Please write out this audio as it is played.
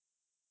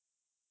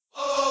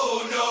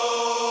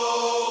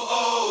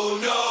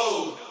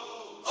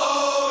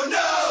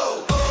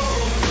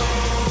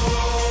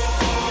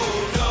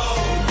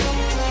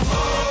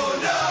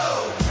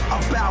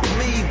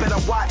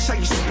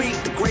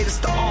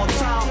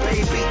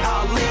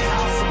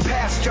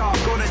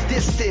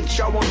last inch,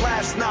 I won't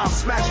last now.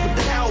 Smash with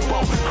the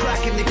elbow,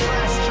 cracking the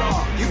glass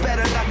jaw. You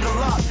better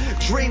knuckle up.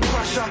 Dream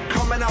crusher,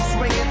 coming out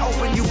swinging,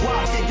 open you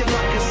up. Yeah, your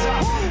luck is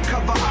up.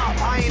 Cover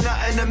up, I ain't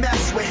nothing to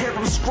mess with. Hear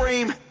them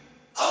scream.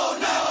 Oh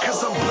no!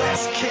 Cause I'm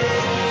blessed,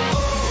 kid.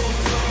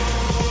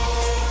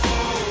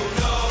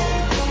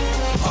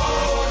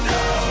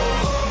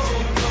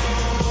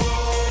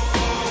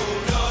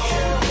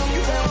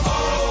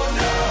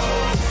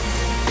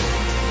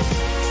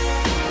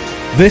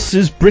 This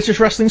is British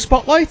Wrestling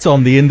Spotlight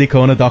on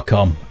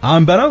TheIndieCorner.com.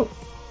 I'm Benno.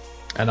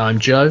 And I'm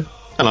Joe.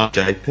 And I'm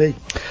JP.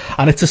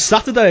 And it's a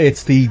Saturday,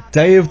 it's the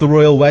day of the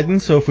royal wedding,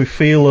 so if we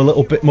feel a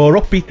little bit more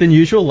upbeat than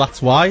usual,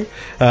 that's why.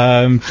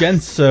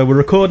 Gents, we're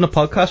recording a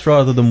podcast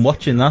rather than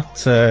watching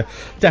that.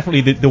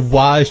 Definitely the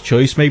wise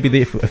choice.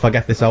 Maybe if I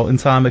get this out in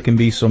time, it can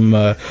be some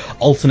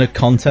alternate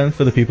content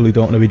for the people who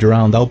don't want to be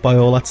drowned out by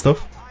all that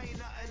stuff.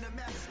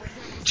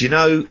 Do you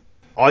know,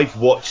 I've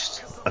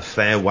watched a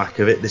fair whack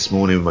of it this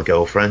morning with my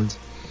girlfriend.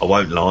 I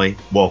won't lie,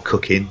 while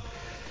cooking.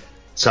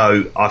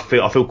 So I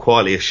feel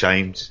quietly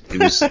ashamed. It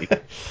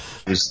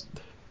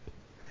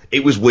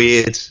was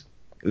weird.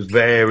 It was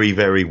very,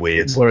 very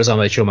weird. Whereas I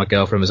made sure my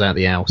girlfriend was out of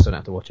the house, so I don't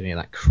have to watch any of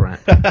that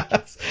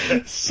crap.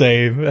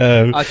 Same.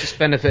 I just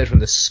benefited from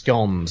the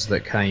scones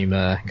that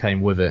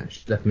came with it.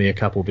 She left me a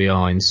couple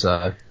behind,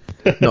 so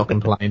not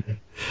complaining.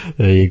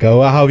 There you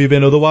go. How have you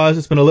been otherwise?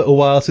 It's been a little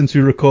while since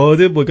we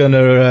recorded. We're going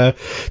to,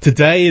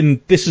 today, and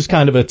this is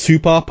kind of a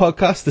two-part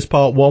podcast. This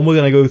part one, we're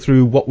going to go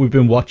through what we've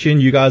been watching.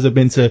 You guys have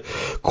been to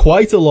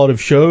quite a lot of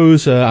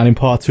shows, and in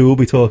part two, we'll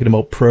be talking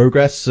about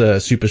Progress,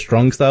 Super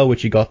Strong Style,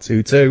 which you got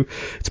to too.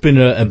 It's been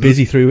a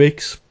busy 3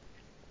 weeks.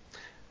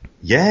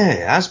 Yeah,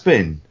 it has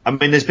been. I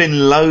mean, there's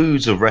been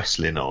loads of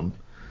wrestling on,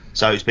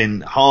 so it's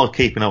been hard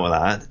keeping up with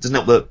that. It doesn't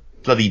help that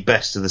bloody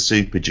Best of the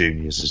Super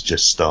Juniors has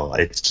just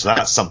started, so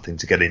that's something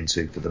to get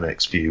into for the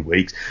next few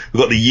weeks.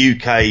 We've got the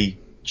UK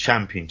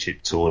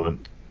Championship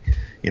tournament,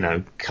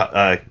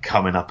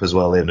 coming up as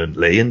well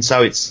imminently, and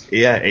so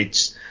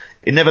it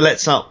never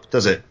lets up,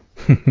 does it?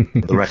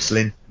 The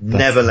wrestling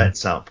never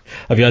lets up.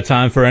 Have you had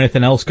time for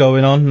anything else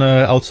going on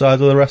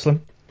outside of the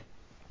wrestling?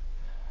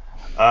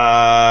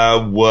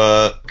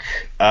 Work,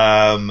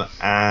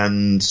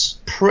 and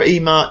pretty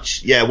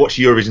much, watch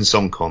the Eurovision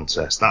Song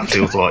Contest. That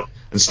feels like.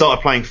 And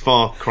started playing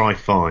Far Cry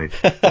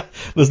 5.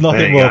 There's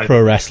nothing more pro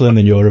wrestling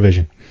than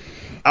Eurovision.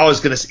 I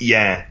was going to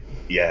say,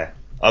 yeah.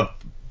 I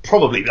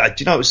probably, do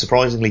you know, it was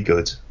surprisingly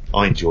good.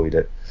 I enjoyed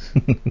it.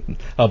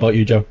 How about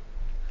you, Joe?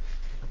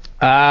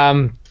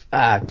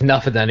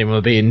 Nothing that anyone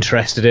would be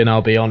interested in,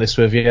 I'll be honest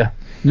with you.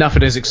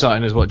 Nothing as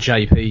exciting as what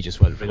JP just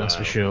went through, that's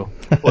for sure.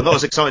 Well, not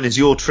as exciting as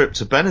your trip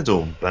to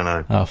Benidorm,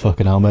 Benno. Oh,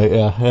 fucking hell, mate,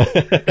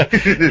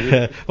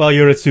 yeah. Well,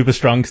 you're at Super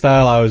Strong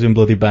Style, I was in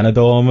bloody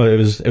Benidorm.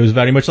 It was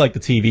very much like the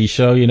TV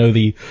show, you know,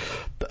 the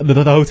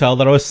hotel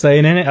that I was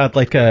staying in, it had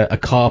like a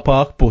car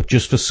park, but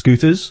just for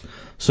scooters.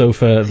 So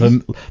there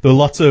were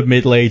lots of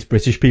middle-aged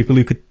British people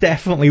who could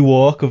definitely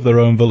walk of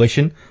their own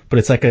volition, but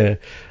it's like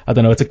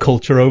it's a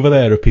culture over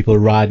there of people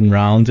riding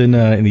around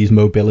in these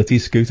mobility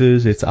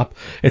scooters. It's like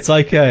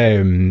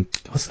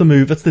what's the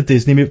movie? That's the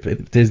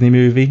Disney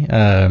movie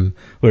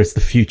where it's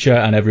the future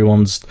and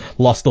everyone's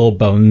lost all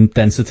bone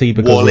density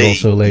because Wall-E. they're all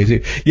so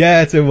lazy.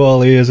 Yeah, it's in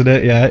Wall-E, isn't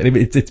it? Yeah,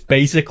 it's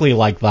basically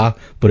like that,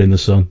 but in the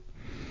sun.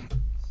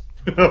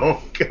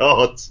 Oh,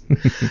 God.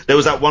 There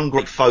was that one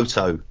great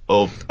photo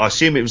of, I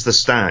assume it was the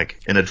stag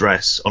in a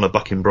dress on a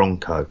bucking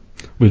bronco.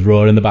 With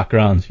Raw in the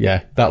background.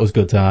 Yeah, that was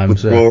good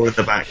times. With Raw in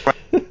the background.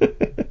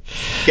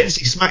 Get to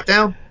see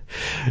SmackDown?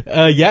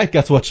 Yeah,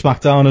 got to watch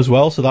SmackDown as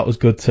well, so that was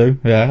good too.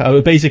 Yeah,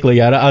 basically,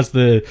 as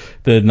the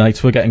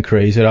nights were getting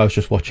crazier, I was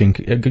just going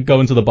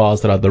to the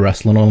bars that had the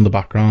wrestling on in the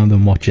background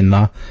and watching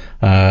that.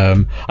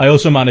 I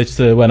also managed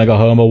to, when I got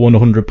home, I won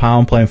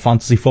 £100 playing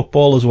fantasy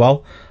football as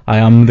well. I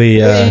am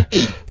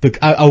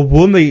I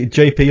won the,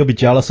 JP, you'll be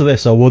jealous of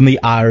this, I won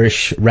the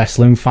Irish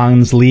Wrestling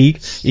Fans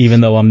League,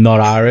 even though I'm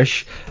not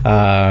Irish.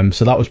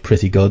 So that was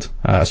pretty good.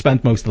 I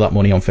spent most of that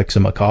money on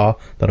fixing my car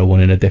that I won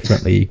in a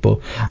different league, but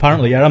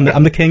apparently, yeah,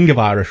 I'm the king of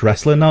Irish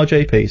wrestling now,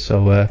 JP,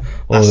 so,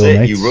 that's it,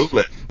 mates. You rule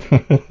it.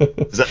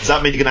 Does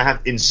that mean you're going to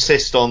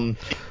insist on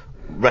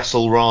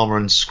WrestleRama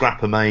and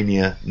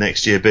Scrapomania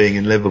next year being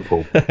in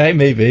Liverpool? Hey,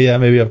 maybe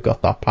I've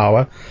got that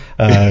power.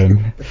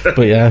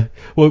 But yeah,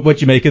 what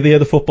do you make of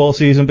the football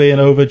season being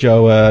over,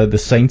 Joe? The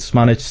Saints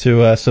managed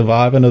to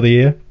survive another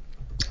year.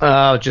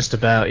 Oh, just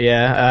about,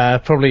 yeah.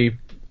 Probably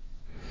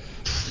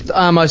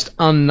our most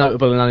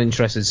unnotable and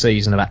uninterested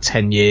season in about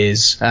 10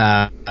 years. So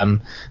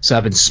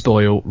I've been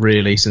spoiled,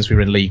 really, since we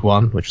were in League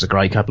One, which was a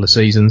great couple of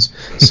seasons.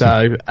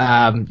 So,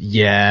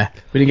 yeah,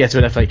 we didn't get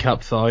to an FA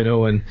Cup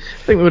final, and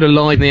I think we would have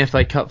lined the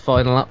FA Cup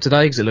final up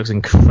today because it looks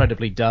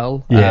incredibly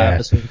dull. Yeah.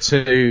 Between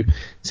two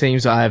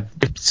teams that I have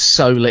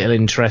so little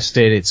interest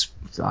in. It's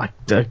I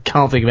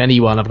can't think of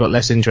anyone I've got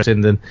less interest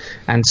in than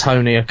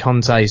Antonio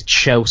Conte's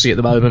Chelsea at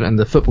the moment, and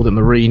the football that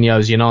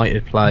Mourinho's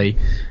United play.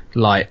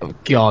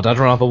 Like, God, I'd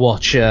rather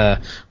watch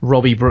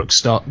Robbie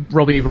Brookside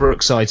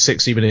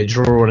 60-minute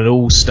draw on an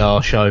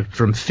All-Star show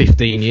from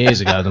 15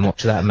 years ago than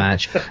watch that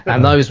match,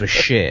 and those were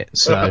shit.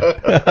 So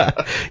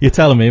you're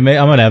telling me, mate?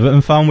 I'm an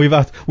Everton fan.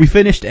 We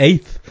finished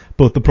 8th,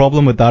 but the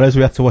problem with that is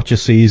we had to watch a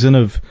season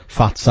of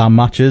Fat Sam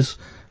matches.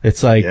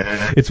 It's like,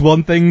 It's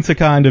one thing to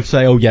kind of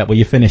say, oh yeah, well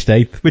you finished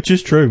 8th, which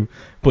is true,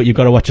 but you've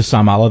got to watch a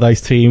Sam Allardyce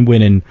team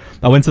winning.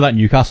 I went to that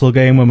Newcastle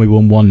game when we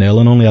won 1-0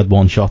 and only had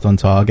one shot on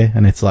target,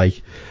 and it's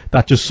like,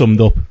 that just summed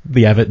up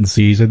the Everton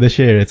season this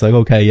year. It's like,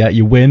 okay, yeah,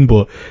 you win,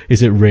 but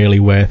is it really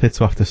worth it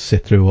to have to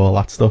sit through all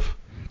that stuff?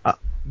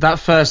 That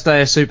first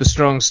day of Super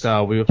Strong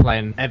Style, we were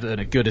playing Everton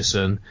at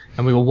Goodison,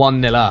 and we were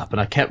 1-0 up,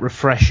 and I kept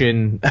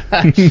refreshing the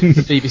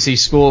BBC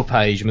Sport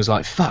page and was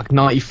like, fuck,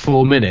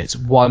 94 minutes,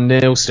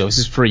 1-0 still, this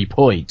is 3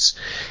 points.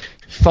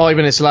 5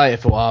 minutes later, I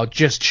thought, I'll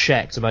just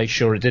check to make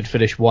sure it did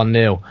finish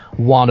 1-0.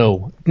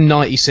 1-0.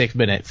 96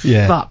 minutes.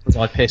 Yeah. Fuck, was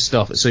I pissed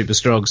off at Super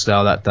Strong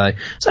Style that day. I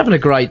was having a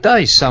great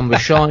day. Sun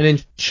was shining,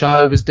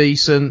 show was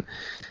decent.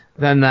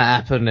 Then that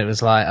happened, and it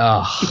was like,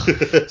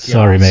 oh.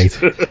 Sorry, mate.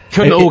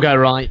 Couldn't all go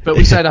right, but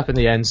we stayed up in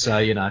the end, so,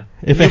 you know.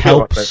 If it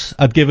helps,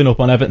 I'd given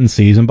up on Everton's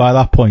season by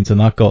that point, and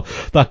that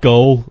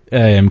goal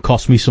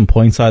cost me some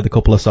points. I had a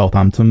couple of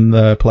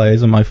Southampton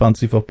players in my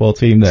fantasy football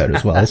team there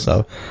as well,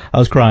 so I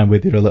was crying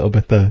with you a little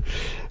bit there.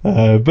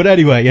 But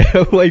anyway,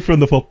 away from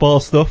the football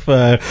stuff,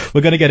 we're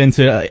going to get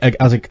into,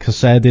 as I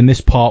said, in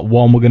this part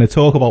 1, we're going to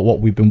talk about what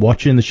we've been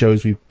watching, the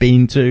shows we've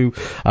been to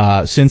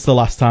since the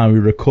last time we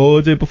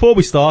recorded. Before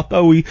we start,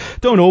 though, we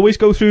don't always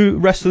go through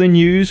wrestling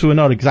news. We're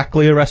not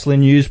exactly a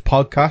wrestling news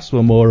podcast.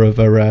 We're more of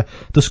a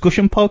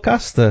discussion podcast.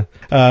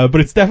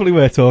 But it's definitely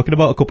worth talking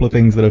about a couple of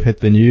things that have hit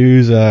the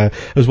news,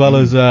 as well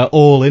as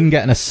All In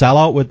getting a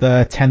sellout with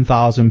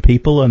 10,000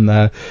 people and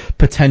their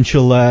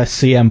potential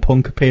CM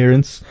Punk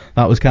appearance.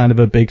 That was kind of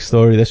a big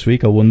story this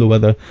week. I wonder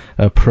whether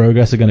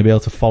Progress are going to be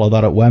able to follow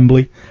that at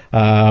Wembley.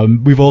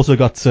 We've also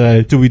got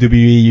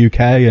WWE UK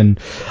and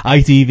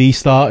ITV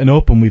starting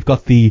up, and we've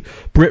got the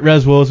Brit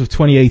Res Wars of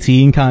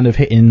 2018 kind of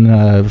hitting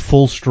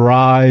full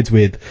strides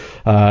with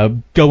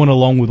going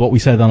along with what we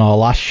said on our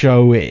last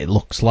show. It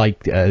looks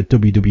like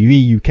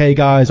WWE UK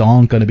guys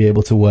aren't going to be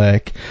able to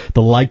work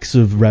the likes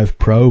of Rev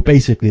Pro,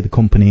 basically the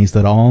companies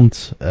that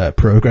aren't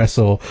Progress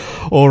or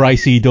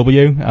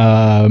ICW.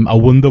 I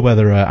wonder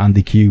whether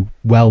Andy Q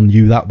well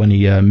knew that when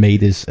he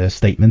made his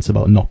statements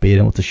about not being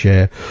able to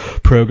share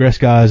Progress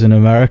guys in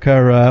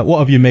America. What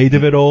have you made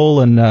of it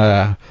all, and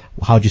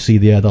how do you see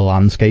the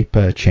landscape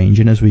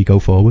changing as we go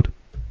forward?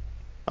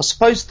 I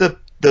suppose the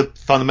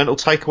fundamental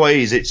takeaway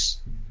is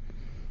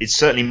it's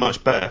certainly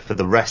much better for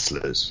the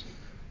wrestlers.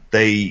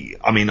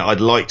 I'd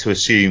like to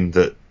assume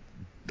that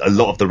a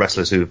lot of the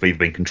wrestlers who have either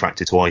been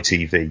contracted to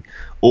ITV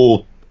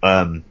or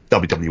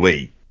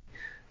WWE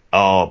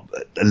are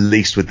at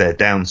least with their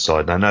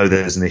downside. And I know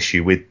there's an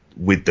issue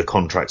with the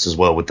contracts as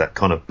well, with that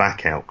kind of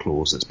back out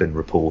clause that's been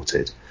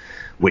reported,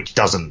 which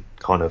doesn't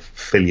kind of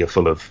fill you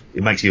full of,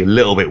 it makes you a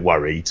little bit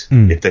worried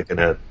if they're going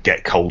to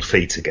get cold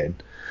feet again.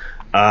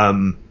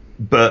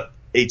 But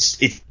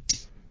it's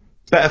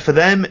better for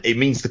them. It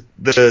means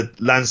the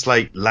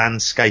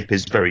landscape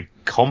is very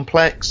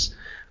complex,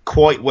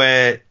 quite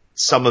where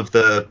some of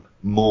the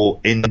more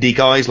indie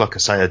guys, like I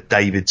say, a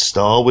David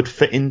Starr would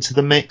fit into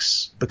the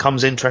mix,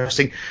 becomes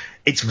interesting.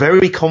 It's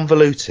very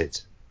convoluted.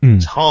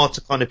 It's hard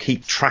to kind of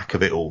keep track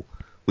of it all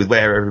with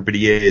where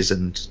everybody is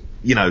and,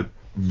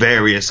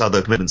 various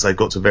other commitments they've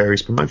got to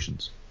various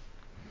promotions.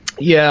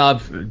 Yeah,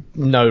 I've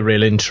no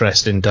real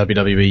interest in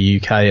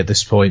WWE UK at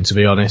this point, to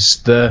be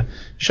honest. The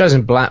shows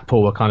in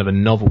Blackpool were kind of a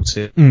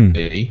novelty,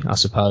 I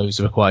suppose.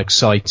 They were quite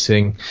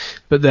exciting.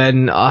 But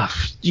then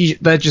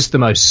they're just the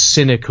most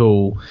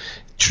cynical,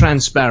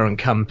 transparent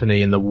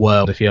company in the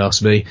world, if you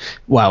ask me.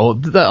 Well,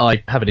 that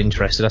I haven't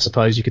interested, I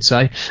suppose you could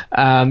say.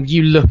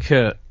 You look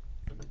at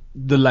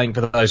the length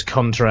of those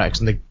contracts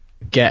and the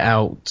get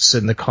outs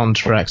and the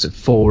contracts at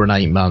 4 and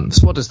 8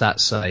 months. What does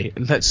that say?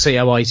 Let's see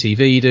how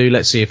ITV do.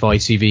 Let's see if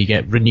ITV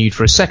get renewed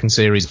for a second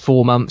series at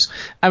 4 months.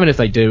 And if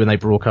they do and they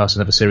broadcast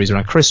another series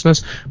around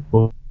Christmas,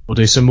 we'll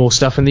do some more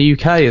stuff in the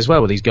UK as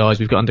well with these guys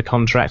we've got under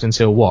contract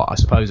until what? I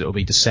suppose it'll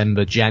be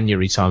December,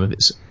 January time if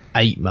it's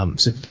 8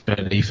 months, if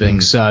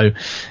anything. So,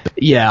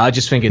 yeah, I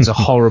just think it's a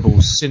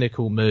horrible,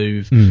 cynical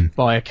move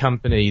by a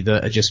company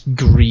that are just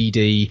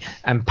greedy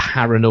and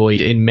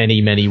paranoid in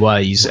many, many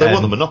ways. Well, they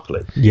want the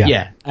monopoly.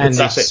 Yeah. And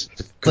that's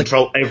it.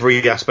 Control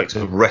every aspect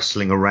of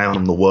wrestling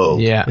around the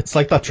world. Yeah. It's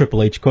like that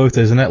Triple H quote,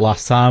 isn't it?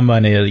 Last time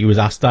when he was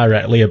asked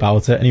directly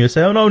about it, and he was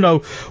saying, "Oh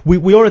no,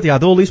 we already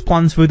had all these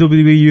plans for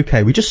WWE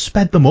UK. We just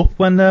sped them up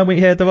when we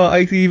heard about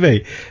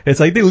ITV." It's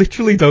like they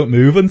literally don't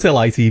move until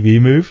ITV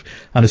move,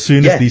 and as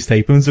soon as these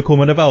tapings were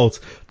coming about,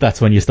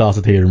 that's when you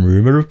started hearing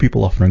rumour of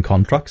people offering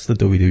contracts to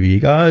WWE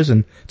guys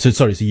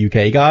to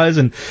UK guys,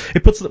 and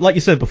it puts, like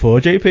you said before,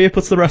 JP, it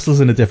puts the wrestlers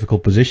in a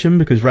difficult position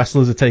because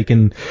wrestlers are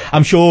taking,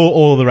 I'm sure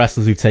all of the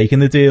wrestlers who've taken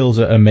the deals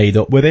are made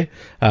up with it.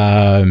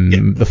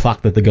 The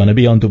fact that they're going to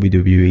be on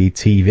WWE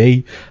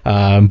TV.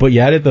 But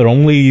yeah, they're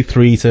only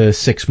 3 to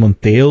 6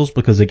 month deals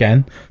because,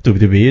 again,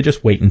 WWE are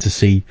just waiting to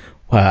see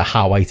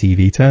how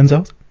ITV turns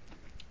out.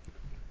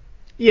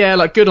 Yeah,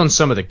 like, good on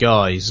some of the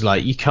guys.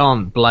 Like, you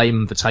can't blame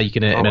them for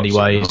taking it in any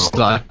way. Like,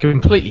 I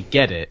completely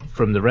get it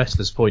from the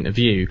wrestler's point of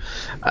view.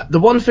 The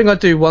one thing I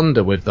do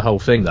wonder with the whole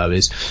thing, though,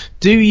 is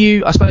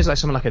I suppose like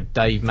someone like a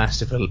Dave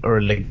Mastiff or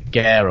a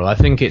Ligero, I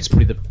think it's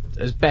probably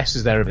as best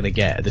as they're ever going to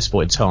get at this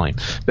point in time.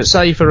 But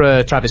say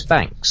for Travis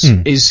Banks,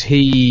 is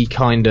he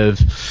kind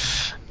of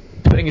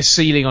putting a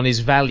ceiling on his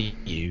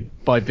value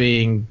by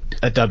being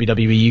a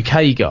WWE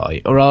UK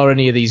guy, or are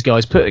any of these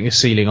guys putting a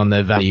ceiling on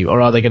their value,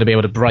 or are they going to be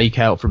able to break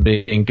out from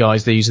being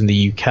guys they use in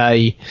the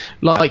UK,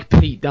 like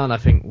Pete Dunne I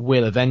think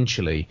will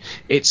eventually?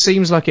 It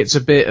seems like it's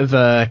a bit of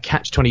a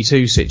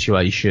catch-22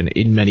 situation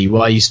in many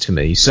ways to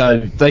me. So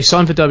they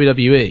signed for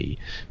WWE,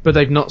 but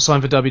they've not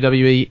signed for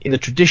WWE in the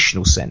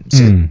traditional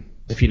sense,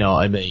 if you know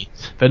what I mean.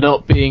 They're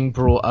not being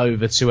brought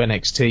over to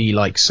NXT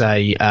like,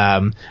 say,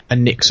 a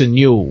Nixon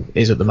Newell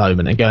is at the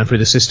moment and going through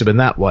the system in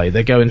that way.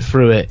 They're going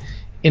through it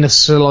in a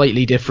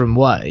slightly different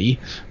way,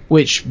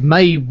 which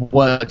may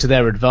work to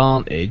their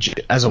advantage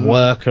as a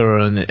worker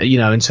and, you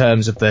know, in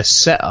terms of their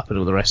setup and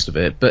all the rest of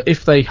it. But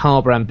if they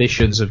harbour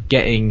ambitions of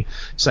getting,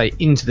 say,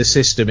 into the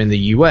system in the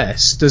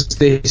US, is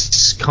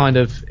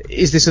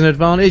this an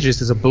advantage? Is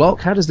this a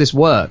block? How does this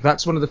work?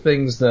 That's one of the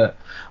things that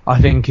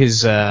I think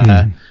is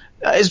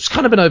it's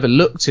kind of been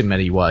overlooked in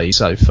many ways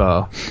so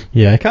far.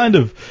 Yeah, kind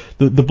of.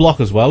 The block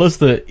as well is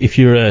that if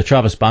you're a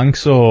Travis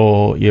Banks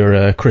or you're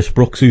a Chris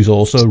Brooks, who's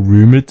also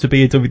rumoured to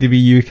be a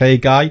WWE UK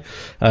guy,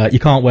 you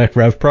can't work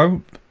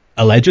RevPro,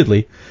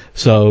 allegedly.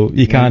 So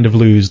you kind of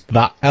lose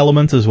that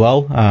element as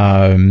well.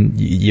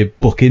 Your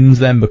bookings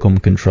then become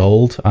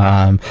controlled.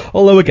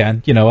 Although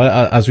again, you know,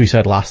 as we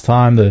said last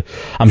time,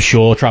 I'm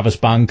sure Travis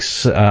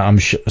Banks, I'm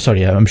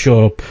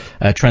sure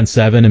Trent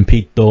Seven and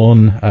Pete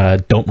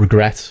Dunne don't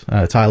regret,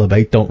 Tyler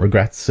Bate don't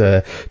regret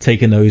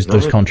taking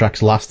those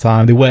contracts last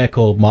time. They were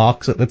called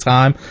marks at the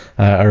time.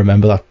 I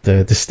remember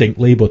that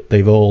distinctly, but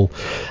they've all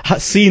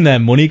seen their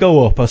money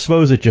go up. I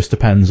suppose it just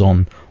depends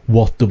on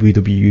what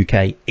WWE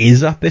UK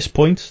is at this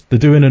point. They're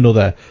doing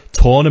another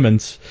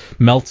tournament.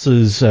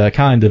 Meltzer's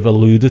kind of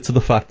alluded to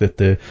the fact that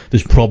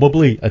there's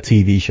probably a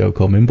TV show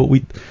coming, but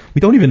we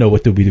don't even know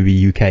what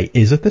WWE UK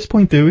is at this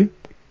point, do we?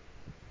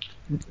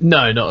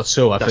 No, not at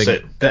all. I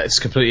think that's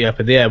completely up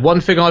in the air.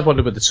 One thing I've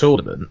wondered with the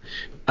tournament,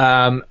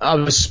 I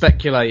was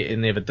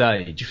speculating the other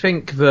day, do you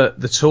think that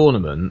the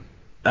tournament,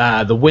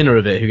 the winner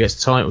of it, who gets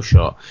the title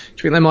shot, do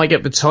you think they might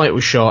get the title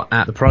shot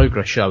at the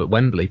Progress show at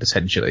Wembley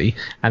potentially,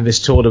 and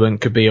this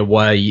tournament could be a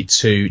way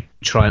to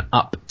try and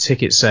up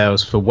ticket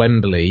sales for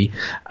Wembley,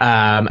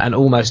 and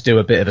almost do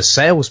a bit of a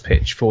sales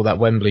pitch for that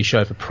Wembley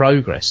show for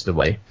Progress the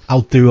way?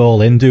 I'll do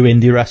all in, do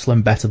indie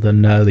wrestling better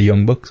than the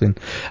Young Bucks and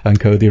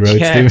Cody Rhodes do.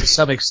 Yeah, to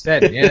some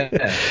extent,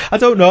 yeah. I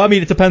don't know. I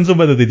mean, it depends on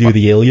whether they do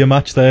the Ilya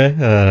match there,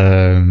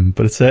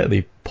 but it's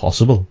certainly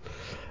possible.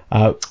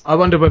 I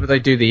wonder whether they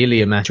do the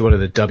Ilya match at one of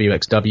the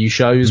WXW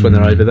shows when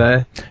they're over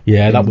there.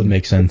 Yeah, that would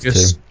make sense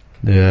too.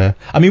 Yeah.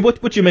 I mean,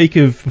 what would you make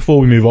of, before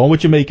we move on,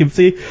 would you make of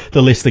the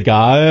list of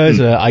guys,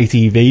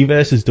 ITV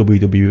versus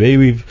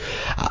WWE?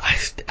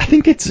 I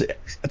think it's,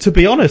 to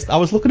be honest, I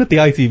was looking at the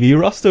ITV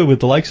roster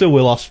with the likes of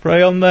Will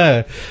Ospreay on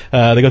there.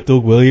 They got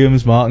Doug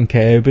Williams, Martin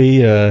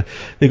Kirby.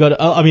 They got,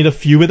 a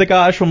few of the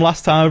guys from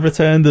last time have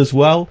returned as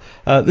well.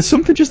 There's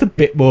something just a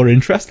bit more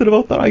interesting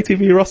about that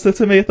ITV roster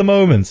to me at the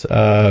moment.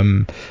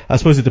 I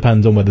suppose it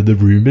depends on whether the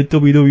rumoured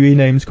WWE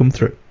names come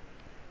through.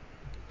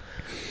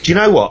 Do you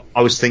know what?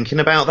 I was thinking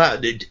about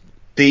that.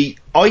 The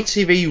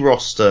ITV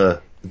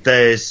roster,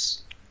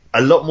 there's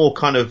a lot more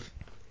kind of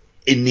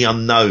in the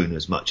unknown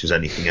as much as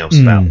anything else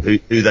about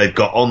who they've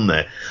got on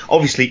there.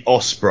 Obviously,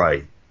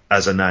 Ospreay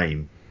as a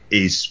name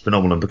is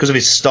phenomenal. Because of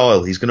his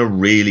style, he's going to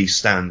really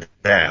stand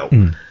out.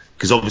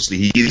 Because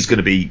obviously he's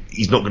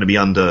not going to be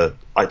under,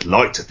 I'd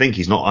like to think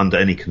he's not under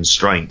any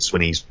constraints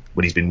when he's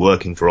been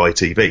working for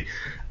ITV.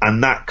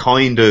 And that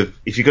kind of,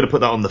 if you're going to put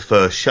that on the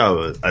first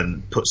show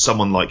and put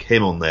someone like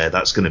him on there,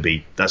 that's going to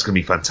be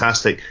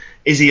fantastic.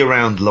 Is he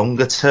around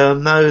longer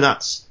term though?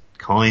 That's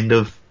kind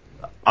of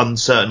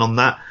uncertain on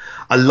that.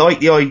 I like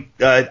the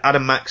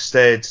Adam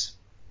Maxted,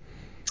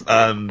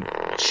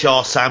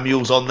 Shah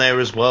Samuels on there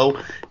as well,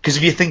 because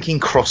if you're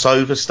thinking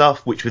crossover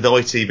stuff, which with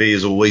ITV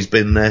has always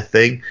been their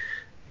thing,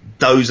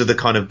 those are the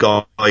kind of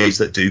guys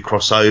that do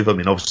crossover. I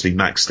mean, obviously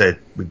Maxted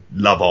with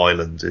Love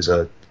Island is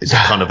a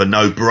kind of a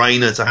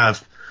no-brainer to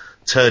have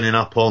turning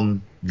up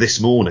on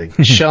this morning.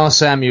 Shah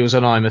Samuels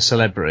on I'm a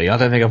Celebrity. I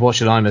don't think I've watched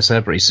an I'm a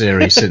Celebrity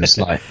series since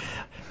like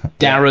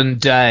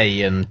Darren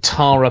Day and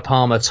Tara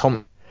Palmer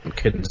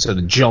Tompkins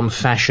and John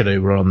Fashion,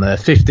 who were on there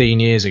 15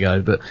 years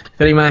ago. But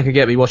if any man can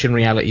get me watching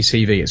reality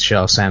TV, it's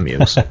Shah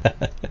Samuels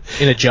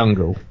in a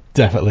jungle.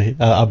 Definitely,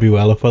 I'll be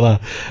well up for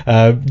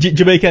that. Do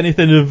you make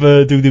anything of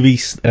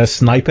WWE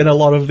sniping a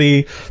lot of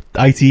the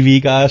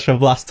ITV guys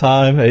from last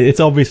time? It's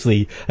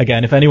obviously,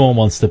 again, if anyone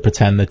wants to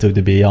pretend that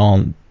WWE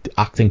aren't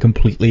acting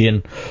completely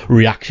in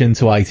reaction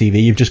to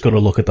ITV, you've just got to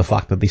look at the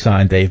fact that they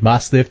signed Dave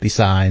Mastiff, they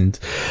signed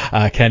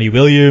Kenny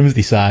Williams,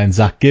 they signed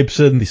Zach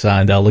Gibson, they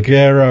signed El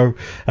Ligero.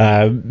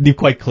 They've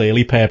quite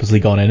clearly purposely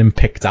gone in and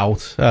picked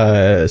out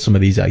some of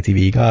these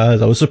ITV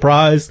guys. I was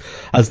surprised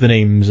as the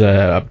names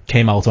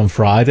came out on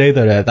Friday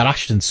that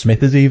Ashton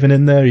Smith is even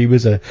in there. He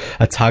was a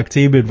tag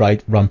team with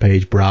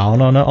Rampage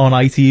Brown on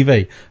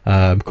ITV.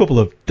 A couple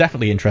of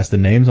definitely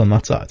interesting names on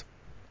that side.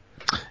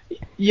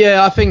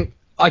 Yeah, I think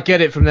I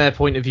get it from their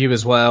point of view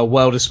as well.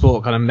 World of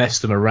Sport kind of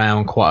messed them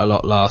around quite a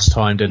lot last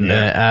time, didn't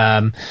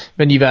it?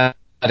 Then you've had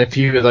a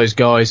few of those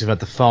guys who've had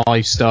the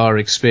 5-star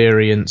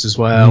experience as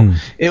well.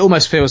 It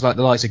almost feels like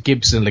the likes of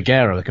Gibson and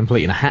Ligero are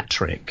completing a hat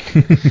trick.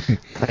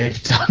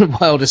 They've done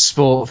World of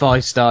Sport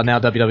 5-star, now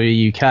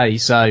WWE UK,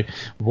 so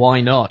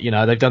why not? You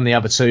know, they've done the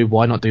other two,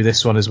 why not do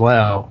this one as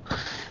well?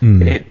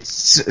 It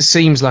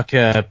seems like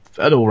an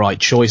all right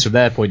choice from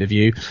their point of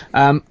view.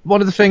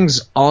 One of the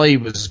things I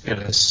was going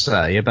to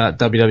say about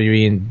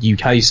WWE and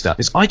UK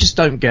stuff is I just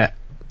don't get.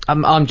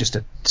 I'm just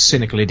a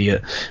cynical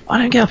idiot. I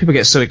don't get how people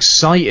get so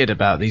excited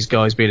about these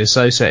guys being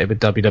associated with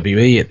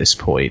WWE at this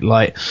point.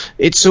 Like,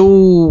 it's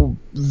all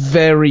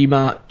very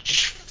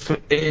much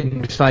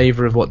in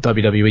favour of what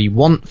WWE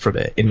want from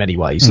it in many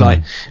ways.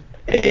 Like,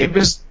 it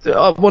was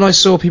when I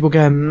saw people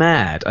going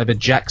mad over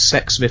Jack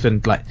Sexsmith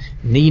and like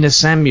Nina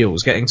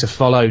Samuels getting to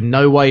follow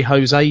No Way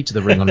Jose to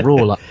the ring on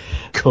Raw. Like,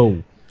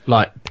 cool.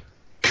 Like,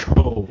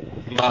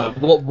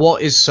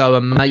 what is so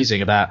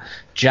amazing about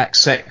Jack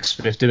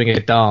Sexsmith doing a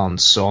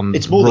dance on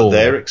It's more Raw? that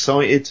they're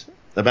excited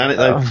about it,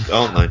 though,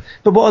 aren't they?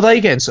 But what are they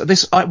again? So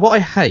what I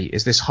hate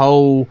is this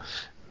whole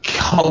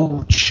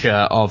culture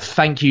of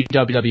thank you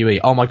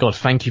WWE. Oh my god,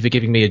 thank you for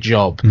giving me a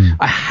job.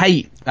 I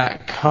hate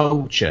that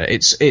culture.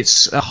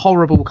 It's a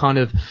horrible kind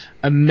of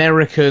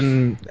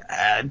American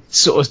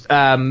sort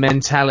of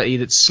mentality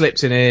that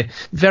slipped in here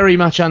very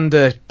much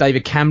under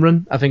David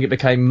Cameron. I think it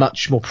became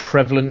much more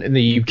prevalent in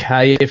the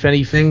UK, if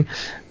anything.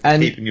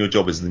 And Keeping your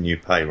job is the new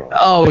pay rise.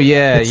 oh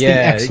yeah, It's yeah.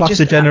 the X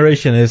Factor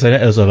generation, isn't it?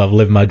 As of I've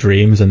lived my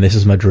dreams and this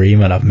is my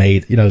dream and I've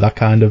made, that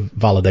kind of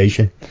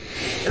validation.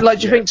 Like,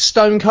 do you think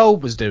Stone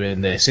Cold was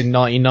doing this in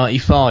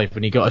 1995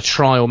 when he got a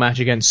trial match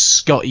against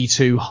Scotty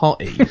 2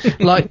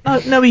 Hotty? Like,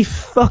 no, he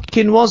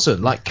fucking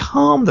wasn't. Like,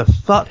 calm the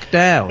fuck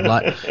down.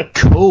 Like,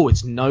 cool,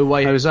 it's No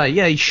Way Jose.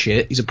 Yeah, he's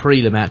shit. He's a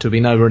prelim out to have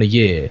been over in a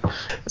year.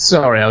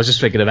 Sorry, I was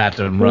just thinking of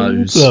Adam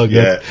Rose. Oh,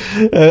 yeah.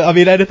 I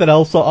mean, anything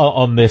else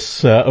on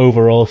this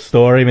overall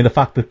story? I mean, the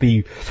fact that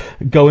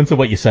go into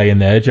what you're saying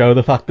there, Joe,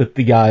 the fact that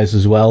the guys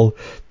as well,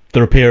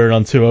 they're appearing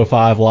on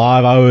 205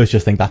 Live, I always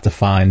just think that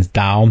defines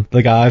down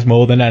the guys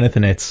more than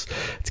anything. It's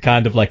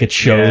kind of like it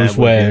shows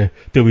where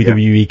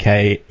WWE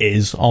UK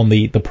is on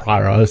the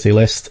priority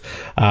list.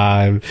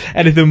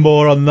 Anything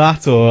more on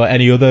that or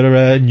any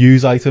other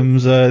news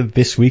items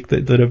this week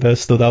that have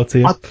stood out to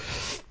you?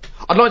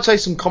 I'd like to say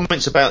some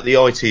comments about the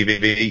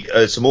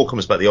ITV, some more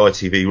comments about the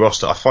ITV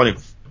roster. I find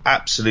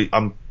it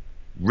I'm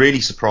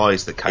really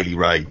surprised that Kaylee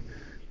Ray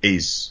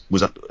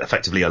was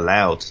effectively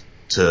allowed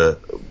to,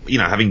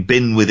 having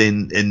been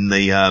in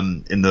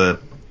the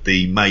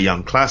Mae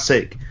Young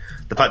Classic,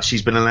 the fact that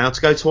she's been allowed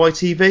to go to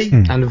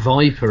ITV and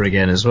Viper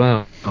again as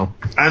well.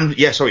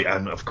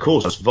 And of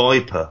course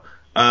Viper.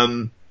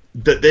 I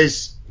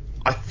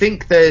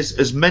think there's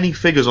as many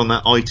figures on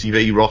that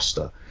ITV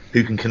roster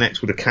who can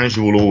connect with a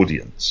casual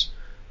audience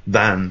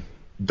than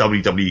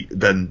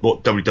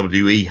what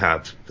WWE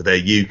have for their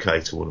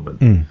UK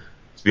tournament.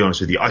 To be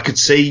honest with you, I could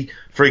see,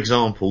 for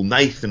example,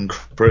 Nathan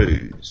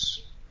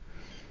Cruz,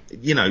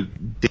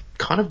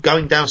 kind of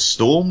going down a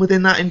storm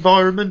within that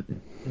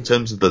environment in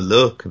terms of the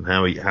look and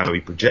how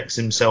he projects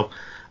himself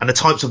and the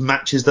types of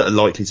matches that are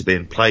likely to be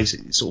in place.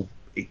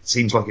 It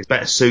seems like it's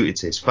better suited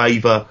to his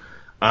favour.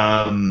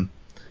 A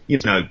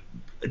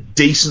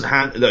decent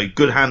hand,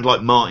 good hand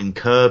like Martin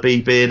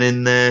Kirby being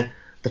in there.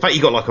 The fact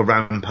you got like a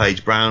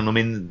Rampage Brown,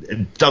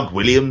 and Doug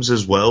Williams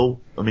as well.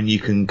 You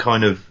can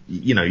kind of,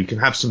 you can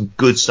have some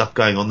good stuff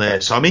going on there.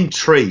 So I'm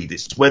intrigued.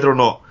 It's whether or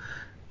not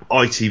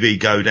ITV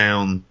go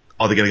down.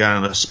 Are they going to go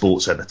down a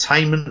sports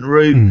entertainment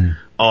route?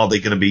 Are they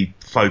going to be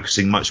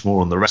focusing much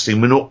more on the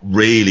wrestling? We're not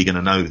really going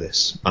to know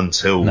this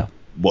until,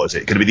 what is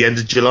it, going to be the end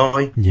of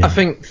July? Yeah. I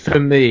think for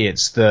me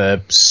it's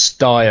the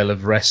style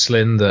of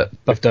wrestling that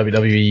both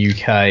WWE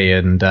UK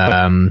and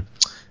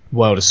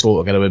World of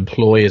Sport are going to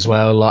employ as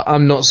well. Like,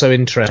 I'm not so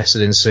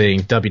interested in seeing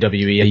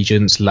WWE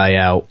agents lay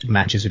out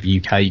matches with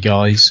UK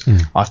guys.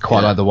 I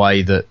quite like the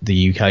way that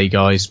the UK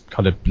guys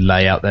kind of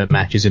lay out their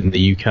matches in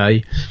the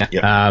UK.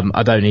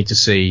 I don't need to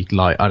see,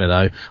 I don't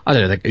know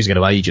who's going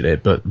to agent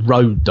it, but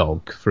Road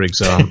Dogg, for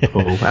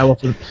example. How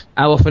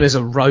often is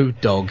a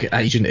Road Dogg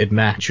agented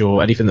match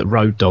or anything that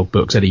Road Dogg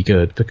books any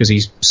good? Because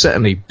he's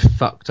certainly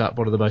fucked up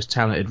one of the most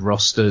talented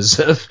rosters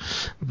of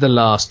the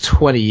last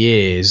 20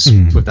 years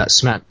with that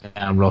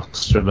SmackDown roster.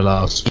 roster in the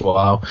last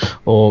while?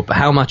 Or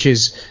how much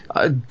is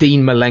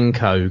Dean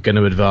Malenko going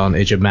to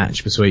advantage a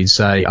match between,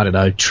 say, I don't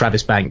know,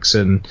 Travis Banks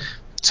and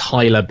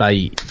Tyler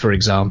Bate, for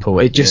example?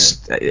 It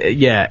just,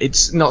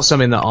 it's not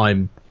something that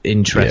I'm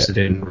interested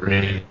in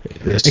really at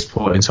this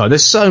point in time.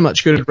 There's so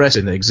much good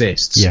wrestling that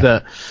exists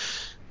that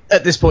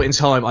at this point in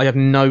time, I have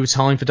no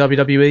time for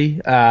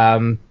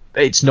WWE.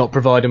 It's not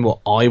providing what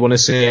I want to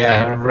see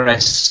out of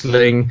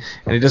wrestling,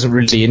 and it doesn't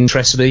really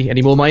interest me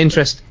anymore. My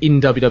interest in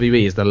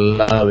WWE is the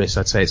lowest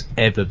I'd say it's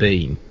ever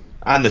been.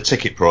 And the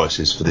ticket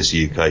prices for this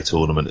UK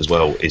tournament as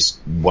well is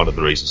one of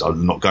the reasons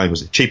I'm not going.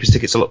 Was the cheapest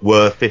tickets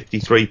were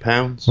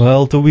 £53?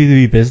 Well,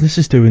 WWE Business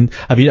is doing.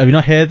 Have you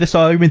not heard this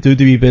argument?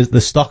 WWE Business, the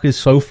stock is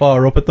so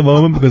far up at the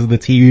moment because of the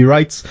TV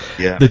rights.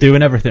 Yeah. They're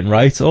doing everything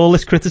right. All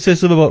this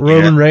criticism about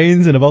Roman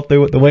Reigns and about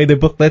the way they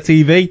book their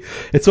TV,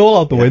 it's all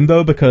out the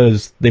window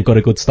because they've got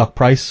a good stock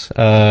price.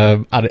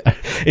 And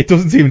it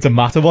doesn't seem to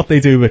matter what they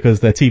do because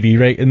their TV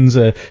ratings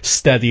are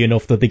steady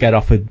enough that they get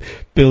offered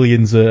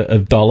billions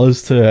of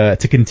dollars to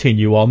continue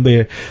on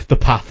the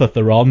path that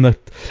they're on that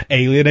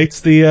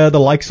alienates the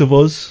likes of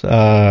us.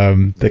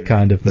 The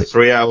kind of the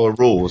 3-hour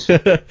Raws.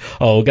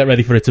 Oh, get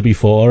ready for it to be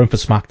 4 and for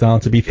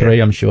SmackDown to be 3.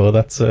 I'm sure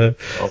that's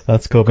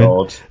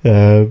coming.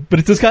 But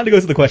it does kind of go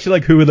to the question,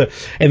 like, who are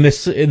in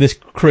this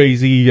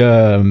crazy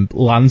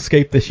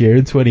landscape this year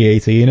in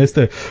 2018 as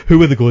to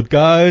who are the good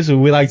guys, or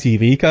will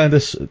ITV kind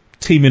of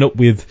teaming up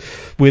with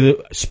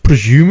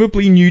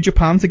presumably New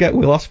Japan to get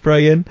Will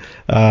Ospreay in,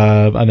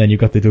 and then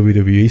you've got the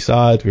WWE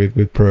side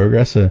with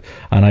Progress and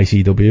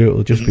ICW.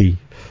 It'll just be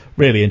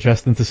really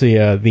interesting to see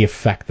the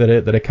effect that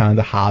it kind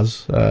of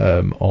has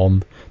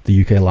on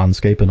the UK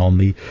landscape and on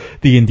the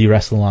indie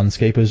wrestling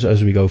landscape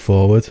as we go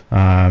forward.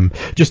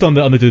 Just on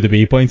the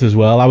WWE point as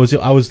well, I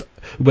was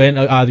when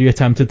Adi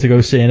attempted to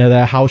go see any of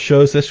their house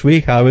shows this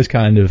week, I was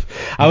a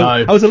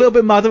little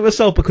bit mad at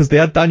myself because they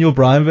had Daniel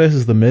Bryan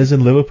versus The Miz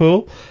in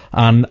Liverpool,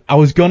 and I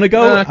was gonna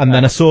go, and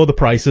then I saw the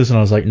prices and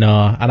I was like,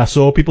 nah, and I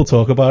saw people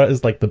talk about it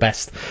as like the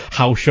best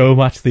house show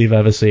match they've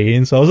ever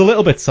seen, so I was a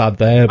little bit sad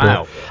there.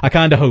 But I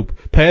kind of hope,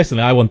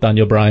 personally, I want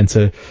Daniel Bryan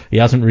he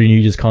hasn't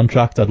renewed his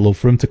contract. I'd love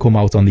for him to come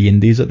out on the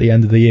indies at the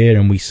end of the year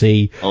and we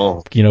see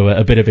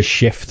a bit of a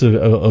shift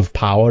of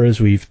power as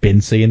we've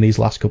been seeing these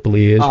last couple of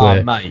years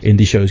where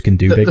indie shows can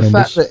do big numbers.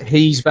 The fact that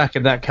he's back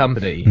in that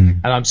company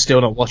and I'm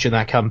still not watching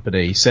that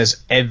company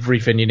says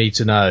everything you need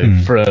to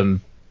know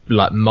from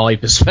like my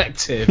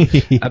perspective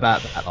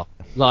about that.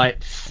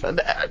 Like,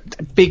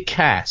 Big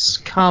Cass,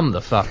 come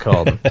the fuck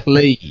on,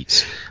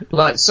 please.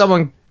 Like,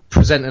 someone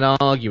present an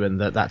argument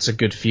that that's a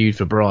good feud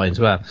for Bryan as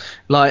well.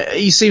 Like,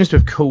 he seems to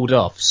have cooled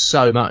off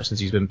so much since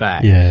he's been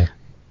back. Yeah.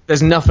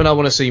 There's nothing I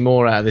want to see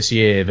more out of this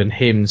year than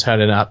him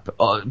turning up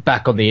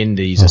back on the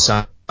indies at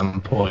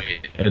some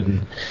point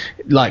and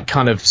like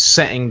kind of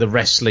setting the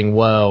wrestling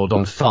world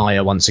on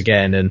fire once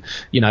again, and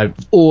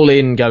all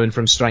in, going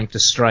from strength to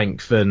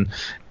strength, and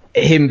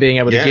him being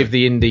able to give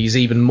the indies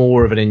even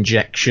more of an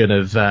injection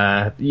of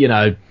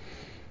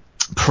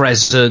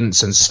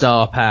presence and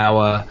star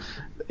power.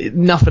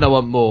 Nothing I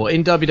want more.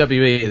 In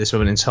WWE at this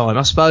moment in time,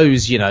 I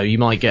suppose, you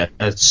might get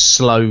a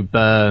slow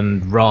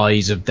burn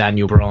rise of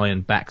Daniel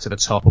Bryan back to the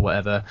top or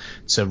whatever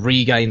to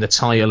regain the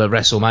title at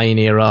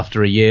WrestleMania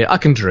after a year. I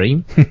can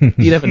dream.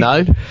 You never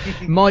know.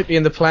 Might be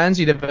in the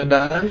plans. You never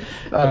know.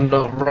 I'm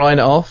not writing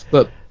it off,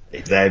 but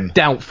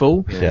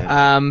doubtful.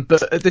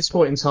 But at this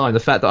point in time,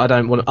 the fact that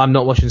I'm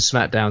not watching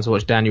SmackDown to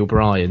watch Daniel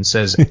Bryan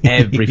says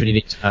everything you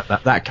need to know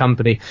about that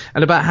company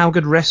and about how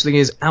good wrestling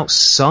is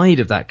outside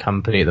of that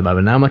company at the moment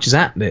and how much is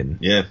happening.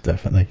 Yeah,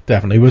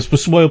 definitely. We're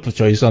spoiled for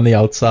choice on the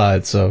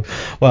outside, so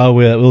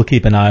we'll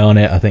keep an eye on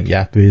it. I think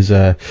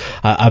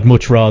I'd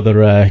much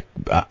rather.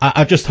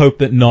 I just hope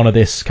that none of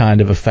this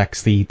kind of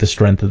affects the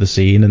strength of the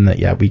scene, and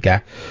that we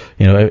get,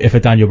 if a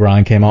Daniel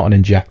Bryan came out and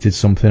injected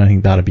something, I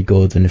think that'd be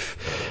good. And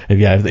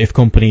if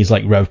companies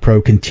like Rev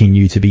Pro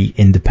continue to be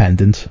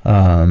independent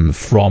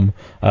from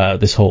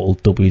this whole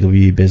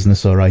WWE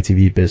business or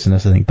ITV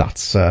business, I think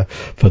that's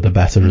for the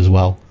better as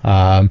well.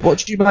 What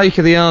do you make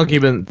of the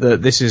argument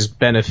that this is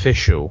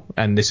beneficial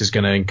and this is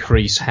going to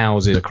increase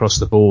houses across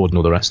the board and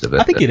all the rest of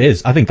it? I think it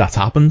is. I think that's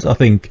happened. I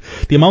think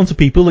the amount of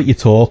people that you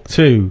talk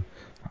to,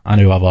 and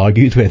who I've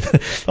argued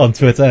with on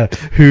Twitter,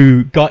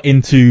 who got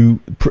into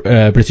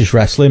British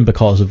wrestling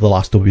because of the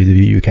last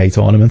WWE UK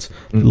tournament.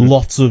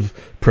 Lots of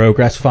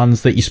Progress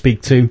fans that you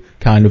speak to,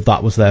 kind of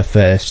that was their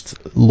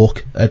first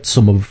look at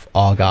some of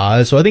our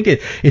guys. So I think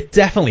it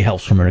definitely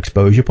helps from an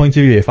exposure point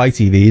of view. If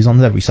ITV is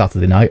on every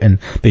Saturday night and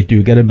they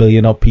do get 1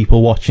 million odd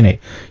people watching it,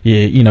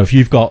 if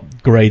you've got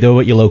Grado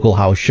at your local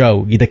house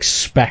show, you'd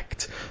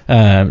expect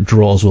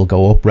draws will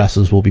go up,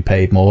 wrestlers will be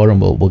paid more,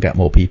 and we'll get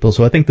more people.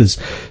 So I think there's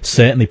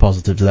certainly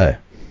positives there.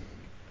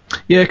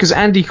 Yeah, because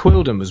Andy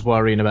Quildan was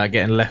worrying about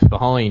getting left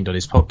behind on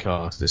his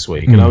podcast this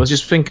week, and I was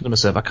just thinking to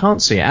myself, I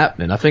can't see it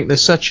happening. I think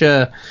there's such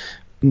a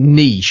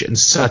niche and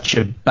such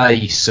a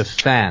base of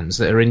fans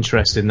that are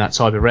interested in that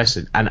type of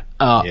wrestling and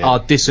are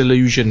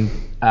disillusioned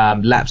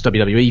lapsed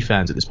WWE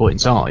fans at this point in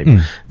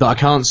time that I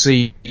can't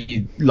see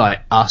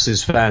like us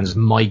as fans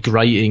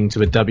migrating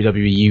to a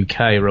WWE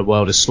UK or a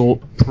World of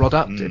Sport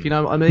product, if you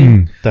know what I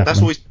mean.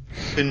 That's always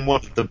been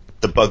one of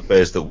the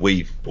bugbears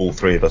that all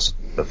three of us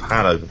have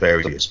had over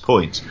various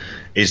points,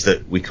 is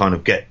that we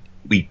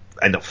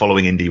end up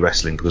following indie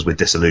wrestling because we're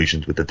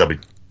disillusioned with the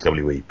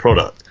WWE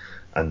product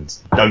and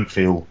don't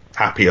feel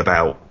happy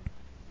about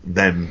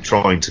them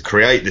trying to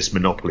create this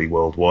monopoly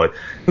worldwide,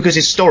 because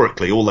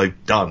historically all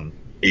they've done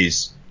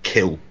is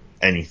kill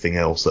anything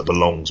else that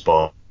belongs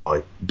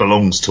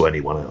to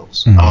anyone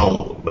else.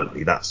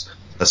 Ultimately, that's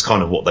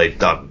kind of what they've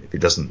done if it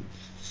doesn't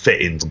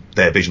fit into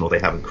their vision or they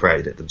haven't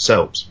created it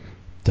themselves.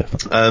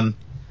 Definitely.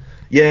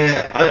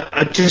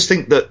 I just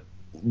think that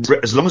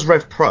as long as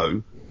Rev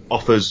Pro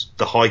offers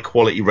the high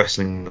quality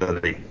wrestling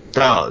that it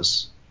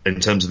does in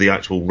terms of the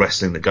actual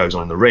wrestling that goes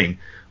on in the ring,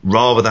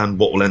 rather than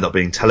what will end up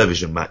being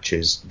television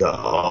matches that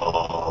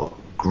are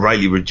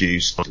greatly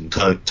reduced and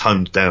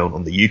toned down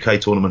on the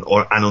UK tournament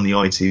and on the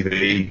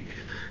ITV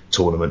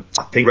tournament,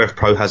 I think Rev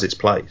Pro has its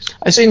place.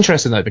 It's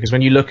interesting though, because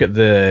when you look at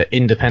the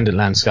independent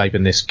landscape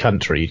in this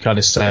country, you kind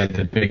of say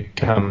the big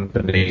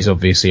companies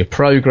obviously are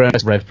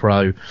Progress, Rev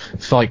Pro,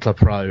 Fight Club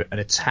Pro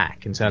and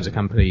Attack in terms of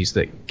companies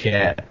that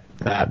get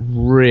that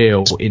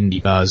real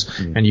indie buzz,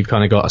 and you've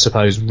kind of got, I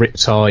suppose,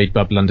 Riptide,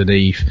 Bubble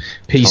Underneath,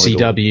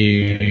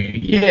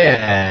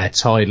 PCW,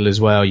 Tidal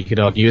as well. You could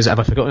argue. Have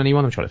I forgotten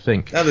anyone? I'm trying to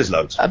think. No, there's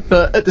loads.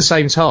 But at the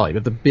same time,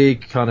 of the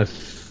big kind of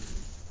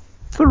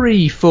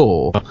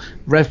 3-4,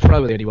 Rev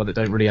Pro are the only one that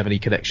don't really have any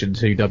connection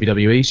to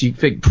WWE. So you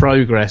think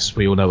Progress,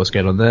 we all know what's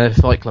going on there.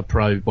 Fight Club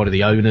Pro, one of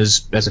the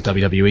owners, there's a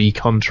WWE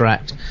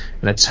contract.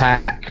 An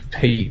Attack,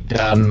 Pete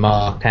Dunne,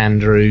 Mark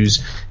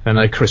Andrews. I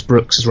know Chris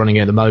Brooks is running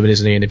it at the moment,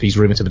 isn't he? And if he's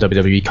rumoured to have a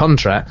WWE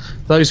contract,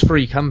 those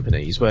three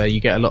companies where you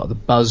get a lot of the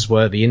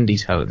buzzworthy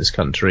indie talent in this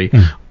country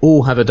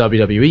all have a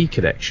WWE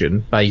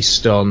connection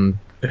based on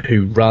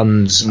who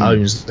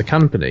owns the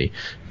company.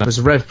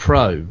 Whereas Rev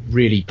Pro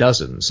really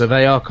doesn't. So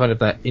they are kind of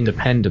that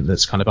independent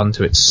that's kind of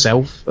unto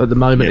itself at the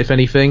moment, if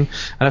anything.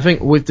 And I think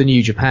with the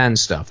New Japan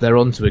stuff, they're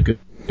onto a good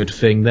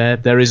thing there.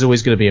 There is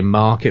always going to be a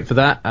market for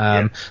that.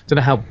 Don't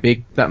know how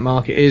big that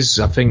market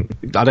is. I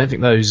don't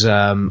think those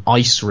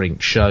ice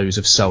rink shows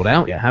have sold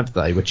out yet, have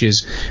they? Which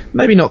is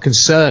maybe not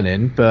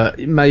concerning, but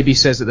it maybe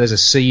says that there's a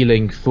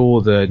ceiling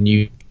for the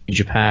New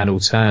Japan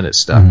alternate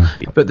stuff,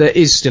 but there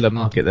is still a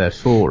market there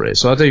for it,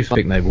 so I do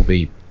think they will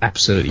be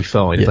absolutely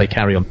fine if they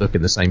carry on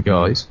booking the same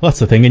guys. Well, that's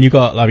the thing, and you've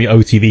got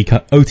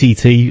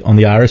OTT on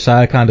the Irish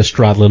side kind of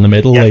straddling the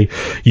middle. They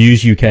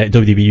use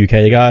WWE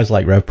UK guys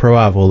like Rev Pro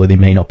have, although they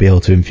may not be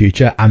able to in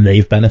future, and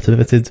they've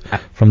benefited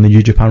from the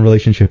New Japan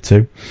relationship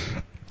too.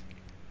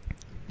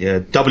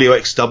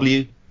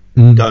 WXW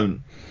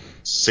don't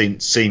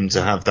seem to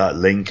have that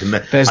link, and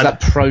there's that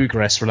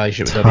Progress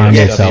relationship with time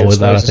will WWE, tell with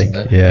that, I think.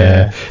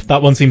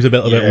 That one seems a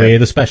little bit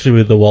weird, especially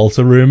with the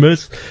Walter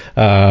rumours.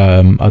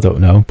 I don't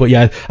know, but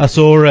I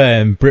saw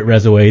Brit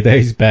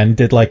Reserway's Ben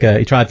did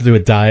he tried to do a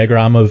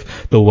diagram of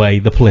the way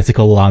the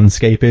political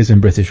landscape is in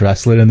British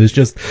wrestling, and there's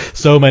just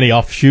so many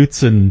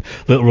offshoots and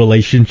little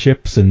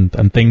relationships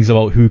and things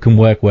about who can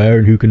work where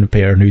and who can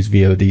appear on whose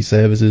VOD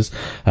services.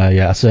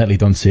 I certainly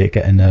don't see it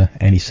getting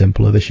any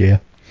simpler this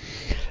year.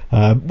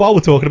 While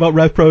we're talking about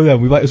Rev Pro,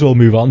 then we might as well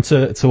move on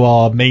to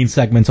our main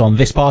segment on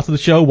this part of the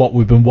show, what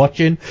we've been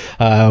watching.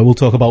 We'll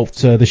talk about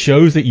the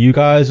shows that you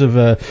guys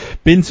have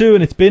been to,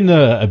 and it's been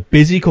a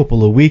busy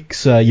couple of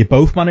weeks. You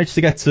both managed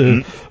to get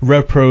to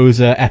Rev Pro's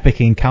Epic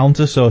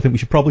Encounter, so I think we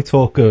should probably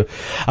talk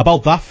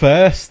about that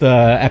first.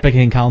 Epic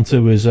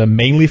Encounter was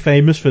mainly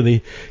famous for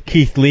the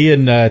Keith Lee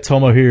and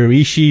Tomohiro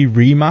Ishii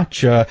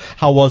rematch.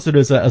 How was it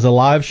as a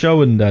live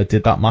show, and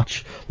did that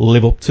match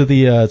live up to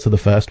the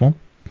first one?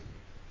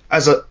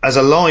 As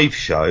a live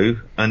show,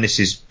 and this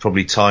is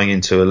probably tying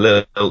into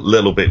a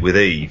little bit with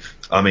Eve,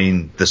 I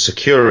mean, the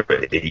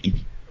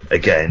security,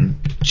 again,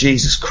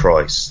 Jesus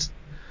Christ.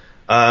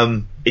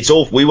 It's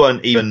all, we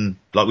weren't even,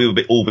 we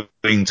were all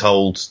being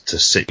told to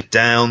sit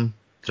down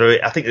through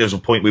it. I think there was a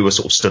point we were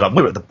sort of stood up.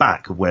 We were at the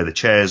back of where the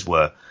chairs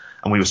were,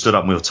 and we were stood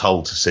up and we were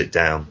told to sit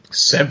down.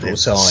 Several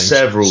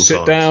times.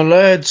 Sit down,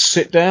 lads,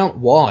 sit down.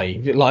 Why?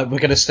 We're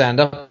going to stand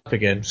up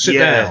again. Sit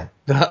down.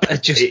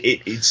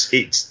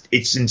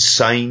 It's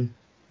insane.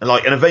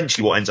 And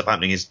eventually what ends up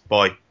happening is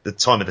by the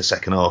time of the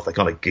second half, they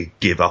kind of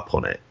give up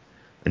on it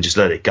and just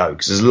let it go,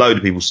 because there's a load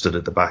of people stood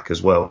at the back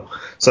as well.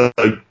 So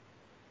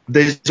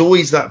there's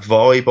always that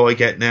vibe I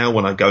get now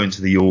when I go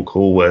into the York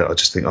Hall where I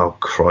just think, oh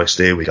Christ,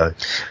 here we go.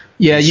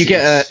 Yeah, you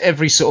get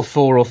every sort of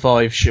 4 or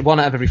 5, one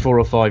out of every 4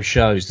 or 5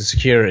 shows, the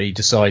security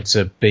decide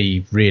to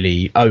be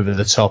really over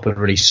the top and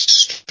really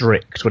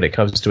strict when it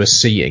comes to a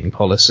seating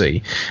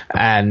policy,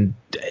 and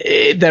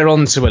they're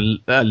on to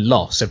a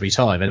loss every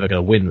time. They're never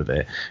going to win with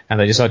it, and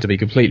they decide to be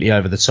completely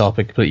over the top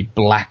and completely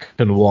black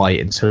and white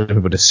and tell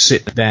people to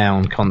sit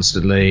down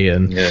constantly,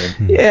 and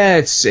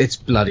it's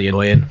bloody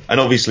annoying. And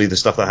obviously the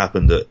stuff that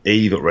happened at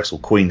Eve at Wrestle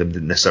Queendom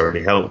didn't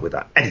necessarily help with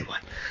that anyway.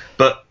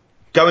 But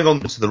going on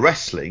to the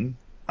wrestling,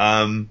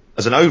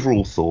 as an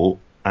overall thought,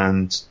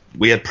 and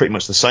we had pretty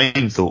much the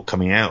same thought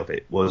coming out of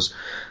it, was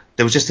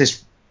there was just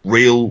this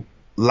real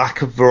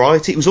lack of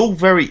variety. It was all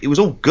good. It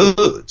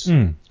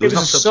was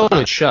a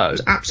solid show. It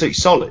was absolutely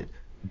solid.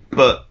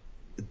 But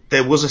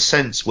there was a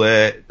sense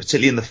where,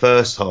 particularly in the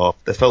first half,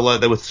 there felt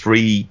like there were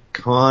three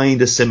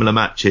kind of similar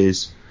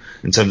matches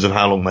in terms of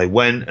how long they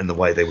went and the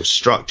way they were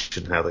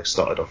structured and how they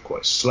started off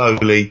quite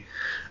slowly.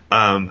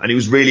 And it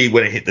was really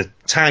when it hit the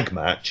tag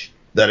match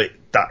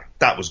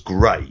that was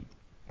great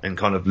and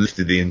kind of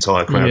lifted the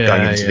entire crowd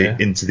going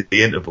into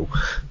the interval.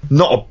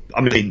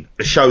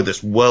 A show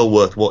that's well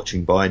worth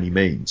watching by any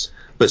means,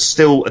 but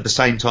still at the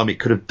same time it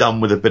could have done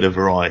with a bit of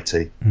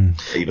variety.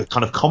 A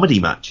kind of comedy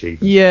match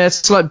even. Yeah,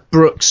 it's like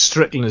Brooks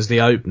Strickland as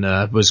the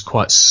opener was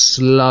quite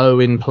slow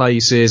in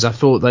places. I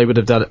thought they would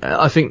have done.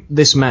 I think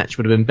this match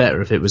would have been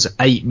better if it was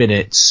 8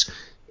 minutes.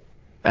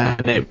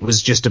 And it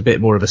was just a bit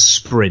more of a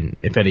sprint,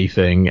 if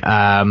anything.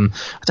 I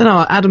don't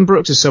know. Adam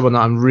Brooks is someone that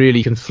I'm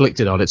really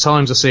conflicted on. At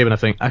times I see him and I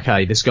think,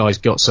 okay, this guy's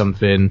got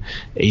something.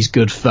 He's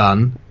good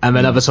fun. And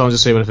then other times I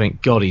see him and I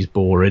think, God, he's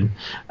boring.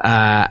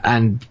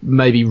 And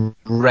maybe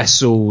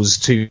wrestles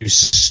too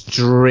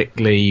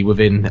strictly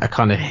within a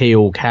kind of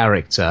heel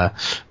character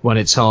when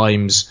at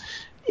times...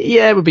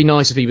 Yeah, it would be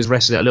nice if he was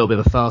wrestling at a little bit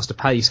of a faster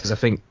pace, because I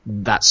think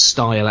that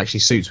style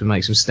actually suits and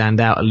makes him stand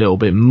out a little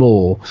bit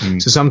more.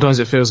 So sometimes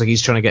it feels like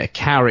he's trying to get a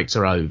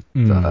character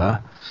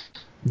over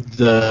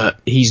that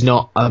he's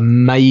not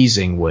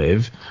amazing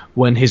with,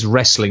 when his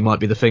wrestling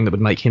might be the thing that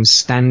would make him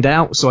stand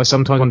out. So I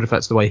sometimes wonder if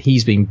that's the way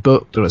he's being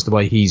booked or it's the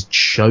way he's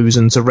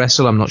chosen to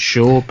wrestle. I'm not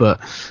sure, but...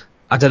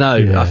 I don't know.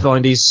 Yeah. I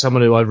find he's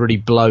someone who I really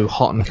blow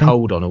hot and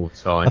cold on all the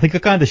time. I think I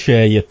kind of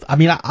share you.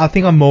 I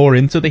think I'm more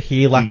into the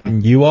heel act than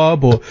you are,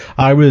 but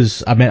I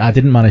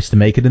didn't manage to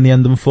make it in the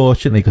end,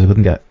 unfortunately, because I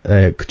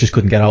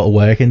couldn't get out of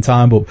work in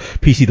time. But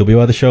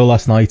PCW had a show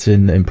last night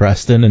in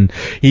Preston, and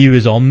he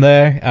was on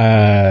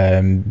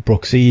there.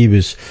 Brooksy, he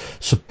was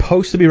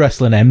supposed to be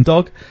wrestling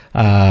M-Dog.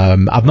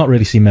 I've not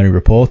really seen many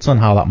reports on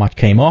how that match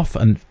came off,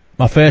 and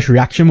my first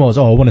reaction was,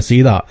 I want to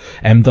see that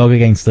M-Dog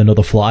against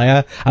another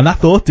flyer. And that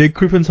thought did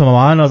creep into my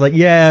mind. I was like,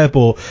 yeah,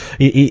 but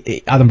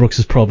Adam Brooks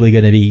is probably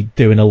going to be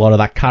doing a lot of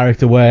that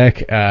character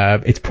work.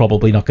 It's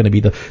probably not going to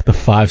be the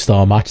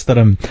 5-star match that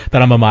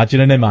I'm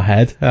imagining in my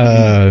head.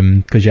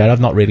 Because I've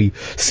not really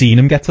seen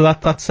him get to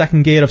that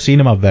second gear. I've seen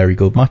him have very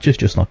good matches,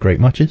 just not great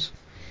matches.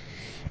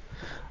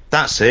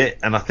 That's it.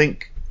 And I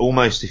think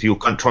almost if you're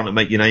trying to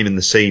make your name in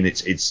the scene,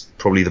 it's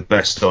probably the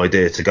best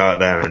idea to go out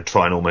there and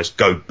try and almost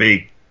go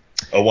big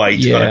away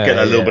to kind of get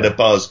a little bit of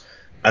buzz,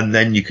 and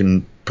then you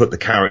can put the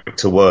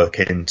character work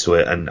into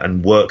it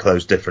and work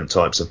those different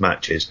types of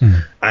matches.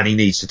 And he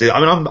needs to do.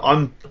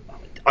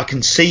 I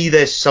can see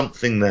there's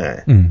something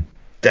there,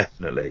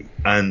 definitely.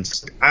 And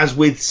as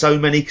with so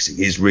many, because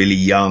he is really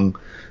young,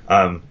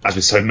 as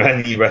with so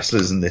many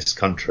wrestlers in this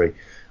country,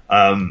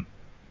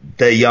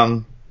 they're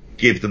young.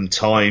 Give them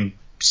time.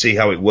 See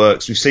how it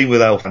works. We've seen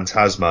with El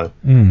Phantasmo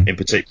in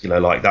particular,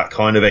 like that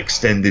kind of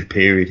extended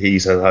period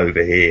he's had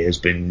over here has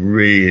been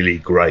really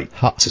great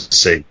to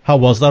see. How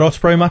was that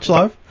Ospreay match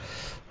live?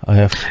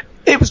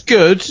 It was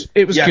good.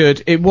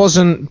 Good. It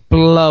wasn't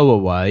blow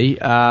away.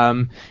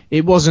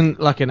 It wasn't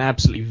like an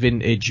absolutely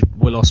vintage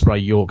Will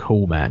Ospreay York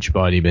Hall match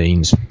by any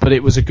means, but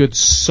it was a good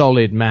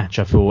solid match,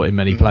 I thought, in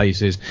many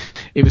places.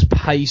 It was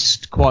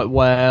paced quite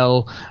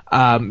well.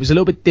 It was a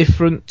little bit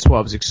different to what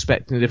I was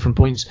expecting at different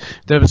points.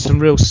 There were some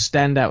real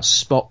standout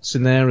spots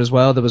in there as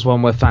well. There was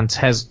one where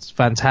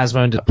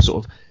Phantasmo ended up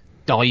sort of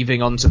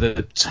diving onto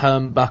the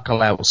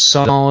turnbuckle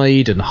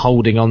outside and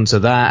holding onto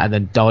that and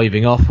then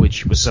diving off,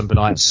 which was something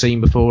I hadn't seen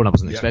before and I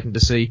wasn't expecting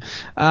to see.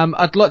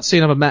 I'd like to see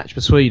another match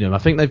between them. I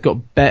think they've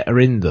got better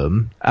in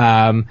them.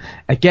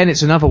 Again,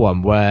 it's another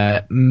one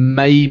where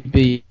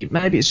maybe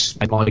it's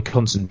my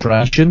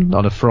concentration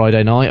on a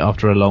Friday night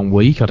after a long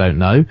week, I don't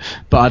know,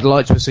 but I'd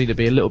like to see it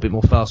be a little bit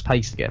more fast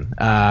paced again.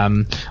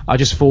 I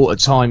just thought at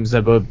times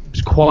there were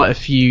quite a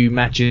few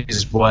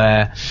matches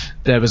where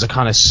there was a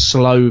kind of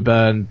slow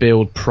burn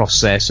build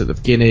process at the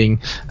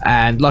beginning,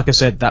 and like I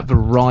said, that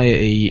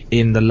variety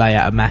in the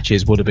layout of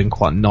matches would have been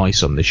quite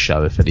nice on this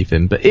show, if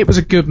anything. But it was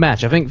a good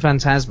match. I think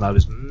Phantasmo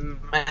has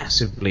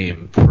massively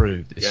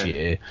improved this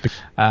year.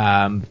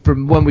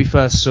 From when we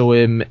first saw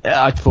him,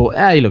 I thought,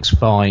 he looks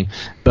fine,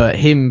 but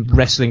him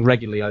wrestling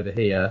regularly over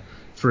here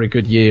for a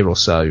good year or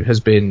so has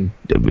been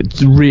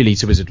really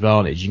to his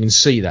advantage. You can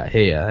see that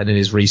here and in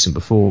his recent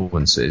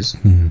performances.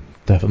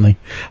 Definitely.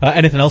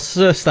 Anything else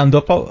stand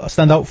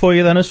out for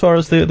you then as far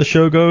as the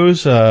show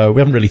goes? We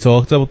haven't really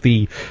talked about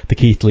the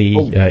Keith Lee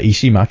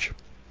EC match.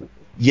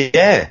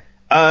 Yeah,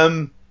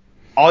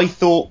 I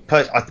thought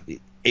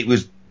it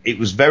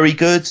was very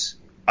good.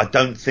 I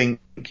don't think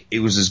it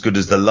was as good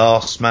as the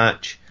last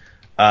match.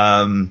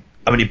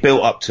 It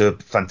built up to a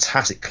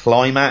fantastic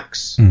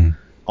climax.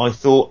 I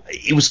thought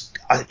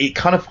it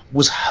kind of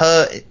was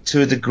hurt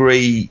to a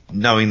degree,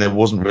 knowing there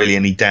wasn't really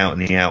any doubt in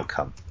the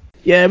outcome.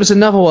 Yeah, it was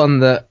another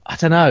one that, I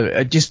don't know,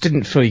 it just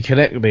didn't fully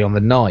connect with me on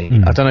the night.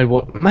 I don't know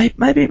what,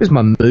 maybe it was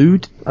my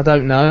mood, I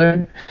don't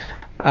know.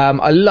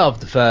 I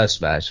loved the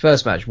first match.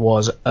 First match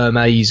was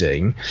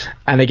amazing.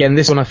 And again,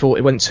 this one I thought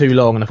it went too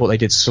long and I thought they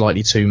did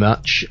slightly too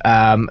much. They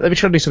were trying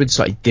to do something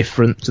slightly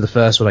different to the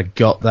first one. I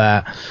got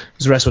that. It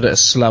was wrestled at a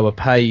slower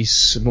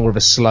pace, more of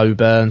a slow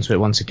burn to it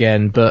once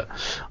again. But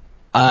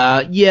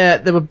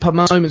there were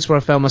moments where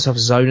I found myself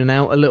zoning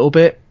out a little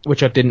bit,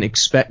 which I didn't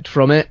expect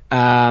from it.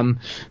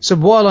 So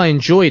while I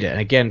enjoyed it, and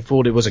again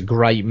thought it was a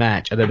great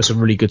match, and there was some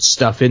really good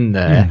stuff in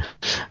there,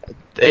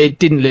 it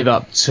didn't live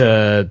up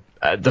to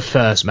the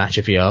first match,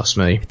 if you ask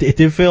me. It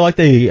did feel like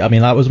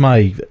that was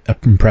my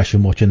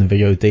impression watching the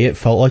VOD. It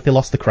felt like they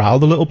lost the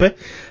crowd a little bit.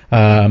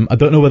 I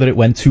don't know whether it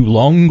went too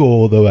long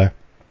or there were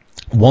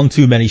one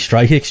too many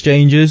strike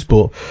exchanges,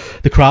 but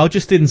the crowd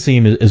just didn't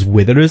seem as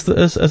with it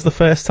as the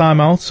first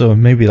time out. So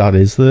maybe that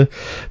is the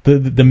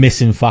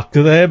missing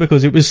factor there,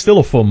 because it was still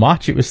a fun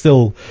match. It was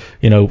still,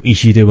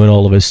 Ishii doing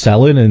all of his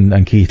selling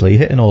and Keith Lee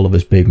hitting all of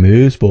his big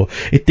moves, but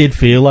it did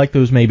feel like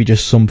there was maybe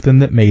just something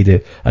that made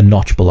it a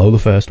notch below the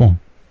first one.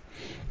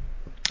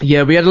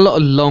 Yeah, we had a lot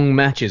of long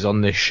matches on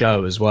this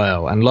show as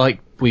well, and like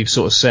we've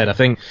sort of said, I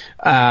think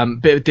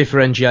bit of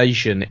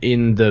differentiation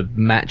in the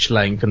match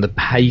length and the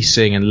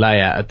pacing and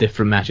layout of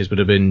different matches would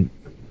have been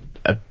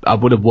I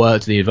would have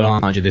worked to the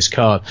advantage of this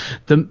card.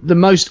 The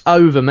most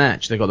over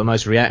match that got the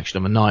most reaction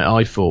on the night,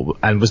 I thought,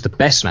 and was the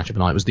best match of the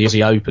night, was the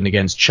Aussie Open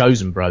against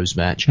Chosen Bros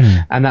match.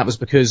 And that was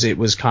because it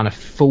was kind of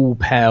full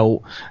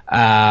pelt,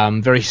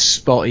 very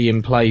spotty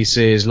in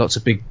places, lots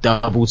of big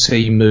double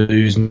team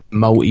moves,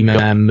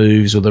 multi-man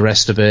moves, all the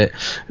rest of it.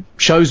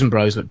 Chosen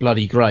Bros looked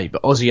bloody great,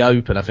 but Aussie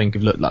Open, I think,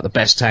 have looked like the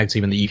best tag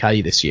team in the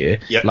UK this year,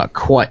 like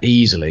quite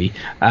easily.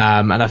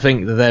 And I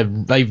think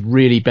that they've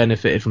really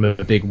benefited from a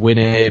big win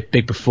here,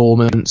 big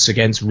performance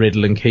against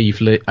Riddle and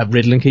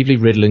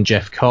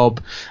Jeff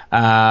Cobb.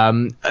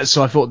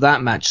 So I thought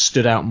that match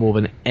stood out more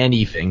than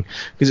anything,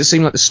 because it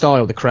seemed like the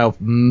style the crowd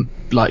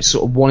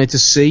sort of wanted to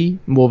see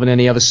more than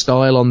any other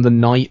style on the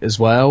night as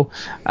well.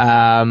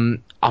 I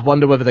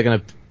wonder whether they're going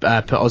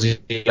to put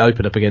Aussie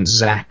Open up against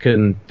Zack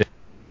and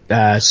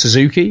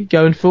Suzuki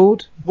going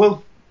forward.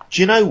 Well,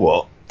 do you know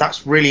what?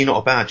 That's really not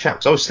a bad chat.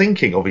 Because I was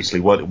thinking, obviously,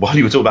 while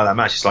you were talking about that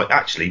match, it's like,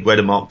 actually, where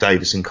do Mark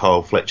Davis and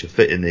Kyle Fletcher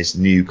fit in this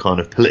new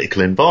kind of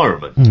political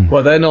environment?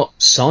 Well, they're not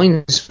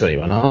signed to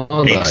anyone,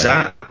 are they?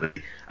 Exactly.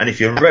 And if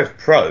you're Rev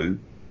Pro,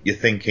 you're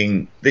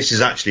thinking, this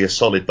is actually a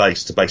solid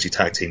base to base your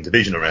tag team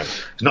division around.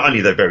 Because not only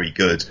are they very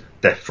good,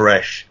 they're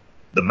fresh,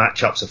 the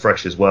matchups are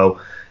fresh as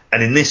well.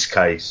 And in this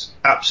case,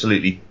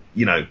 absolutely,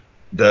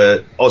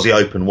 the Aussie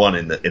Open won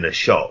in a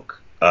shock.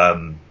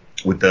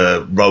 With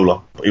the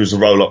roll-up. It was a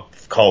roll-up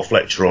Kyle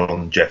Fletcher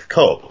on Jeff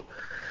Cobb.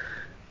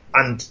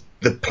 And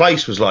the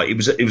place was like,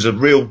 it was a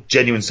real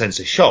genuine sense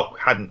of shock.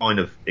 Hadn't kind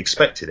of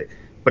expected it.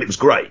 But it was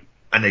great.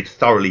 And they'd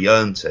thoroughly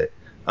earned it.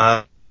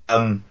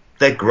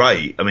 They're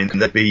great. I mean,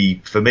 they'd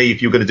be, for me,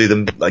 if you're going to do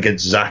them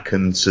against Zack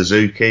and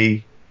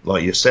Suzuki,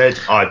 like you said,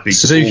 I'd be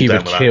Suzuki all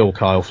would down with kill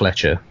Kyle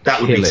Fletcher.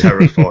 That would be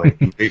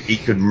terrifying. He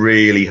could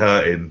really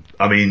hurt him.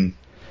 I mean,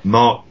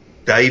 Mark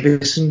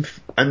Davis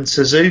and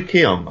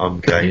Suzuki, I'm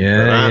game for that.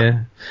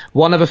 Yeah.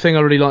 One other thing I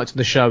really liked in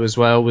the show as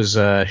well was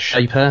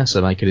Shea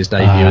Purser making his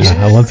debut as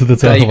I wanted to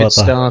talk David about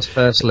that. Starr's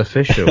first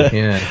official.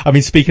 Yeah. I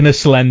mean, speaking of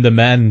slender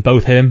men,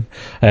 both him,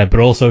 but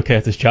also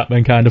Curtis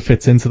Chapman kind of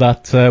fits into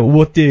that.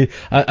 What do you,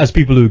 as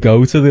people who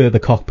go to the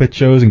cockpit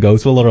shows and go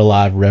to a lot of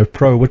live Rev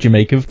Pro, what do you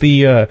make of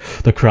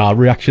the crowd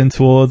reaction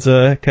towards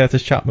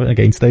Curtis Chapman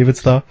against David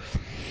Starr?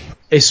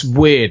 It's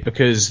weird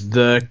because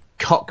the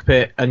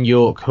cockpit and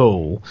York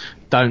Hall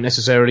don't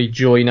necessarily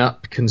join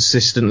up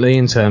consistently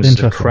in terms of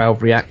the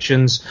crowd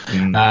reactions.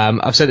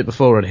 I've said it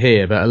before on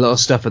here, but a lot of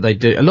stuff that they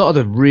do, a lot of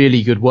the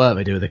really good work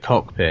they do with the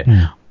cockpit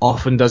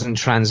often doesn't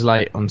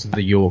translate onto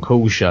the York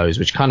Hall shows,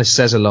 which kind of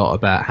says a lot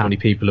about how many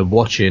people are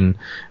watching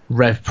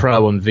Rev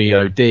Pro on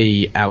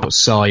VOD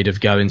outside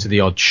of going to the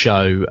odd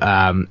show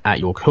at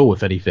York Hall,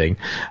 if anything.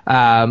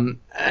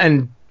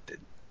 And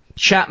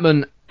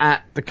Chapman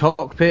at the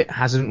cockpit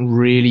hasn't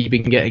really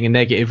been getting a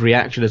negative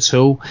reaction at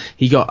all.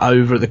 He got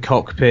over at the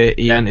cockpit.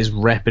 He earned his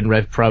rep in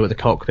Rev Pro at the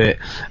cockpit.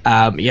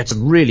 He had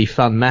some really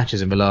fun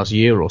matches in the last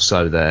year or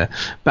so there.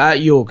 But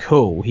at York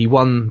Hall, he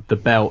won the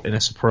belt in a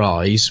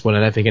surprise when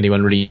I don't think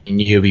anyone really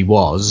knew who he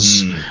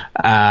was.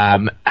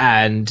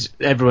 And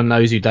everyone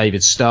knows who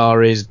David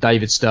Starr is.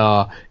 David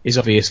Starr is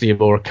obviously a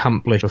more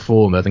accomplished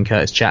performer than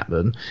Curtis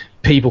Chapman.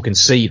 People can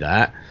see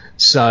that.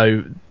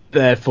 So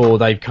therefore,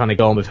 they've kind of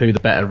gone with who the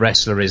better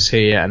wrestler is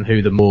here and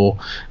who the more,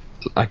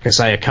 like I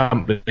say,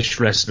 accomplished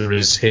wrestler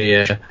is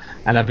here.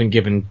 And I've been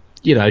given,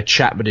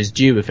 Chapman his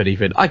due, if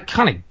anything. I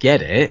kind of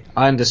get it.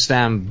 I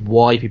understand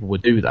why people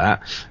would do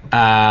that.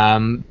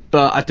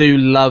 But I do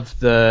love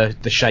the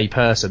Shea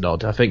Purser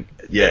nod. I think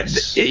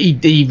yes,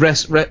 he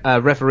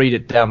refereed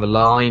it down the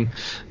line.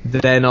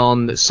 Then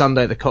on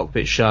Sunday at the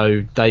Cockpit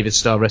show, David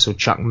Starr wrestled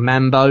Chuck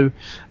Mambo.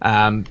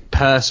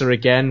 Purser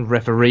again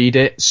refereed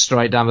it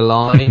straight down the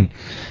line.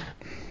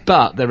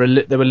 But there were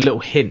little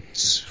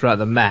hints throughout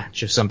the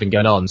match of something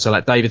going on. So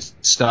like David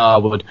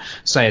Starr would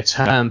say a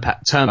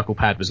turnbuckle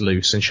pad was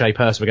loose, and Shea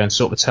Purser would go and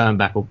sort the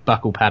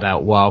turnbuckle pad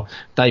out, while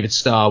David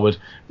Starr would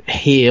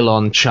heel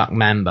on Chuck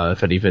Mambo,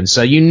 if anything.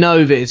 So you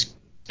know that it's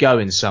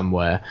going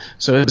somewhere.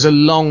 So it was a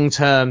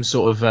long-term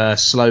sort of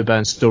slow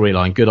burn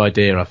storyline. Good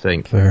idea, I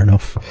think. Fair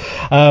enough.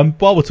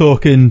 While we're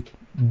talking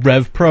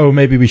Rev Pro,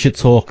 maybe we should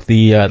talk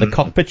the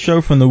cockpit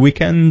show from the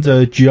weekend.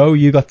 Joe,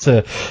 you got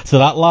to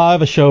that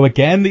live, a show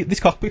again. These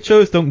cockpit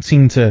shows don't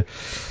seem to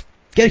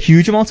get a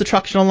huge amount of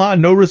traction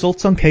online. No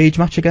results on Cage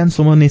Match again.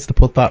 Someone needs to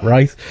put that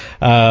right.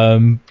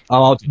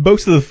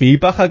 Most of the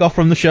feedback I got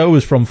from the show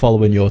was from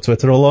following your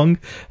Twitter along,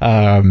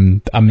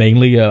 and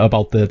mainly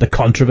about the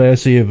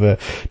controversy of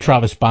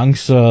Travis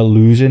Banks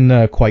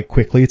losing quite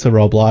quickly to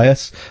Rob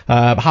Elias.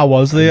 How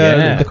was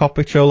the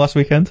cockpit show last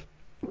weekend?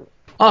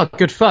 Oh,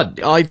 good fun.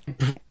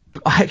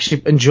 I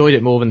actually enjoyed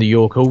it more than the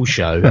York Hall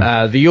show.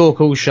 The York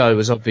Hall show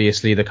was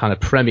obviously the kind of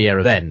premiere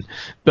event,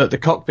 but the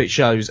cockpit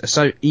shows are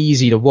so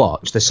easy to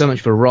watch. There's so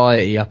much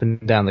variety up and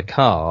down the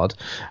card.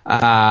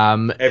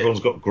 Everyone's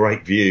got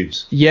great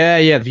views. Yeah,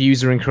 the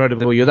views are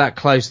incredible. You're that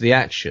close to the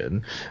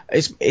action.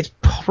 It's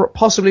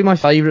possibly my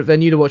favourite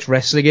venue to watch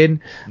wrestling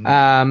in.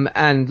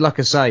 And like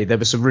I say, there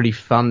were some really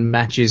fun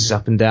matches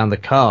up and down the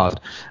card.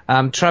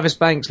 Travis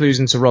Banks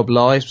losing to Rob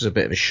Elias was a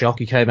bit of a shock.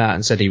 He came out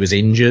and said he was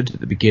injured at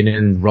the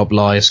beginning. Rob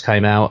Elias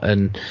came out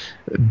and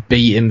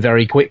beat him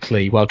very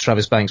quickly while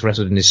Travis Banks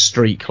wrestled in his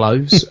street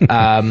clothes.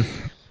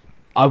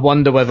 I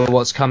wonder whether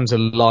what's come to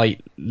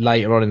light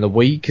later on in the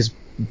week is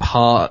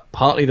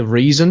partly the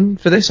reason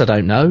for this. I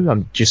don't know.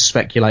 I'm just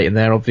speculating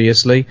there,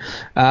 obviously.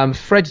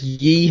 Fred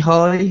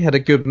Yehi had a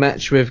good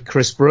match with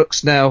Chris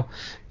Brooks. Now,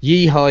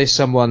 Yehi is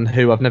someone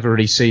who I've never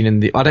really seen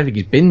I don't think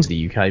he's been to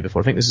the UK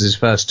before. I think this is his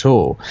first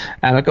tour.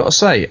 And I've got to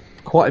say,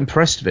 quite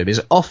impressed with him.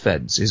 His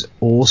offense is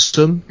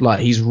awesome. Like,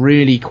 he's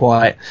really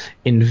quite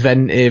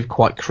inventive,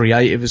 quite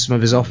creative with some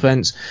of his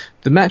offense.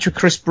 The match with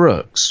Chris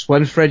Brooks,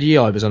 when Fred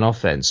Yehi was on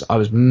offense, I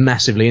was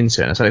massively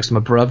into it. I sat next to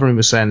my brother and he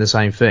was saying the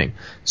same thing.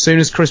 As soon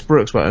as Chris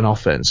Brooks went on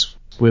offense,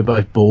 we were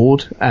both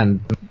bored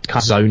and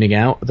kind of zoning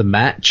out the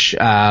match.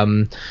 I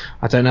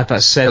don't know if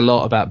that said a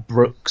lot about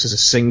Brooks as a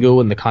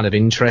single and the kind of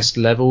interest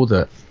level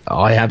that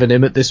I have in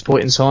him at this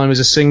point in time as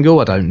a single.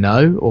 I don't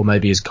know, or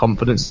maybe his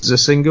confidence as a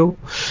single.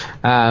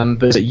 But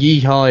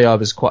Yehi I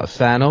was quite a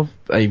fan of.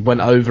 He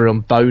went over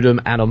on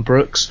Bodum and on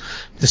Brooks.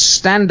 The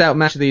standout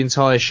match of the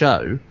entire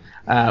show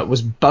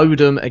was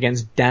Bodum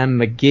against Dan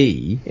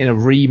McGee in a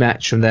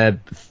rematch from their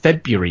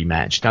February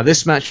match. Now,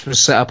 this match was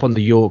set up on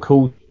the York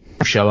Hall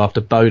show after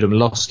Bodum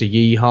lost to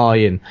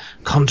Yehi in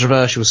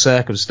controversial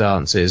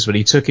circumstances when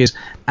he took his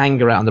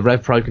anger out on the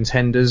Rev Pro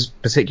contenders,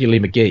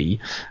 particularly McGee,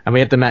 and we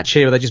had the match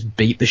here where they just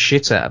beat the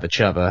shit out of each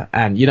other.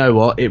 And you know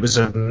what? It was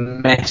a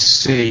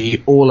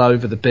messy, all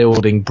over the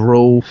building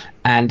brawl,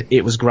 and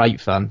it was great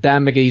fun.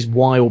 Dan McGee's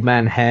wild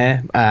man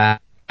hair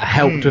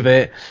helped with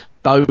it.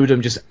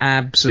 Bodum just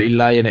absolutely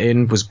laying it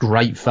in was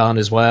great fun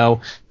as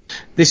well.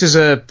 This is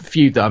a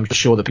feud that I'm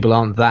sure that people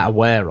aren't that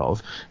aware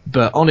of,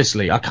 but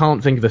honestly, I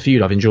can't think of a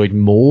feud I've enjoyed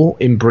more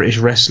in British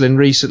wrestling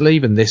recently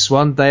than this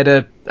one. They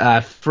had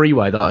a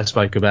freeway that I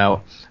spoke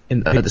about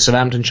at the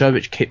Southampton show,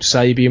 which Kip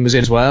Sabian was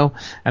in as well,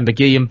 and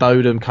McGee and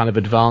Bodum kind of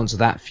advanced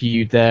that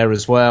feud there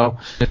as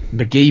well.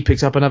 McGee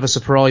picked up another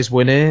surprise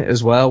win here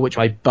as well, which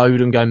made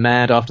Bodum go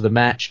mad after the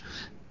match.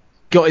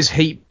 Got his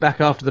heat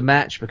back after the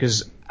match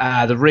because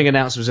the ring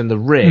announcer was in the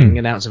ring,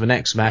 announcer of the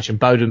next match, and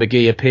Bodum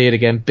McGee appeared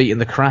again, beating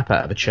the crap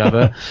out of each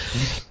other.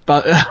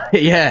 But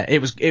yeah, it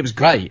was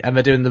great. And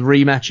they're doing the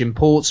rematch in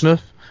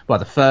Portsmouth, well,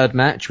 the third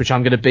match, which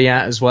I'm going to be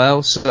at as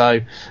well. So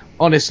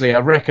honestly, I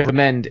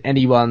recommend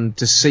anyone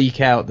to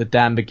seek out the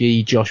Dan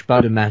McGee, Josh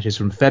Bodum matches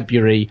from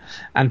February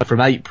and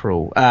from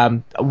April.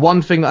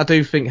 One thing that I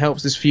do think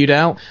helps this feud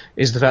out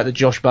is the fact that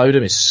Josh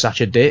Bodum is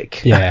such a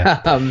dick.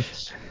 Yeah.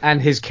 And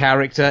his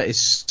character is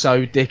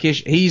so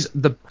dickish. He's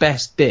the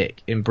best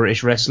dick in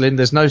British wrestling.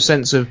 There's no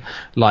sense of,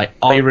 like,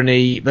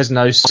 irony. There's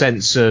no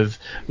sense of,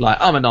 like,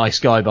 I'm a nice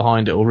guy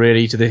behind it all,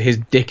 really, to his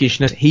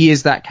dickishness. He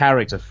is that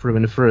character through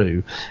and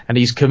through, and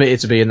he's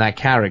committed to being that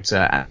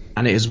character,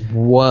 and it has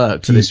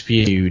worked for this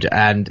feud,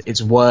 and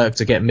it's worked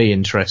to get me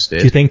interested.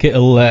 Do you think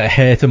it'll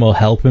hurt him or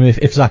help him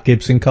if Zach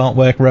Gibson can't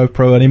work Rev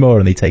Pro anymore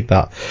and they take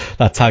that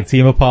tag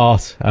team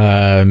apart?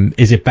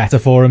 Is it better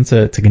for him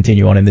to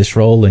continue on in this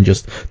role and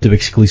just do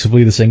exclusively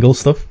the singles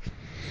stuff?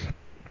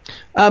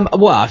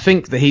 Well, I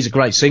think that he's a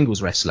great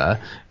singles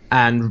wrestler,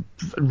 and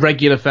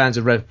regular fans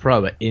of Rev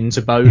Pro are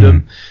into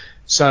Bodum.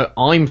 So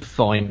I'm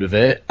fine with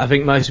it. I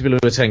think most people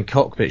who attend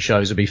cockpit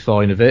shows will be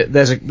fine with it.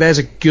 There's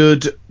a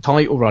good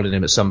title run in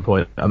him at some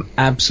point. I'm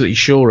absolutely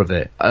sure of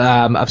it.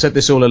 I've said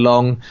this all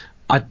along.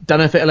 I don't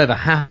know if it'll ever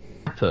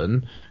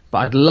happen, but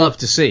I'd love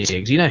to see it,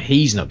 because you know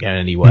he's not going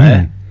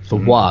anywhere. For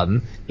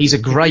one, he's a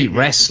great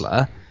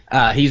wrestler.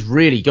 He's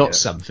really got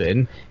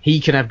something. He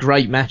can have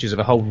great matches of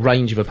a whole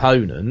range of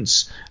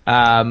opponents.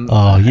 Joe,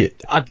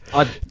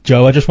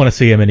 I just want to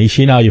see him in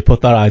Ishii now. You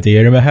put that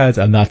idea in my head,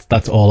 and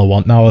that's all I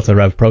want now at a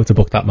Rev Pro, to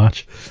book that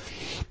match.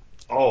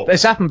 Oh,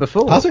 it's happened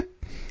before. Has it?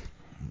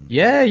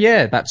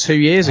 Yeah. About 2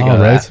 years ago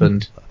it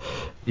happened.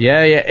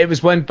 Yeah, it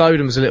was when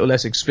Bowden was a little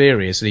less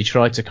experienced and he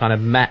tried to kind of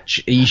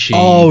match Ishii.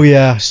 Oh,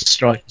 yeah.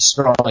 Strike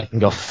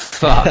and got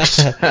fucked.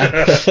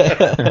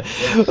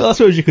 Well, I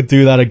suppose you could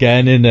do that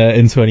again in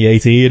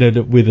 2018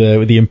 and with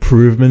the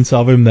improvements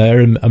of him there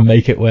and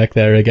make it work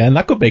there again.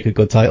 That could make a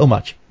good title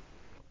match.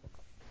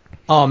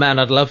 Oh man,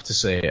 I'd love to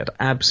see it. I'd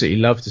absolutely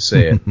love to see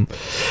it.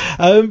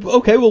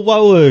 Okay, well,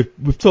 while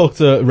we've talked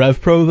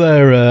Rev Pro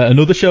there,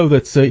 another show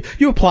that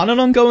you were planning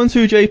on going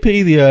to,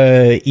 JP,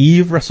 the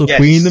Eve Wrestle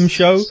Queendom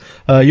show.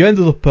 You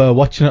ended up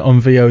watching it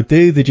on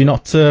VOD. Did you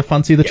not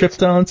fancy the trip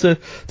down to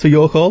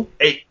York Hall?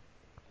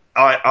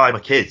 I'm a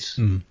kid,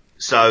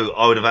 so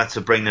I would have had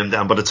to bring them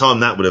down. By the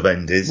time that would have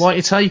ended, Why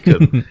didn't you take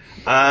them?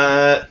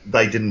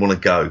 they didn't want to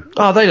go.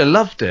 Oh, they'd have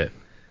loved it.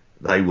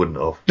 They wouldn't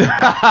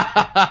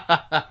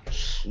have.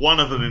 One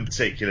of them in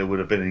particular would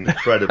have been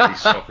incredibly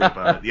sloppy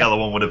about it. The other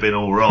one would have been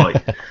all right.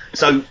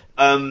 So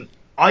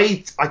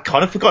I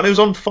kind of forgot it was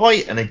on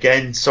Fight. And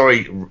again,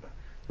 sorry,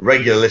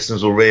 regular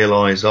listeners will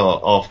realise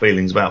our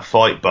feelings about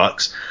Fight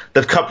Bucks.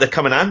 They're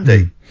coming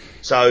handy.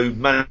 So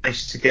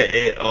managed to get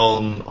it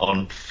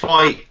on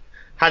Fight.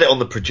 Had it on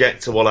the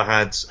projector while I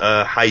had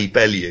Hey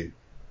Bellew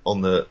on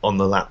the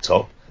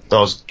laptop. So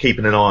I was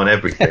keeping an eye on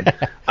everything.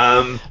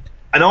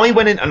 And I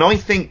went in, and I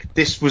think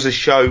this was a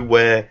show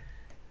where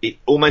it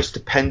almost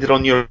depended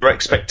on your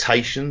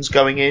expectations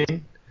going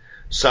in.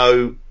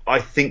 So I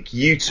think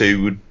you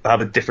two would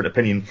have a different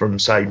opinion from,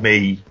 say,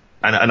 me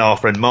and our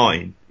friend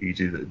mine, who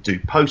you do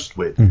post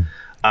with,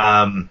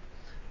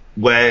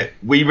 where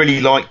we really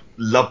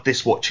loved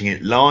this watching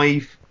it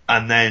live,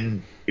 and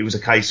then it was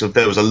a case of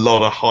there was a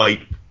lot of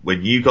hype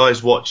when you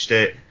guys watched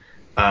it.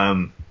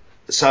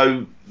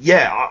 So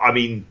yeah, I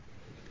mean,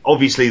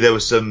 obviously there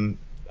was some.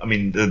 I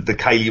mean, the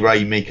Kaylee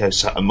Ray Miko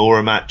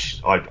Satomura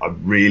match I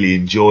really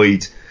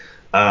enjoyed.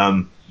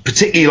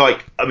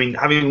 Particularly having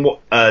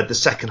the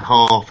second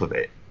half of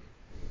it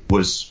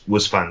was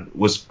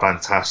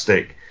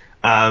fantastic.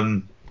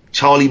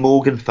 Charlie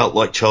Morgan felt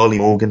like Charlie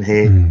Morgan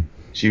here.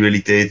 She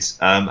really did.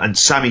 And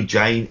Sami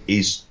Zayn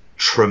is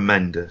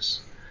tremendous,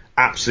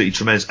 absolutely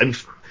tremendous, and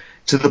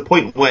to the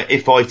point where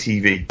if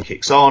ITV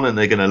kicks on and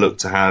they're going to look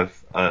to have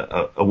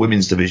a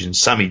women's division,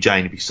 Sami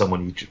Zayn would be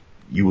someone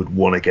you would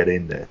want to get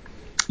in there.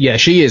 Yeah,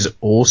 she is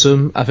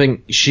awesome. I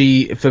think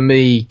for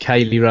me,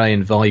 Kaylee Ray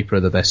and Viper are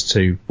the best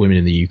two women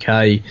in the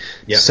UK.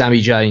 Yeah.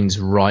 Sami Zayn's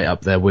right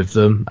up there with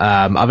them.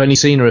 I've only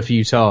seen her a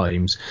few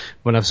times.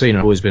 When I've seen her,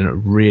 I've always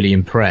been really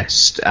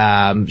impressed.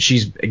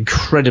 She's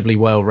incredibly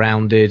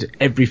well-rounded.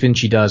 Everything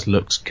she does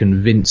looks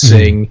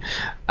convincing.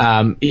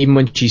 Even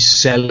when she's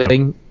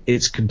selling,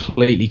 it's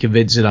completely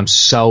convincing. I'm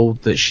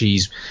sold that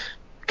she's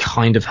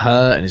kind of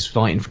hurt and is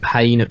fighting for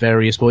pain at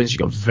various points. She's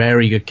got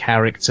very good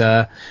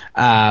character.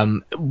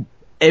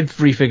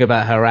 Everything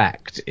about her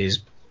act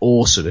is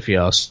awesome, if you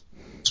ask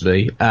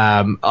me.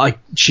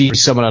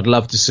 She's someone I'd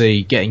love to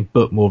see getting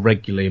booked more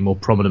regularly in more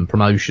prominent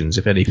promotions,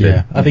 if anything.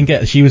 Yeah, I think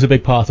she was a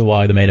big part of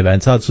why the main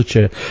event had such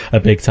a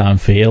big time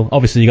feel.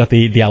 Obviously, you got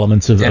the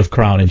elements of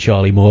Crown and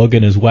Charlie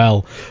Morgan as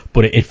well,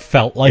 but it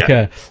felt like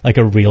a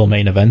real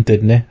main event,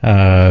 didn't it?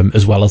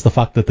 As well as the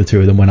fact that the two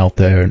of them went out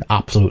there and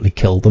absolutely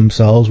killed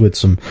themselves with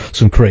some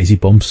crazy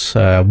bumps,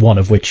 one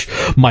of which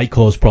might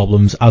cause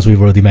problems, as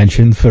we've already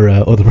mentioned, for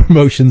other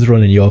promotions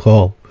running York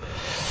Hall.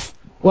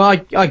 Well,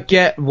 I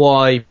get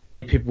why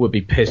people would be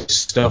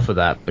pissed off at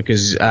that,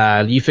 because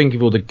you think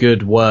of all the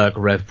good work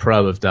Rev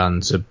Pro have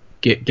done to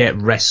get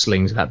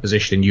wrestling to that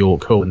position in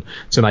York Hall, and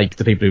to make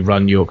the people who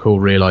run York Hall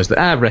realise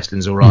that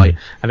wrestling's all right.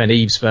 And then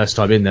Eve's first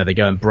time in there, they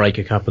go and break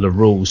a couple of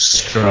rules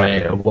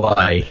straight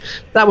away.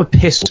 That would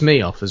piss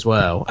me off as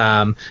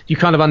well. You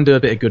kind of undo a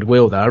bit of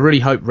goodwill there. I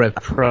really hope Rev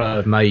Pro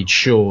have made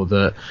sure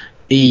that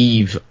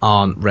Eve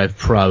aren't Rev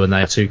Pro and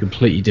they are two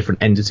completely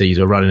different entities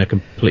or run in a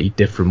completely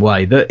different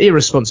way. The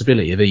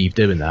irresponsibility of Eve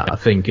doing that, I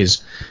think,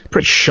 is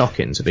pretty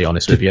shocking, to be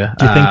honest with you.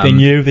 Do you think they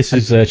knew this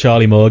is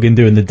Charlie Morgan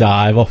doing the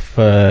dive off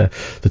the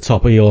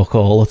top of York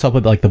Hall, the top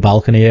of like the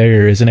balcony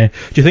area, isn't it?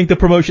 Do you think the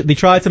promotion, they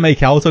tried to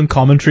make out on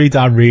commentary,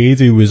 Dan Reed,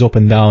 who was up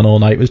and down all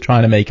night, was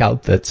trying to make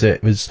out that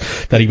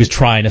he was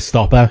trying to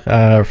stop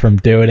her from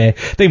doing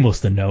it? They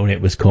must have known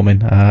it was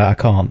coming.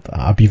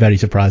 I'd be very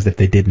surprised if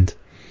they didn't.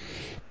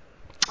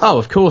 Oh,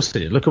 of course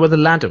they did. Look at where the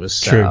ladder was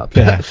set up.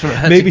 Yeah.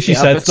 Maybe she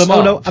said to them,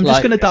 "Oh no, I'm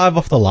just going to dive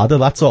off the ladder.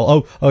 That's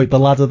all." Oh, the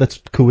ladder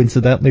that's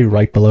coincidentally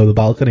right below the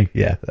balcony.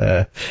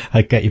 Yeah,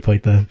 I get your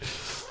point there.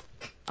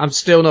 I'm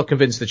still not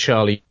convinced that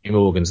Charlie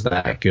Morgan's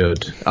that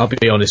good. I'll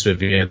be honest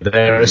with you.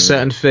 There are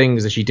certain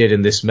things that she did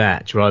in this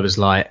match where I was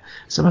like,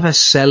 some of her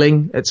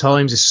selling at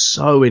times is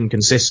so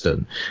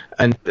inconsistent.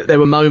 And there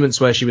were moments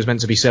where she was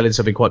meant to be selling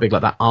something quite big,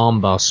 like that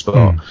armbar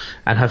spot,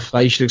 and her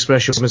facial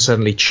expression would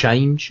suddenly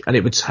change, and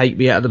it would take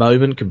me out of the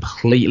moment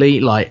completely.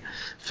 Like,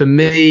 for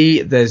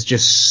me, there's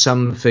just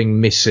something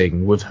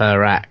missing with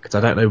her act. I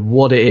don't know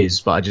what it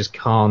is, but I just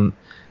can't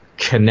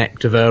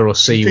connect with her or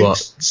see what...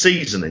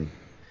 Seasoning?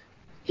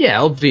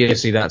 Yeah,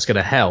 obviously that's going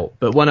to help.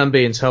 But when I'm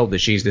being told that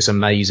she's this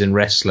amazing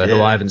wrestler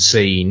who I haven't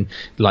seen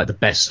like the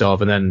best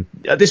of, and then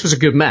this was a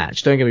good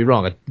match. Don't get me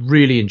wrong, I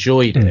really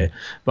enjoyed it.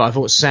 But I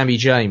thought Sami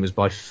Zayn was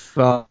by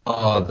far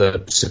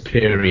the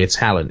superior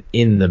talent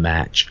in the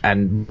match,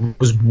 and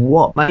was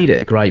what made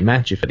it a great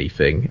match, if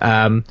anything.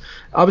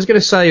 I was going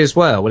to say as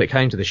well, when it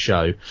came to the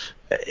show,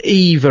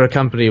 Eve are a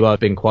company who I've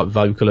been quite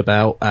vocal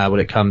about when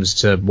it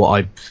comes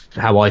to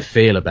how I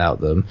feel about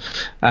them.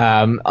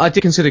 I did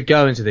consider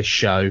going to this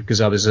show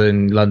because I was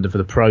in London for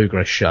the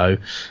Progress show.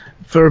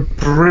 For a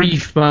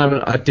brief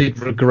moment, I did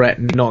regret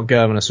not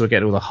going when I saw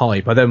getting all the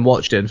hype. I then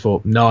watched it and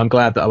thought, no, I'm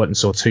glad that I went and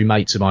saw two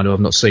mates of mine who I've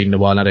not seen in a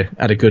while and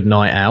had a good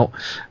night out.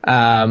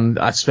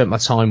 I spent my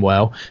time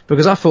well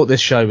because I thought this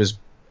show was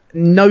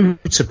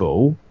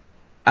notable.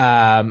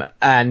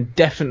 And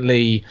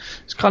definitely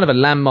it's kind of a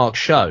landmark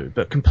show,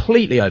 but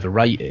completely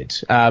overrated.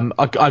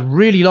 I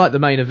really like the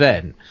main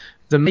event.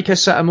 The Mika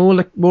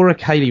Satomura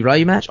Kaylee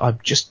Ray match, I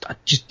just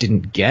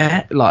didn't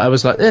get. Like, I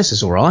was like, this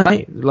is all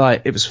right.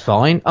 Like, it was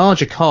fine.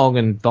 Aja Kong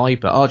and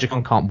Viper. Aja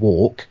Kong can't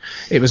walk.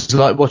 It was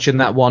like watching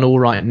that one all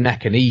right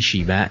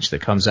Nakanishi match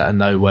that comes out of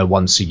nowhere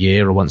once a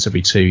year or once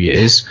every 2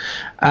 years.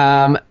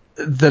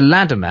 The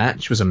ladder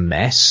match was a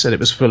mess, and it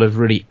was full of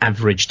really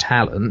average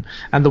talent.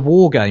 And the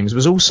War Games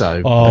was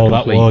also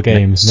that War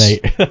Games,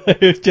 mate.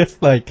 It was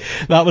just like,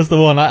 that was the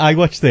one. I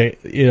watched it,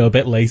 a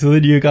bit later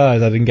than you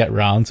guys. I didn't get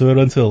round to it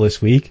until this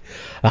week.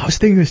 I was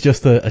thinking it was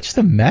just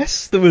a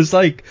mess. There was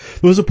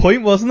a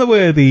point, wasn't there,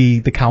 where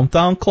the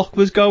countdown clock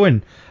was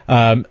going.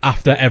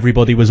 After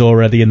everybody was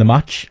already in the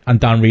match, and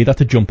Dan Reed had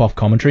to jump off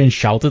commentary and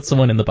shout at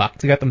someone in the back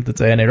to get them to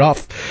turn it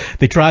off.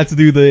 They tried to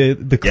do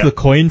the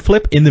coin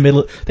flip in the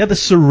middle. They had the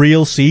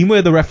surreal scene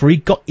where the referee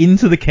got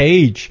into the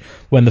cage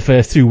when the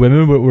first two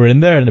women were in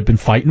there and had been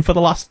fighting for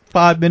the last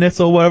 5 minutes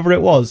or whatever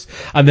it was,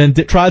 and then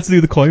tried to do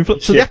the coin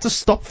flip. So they had to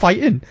stop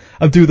fighting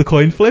and do the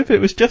coin flip.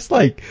 It was just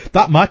like,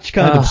 that match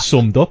kind of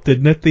summed up,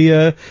 didn't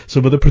it?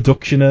 Some of the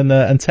production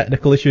and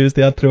technical issues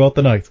they had throughout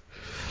the night.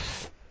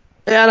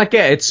 Yeah, and I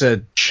get it's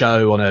a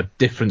show on a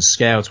different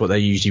scale to what they're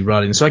usually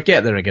running, so I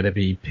get there are going to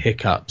be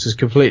hiccups. It's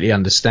completely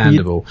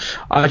understandable.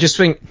 I just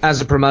think,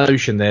 as a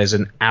promotion, there's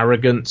an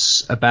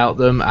arrogance about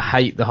them. I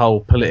hate the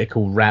whole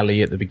political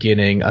rally at the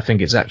beginning. I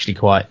think it's actually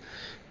quite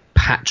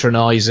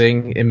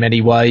patronising in many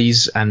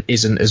ways and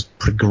isn't as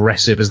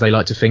progressive as they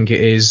like to think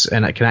it is,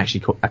 and it can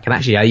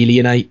actually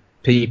alienate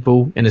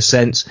people in a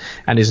sense,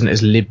 and isn't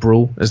as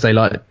liberal as they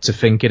like to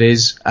think it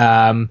is.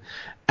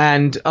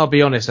 And I'll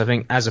be honest, I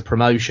think as a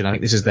promotion, I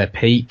think this is their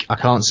peak. I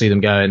can't see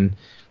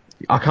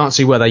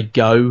where they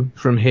go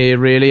from here,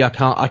 really. I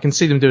can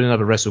see them doing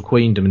another Wrestle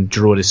Queendom and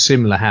drawing a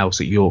similar house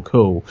at York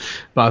Hall.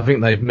 But I think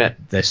they've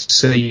met their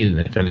ceiling,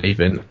 if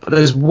anything. But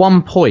there's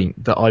one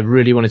point that I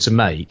really wanted to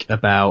make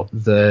about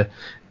the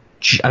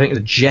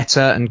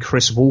Jetta and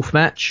Chris Wolf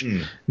match.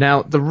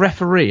 Now, the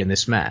referee in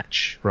this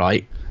match,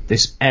 right,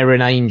 this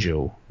Erin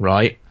Angel,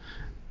 right,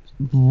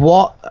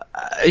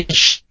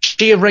 is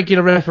she a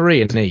regular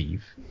referee in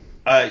Eve?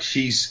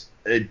 She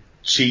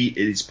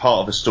is part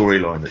of a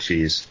storyline that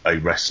she is a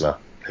wrestler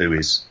who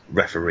is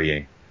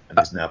refereeing and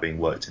is now being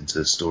worked into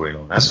the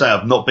storyline. I say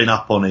I've not been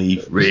up on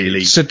Eve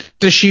really. So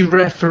does she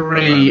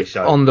referee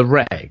on the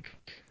reg?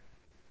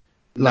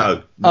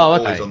 No.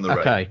 Okay. On the reg.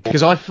 Okay.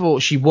 Because I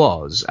thought she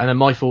was, and then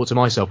my thought to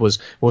myself was,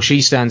 well,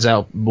 she stands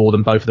out more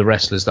than both of the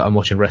wrestlers that I'm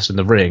watching wrestle in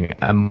the ring,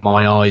 and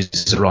my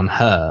eyes are on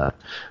her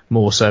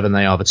more so than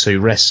they are the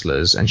two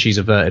wrestlers, and she's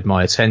averted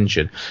my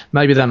attention.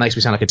 Maybe that makes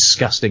me sound like a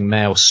disgusting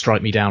male,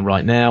 strike me down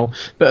right now,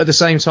 but at the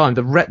same time,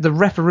 the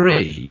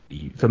referee,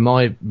 for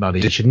my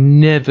money, should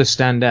never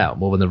stand out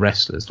more than the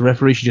wrestlers. The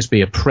referee should just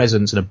be a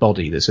presence and a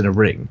body that's in a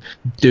ring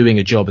doing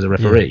a job as a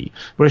referee,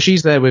 whereas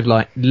she's there with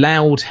like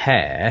loud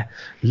hair,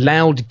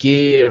 loud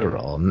gear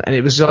on, and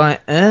it was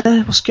like,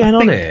 what's going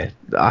on here?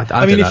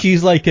 I mean, if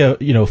she's like a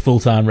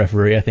full-time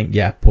referee, I think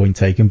point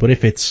taken. But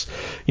if it's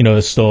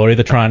a story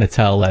they're trying to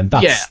tell, then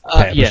that's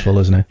purposeful,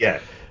 isn't it? Yeah.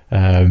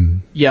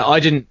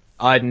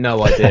 I had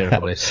no idea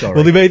about this. Sorry.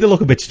 Well, they made it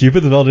look a bit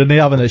stupid as well, didn't they?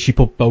 Having that she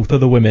put both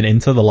of the women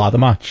into the ladder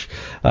match.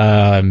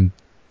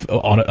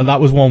 On it, and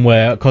that was one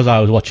where, because I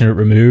was watching it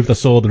removed, I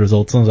saw the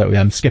results and I was like,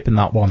 I'm skipping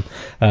that one.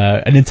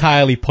 An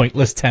entirely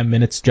pointless 10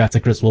 minutes Jetta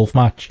Chris Wolf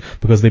match,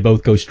 because they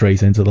both go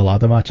straight into the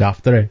ladder match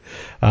after it.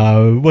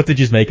 What did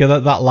you make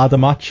of that ladder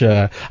match?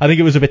 I think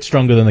it was a bit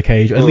stronger than the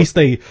cage. At least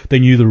they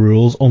knew the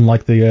rules,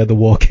 unlike the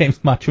War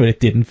Games match where it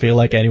didn't feel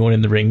like anyone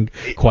in the ring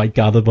quite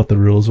gathered what the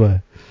rules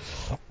were.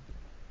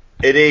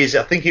 It is.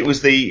 I think it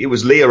was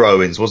Leah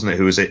Owens, wasn't it,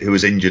 who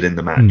was injured in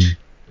the match.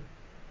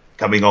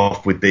 Coming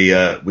off with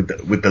the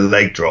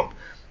leg drop,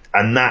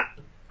 and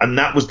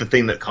that was the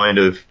thing that kind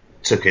of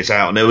took it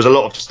out. And there was a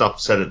lot of stuff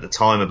said at the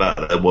time about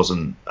that there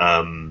wasn't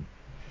a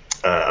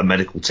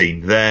medical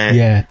team there.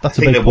 Yeah, that's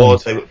a big point.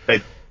 Was.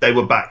 They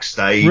were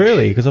backstage.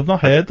 Really? Because I've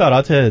not heard that.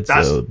 I'd heard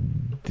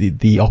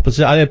the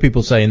opposite. I heard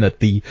people saying that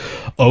the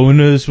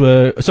owners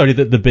were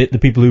the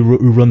people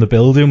who run the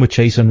building were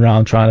chasing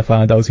around trying to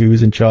find out who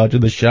was in charge of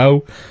the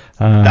show.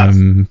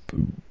 Not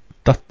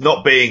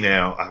being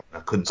there, I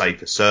couldn't say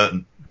for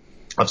certain.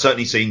 I've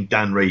certainly seen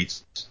Dan Reed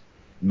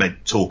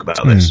talk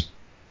about this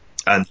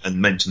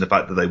and mention the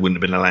fact that they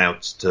wouldn't have been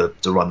allowed to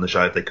run the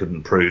show if they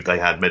couldn't prove they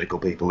had medical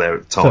people there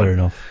at the time. Fair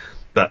enough.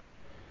 But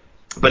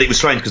it was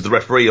strange because the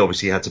referee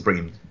obviously had to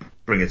bring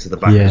it to the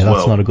back as well. Yeah,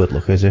 that's not a good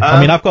look, is it?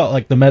 I mean, I've got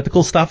like the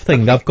medical staff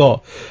thing. A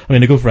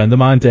good friend of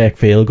mine, Dirk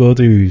Feelgood,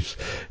 who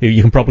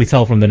you can probably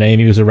tell from the name,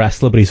 he was a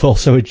wrestler, but he's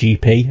also a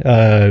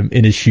GP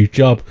in his shoot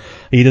job.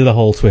 He did a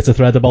whole Twitter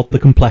thread about the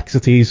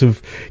complexities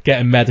of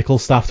getting medical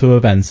staff to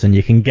events, and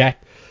you can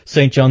get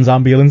St. John's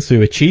Ambulance,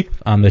 who are cheap,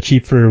 and they're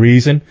cheap for a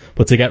reason,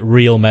 but to get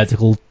real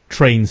medical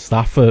trained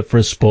staff for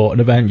a sporting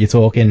event, you're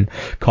talking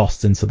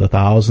costs into the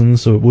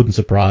thousands. So it wouldn't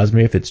surprise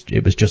me if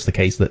it was just the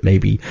case that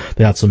maybe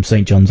they had some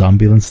St. John's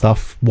Ambulance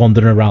staff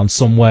wandering around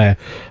somewhere,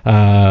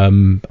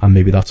 and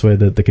maybe that's where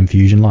the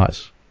confusion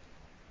lies.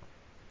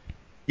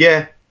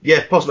 Yeah,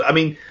 possibly. I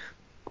mean,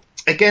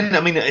 again,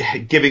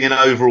 giving an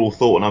overall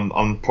thought, and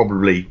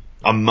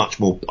I'm much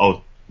more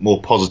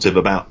positive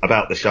about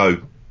the show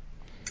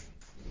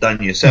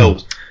than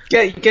yourselves.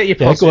 Get your positive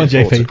go on, thoughts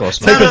JP. across.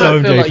 Take us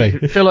home,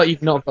 JP. I feel like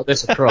you've not got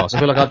this across. I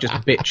feel like I've just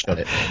bitched on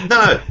it.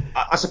 No,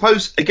 I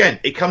suppose, again,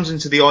 it comes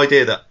into the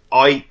idea that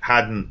I'd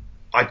kind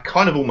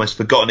of almost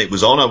forgotten it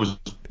was on. I was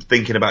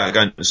thinking about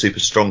going to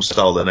Super Strong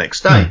Style the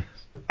next day.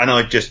 And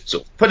I just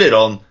sort of put it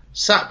on,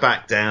 sat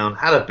back down,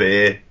 had a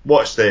beer,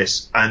 watched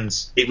this, and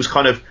it was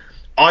kind of,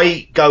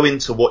 I go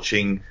into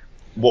watching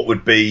what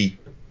would be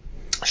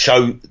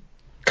show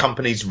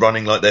companies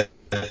running like their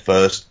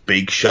first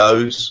big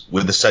shows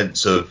with a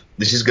sense of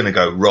this is going to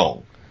go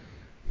wrong.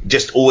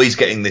 Just always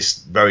getting this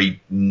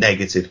very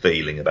negative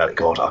feeling about it.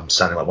 God, I'm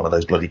sounding like one of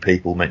those bloody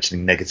people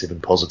mentioning negative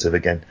and positive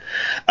again.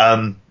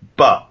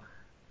 But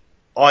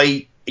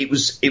it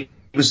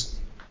was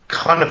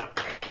kind of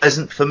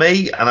pleasant for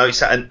me,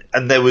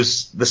 and there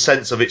was the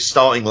sense of it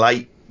starting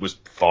late was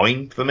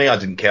fine for me. I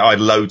didn't care. I had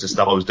loads of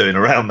stuff I was doing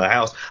around the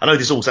house. I know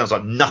this all sounds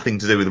like nothing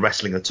to do with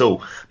wrestling at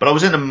all, but I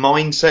was in a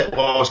mindset where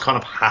I was kind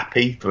of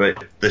happy for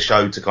the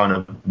show to kind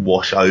of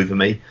wash over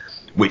me,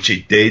 which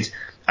it did,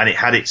 and it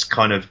had its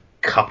kind of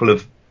couple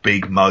of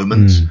big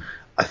moments.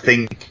 I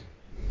think,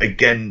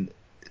 again,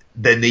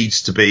 there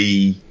needs to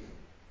be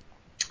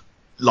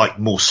like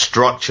more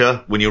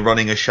structure when you're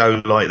running a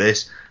show like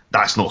this.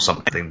 That's not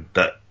something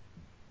that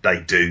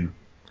they do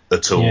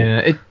at all. Yeah,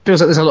 it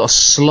feels like there's a lot of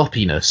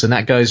sloppiness, and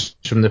that goes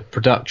from the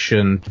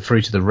production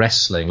through to the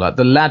wrestling. Like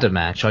the ladder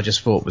match, I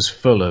just thought was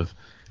full of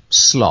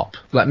slop.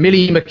 Like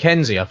Millie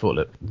McKenzie, I thought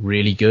looked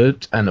really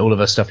good, and all of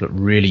her stuff looked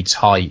really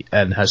tight,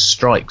 and her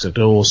strikes looked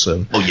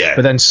awesome. Oh yeah.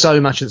 But then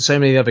so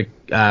many other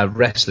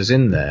wrestlers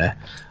in there,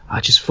 I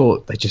just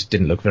thought they just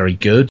didn't look very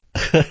good.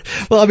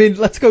 Well, I mean,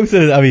 let's go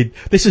to.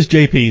 This is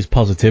JP's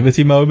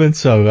positivity moment.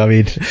 So,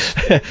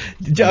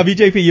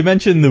 JP, you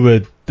mentioned there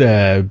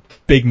were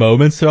big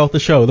moments throughout the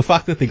show. The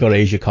fact that they got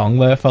Asia Kong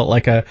there felt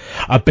like a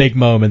big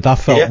moment. That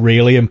felt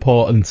really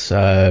important.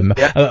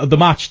 The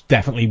match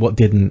definitely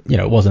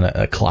it wasn't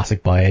a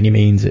classic by any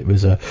means. It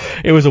was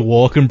a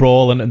walk and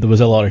brawl, and there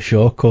was a lot of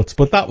shortcuts,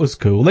 but that was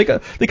cool.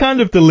 They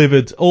kind of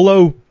delivered,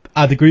 although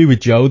I'd agree with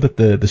Joe that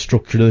the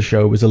structure of the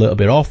show was a little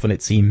bit off and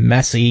it seemed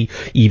messy,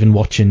 even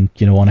watching,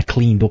 on a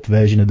cleaned up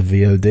version of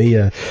the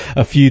VOD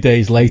a few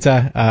days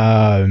later.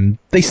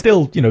 They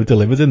still,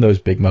 delivered in those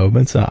big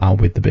moments and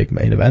with the big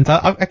main event.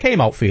 I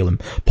came out feeling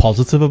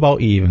positive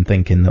about even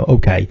thinking that,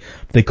 okay,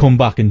 they come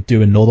back and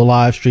do another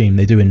live stream,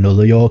 they do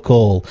another Your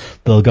Call,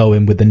 they'll go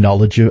in with the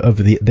knowledge of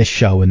this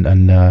show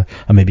and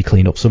maybe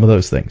clean up some of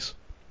those things.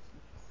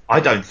 I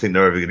don't think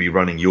they're ever going to be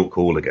running Your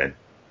Call again.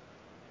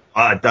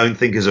 I don't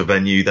think as a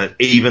venue that,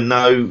 even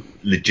though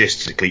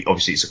logistically,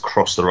 obviously it's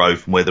across the road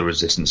from where the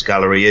Resistance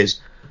Gallery is,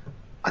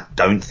 I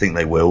don't think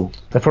they will.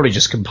 They'll probably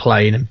just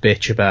complain and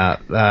bitch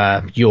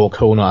about Your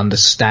Call not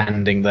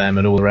understanding them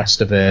and all the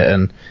rest of it,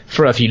 and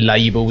throw a few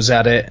labels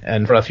at it,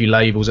 and throw a few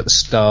labels at the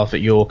staff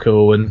at Your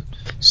Call, and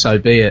so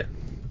be it.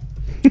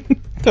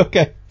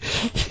 Okay.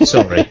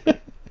 Sorry.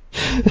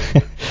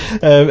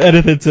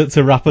 Anything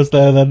to wrap us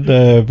there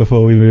then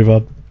before we move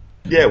on?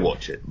 Yeah,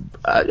 watch it.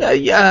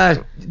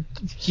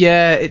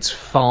 Yeah, it's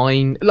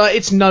fine. Like,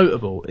 it's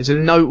notable. It's a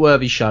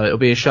noteworthy show. It'll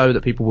be a show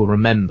that people will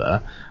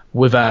remember,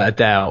 without a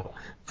doubt.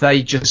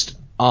 They just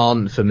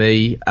aren't for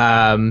me.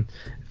 For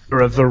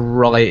a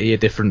variety of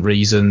different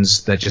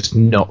reasons, they're just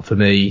not for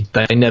me.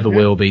 They never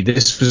will be.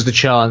 This was the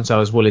chance I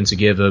was willing to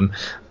give them.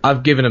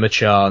 I've given them a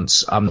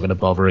chance. I'm not going to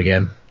bother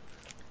again.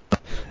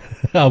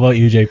 How about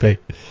you, JP?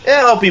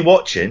 Yeah, I'll be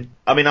watching.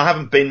 I mean, I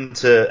haven't been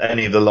to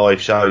any of the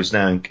live shows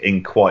now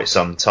in quite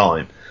some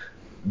time.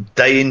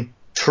 They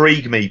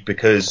intrigue me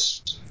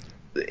because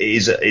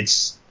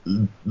it's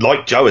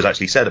like Joe has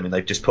actually said. I mean,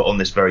 they've just put on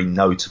this very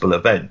notable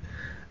event,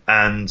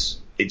 and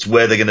it's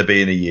where they're going to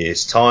be in a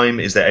year's time.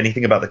 Is there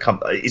anything about the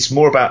company? It's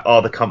more about,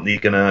 are the company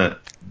gonna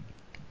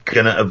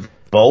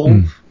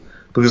evolve?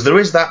 Because there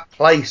is that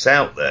place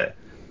out there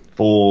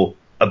for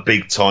a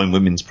big time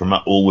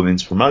all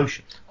women's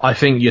promotion. I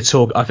think it's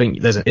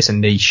a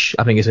niche.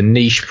 I think it's a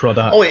niche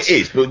product. Oh, it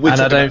is, but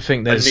and I don't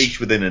think there's a niche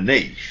within a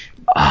niche.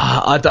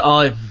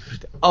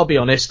 I'll be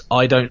honest,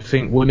 I don't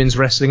think women's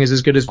wrestling is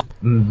as good as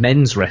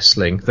men's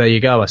wrestling. There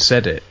you go, I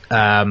said it.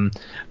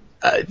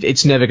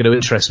 It's never going to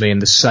interest me in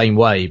the same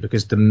way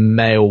because the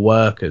male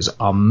workers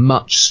are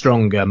much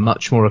stronger,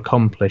 much more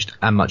accomplished,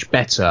 and much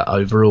better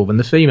overall than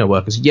the female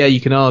workers. Yeah, you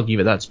can argue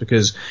that that's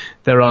because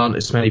there aren't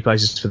as many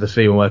places for the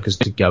female workers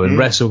to go and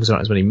wrestle because there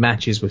aren't as many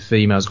matches with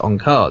females on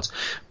cards.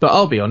 But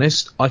I'll be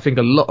honest, I think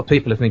a lot of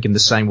people are thinking the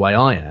same way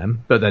I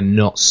am, but they're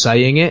not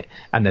saying it,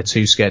 and they're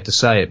too scared to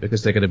say it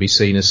because they're going to be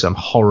seen as some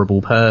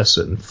horrible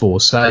person for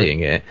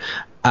saying it.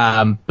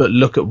 But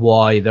look at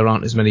why there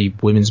aren't as many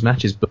women's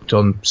matches booked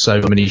on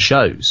so many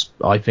shows.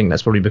 I think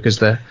that's probably because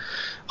they're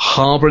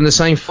harbouring the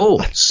same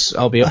thoughts.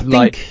 I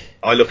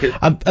look at.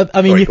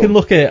 I mean, you can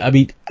look at. I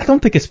mean, I don't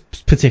think it's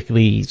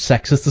particularly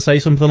sexist to say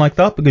something like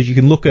that because you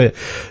can look at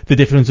the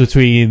difference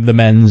between the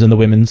men's and the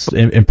women's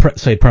in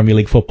say Premier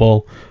League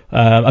football.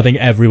 I think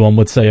everyone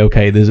would say,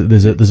 okay,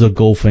 there's a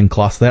golfing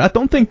class there. I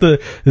don't think that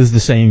there's the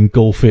same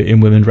golf in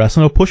women's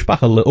wrestling. I'll push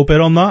back a little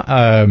bit on that.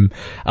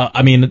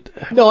 I mean,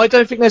 no, I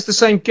don't think there's the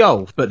same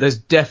golf, but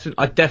there's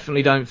I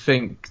definitely don't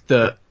think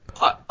that.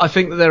 I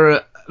think that there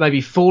are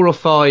maybe 4 or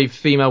 5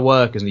 female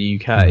workers in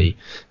the UK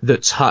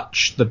that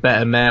touch the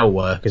better male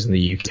workers in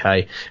the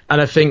UK,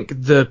 and I think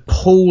the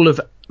pool of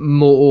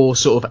more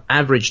sort of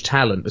average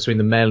talent between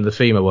the male and the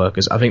female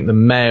workers, I think the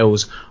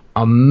males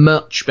are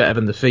much better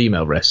than the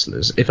female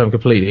wrestlers, if I'm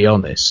completely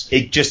honest.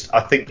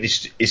 I think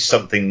this is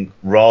something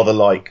rather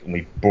like, and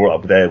we brought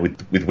up there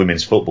with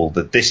women's football,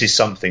 that this is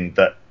something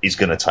that is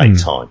going to take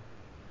time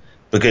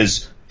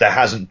because there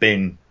hasn't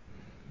been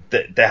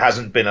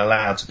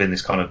allowed to be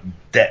this kind of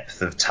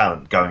depth of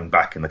talent going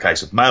back in the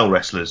case of male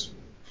wrestlers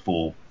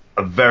for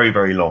a very,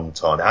 very long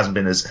time. There hasn't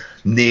been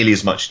nearly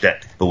as much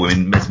depth for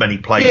women, as many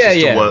places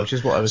to work. Which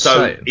is what I was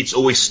saying. So it's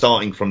always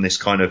starting from this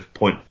kind of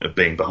point of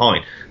being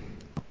behind.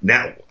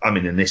 Now, I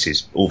mean, and this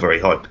is all very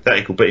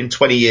hypothetical, but in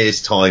 20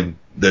 years' time,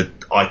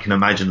 I can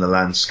imagine the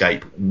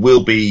landscape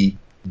will be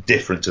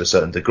different to a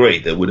certain degree.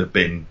 There would have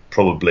been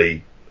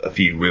probably a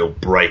few real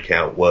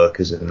breakout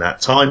workers in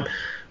that time.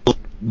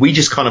 We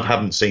just kind of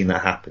haven't seen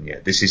that happen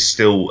yet. This is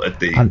still at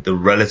the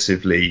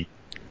relatively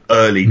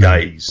early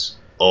days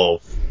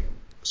of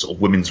sort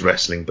of women's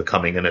wrestling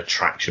becoming an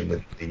attraction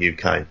with the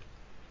UK.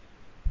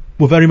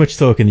 We're very much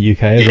talking the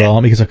UK as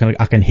well, because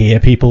I can hear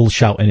people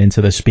shouting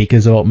into the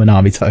speakers about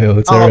Manami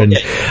Toyota and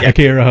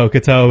Akira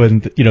Hokuto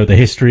and, you know, the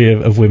history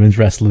of women's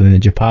wrestling in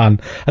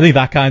Japan. I think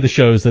that kind of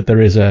shows that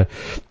there's a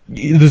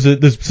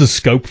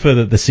scope for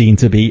the scene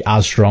to be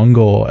as strong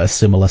or a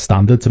similar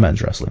standard to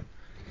men's wrestling.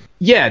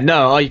 Yeah,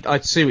 no, I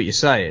see what you're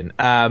saying.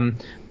 But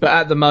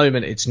at the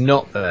moment, it's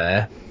not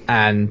there.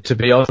 And to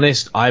be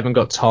honest, I haven't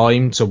got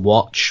time to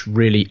watch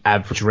really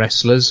average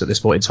wrestlers at this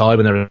point in time,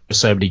 and there are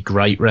so many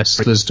great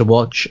wrestlers to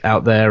watch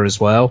out there as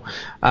well.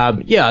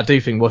 Yeah, I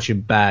do think watching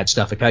bad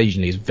stuff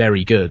occasionally is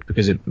very good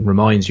because it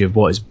reminds you of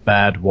what is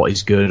bad, what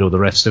is good, all the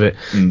rest of it.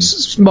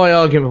 It's my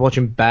argument with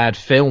watching bad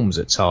films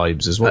at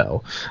times as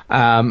well.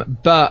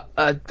 But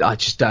I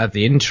just don't have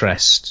the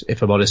interest,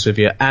 if I'm honest with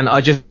you. And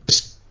I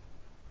just...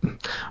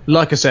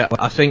 Like I said,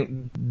 I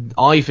think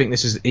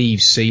this is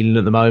Eve's ceiling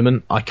at the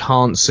moment. I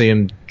can't see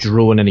them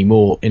drawing any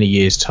more in a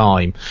year's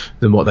time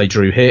than what they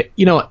drew here.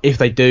 You know what? If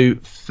they do,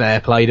 fair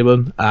play to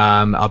them.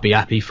 I'll be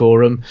happy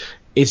for them.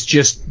 It's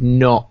just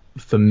not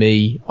for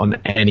me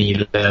on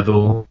any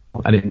level,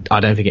 and I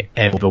don't think it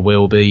ever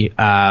will be.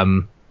 I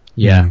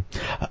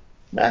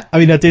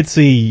mean, I did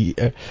see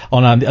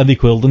on Andy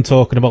Quildan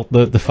talking about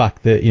the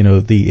fact that, you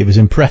know, it was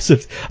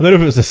impressive. I don't know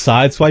if it was a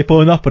side swipe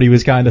or not, but he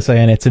was kind of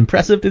saying it's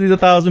impressive to these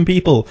 1,000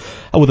 people.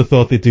 I would have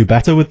thought they'd do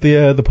better with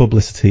the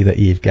publicity that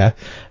Eve get.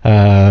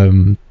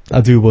 I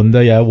do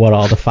wonder, what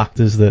are the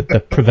factors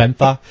that prevent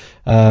that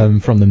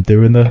from them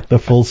doing the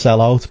full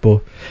sellout?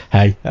 But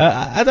hey,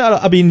 I don't know.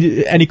 I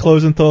mean, any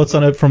closing thoughts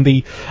on it from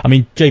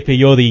JP,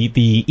 you're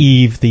the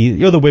Eve,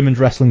 you're the women's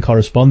wrestling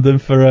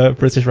correspondent for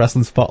British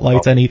Wrestling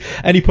Spotlight. Any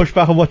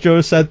pushback on what Joe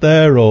said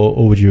there,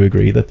 or would you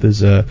agree that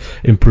there's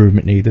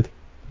improvement needed?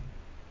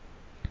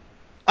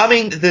 I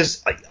mean,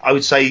 I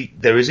would say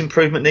there is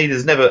improvement needed.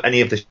 There's never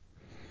any of the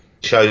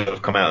shows that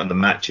have come out and the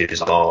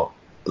matches are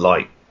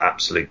like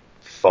absolute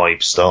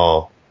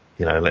 5-star,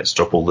 you know, let's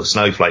drop all the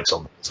snowflakes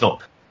on them. It's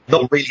not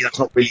really, that's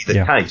not really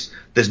the case.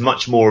 There's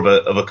much more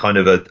of a kind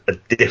of a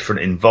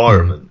different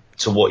environment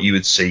to what you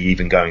would see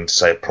even going to,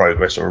 say, a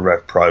Progress or a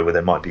Rev Pro, where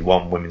there might be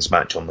one women's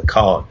match on the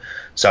card.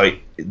 So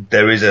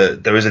there is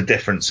a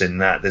difference in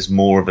that. There's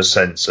more of a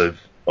sense of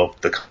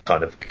the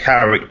kind of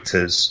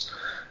characters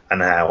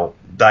and how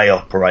they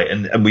operate.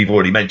 And we've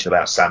already mentioned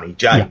about Sammy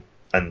J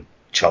and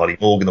Charlie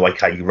Morgan, the way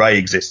Kaylee Ray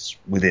exists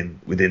within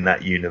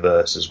that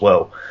universe as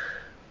well.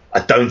 I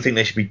don't think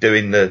they should be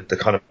doing the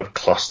kind of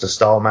cluster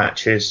style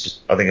matches.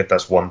 I think if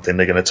that's one thing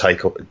they're going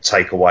to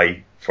take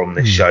away from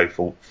this show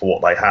for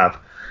what they have.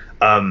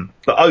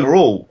 But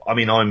overall, I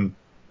mean, I'm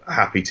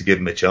happy to give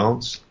them a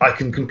chance. I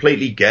can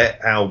completely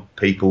get how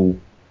people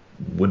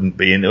wouldn't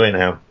be into it and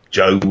how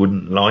Joe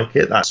wouldn't like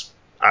it. That's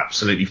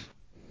absolutely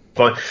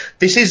fine.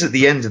 This is, at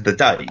the end of the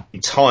day,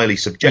 entirely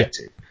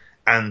subjective.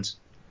 And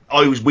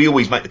we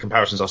always make the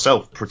comparisons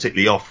ourselves,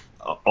 particularly off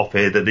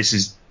here, that this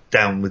is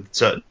down with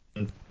certain,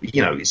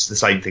 it's the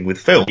same thing with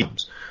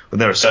films. When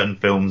there are certain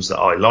films that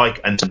I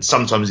like, and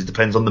sometimes it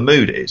depends on the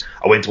mood it is.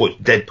 I went to watch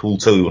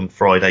Deadpool 2 on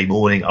Friday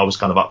morning. I was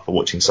kind of up for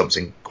watching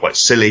something quite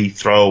silly,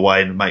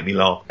 throwaway, and make me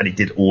laugh, and it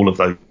did all of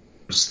those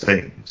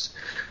things.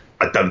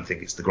 I don't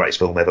think it's the greatest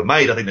film ever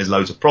made. I think there's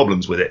loads of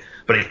problems with it,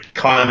 but it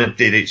kind of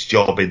did its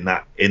job in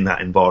that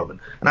environment.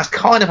 And that's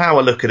kind of how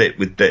I look at it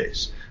with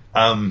this.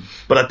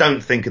 But I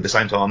don't think at the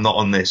same time I'm not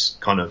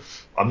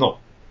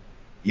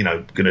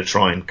going to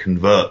try and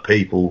convert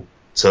people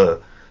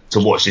to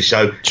watch this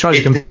show. Try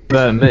to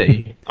convert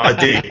me. I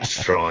did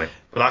try.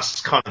 But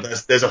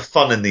that's there's a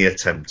fun in the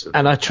attempt.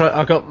 And I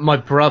got my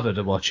brother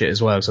to watch it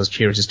as well, because I was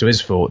curious as to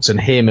his thoughts.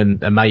 And him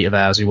and a mate of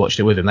ours who watched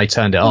it with him, they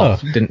turned it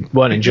off.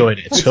 Weren't enjoying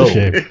it at all.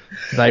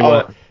 They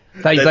were.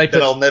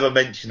 I'll never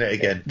mention it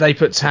again. They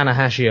put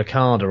Tanahashi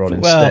Okada on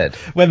instead.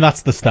 When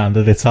that's the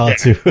standard, it's hard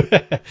to.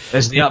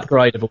 There's the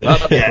upgradable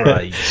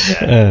upgrades.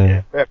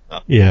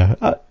 Yeah.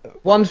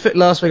 Last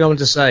thing I wanted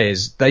to say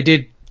is they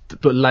did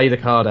lay the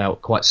card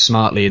out quite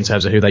smartly in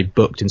terms of who they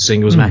booked in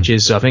singles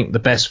matches. So I think the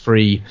best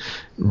 3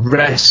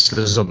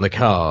 wrestlers on the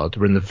card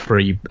were in the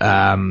 3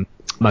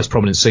 most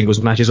prominent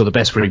singles matches, or the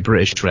best 3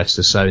 British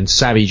wrestlers. So in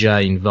Savvy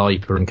Jane,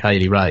 Viper, and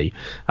Kaylee Ray,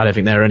 I don't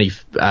think there are any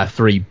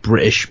 3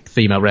 British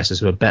female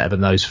wrestlers who are better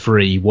than those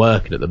 3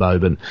 working at the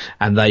moment,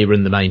 and they were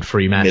in the main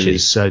 3 matches. Really?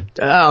 So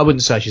I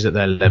wouldn't say she's at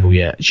their level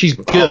yet. She's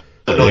good.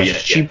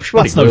 She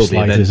That's no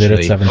slight, is it,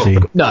 at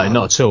 17? No,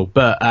 not at all.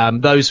 But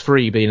those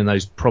 3 being in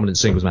those prominent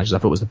singles matches, I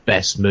thought was the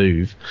best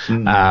move,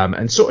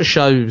 and sort of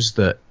shows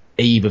that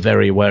Eve are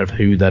very aware of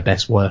who their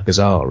best workers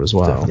are as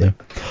well. Yeah.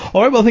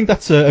 All right, well, I think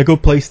that's a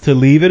good place to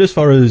leave it as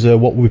far as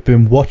what we've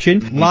been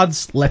watching.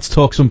 Lads, let's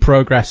talk some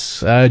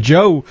progress.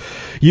 Joe,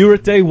 you were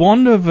at day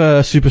 1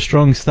 of Super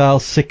Strong Style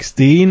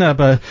 16.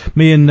 But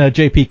me and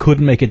JP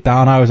couldn't make it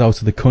down. I was out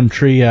of the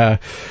country.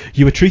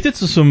 You were treated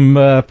to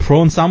some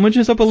prawn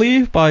sandwiches, I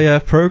believe, by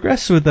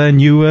Progress with their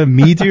new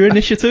media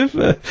initiative.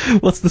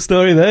 What's the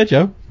story there,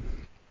 Joe?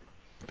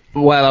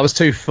 Well, I was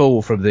too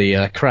full from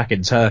the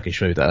cracking Turkish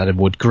food that I had in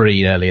Wood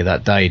Green earlier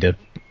that day to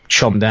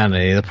chomp down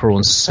any of the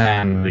prawn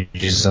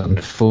sandwiches,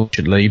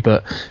 unfortunately,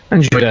 but I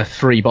enjoyed a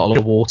free bottle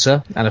of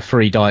water and a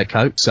free Diet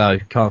Coke, so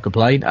can't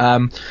complain.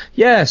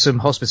 Some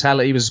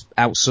hospitality was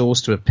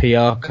outsourced to a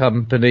PR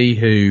company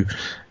who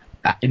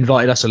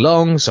invited us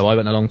along, so I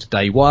went along to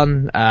day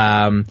 1,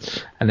 and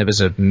there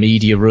was a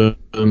media room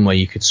where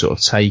you could sort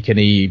of take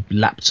any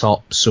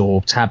laptops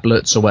or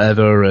tablets or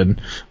whatever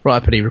and write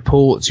up any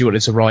reports you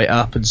wanted to write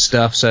up and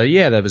stuff. So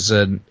yeah, there was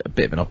a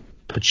bit of an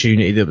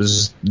opportunity that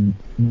was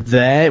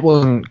there. It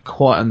wasn't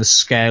quite on the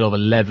scale or the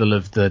level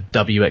of the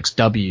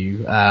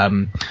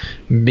WXW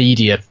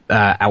media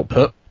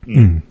output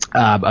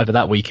over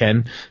that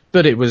weekend,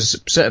 but it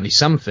was certainly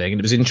something, and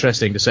it was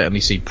interesting to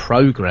certainly see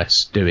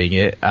Progress doing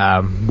it.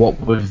 What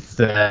with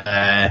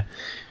their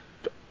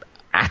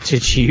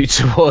attitude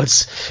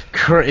towards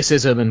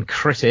criticism and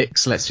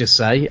critics, let's just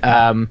say.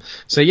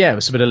 So yeah, it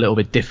was something a little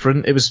bit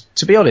different. It was,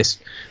 to be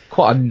honest,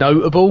 quite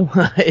notable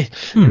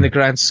in the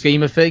grand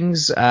scheme of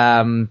things.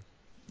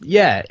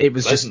 Yeah, it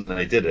was just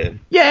they did it.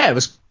 Yeah, it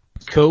was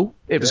cool.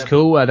 It was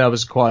cool, and I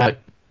was quite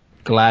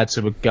glad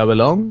to go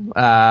along.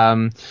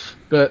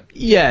 But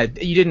yeah,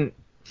 you didn't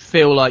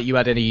feel like you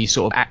had any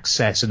sort of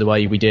access in the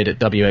way we did at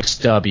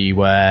WXW,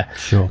 where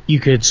you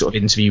could sort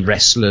of interview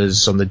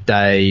wrestlers on the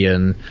day,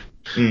 and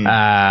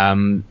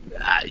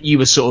you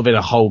were sort of in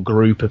a whole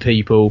group of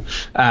people,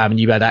 and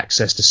you had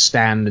access to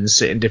stand and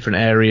sit in different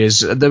areas.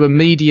 There were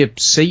media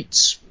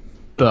seats,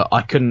 but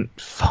I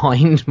couldn't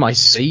find my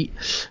seat,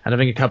 and I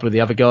think a couple of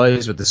the other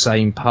guys with the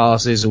same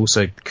passes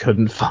also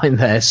couldn't find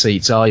their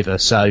seats either.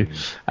 So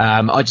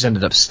I just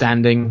ended up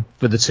standing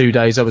for the 2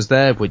 days I was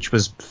there, which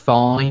was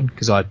fine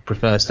because I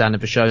prefer standing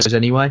for shows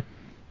anyway.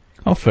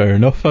 Oh, fair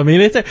enough. I mean,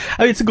 it's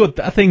a good.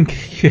 I think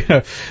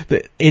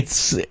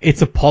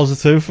it's a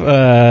positive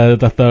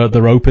that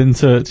they're open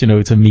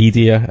to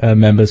media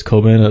members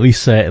coming. At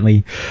least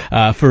certainly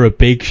for a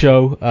big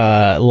show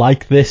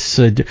like this.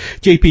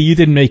 JP, you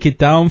didn't make it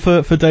down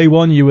for day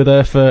 1. You were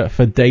there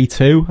for day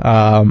 2.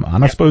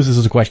 And I suppose this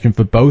is a question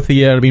for both of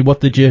you. I mean,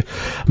 what did you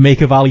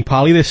make of Ali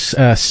Pali this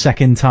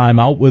second time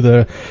out? Were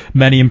there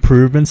many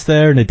improvements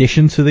there in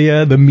addition to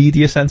the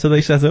media centre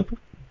they set up?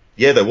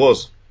 Yeah, there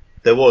was.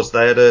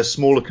 They had a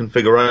smaller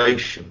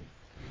configuration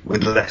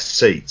with less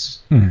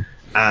seats.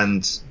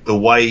 And the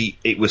way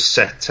it was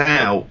set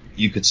out,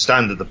 you could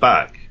stand at the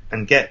back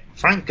and get,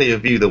 frankly, a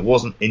view that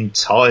wasn't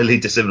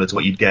entirely dissimilar to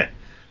what you'd get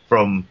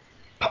from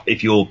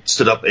if you're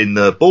stood up in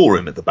the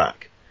ballroom at the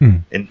back.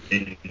 In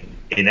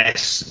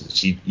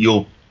essence,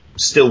 you're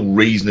still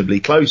reasonably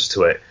close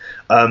to it.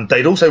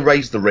 They'd also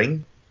raised the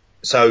ring,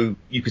 so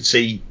you could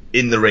see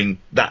in the ring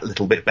that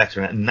little bit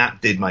better, and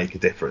that did make a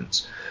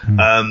difference.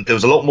 There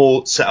was a lot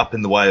more set up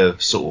in the way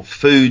of sort of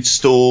food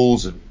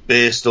stalls and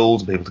beer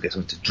stalls and people to get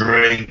something to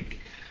drink,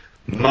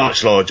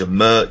 much larger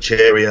merch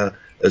area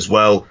as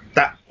well.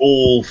 That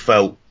all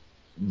felt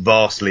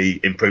vastly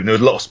improved. There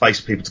was a lot of space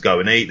for people to go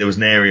and eat. There was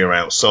an area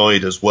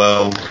outside as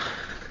well.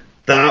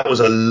 That was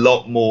a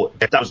lot more.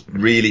 That was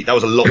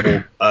a lot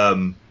more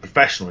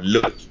professional.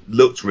 It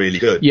looked really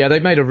good. Yeah, they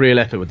made a real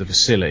effort with the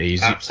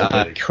facilities.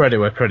 Absolutely. Credit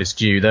where credit's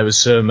due. There was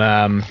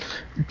some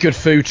good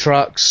food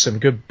trucks, some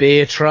good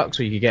beer trucks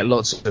where you could get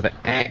lots of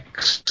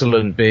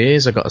excellent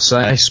beers. I got to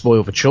say,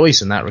 spoiled for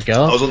choice in that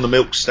regard. I was on the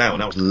milk stout,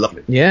 and that was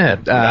lovely. Yeah.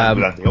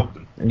 Without the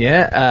Ogden.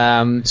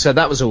 Yeah, so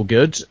that was all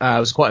good. I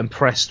was quite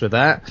impressed with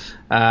that.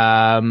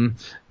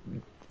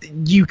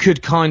 You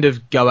could kind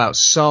of go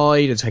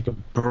outside and take a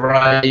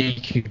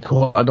break.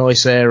 Quite a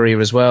nice area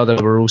as well.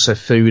 There were also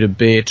food and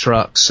beer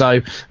trucks. So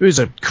it was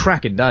a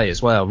cracking day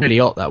as well. Really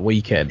hot that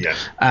weekend.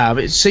 Yeah.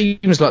 It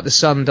seems like the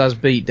sun does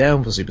beat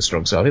down for Super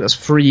Strong. So I think that's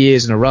 3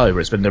 years in a row where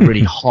it's been a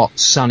really hot,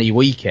 sunny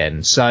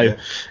weekend. So,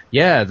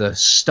 yeah, the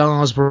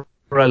stars were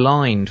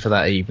aligned for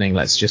that evening,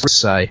 let's just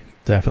say.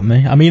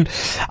 Definitely. I mean,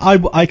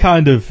 I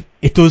kind of,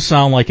 it does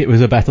sound like it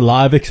was a better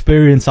live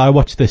experience. I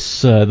watched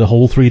this the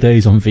whole 3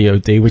 days on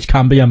VOD, which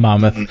can be a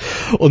mammoth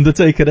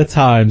undertaking at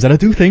times, and I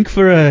do think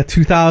for a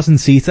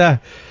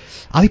 2,000-seater,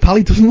 Ali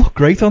Pali doesn't look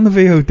great on the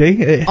VOD.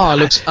 It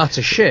looks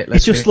utter shit. It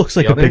just looks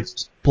like a big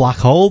black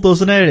hole,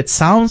 doesn't it? It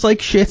sounds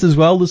like shit as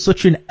well. There's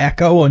such an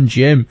echo on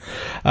Jim.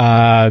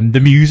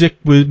 The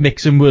music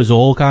mixing was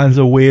all kinds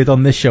of weird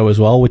on this show as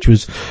well, which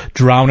was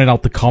drowning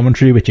out the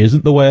commentary, which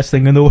isn't the worst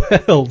thing in the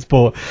world.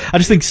 But I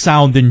just think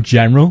sound in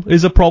general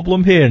is a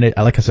problem here, and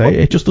like I say,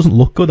 it just doesn't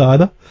look good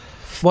either.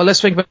 Well,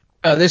 let's think about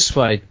it this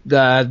way: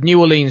 the New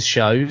Orleans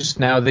shows,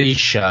 now these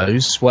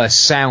shows where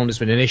sound has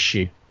been an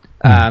issue.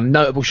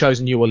 Notable shows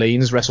in New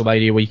Orleans,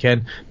 WrestleMania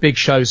weekend, big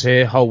shows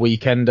here, whole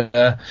weekend,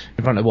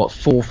 in front of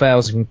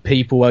 4,000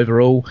 people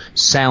overall.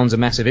 Sound's a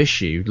massive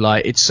issue.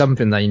 Like, it's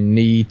something they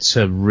need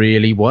to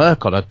really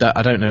work on.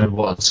 I don't know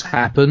what's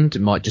happened.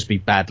 It might just be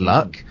bad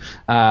luck.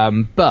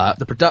 But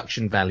the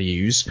production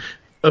values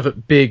of a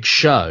big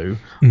show,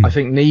 I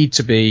think, need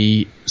to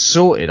be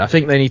sorted. I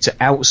think they need to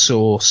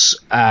outsource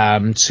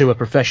to a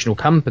professional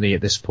company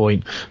at this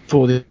point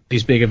for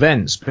these big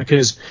events,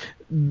 because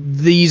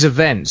these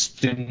events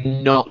do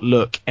not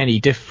look any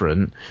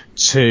different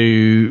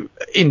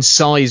in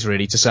size,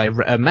 really, to say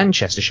a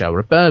Manchester show or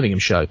a Birmingham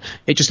show.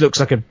 It just looks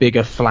like a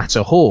bigger,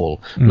 flatter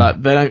hall.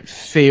 Like, they don't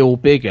feel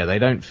bigger. They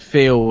don't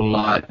feel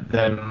like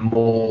they're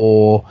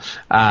more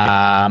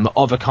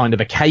of a kind of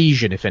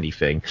occasion, if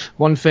anything.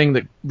 One thing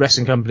that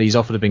wrestling companies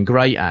often have been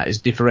great at is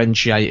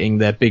differentiating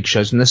their big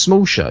shows from their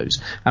small shows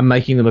and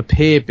making them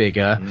appear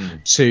bigger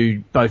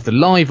to both the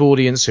live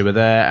audience who are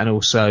there and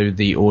also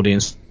the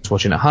audience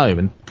watching at home.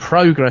 And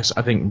Progress,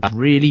 I think,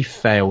 really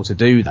failed to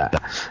do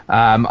that.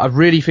 I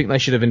really think they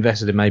should have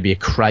invested in maybe a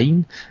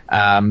crane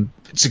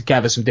to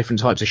gather some different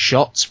types of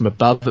shots from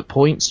above at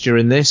points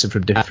during this and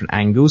from different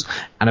angles,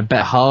 and a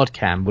better hard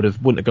cam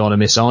wouldn't have gone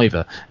amiss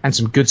either, and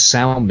some good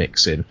sound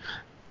mixing.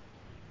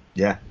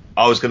 Yeah,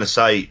 I was going to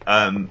say,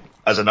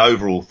 as an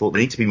overall thought,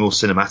 they need to be more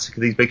cinematic at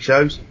these big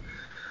shows.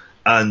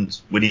 And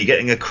when you're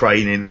getting a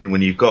crane in,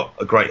 when you've got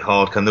a great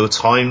hard cam, there were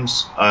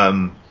times,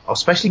 I was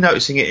especially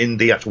noticing it in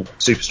the actual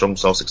Super Strong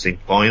Style 16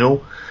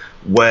 final,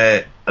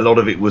 where a lot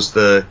of it was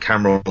the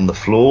camera on the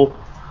floor.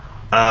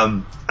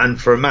 And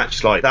for a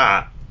match like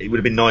that, it would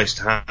have been nice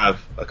to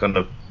have a kind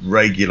of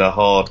regular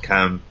hard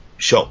cam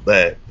shot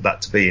there,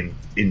 that to be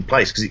in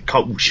place, because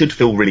it should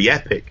feel really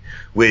epic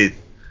with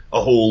a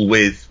hall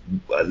with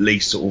at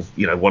least sort of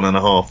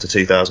 1,500 to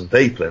 2,000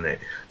 people in it.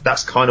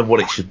 That's kind of what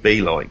it should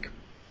be like.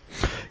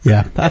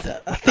 Yeah, I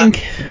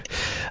think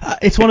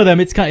it's one of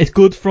them. It's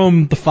good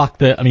from the fact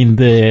that, I mean,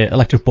 the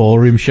Electric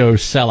Ballroom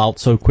shows sell out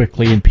so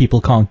quickly and people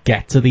can't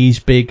get to these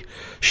big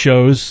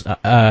shows. So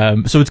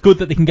it's good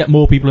that they can get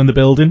more people in the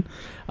building.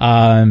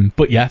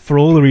 But yeah, for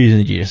all the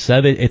reasons you just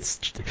said,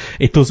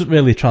 it doesn't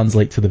really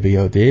translate to the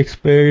VOD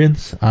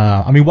experience.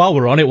 I mean, while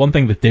we're on it, one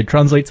thing that did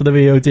translate to the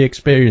VOD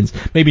experience,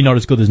 maybe not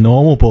as good as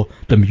normal, but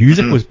the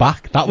music was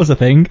back. That was a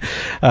thing.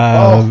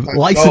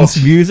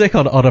 Licensed music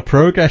on a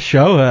Progress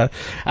show,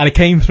 and it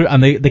came through,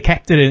 and they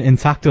kept it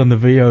intact on the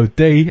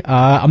VOD.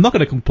 I'm not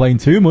going to complain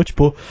too much,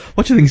 but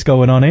what do you think's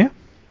going on here?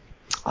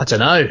 I don't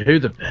know.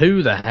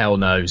 Who the hell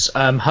knows?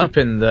 I'm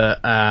hoping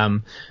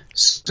that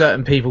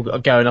certain people are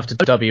going off to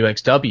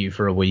WXW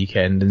for a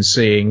weekend and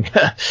seeing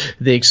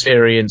the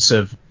experience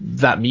of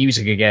that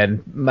music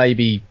again.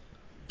 Maybe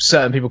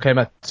certain people came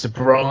up to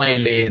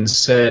Briley and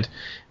said,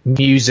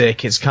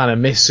 music, it's kind of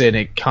missing.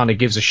 It kind of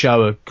gives a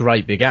show a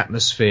great big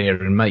atmosphere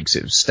and makes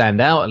it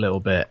stand out a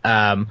little bit.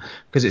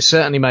 Because it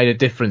certainly made a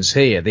difference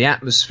here. The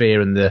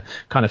atmosphere and the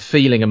kind of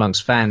feeling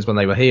amongst fans when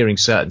they were hearing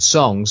certain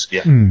songs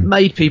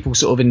made people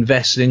sort of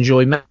invest and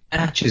enjoy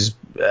matches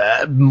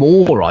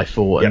more, I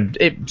thought. And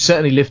it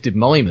certainly lifted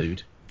my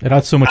mood. It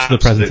adds so much to the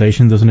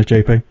presentation, doesn't it,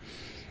 JP?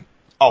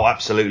 Oh,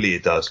 absolutely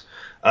it does.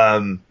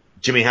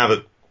 Jimmy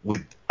Havoc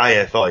with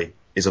AFI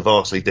is a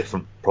vastly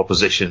different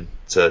proposition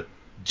to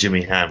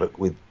Jimmy Havoc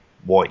with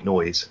White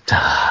Noise.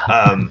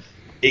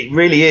 It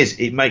really is.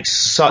 It makes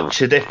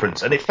such a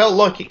difference, and it felt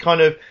like it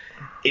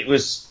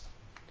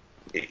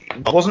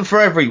wasn't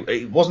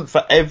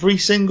for every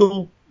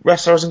single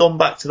wrestler hasn't gone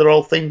back to their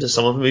old themes, or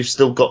some of them who've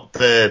still got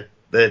their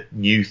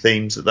new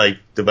themes that they've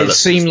developed. It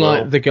seemed as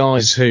well. like the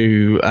guys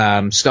who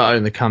started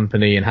in the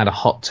company and had a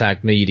Hot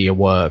Tag Media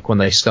work when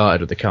they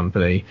started with the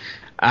company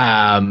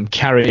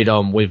carried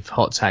on with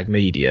Hot Tag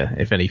Media,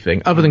 if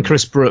anything, other than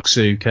Chris Brooks,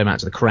 who came out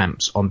to the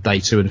Cramps on day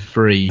 2 and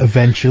 3.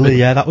 Eventually,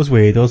 yeah, that was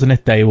weird, wasn't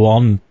it? Day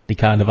 1, they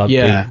kind of had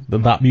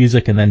that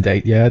music, and then day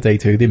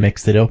 2, they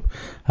mixed it up.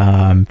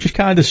 Just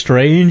kind of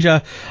strange.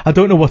 I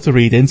don't know what to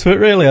read into it,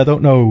 really. I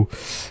don't know.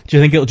 Do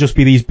you think it'll just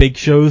be these big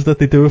shows that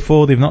they do it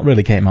for? They've not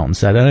really came out and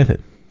said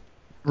anything.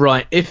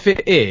 Right, if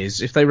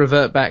they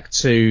revert back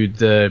to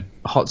the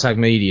Hot Tag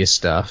Media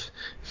stuff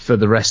for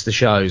the rest of the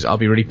shows, I'll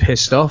be really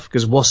pissed off,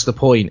 because what's the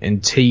point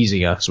in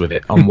teasing us with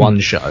it on one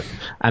show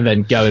and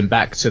then going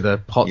back to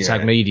the Hot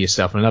Tag Media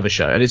stuff on another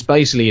show? And it's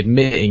basically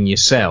admitting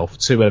yourself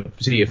to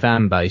your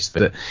fan base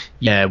that,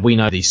 yeah, we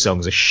know these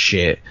songs are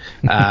shit,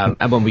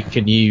 and when we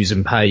can use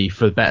and pay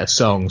for better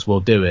songs,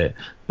 we'll do it,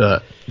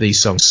 but these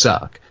songs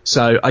suck.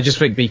 So I just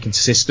think be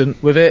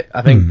consistent with it.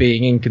 I think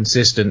being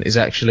inconsistent is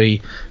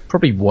actually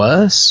probably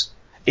worse.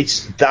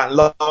 It's that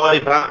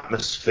live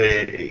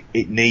atmosphere,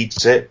 it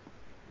needs it.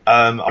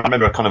 I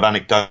remember a kind of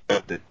anecdote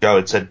that Joe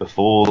had said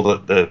before,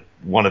 that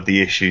one of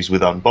the issues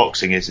with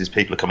unboxing is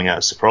people are coming out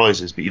as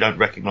surprises, but you don't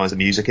recognise the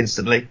music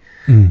instantly,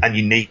 and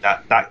you need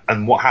that.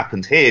 And what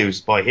happened here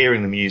is, by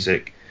hearing the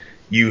music,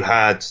 you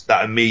had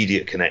that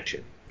immediate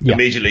connection. Yeah.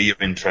 Immediately your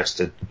interest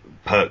had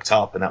perked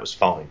up, and that was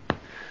fine.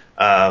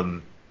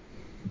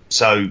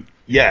 So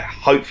yeah,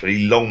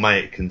 hopefully, long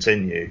may it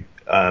continue.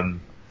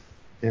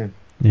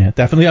 Yeah,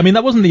 definitely. I mean,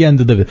 that wasn't the end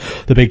of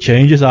the big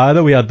changes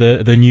either. We had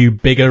the new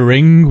bigger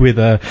ring with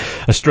a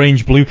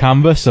strange blue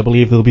canvas. I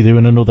believe they'll be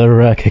doing another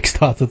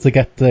Kickstarter to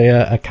get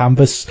a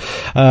canvas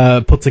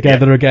put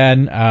together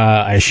again.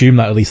 I assume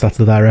that at least that's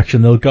the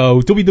direction they'll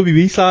go.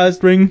 WWE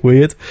sized ring,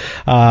 weird.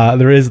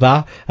 There is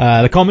that.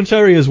 The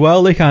commentary as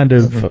well, they kind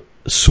of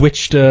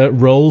switched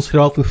roles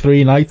throughout the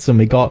 3 nights, and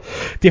we got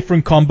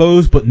different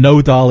combos, but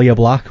no Dahlia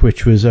Black,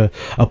 which was a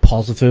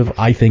positive,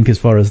 I think, as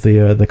far as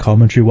the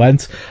commentary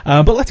went.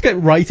 But let's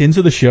get right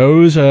into the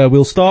shows.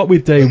 We'll start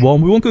with day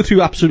 1. We won't go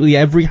through absolutely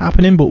every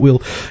happening, but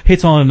we'll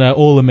hit on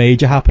all the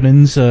major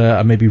happenings,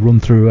 and maybe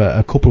run through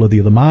a couple of the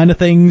other minor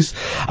things.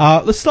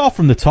 Let's start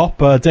from the top.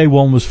 Day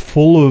 1 was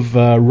full of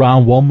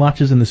round 1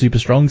 matches in the Super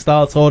Strong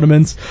Style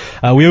tournament.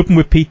 We opened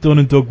with Pete Dunne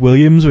and Doug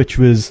Williams, which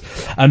was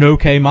an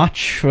okay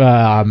match.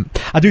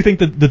 I do think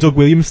that the Doug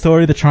Williams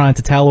story they're trying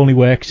to tell only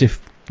works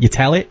if you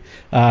tell it.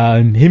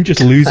 Him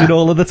just losing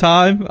all of the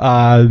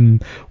time.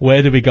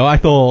 Where do we go? I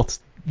thought,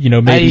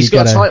 maybe he's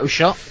got a title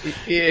shot.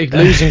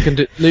 Losing can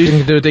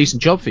do a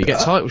decent job for you.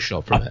 Get a title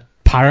shot from it.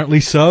 Apparently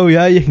so.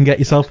 Yeah, you can get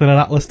yourself in an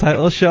Atlas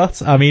title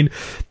shot. I mean,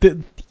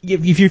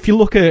 if you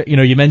look at,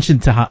 you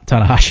mentioned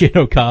Tanahashi and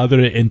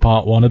Okada in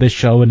part 1 of this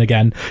show, and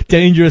again,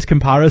 dangerous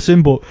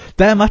comparison, but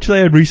their match they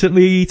had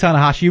recently,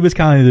 Tanahashi was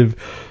kind of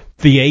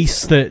the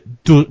ace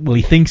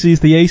he thinks he's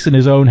the ace in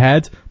his own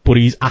head, but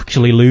he's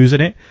actually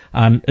losing it.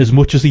 And as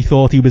much as he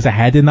thought he was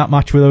ahead in that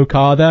match with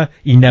Okada,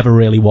 he never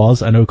really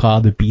was, and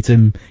Okada beat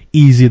him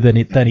easier than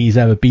he's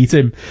ever beat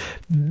him.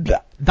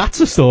 That's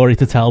a story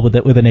to tell with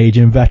an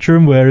aging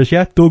veteran, whereas,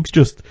 Doug's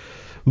just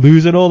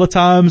losing all the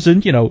times,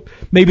 and,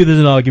 maybe there's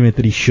an argument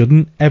that he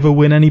shouldn't ever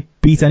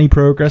beat any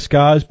Progress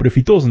guys, but if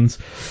he doesn't,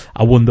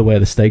 I wonder where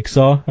the stakes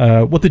are.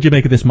 What did you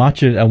make of this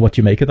match, and what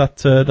do you make of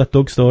that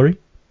Doug story?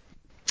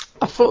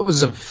 I thought it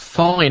was a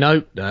fine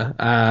opener,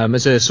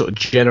 as a sort of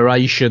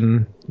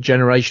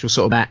generational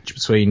sort of match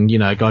between,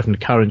 a guy from the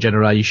current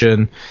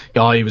generation,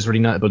 guy who was really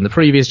notable in the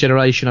previous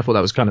generation. I thought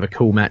that was kind of a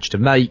cool match to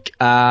make.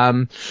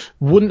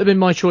 Wouldn't have been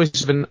my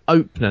choice of an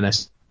opener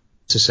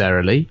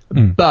necessarily,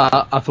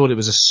 but I thought it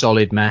was a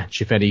solid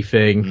match, if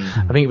anything.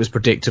 I think it was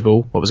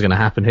predictable what was going to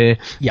happen here.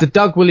 Yeah. The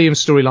Doug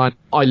Williams storyline,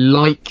 I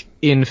like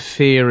in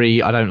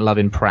theory, I don't love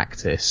in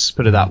practice,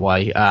 put it that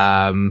way.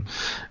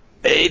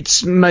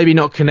 It's maybe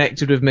not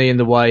connected with me in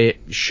the way it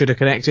should have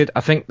connected.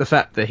 I think the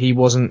fact that he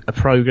wasn't a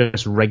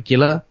Progress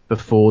regular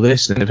before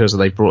this, and it feels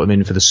like they brought him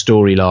in for the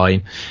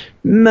storyline,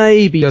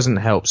 maybe doesn't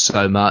help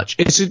so much.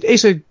 It's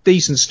a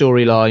decent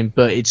storyline,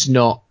 but it's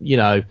not,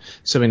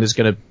 something that's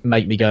going to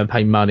make me go and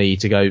pay money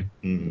to go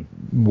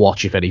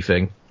watch, if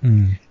anything.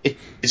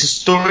 It's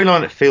a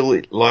storyline that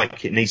feels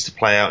like it needs to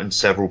play out in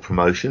several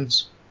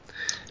promotions.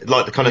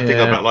 Like the kind of thing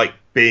about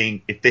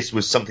if this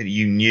was something that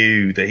you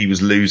knew that he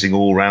was losing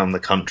all around the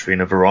country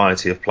in a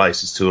variety of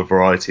places to a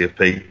variety of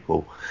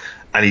people,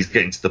 and he's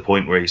getting to the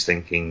point where he's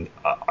thinking,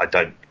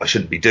 I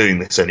shouldn't be doing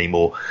this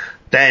anymore.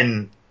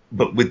 Then,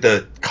 but with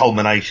the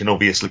culmination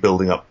obviously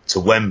building up to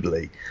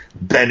Wembley,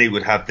 then it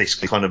would have this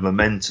kind of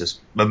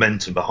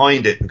momentum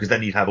behind it, because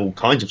then you'd have all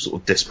kinds of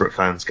sort of disparate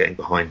fans getting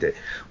behind it.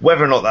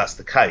 Whether or not that's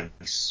the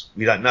case,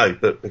 we don't know.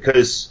 But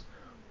because,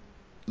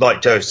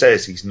 like Joe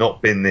says, he's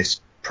not been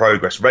this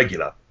Progress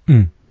regular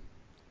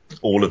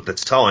all of the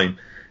time,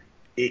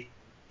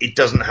 it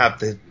doesn't have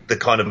the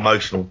kind of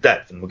emotional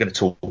depth. And we're going to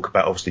talk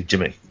about obviously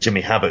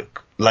Jimmy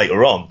Havoc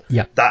later on.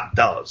 Yeah, that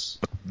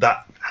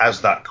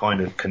has that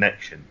kind of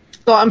connection.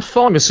 I'm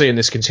fine with seeing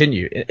this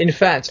continue. In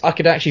fact, I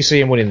could actually see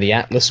him winning the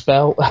Atlas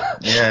belt.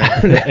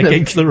 Yeah.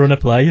 Against the run of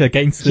play,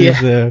 against his,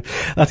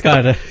 that's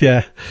kind of,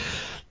 yeah.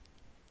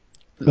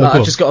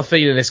 I've just got a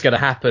feeling it's going to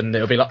happen.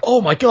 It'll be like,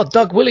 oh my God,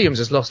 Doug Williams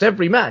has lost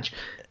every match,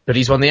 but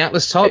he's won the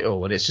Atlas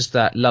title, and it's just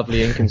that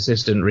lovely,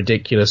 inconsistent,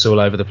 ridiculous,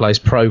 all over the place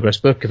progress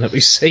booking that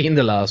we've seen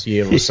the last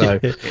year or so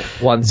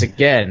once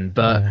again.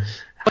 But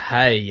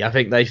hey, I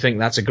think they think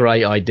that's a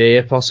great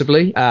idea,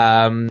 possibly.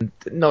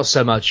 Not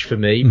so much for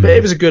me, but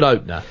it was a good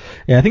opener.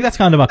 Yeah, I think that's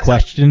kind of my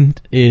question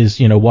is,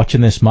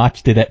 watching this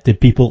match, did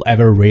people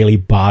ever really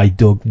buy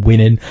Doug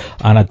winning?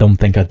 And I don't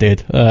think I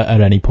did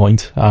at any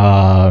point.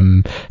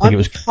 I'm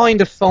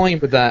kind of fine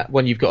with that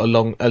when you've got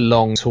a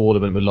long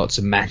tournament with lots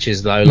of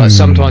matches, though. Like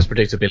sometimes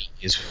predictability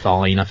is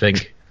fine, I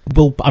think.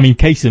 Well, I mean,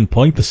 case in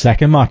point, the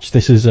second match,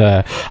 this is,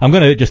 I'm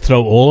going to just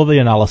throw all of the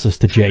analysis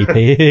to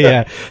JP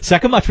here.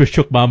 Second match was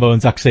Chuck Mambo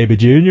and Zack Sabre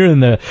Jr.,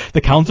 and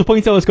the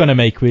counterpoint I was going to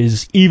make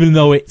was, even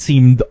though it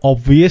seemed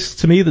obvious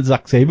to me that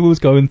Zack Sabre was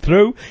going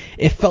through,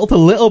 it felt a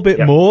little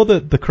bit more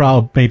that the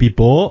crowd maybe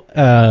bought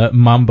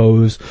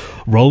Mambo's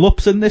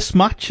roll-ups in this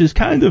match as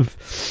kind of,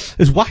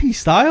 his wacky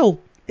style.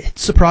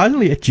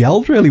 Surprisingly, it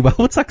gelled really well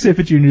with Zack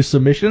Sabre Jr.'s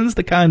submissions.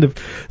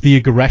 The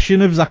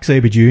aggression of Zack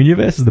Sabre Jr.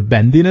 versus the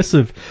bendiness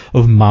of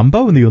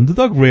Mambo and the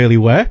underdog really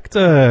worked.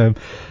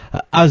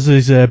 As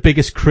his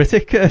biggest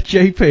critic,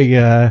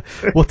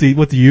 JP, what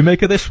do you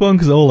make of this one?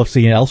 Because all I've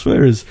seen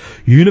elsewhere is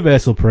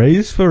universal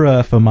praise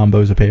for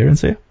Mambo's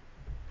appearance here.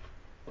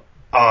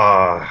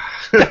 Where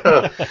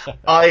do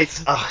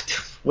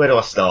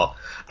I start?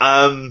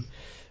 I'm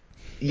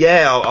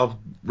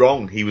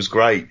wrong. He was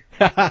great.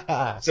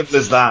 Simple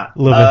as that.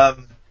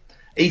 Love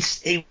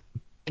it.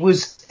 It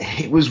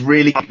was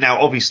really,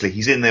 now obviously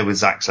he's in there with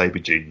Zack Sabre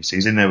Jr., so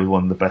he's in there with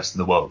one of the best in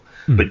the world.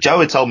 But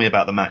Joe had told me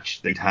about the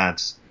match they'd had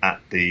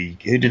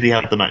who did he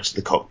have the match at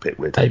the cockpit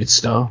with? David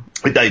Starr.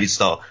 With David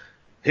Starr,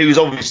 who is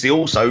obviously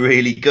also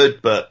really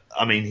good, but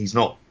I mean, he's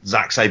not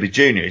Zack Sabre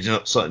Jr., he's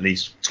not certainly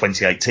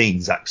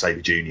 2018 Zack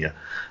Sabre Jr.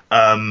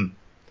 And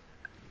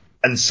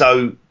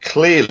so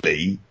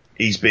clearly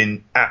he's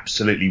been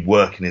absolutely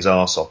working his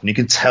arse off, and you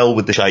can tell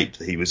with the shape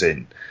that he was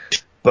in.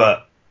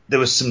 But there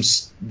was some,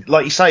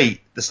 like you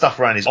say, the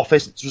stuff around his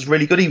office was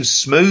really good. He was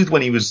smooth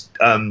when he was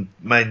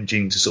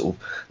managing to sort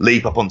of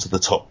leap up onto the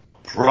top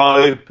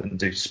rope and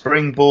do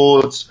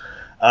springboards.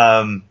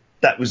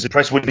 That was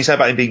impressive. What did he say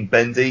about him being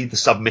bendy? The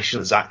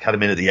submission that Zach had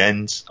him in at the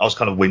end, I was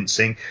kind of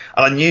wincing.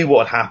 And I knew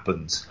what had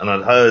happened, and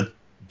I'd heard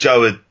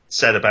Joe had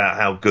said about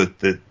how good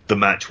the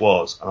match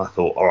was, and I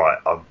thought, all right,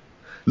 I'm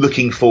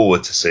looking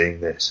forward to seeing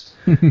this.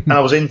 And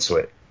I was into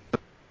it.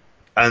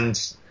 And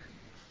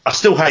I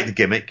still hate the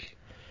gimmick.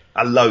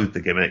 I loathe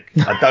the gimmick.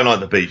 I don't like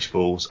the beach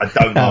balls. I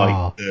don't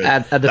like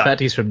the fact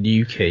he's from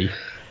Newquay.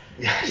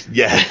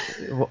 Yeah.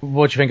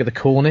 What do you think of the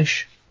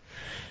Cornish?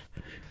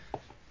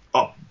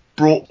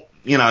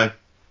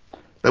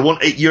 They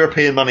want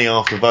European money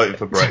after voting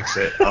for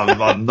Brexit.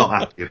 I'm not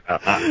happy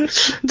about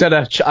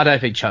that. I don't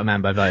think Chuck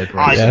Mambo voted for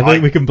it. I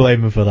think we can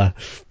blame him for that.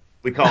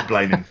 We can't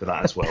blame him for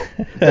that as well.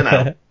 Don't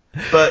know.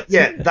 But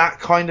yeah, that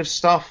kind of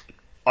stuff,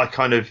 I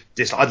kind of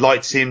I'd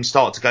like to see him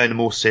start to go in a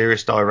more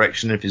serious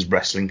direction if his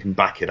wrestling can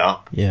back it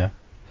up. Yeah,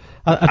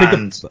 I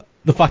think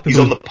the fact that he's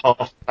on the path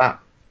to that.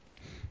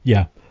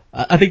 Yeah.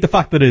 I think the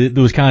fact that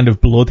there was kind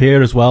of blood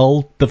here as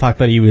well, the fact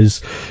that he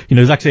was,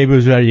 Zack Sabre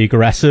was very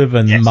aggressive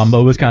and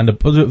Mambo was kind of,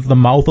 was it the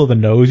mouth or the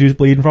nose he was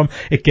bleeding from?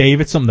 It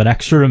gave it something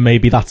extra, and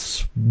maybe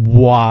that's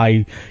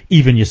why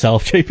even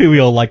yourself, JP, we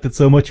all liked it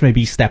so much. Maybe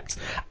he stepped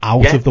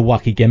out of the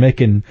wacky gimmick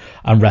and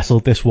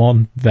wrestled this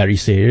one very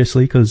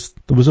seriously, because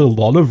there was a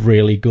lot of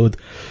really good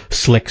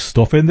slick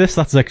stuff in this.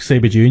 That's Zack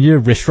Sabre Jr.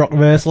 wrist rock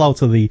reversal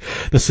out of the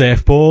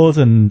surfboard,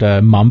 and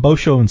Mambo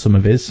showing some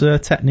of his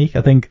technique.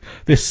 I think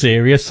this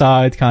serious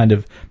side kind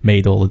of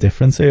made all the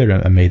difference here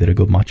and made it a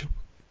good matchup.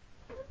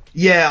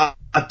 Yeah,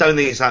 I don't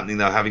think it's happening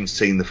though, having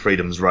seen the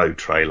Freedom's Road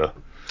trailer.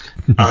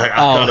 Him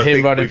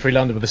running through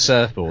London with a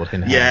surfboard.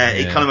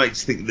 It kind of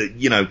makes you think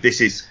that, this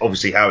is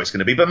obviously how it's going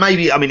to be. But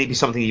maybe, it'd be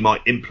something he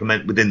might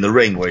implement within the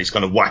ring, where he's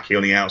kind of wacky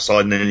on the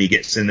outside and then he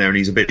gets in there and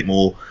he's a bit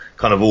more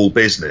kind of all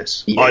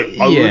business. I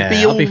would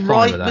be all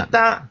right with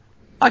that.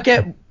 I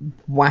get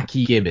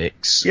wacky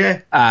gimmicks.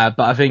 Yeah. But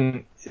I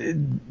think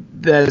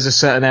there's a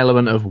certain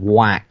element of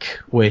whack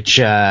which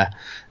I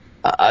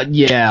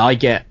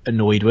get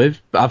annoyed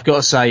with. But I've got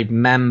to say,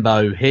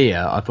 Mambo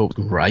here I thought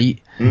was great,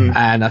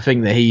 and I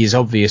think that he's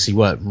obviously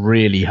worked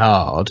really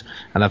hard,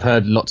 and I've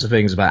heard lots of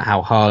things about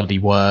how hard he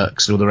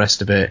works and all the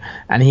rest of it,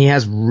 and he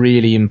has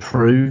really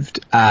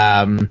improved.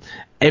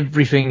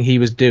 Everything he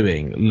was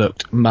doing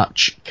looked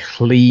much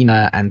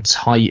cleaner and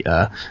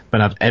tighter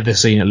than I've ever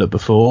seen it look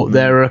before.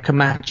 There are a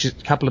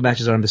couple of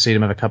matches I remember seeing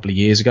him have a couple of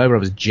years ago where I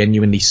was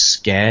genuinely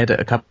scared at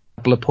a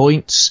couple of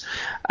points.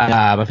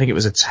 I think it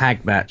was a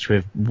tag match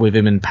with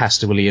him and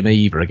Pastor William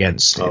Eber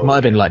against. It might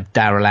have been like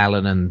Darrell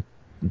Allen and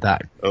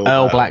that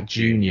Earl Black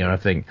Jr., I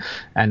think.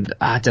 And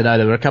I don't know,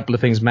 there were a couple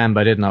of things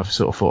Mambo did, and I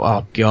sort of thought,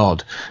 oh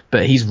God.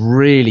 But he's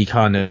really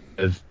kind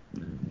of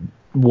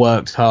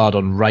worked hard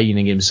on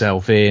reining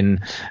himself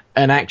in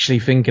and actually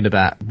thinking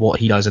about what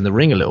he does in the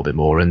ring a little bit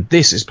more. And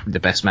this is probably the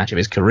best match of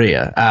his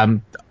career.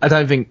 I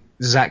don't think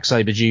Zack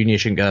Sabre Jr.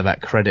 shouldn't go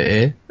that credit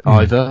here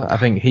either. I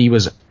think he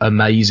was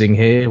amazing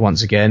here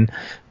once again.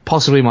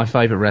 Possibly my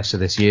favourite wrestler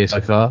this year so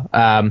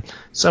far.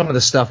 Some of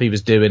the stuff he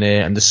was doing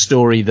here and the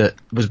story that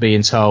was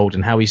being told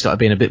and how he started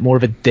being a bit more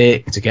of a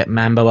dick to get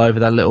Mambo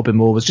over that a little bit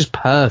more was just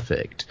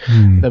perfect.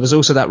 There was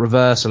also that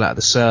reversal out of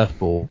the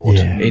surfboard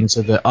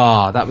into the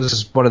that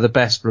was one of the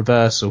best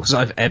reversals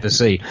I've ever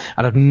seen,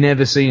 and I've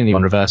never seen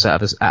anyone reverse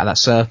out of that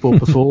surfboard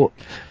before.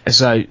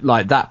 So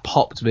like that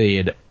popped me,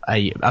 and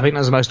I think that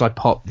was the most I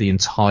popped the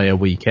entire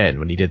weekend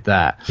when he did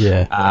that.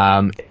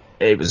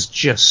 It was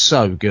just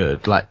so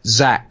good. Like,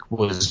 Zach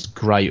was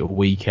great all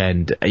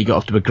weekend. He got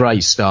off to a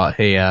great start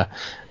here.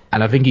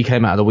 And I think he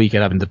came out of the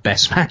weekend having the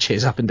best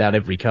matches up and down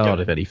every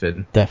card, if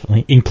anything.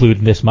 Definitely,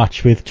 including this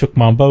match with Chuck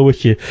Mambo,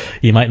 which you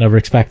might never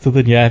expected.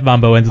 And yeah,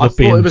 Mambo ended up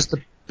being... I thought it was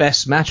the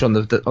best match on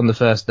the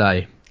first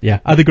day. Yeah,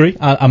 I'd agree.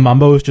 And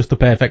Mambo is just the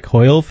perfect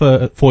foil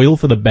for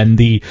the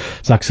bendy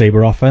Zack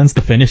Sabre offense.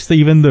 The finish,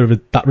 even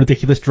that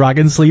ridiculous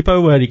dragon sleeper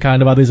where he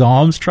kind of had his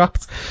arms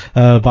trapped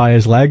by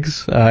his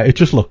legs. It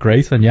just looked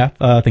great. And yeah,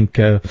 I think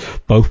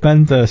both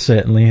men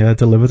certainly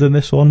delivered in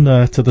this one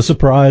to the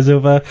surprise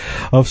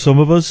of some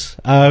of us.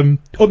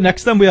 Up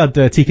next, then we had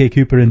TK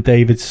Cooper and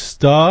David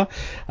Starr.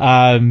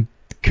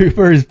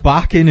 Cooper is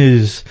back in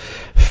his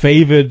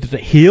favoured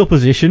heel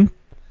position,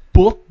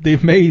 but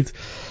they've made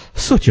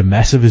such a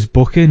mess of his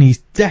booking. He's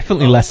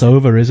definitely less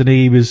over, isn't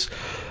he? He was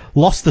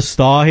lost the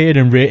star here,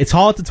 and it's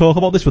hard to talk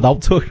about this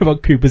without talking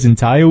about Cooper's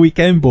entire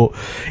weekend, but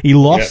he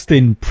lost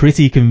in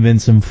pretty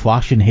convincing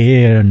fashion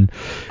here, and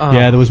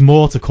there was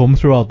more to come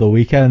throughout the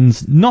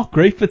weekends. Not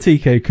great for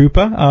TK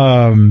Cooper.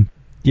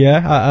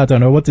 I don't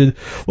know. What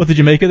did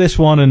you make of this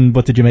one, and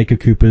what did you make of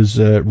Cooper's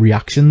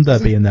reaction to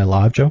being there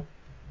live, Joe?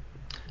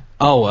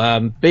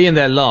 Being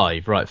there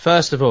live, right,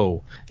 first of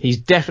all, he's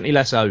definitely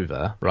less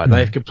over, right?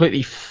 They've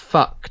completely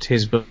fucked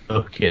his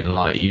booking,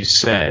 like you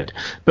said.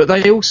 But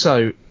they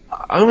also,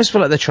 I almost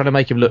feel like they're trying to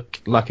make him look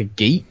like a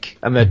geek,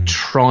 and they're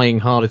trying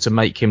harder to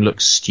make him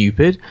look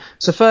stupid.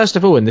 So first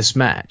of all, in this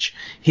match,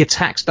 he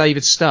attacks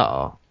David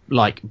Starr,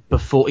 like,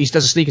 before, he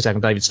does a sneak attack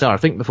on David Starr, I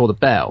think before the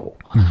bell.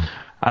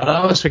 And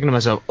I was thinking to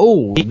myself,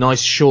 nice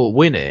short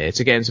win here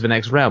to get into the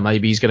next round.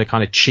 Maybe he's going to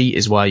kind of cheat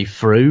his way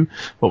through.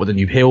 What with the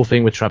new heel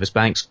thing with Travis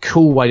Banks?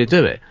 Cool way to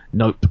do it.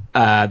 Nope.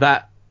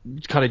 That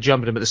kind of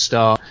jumping him at the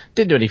start.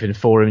 Didn't do anything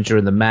for him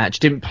during the match.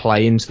 Didn't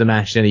play into the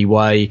match in any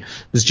way. It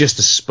was just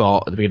a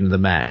spot at the beginning of the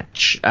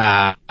match.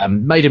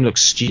 Made him look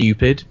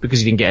stupid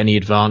because he didn't get any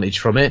advantage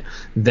from it.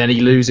 Then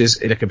he loses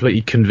in a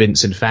completely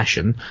convincing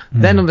fashion.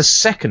 Then on the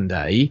second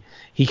day,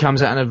 he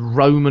comes out in a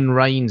Roman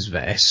Reigns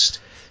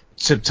vest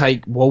to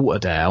take Walter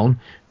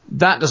down.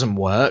 That doesn't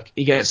work.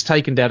 He gets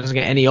taken down, doesn't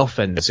get any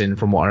offense in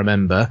from what I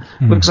remember.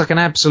 Looks like an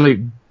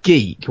absolute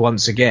geek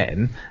once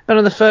again. And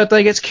on the third day,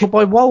 he gets killed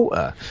by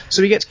Walter.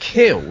 So he gets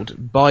killed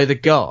by the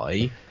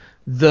guy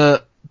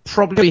that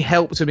probably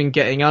helped him in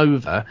getting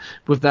over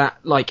with that,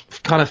 like,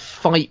 kind of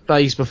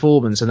fight-based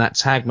performance and that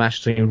tag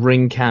match between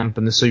Ring Camp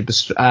and the Super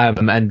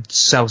and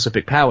South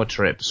Pacific Power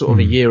Trip sort of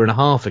a year and a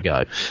half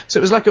ago. So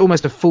it was like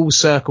almost a full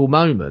circle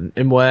moment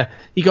in where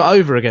he got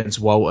over against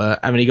Walter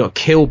and then he got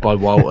killed by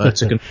Walter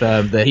to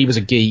confirm that he was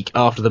a geek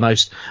after the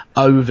most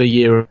over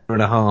year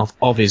and a half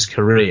of his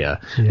career.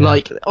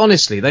 Like,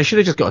 honestly, they should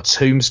have just got a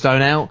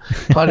tombstone out,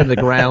 put him in the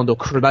ground or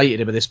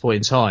cremated him at this point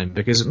in time,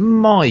 because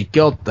my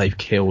God, they've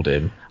killed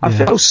him. I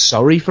feel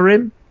sorry for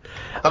him.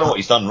 I don't know what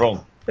he's done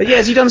wrong. But yeah,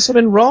 has he done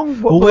something wrong?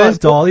 Where's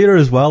Dahlia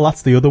as well?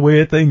 That's the other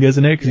weird thing,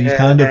 isn't it? Because he's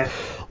kind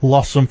of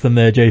lost something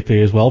there,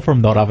 JP, as well, from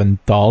not having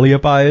Dahlia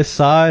by his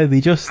side. He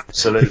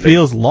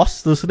feels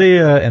lost, doesn't he,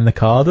 in the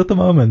card at the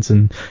moment?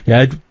 And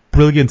yeah,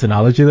 brilliant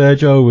analogy there,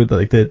 Joe. With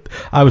like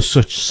I was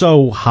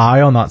so high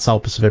on that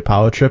South Pacific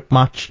Power Trip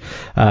match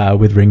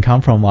with Ring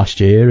Camp from last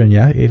year, and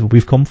yeah,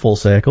 we've come full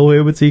circle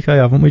here with TK,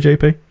 haven't we,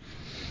 JP?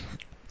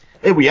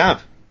 Yeah, we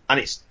have, and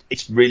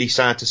it's really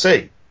sad to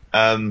see,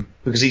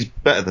 because he's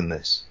better than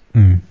this.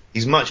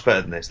 He's much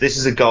better than this. This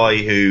is a guy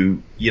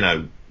who, you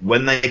know,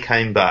 when he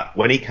came back,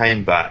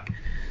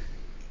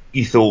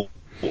 you thought,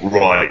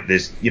 right,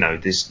 there's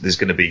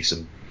going to be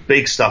some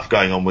big stuff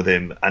going on with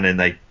him, and then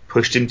they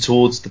pushed him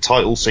towards the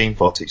title scene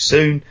far too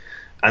soon,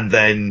 and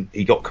then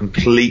he got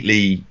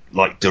completely,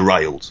 like,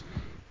 derailed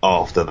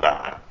after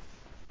that.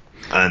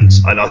 And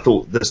I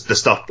thought the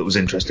stuff that was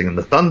interesting in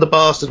the Thunder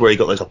Bastard, where he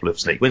got those couple of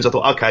sneak wins, I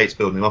thought, okay, it's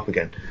building him up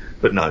again.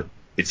 But no,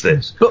 it's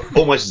this.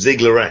 Almost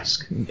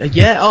Ziggler-esque.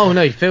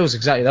 Yeah, he feels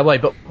exactly that way.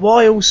 But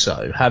why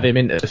also have him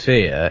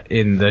interfere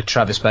in the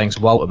Travis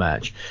Banks-Walter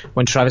match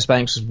when Travis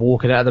Banks was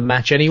walking out of the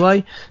match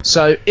anyway?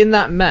 So in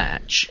that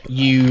match,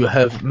 you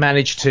have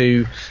managed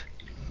to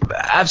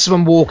have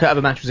someone walk out of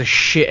a match with a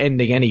shit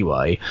ending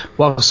anyway,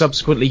 while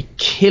subsequently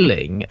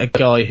killing a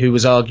guy who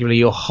was arguably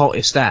your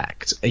hottest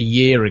act a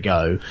year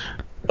ago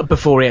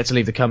before he had to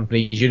leave the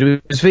company due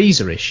to his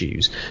visa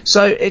issues.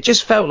 So it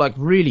just felt like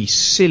really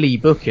silly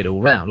booking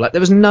all round. Like, there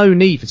was no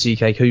need for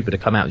TK Cooper to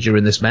come out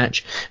during this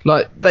match.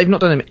 Like, they've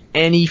not done him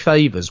any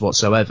favours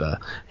whatsoever.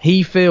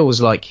 He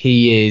feels like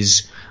he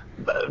is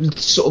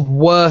sort of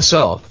worse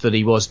off than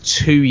he was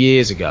 2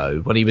 years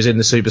ago when he was in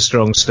the Super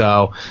Strong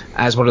Style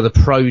as one of the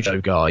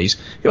Projo guys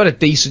who had a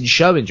decent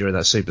showing during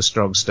that Super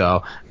Strong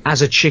Style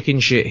as a chicken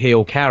shit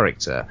heel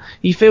character.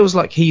 He feels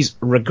like he's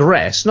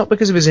regressed, not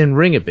because of his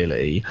in-ring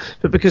ability,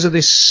 but because of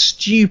this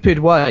stupid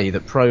way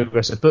that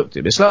Progress have booked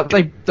him. It's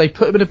like they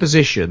put him in a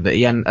position that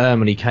he hadn't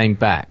earned when he came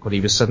back, when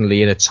he was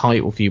suddenly in a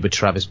title feud with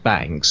Travis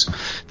Banks.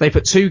 They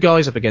put two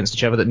guys up against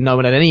each other that no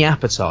one had any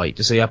appetite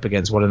to see up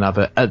against one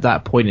another at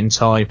that point in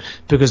time,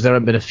 because there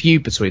hadn't been a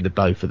feud between the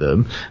both of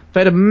them.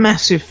 They had a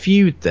massive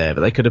feud there that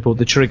they could have pulled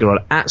the trigger on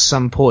at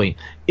some point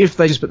if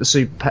they just put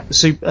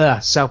the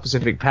South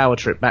Pacific Power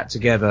Trip back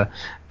together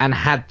and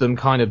had them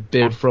kind of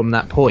build from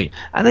that point.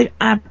 And they've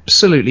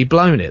absolutely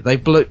blown it. They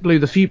blew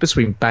the feud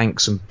between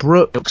Banks and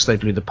Brooks. They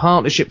blew the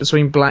partnership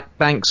between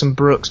Banks and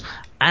Brooks.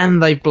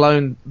 And they've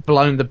blown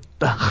the...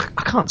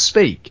 I can't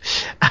speak.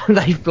 And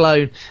they've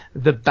blown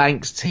the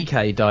Banks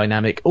TK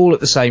dynamic all at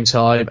the same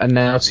time. And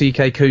now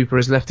TK Cooper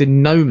is left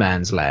in no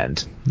man's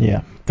land.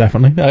 Yeah,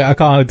 definitely. I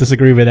can't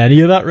disagree with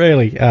any of that,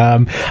 really. I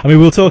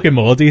mean, we'll talk in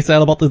more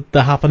detail about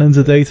the happenings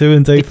of day 2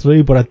 and day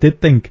 3, but I did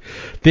think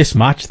this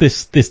match,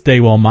 this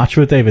day 1 match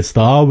with David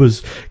Starr,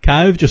 was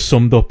kind of just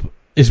summed up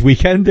his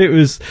weekend. It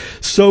was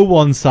so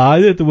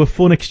one-sided. There were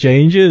fun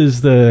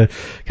exchanges. The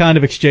kind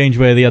of exchange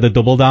where they had a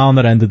double down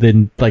that ended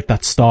in like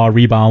that Starr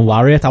rebound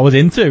lariat I was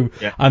into.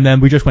 Yeah. And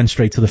then we just went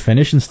straight to the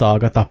finish and Starr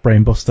got that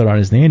brain buster on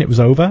his knee and it was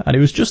over. And it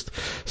was just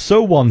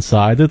so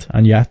one-sided.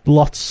 And yeah,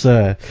 lots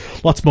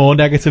more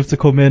negative to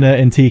come in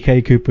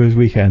TK Cooper's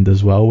weekend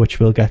as well, which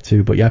we'll get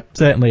to. But yeah,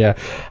 certainly a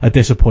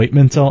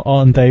disappointment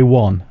on day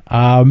 1.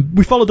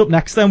 We followed up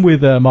next then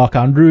with Mark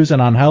Andrews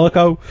and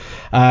Angelico.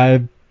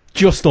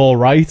 Just all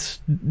right,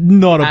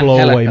 not a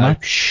blow-away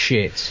match.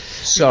 Shit.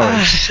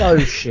 Sorry, so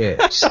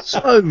shit.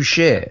 So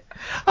shit.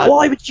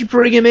 Why would you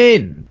bring him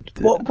in?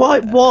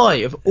 Why,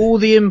 of all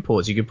the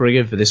imports you could bring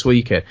in for this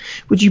weekend,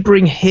 would you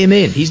bring him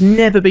in? He's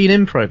never been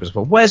in Progress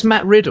before. Where's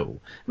Matt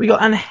Riddle? We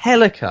got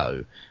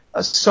Angelico.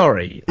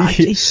 Sorry,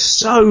 he's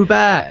so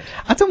bad.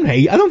 I don't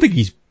think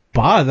he's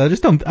bad. I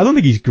don't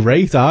think he's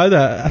great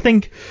either. I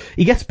think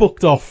he gets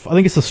booked off. I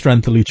think it's the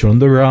strength of Lucha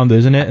Underground,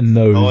 isn't it? And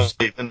those.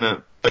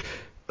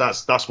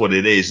 That's what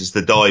it is. It's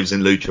the dives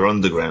in Lucha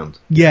Underground.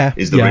 Yeah,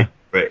 is the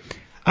real.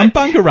 And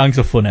Bangarang's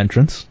a fun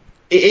entrance.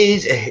 It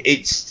is.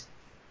 It's.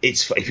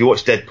 If you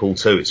watch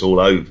Deadpool 2, it's all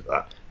over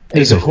that.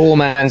 He's a poor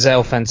man's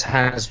El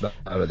Phantasmo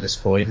at this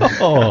point.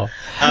 I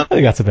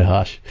think that's a bit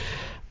harsh.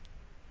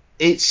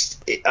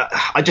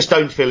 I just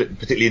don't feel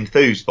particularly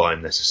enthused by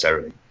him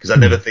necessarily, because I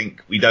never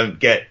think we don't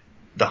get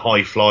the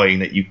high flying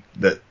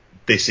that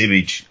this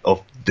image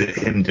of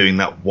him doing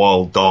that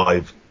wild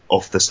dive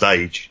off the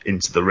stage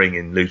into the ring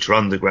in Lucha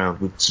Underground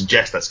would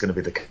suggest that's going to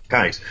be the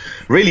case.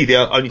 Really, the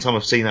only time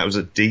I've seen that was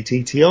at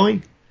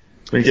DTTI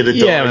when he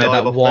did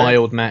that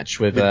wild match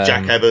with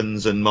Jack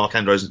Evans and Mark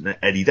Andrews and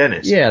Eddie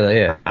Dennis.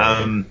 Yeah.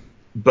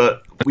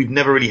 But we've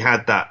never really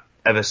had that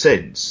ever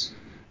since.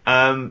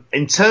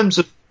 In terms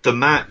of the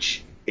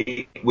match,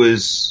 it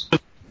was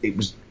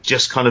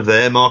just kind of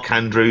there. Mark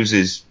Andrews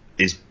is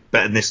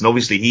better than this, and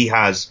obviously he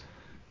has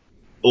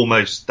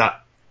almost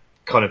that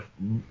kind of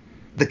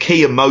the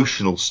key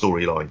emotional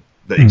storyline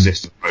that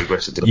exists in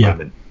Progress at the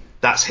moment.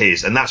 That's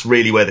his, and that's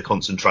really where the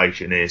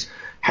concentration is.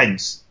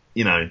 Hence,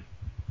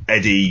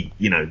 Eddie,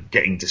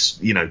 getting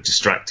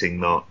distracting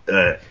Mark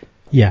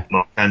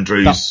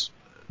Andrews.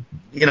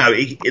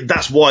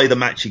 That's why the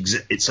match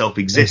itself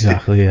existed.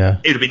 Exactly, yeah.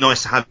 It would be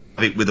nice to have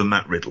it with a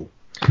Matt Riddle.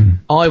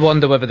 I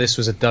wonder whether this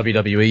was a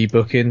WWE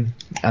booking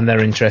and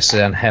they're interested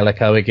in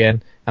Angelico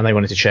again, and they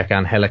wanted to check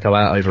Angelico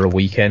out over a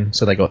weekend,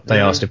 so they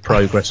asked if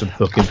Progress would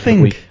book him for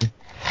the weekend.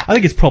 I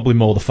think it's probably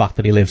more the fact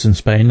that he lives in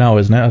Spain now,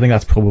 isn't it? I think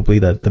that's probably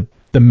the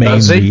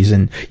main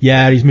reason.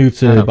 Yeah, he's moved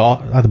to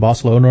either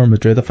Barcelona or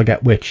Madrid, I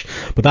forget which,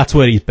 but that's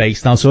where he's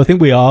based now. So I think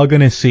we are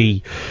going to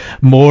see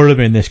more of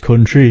him in this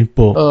country.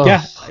 But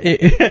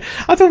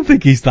I don't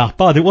think he's that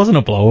bad. It wasn't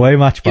a blowaway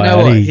match. You know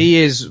what? He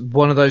is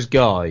one of those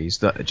guys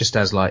that just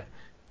has like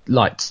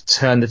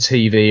turn the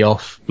TV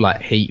off,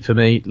 like heat for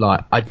me.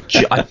 Like I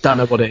don't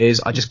know what it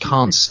is. I just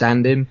can't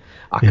stand him.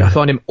 I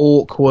find him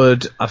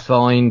awkward. I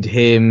find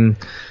him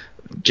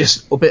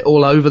just a bit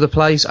all over the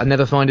place. I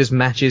never find his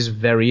matches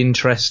very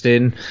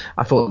interesting.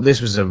 I thought this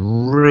was a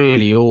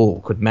really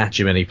awkward match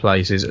in many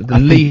places. At the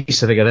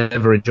least I think I've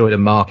ever enjoyed a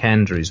Mark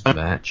Andrews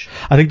match.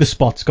 I think the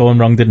spots going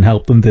wrong didn't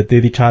help them, did they?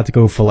 They tried to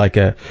go for like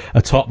a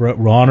top rope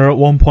runner at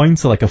one point,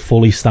 so like a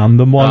fully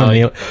standing one,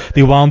 and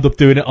they wound up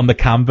doing it on the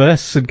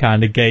canvas and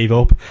kind of gave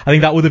up. I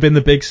think that would have been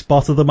the big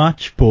spot of the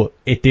match, but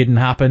it didn't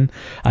happen.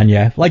 And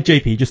yeah, like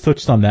JP just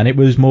touched on then, it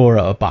was more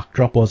a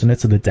backdrop, wasn't it,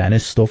 to the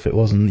Dennis stuff. It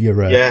wasn't your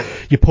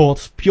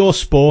pure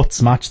sports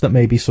match that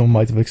maybe some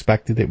might have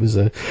expected. It was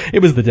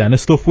the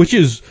Dennis stuff, which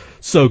is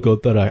so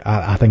good that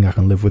I think I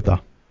can live with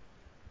that.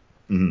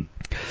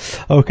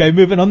 Okay,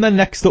 moving on then.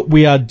 Next up,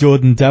 we had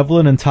Jordan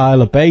Devlin and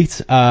Tyler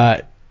Bate.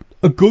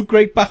 A good,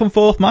 great back and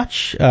forth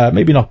match.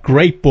 Maybe not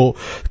great, but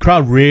the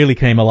crowd really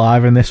came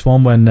alive in this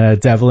one when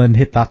Devlin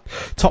hit that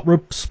top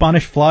rope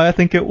Spanish fly, I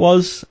think it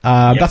was.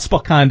 That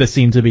spot kind of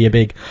seemed to be a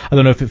big, I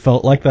don't know if it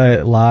felt like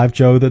that live,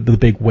 Joe, the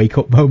big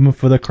wake-up moment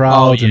for the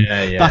crowd.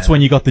 That's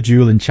when you got the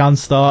dueling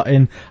chants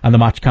starting, and the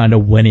match kind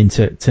of went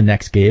into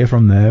next gear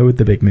from there with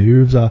the big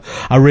moves.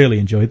 I really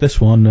enjoyed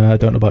this one. I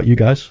don't know about you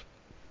guys.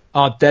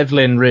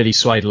 Devlin really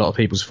swayed a lot of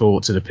people's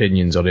thoughts and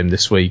opinions on him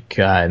this week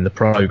in the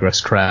Progress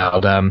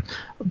crowd.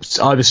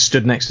 I was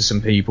stood next to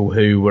some people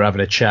who were having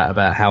a chat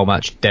about how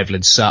much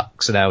Devlin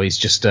sucks and how he's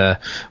just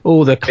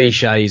all the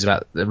cliches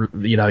about,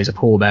 he's a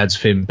poor man's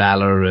Finn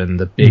Balor and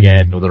the big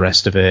head and all the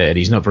rest of it, and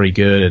he's not very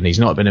good and he's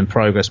not been in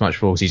Progress much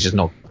for us, he's just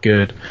not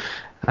good.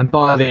 And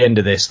by the end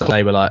of this,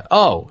 they were like,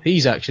 oh,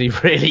 he's actually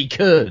really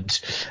good.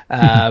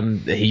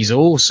 He's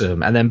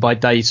awesome. And then by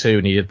day 2,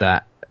 and he did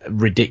that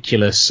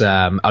ridiculous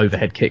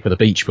overhead kick with a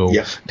beach ball,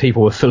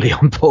 people were fully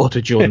on board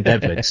with Jordan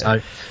Devlin. So I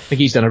think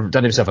he's done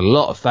himself a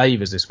lot of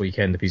favours this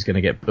weekend if he's going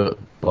to get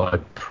booked by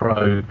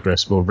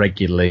Progress more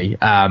regularly.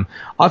 I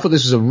thought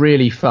this was a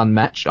really fun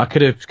match. I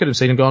could have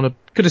seen him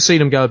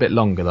go a bit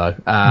longer though.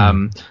 So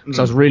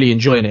I was really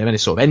enjoying it, and then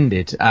it sort of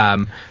ended.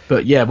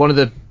 But yeah,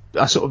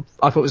 I thought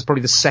it was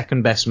probably the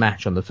second best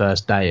match on the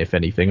first day, if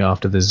anything,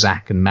 after the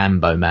Zack and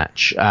Mambo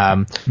match.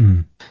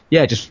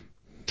 Yeah, just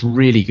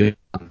really good.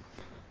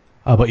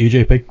 How about you,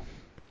 JP?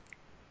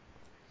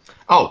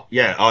 Oh,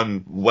 yeah,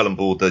 I'm well on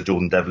board the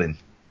Jordan Devlin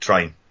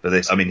train for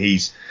this. I mean,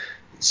 he's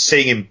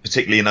seeing him,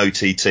 particularly in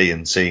OTT,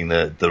 and seeing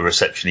the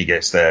reception he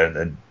gets there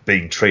and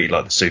being treated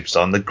like the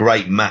superstar, and the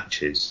great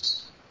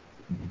matches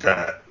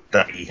that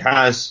he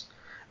has,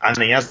 and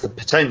he has the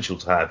potential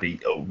to have.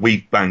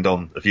 We've banged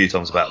on a few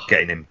times about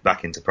getting him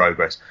back into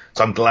Progress.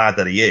 So I'm glad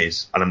that he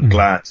is, and I'm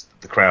glad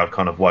the crowd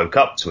kind of woke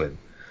up to him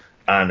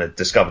and had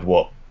discovered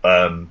what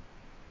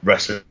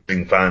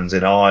wrestling fans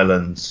in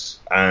Ireland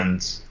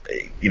and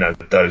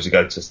those who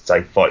go to,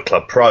 say, Fight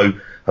Club Pro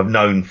have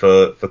known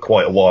for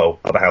quite a while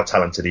about how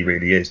talented he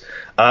really is.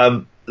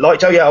 Like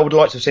Joe, I would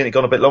like to have seen it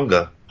gone a bit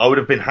longer. I would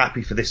have been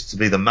happy for this to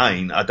be the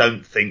main. I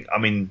don't think,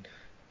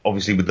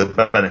 obviously with the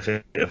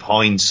benefit of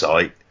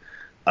hindsight,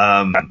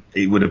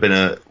 it would have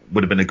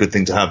been a good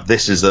thing to have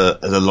this as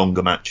a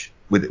longer match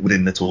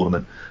within the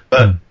tournament.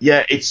 But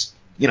yeah, it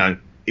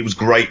was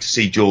great to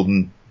see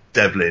Jordan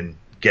Devlin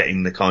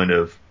getting the kind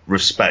of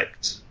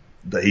respect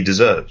that he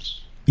deserves.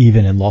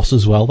 Even in loss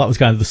as well. That was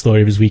kind of the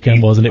story of his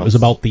weekend, wasn't it? It was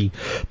about the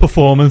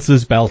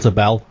performances bell to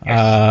bell.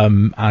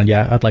 And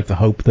yeah, I'd like to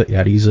hope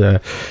that he's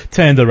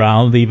turned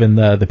around. Even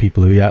the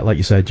people who, like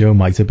you said, Joe,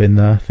 might have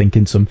been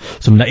thinking some.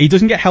 He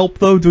doesn't get help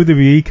though.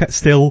 WWE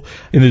still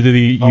in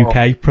the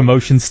UK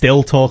promotion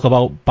still talk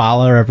about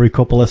Balor every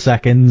couple of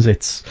seconds.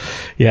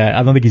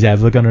 I don't think he's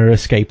ever going to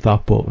escape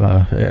that. But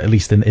at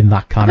least in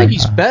that kind I think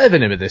he's better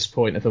than him at this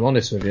point, if I'm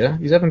honest with you.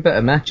 He's having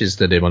better matches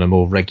than him on a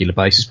more regular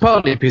basis.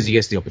 Partly because he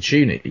gets the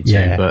opportunity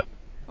to. But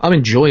I'm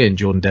enjoying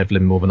Jordan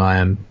Devlin more than I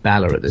am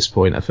Balor at this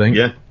point, I think.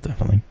 Yeah,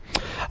 definitely.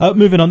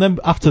 Moving on then,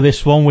 after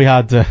this one, we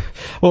had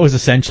what was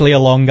essentially a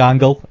long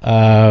angle.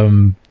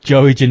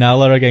 Joey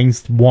Janela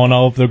against one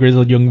of the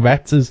Grizzled Young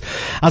Vets.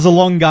 As a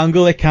long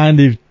angle, it kind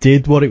of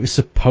did what it was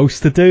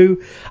supposed to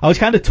do. I was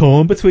kind of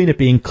torn between it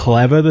being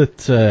clever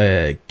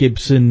that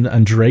Gibson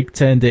and Drake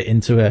turned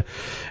the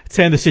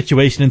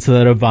situation into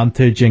their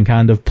advantage and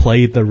kind of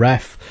played the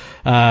ref.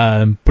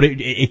 But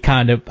it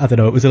kind of, I don't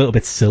know, it was a little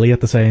bit silly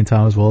at the same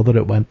time as well that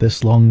it went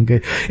this long.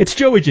 It's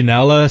Joey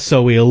Janela,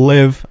 so we'll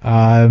live.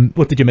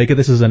 What did you make of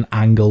this as an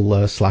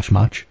angle slash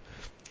match?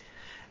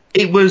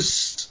 It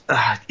was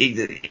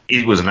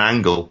an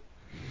angle.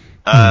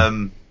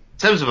 In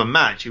terms of a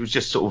match, it was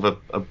just sort of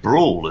a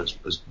brawl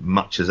as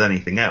much as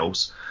anything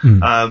else.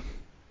 And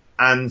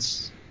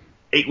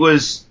it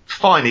was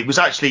fine. It was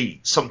actually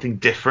something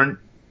different.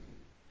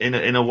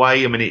 In a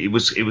way, I mean,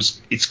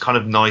 it's kind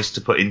of nice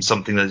to put in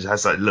something that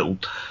has that little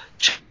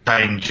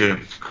change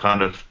of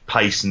kind of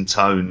pace and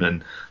tone,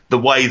 and the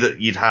way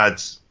that you'd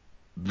had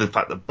the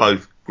fact that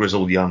both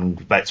Grizzled Young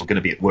Vets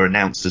were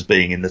announced as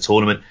being in the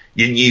tournament.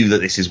 You knew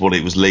that this is what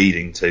it was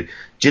leading to.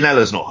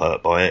 Janela's not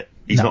hurt by it.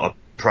 He's not a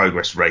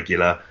Progress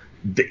regular.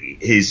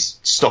 His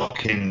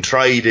stock in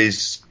trade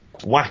is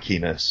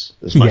wackiness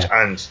as much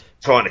and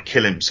trying to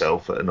kill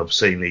himself at an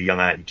obscenely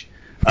young age.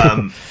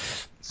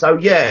 So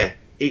yeah.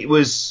 It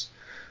was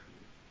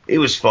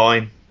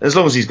fine. As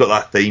long as he's got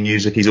that theme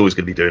music, he's always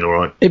going to be doing all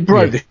right. It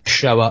broke the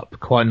show up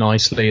quite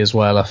nicely as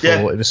well. I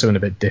thought it was something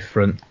a bit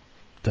different.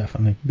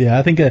 Definitely. Yeah,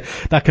 I think that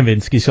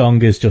Kavinsky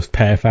song is just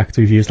perfect.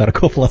 We've used that a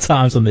couple of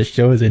times on this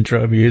show as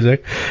intro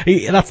music.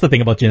 That's the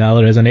thing about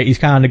Janela, isn't it? He's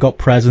kind of got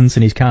presence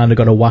and he's kind of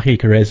got a wacky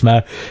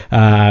charisma.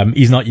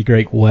 He's not your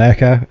great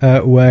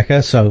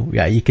worker. So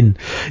yeah, you can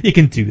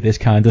do this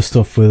kind of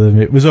stuff with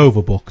him. It was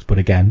overbooked, but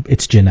again,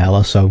 it's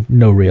Janela, so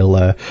no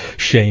real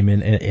shame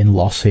in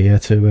loss here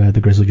to the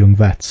Grizzled Young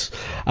Vets.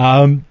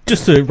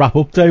 Just to wrap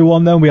up day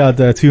one, then we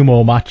had two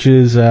more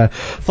matches.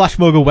 Flash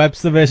Morgan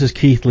Webster versus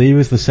Keith Lee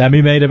was the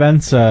semi-main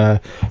event.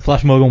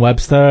 Flash Morgan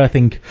Webster. I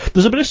think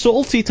there's a bit of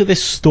subtlety to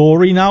this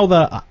story now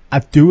that I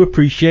do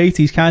appreciate.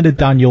 He's kind of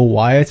Daniel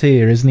Wyatt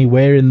here, isn't he?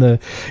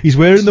 He's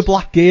wearing the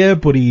black gear,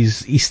 but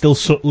he's still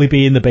subtly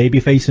being the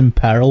babyface in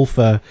peril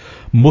for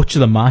much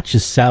of the match.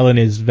 His selling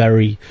is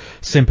very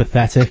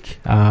sympathetic.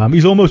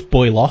 He's almost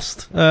boy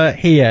lost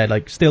here.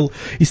 Like, still,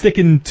 he's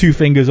sticking two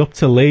fingers up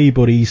to Lee,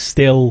 but he's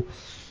still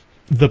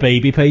the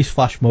babyface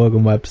Flash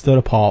Morgan Webster,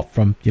 apart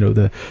from, you know,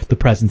 the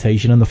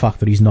presentation and the fact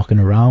that he's knocking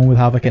around with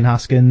Havoc and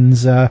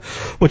Haskins.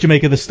 What do you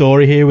make of the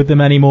story here with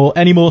them? Any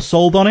more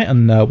sold on it?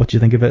 And what do you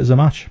think of it as a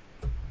match?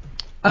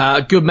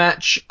 Good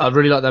match. I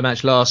really liked that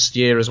match last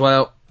year as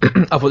well.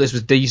 I thought this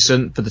was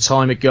decent for the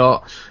time it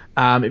got.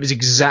 It was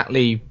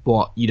exactly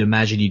what you'd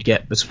imagine you'd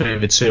get between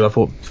the two. I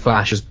thought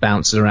Flash was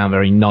bouncing around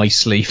very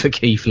nicely for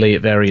Keith Lee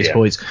at various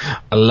points.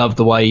 I love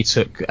the way he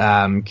took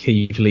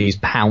Keith Lee's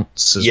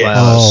pounce as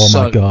well. Oh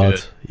so my god.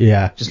 Good.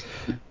 Yeah. Just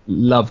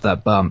love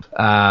that bump.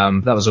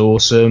 That was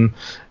awesome.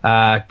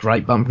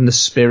 Great bump from the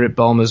Spirit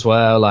Bomb as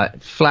well.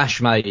 Like,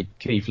 Flash made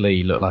Keith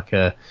Lee look like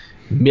 $1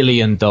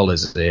 million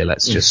here,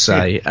 let's just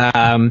say.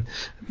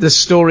 The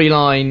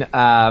storyline,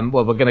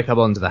 well, we're going to come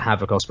on to the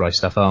Havoc Ospreay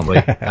stuff, aren't we?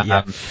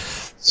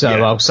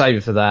 I'll save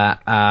it for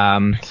that.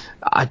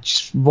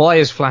 Why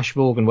is Flash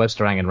Morgan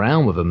Webster hanging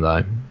around with them,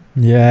 though?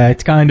 Yeah,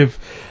 it's kind of...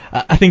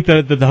 I think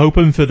they're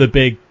hoping for the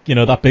big, you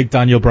know, that big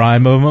Daniel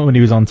Bryan moment when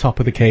he was on top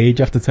of the cage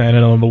after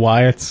turning on the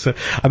Wyatts.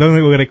 I don't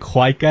think we're going to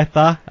quite get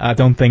that. I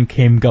don't think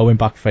him going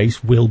back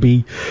face will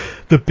be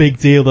the big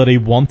deal that he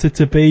wanted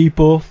to be,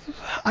 but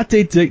I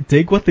did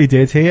dig what they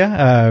did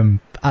here.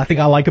 I think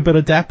I like a bit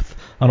of depth,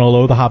 and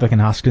although the Havoc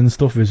and Haskins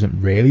stuff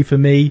isn't really for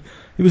me,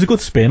 it was a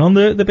good spin on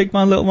the big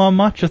man, little man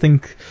match. I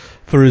think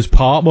for his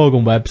part,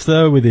 Morgan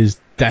Webster, with his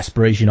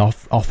desperation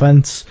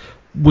offense,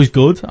 was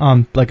good.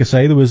 And like I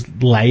say, there was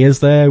layers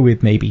there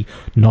with maybe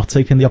not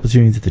taking the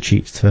opportunity to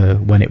cheat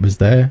when it was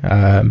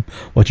there.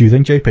 What do you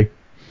think, JP?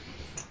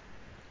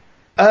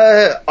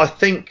 I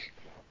think...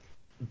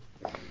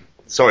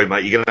 Sorry,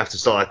 mate, you're going to have to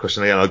start that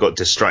question again. I got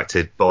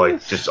distracted by I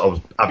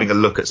was having a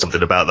look at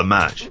something about the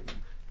match.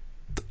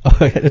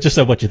 I just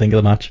said, what do you think of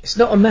the match? It's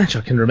not a match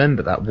I can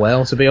remember that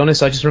well, to be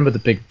honest. I just remember the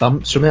big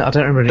bumps from it. I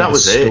don't remember any of the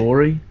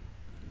story.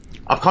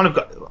 I've kind of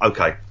got...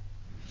 Okay.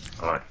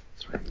 All right.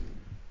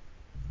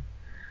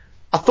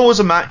 I thought it was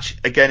a match.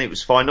 Again, it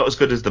was fine. Not as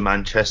good as the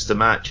Manchester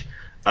match.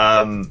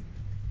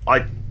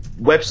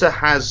 Webster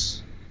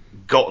has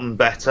gotten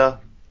better.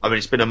 I mean,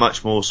 it's been a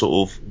much more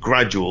sort of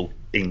gradual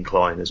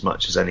incline as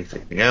much as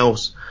anything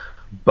else.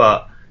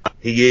 But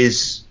he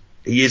is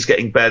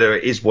getting better.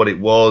 It is what it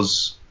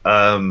was.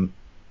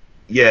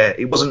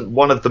 It wasn't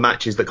one of the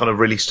matches that kind of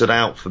really stood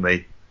out for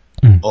me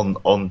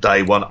on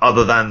day one,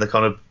 other than the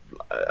kind of,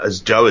 as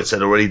Joe had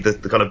said already,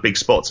 the kind of big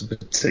spots, in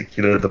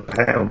particular the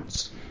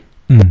pounds.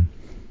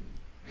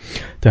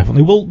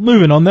 Definitely. Well,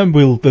 moving on then,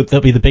 there'll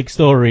be the big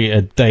story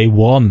at day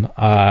one,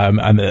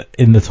 and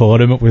in the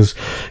tournament was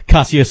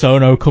Cassius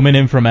Ohno coming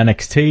in from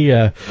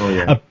NXT.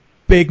 A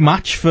big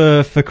match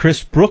for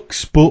Chris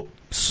Brooks, but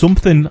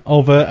something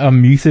of a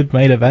muted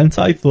main event,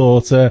 I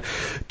thought.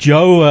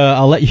 Joe,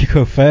 I'll let you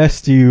go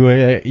first.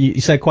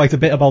 You said quite a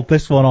bit about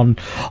this one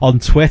on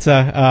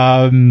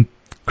Twitter.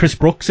 Chris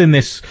Brooks in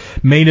this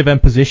main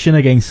event position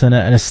against an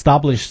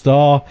established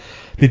star.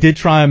 They did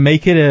try and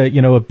make it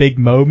a big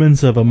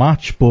moment of a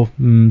match, but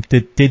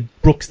did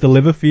Brooks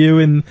deliver for you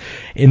in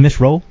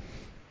this role?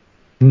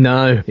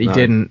 No, he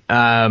didn't.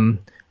 I'm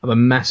a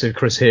massive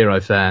Chris Hero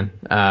fan.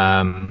 He's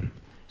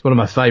one of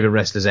my favourite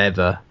wrestlers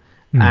ever,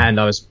 and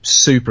I was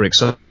super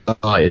excited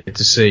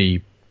to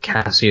see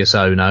Cassius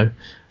Ohno.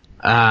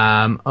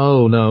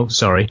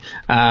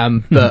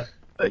 But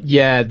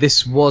yeah,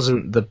 this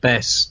wasn't the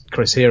best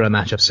Chris Hero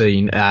match I've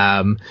seen.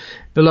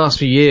 The last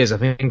few years, I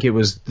think it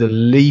was the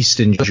least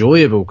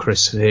enjoyable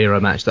Chris Hero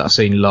match that I've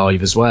seen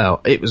live as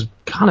well. It was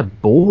kind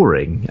of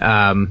boring.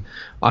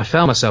 I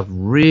found myself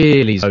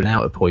really zoned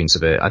out at points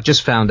of it. I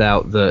just found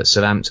out that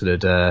Southampton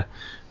had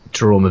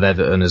drawn with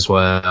Everton as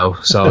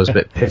well, so I was a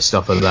bit pissed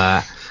off at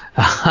that.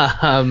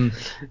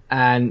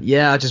 And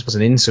yeah, I just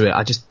wasn't into it.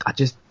 I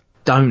just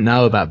don't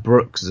know about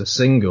Brooks as a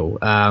single.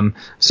 I've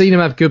seen him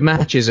have good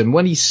matches, and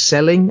when he's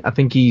selling, I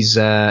think he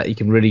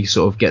can really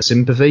sort of get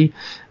sympathy,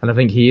 and I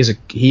think he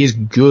is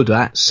good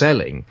at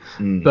selling.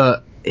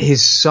 But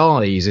his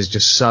size is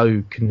just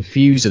so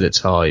confusing at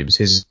times.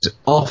 His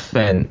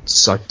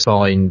offense, I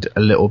find, a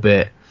little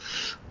bit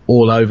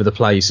all over the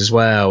place as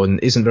well, and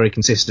isn't very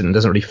consistent and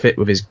doesn't really fit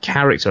with his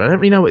character. I don't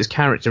really know what his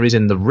character is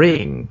in the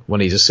ring when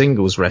he's a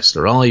singles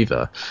wrestler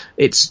either.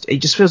 He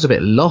just feels a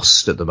bit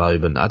lost at the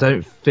moment. I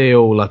don't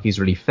feel like he's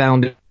really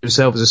found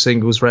himself as a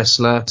singles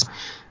wrestler,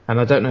 and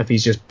I don't know if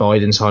he's just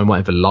biding time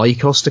waiting for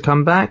Lycos to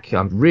come back.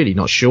 I'm really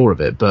not sure of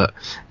it, but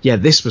yeah,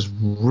 this was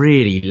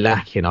really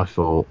lacking, I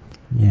thought.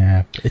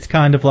 Yeah, it's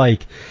kind of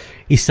like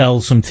he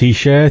sells some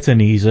t-shirts and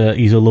he's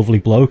a lovely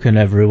bloke, and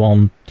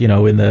everyone,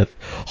 in the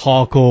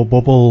hardcore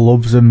bubble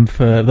loves him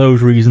for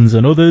those reasons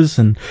and others,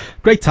 and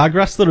great tag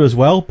wrestler as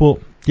well.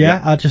 But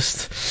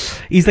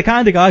he's the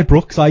kind of guy,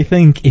 Brooks, I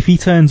think if he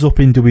turns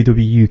up in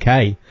WWE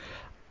UK,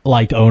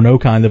 like Ono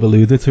kind of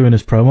alluded to in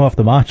his promo after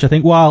the match, I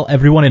think while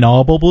everyone in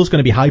our bubble is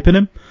going to be hyping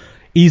him,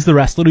 he's the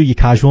wrestler who your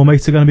casual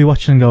mates are going to be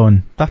watching and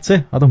going, that's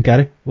it, I don't get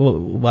it. Well,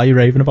 why are you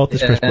raving about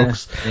this, Chris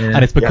Brooks? Yeah.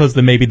 And it's because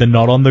they're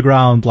not on the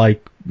ground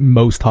like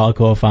most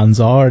hardcore fans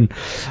are, and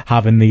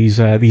having these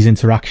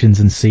interactions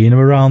and seeing him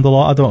around a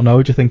lot. I don't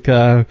know. Do you think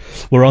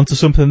we're onto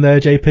something there,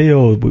 JP,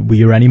 or were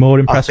you any more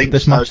impressed with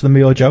this match than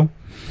me or Joe?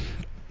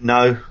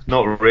 No,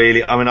 not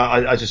really. I mean,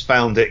 I just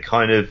found it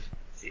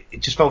it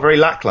just felt very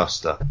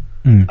lackluster.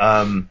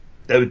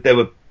 There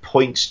were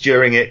points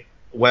during it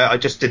where I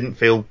just didn't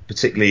feel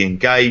particularly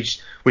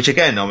engaged, which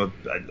again, I'm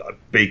a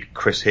big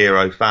Chris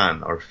Hero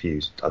fan.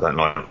 I don't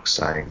like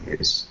saying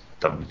his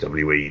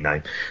WWE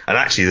name. And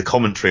actually the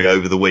commentary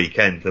over the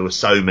weekend, there were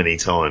so many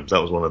times,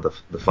 that was one of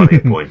the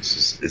funnier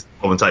points, is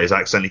commentators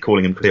accidentally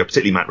calling him Hero,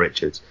 particularly Matt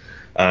Richards.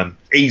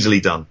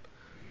 Easily done.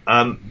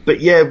 But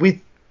yeah,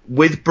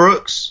 with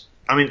Brooks,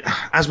 I mean,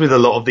 as with a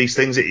lot of these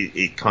things,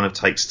 it kind of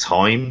takes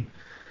time.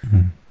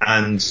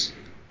 And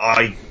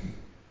I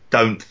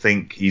don't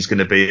think he's going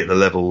to be at the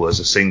level as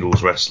a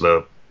singles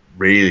wrestler.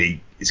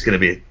 Really,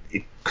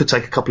 it could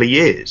take a couple of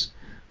years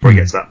before he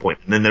gets to that point.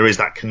 And then there is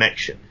that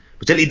connection,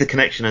 particularly the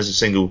connection as a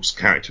singles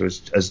character,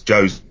 as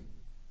Joe's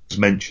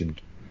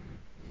mentioned,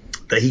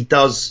 that he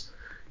does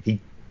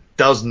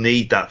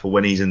need that for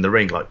when he's in the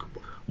ring. Like,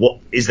 what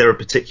is there a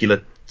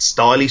particular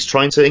style he's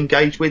trying to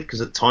engage with?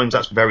 Because at times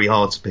that's very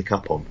hard to pick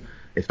up on,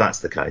 if that's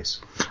the case.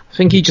 I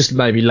think he just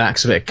maybe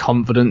lacks a bit of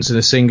confidence in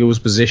a singles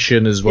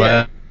position as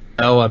well.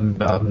 I'm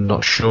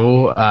not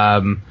sure.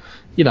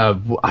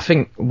 I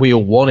think we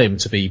all want him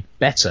to be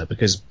better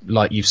because,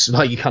 like you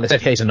kind of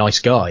said, he's a nice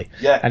guy,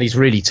 and he's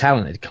really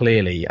talented,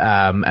 clearly,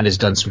 and has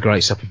done some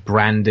great stuff with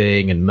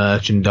branding and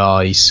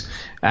merchandise,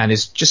 and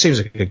it just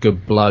seems like a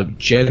good bloke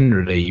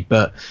generally.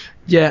 But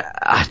yeah,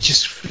 I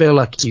just feel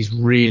like he's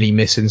really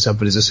missing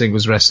something as a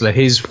singles wrestler.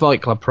 His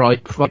Fight Club Pro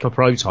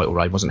title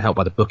reign wasn't helped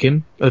by the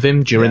booking of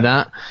him during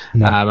that.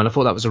 No. And I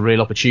thought that was a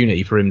real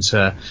opportunity for him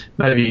to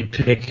maybe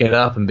pick it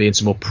up and be in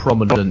some more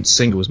prominent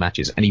singles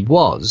matches. And he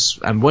was.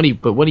 And when he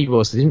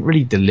was, they didn't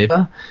really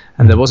deliver.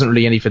 And there wasn't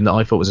really anything that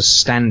I thought was a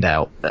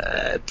standout,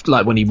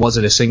 like when he was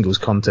at a singles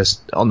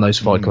contest on those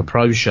Fight Club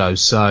Pro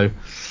shows. So,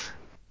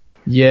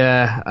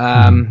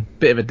 yeah,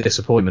 bit of a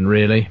disappointment,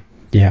 really.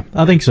 Yeah,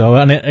 I think so.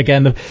 And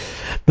again,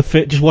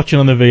 just watching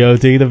on the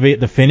VOD,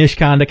 the finish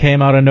kind of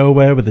came out of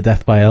nowhere with the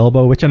death by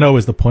elbow, which I know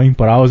was the point,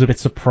 but I was a bit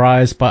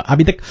surprised. But I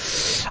mean,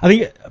 I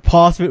think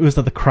part of it was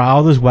that the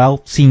crowd as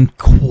well seemed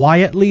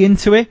quietly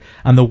into it,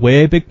 and there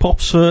were big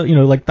pops for,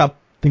 like that.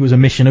 I think it was a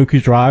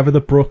Michinoku driver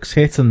that Brooks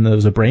hit, and there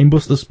was a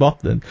brainbuster spot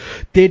that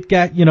did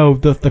get,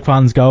 the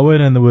fans going,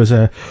 and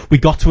we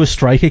got to a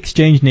strike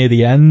exchange near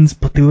the end,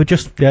 but they were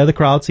just, the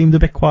crowd seemed a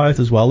bit quiet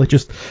as well. It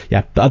just,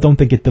 I don't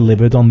think it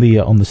delivered on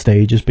the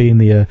stage as being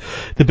the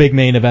big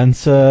main event,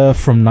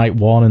 from night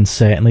one, and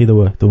certainly there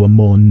were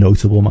more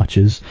notable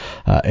matches,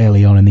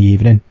 early on in the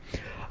evening.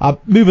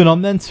 Moving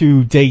on then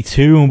to day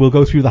 2, and we'll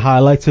go through the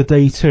highlights of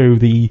day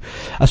 2.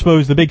 I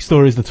suppose the big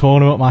story is the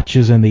tournament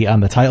matches and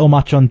the title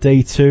match on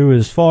day 2.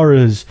 As far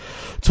as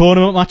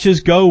tournament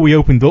matches go, we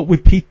opened up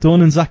with Pete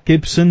Dunne and Zach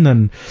Gibson,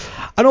 and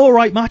an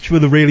alright match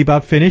with a really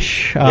bad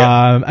finish.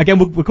 Again,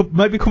 we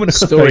might be coming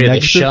across very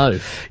negative. Show.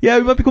 Yeah,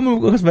 we might be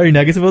coming across very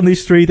negative on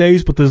these 3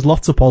 days, but there's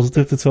lots of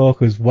positive to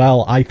talk as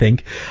well, I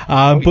think.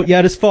 But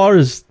yeah, as far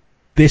as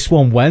this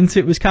one went,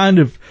 it was kind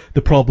of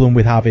the problem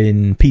with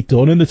having Pete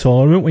Dunne in the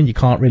tournament when you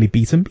can't really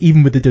beat him,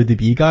 even with the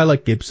WWE guy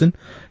like Gibson.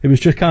 It was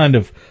just kind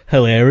of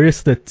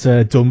hilarious that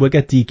Dunne would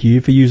get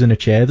DQ'd for using a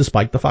chair,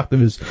 despite the fact there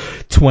was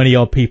 20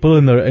 odd people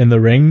in the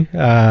ring.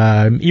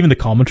 Even the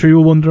commentary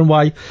were wondering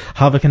why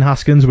Havoc and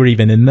Haskins were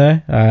even in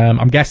there.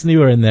 I'm guessing they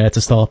were in there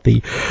to start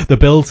the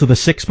build to the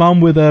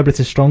 6-man with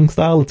British Strong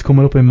Style. It's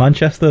coming up in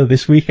Manchester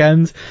this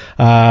weekend.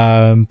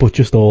 But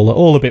just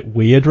all a bit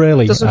weird,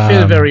 really. It doesn't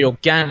feel very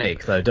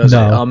organic, though, does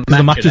it? Because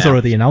the match is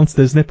already announced,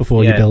 isn't it,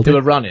 before you build it? They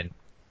were running.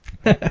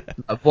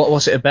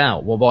 What's it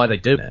about? Why are they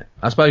doing it?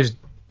 I suppose,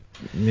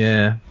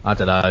 I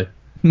don't know.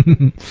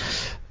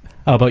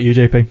 How about you,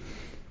 JP?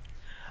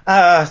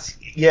 I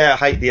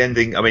hate the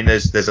ending. I mean,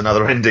 there's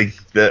another ending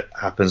that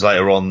happens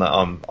later on that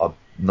I'm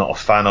not a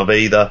fan of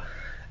either.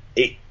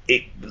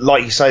 It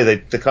like you say,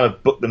 they kind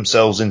of book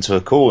themselves into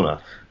a corner.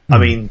 I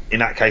mean, in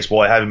that case,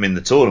 why have him in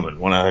the tournament?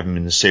 Why not have him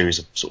in the series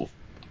of sort of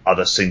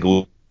other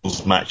singles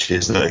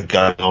matches that are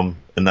going on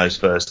in those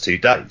first 2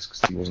 days?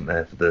 Because he wasn't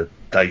there for the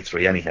day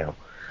 3 anyhow.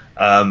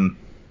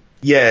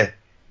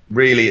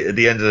 Really, at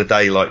the end of the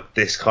day, like,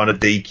 this kind of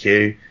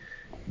DQ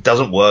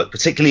doesn't work,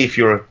 particularly if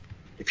you're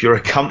a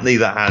company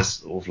that has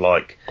sort of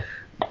like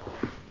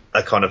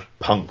a kind of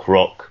punk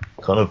rock,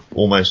 kind of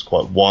almost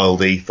quite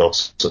wild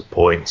ethos at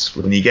points.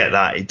 When you get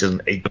that, it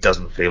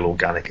doesn't feel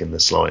organic in the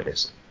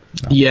slightest.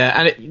 No. Yeah,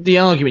 and the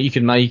argument you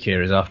can make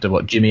here is, after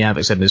what Jimmy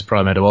Havoc said in his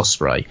promo to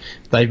Ospreay,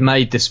 they've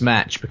made this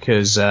match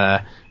because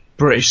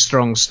British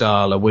Strong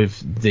Style are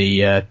with the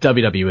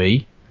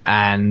WWE,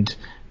 and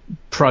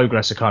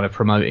Progress are kind of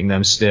promoting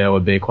them still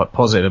and being quite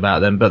positive about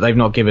them, but they've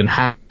not given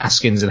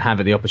Haskins and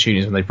Havoc the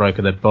opportunities when they've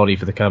broken their body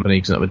for the company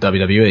because not with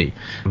WWE.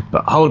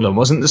 But hold on,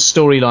 wasn't the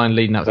storyline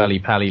leading up to Ali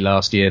Pali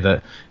last year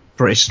that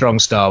British Strong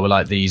Style were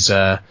like these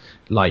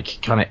like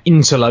kind of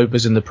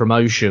interlopers in the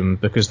promotion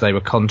because they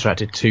were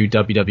contracted to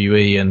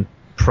WWE and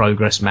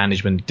Progress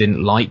management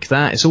didn't like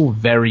that? It's all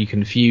very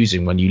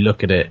confusing when you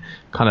look at it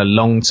kind of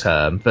long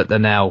term, but they're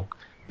now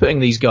putting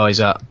these guys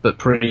up, but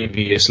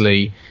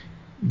previously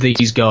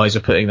these guys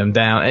are putting them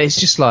down. It's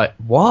just like,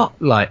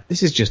 what? Like,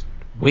 this is just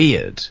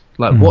weird.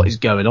 Like, what is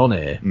going on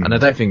here? And I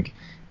don't think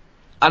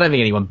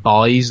anyone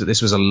buys that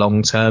this was a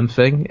long-term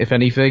thing, if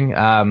anything.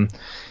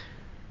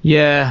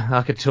 Yeah,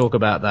 I could talk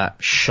about that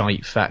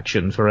shite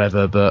faction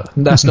forever, but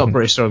that's not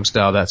British Strong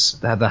Style. That's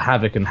the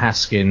Havoc and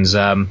Haskins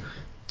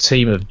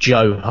team of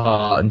Joe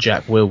Hart and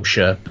Jack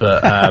Wilshere.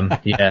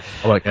 But, yeah,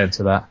 I won't go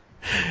into that.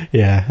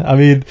 Yeah, I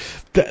mean,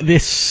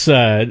 this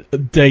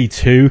day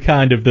two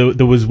kind of,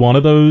 there was one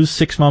of those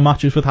 6-man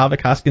matches with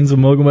Havoc, Haskins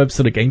and Morgan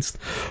Webster against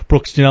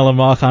Brooks Janela and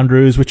Mark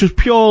Andrews, which was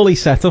purely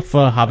set up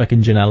for Havoc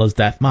and Janela's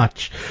death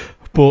match.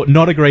 But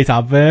not a great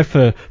advert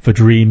for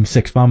dream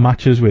 6-man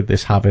matches with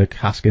this Havoc,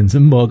 Haskins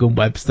and Morgan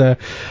Webster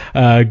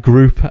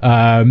group.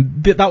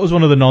 That was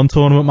one of the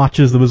non-tournament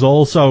matches. There was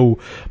also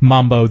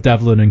Mambo,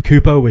 Devlin and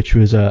Cooper, which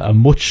was a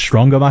much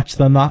stronger match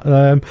than that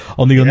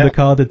on the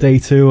undercard of day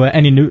two.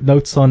 Any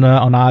notes on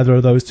either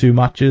of those two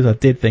matches? I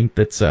did think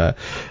that,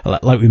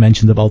 like we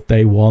mentioned about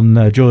day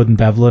one, Jordan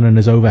Devlin and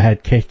his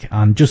overhead kick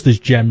and just his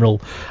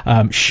general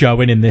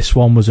showing in this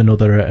one was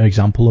another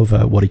example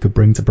of what he could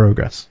bring to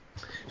Progress.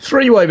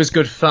 Three-way was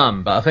good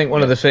fun, but I think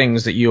one of the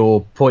things that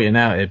you're pointing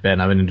out here, Ben,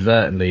 I mean,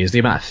 inadvertently, is the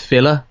amount of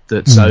filler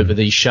that's over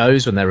these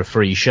shows when there are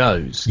free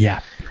shows.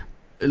 Yeah.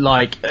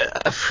 Like,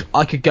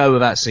 I could go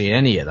without seeing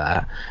any of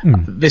that.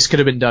 This could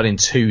have been done in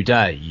 2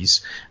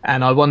 days,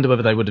 and I wonder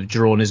whether they would have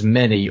drawn as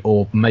many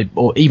or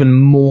even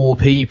more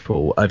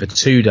people over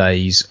 2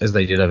 days as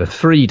they did over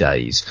 3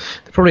 days.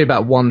 Probably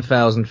about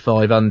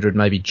 1,500,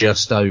 maybe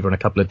just over, in a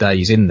couple of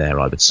days in there,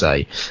 I would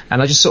say.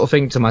 And I just sort of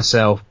think to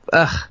myself,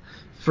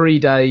 3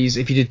 days,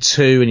 if you did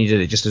 2 and you did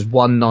it just as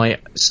one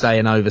night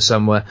staying over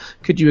somewhere,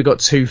 could you have got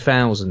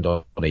 2,000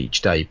 on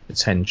each day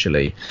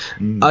potentially?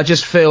 I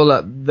just feel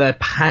that they're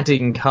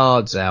padding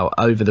cards out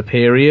over the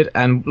period,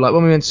 and like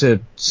when we went to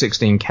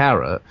 16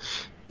 Carat,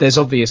 there's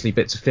obviously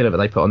bits of filler that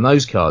they put on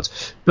those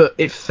cards, but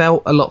it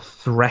felt a lot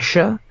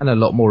fresher and a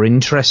lot more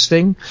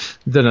interesting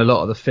than a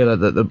lot of the filler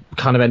that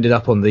kind of ended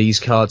up on these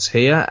cards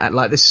here. At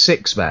like this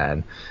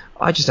 6-man,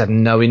 I just had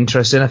no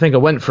interest in. I think I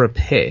went for a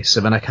piss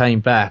and then I came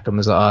back and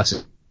was like, oh,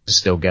 this is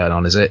still going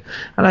on, is it?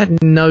 And I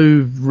had no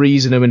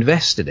reason to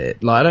invest in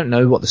it. Like, I don't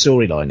know what the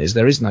storyline is.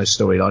 There is no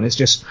storyline. It's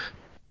just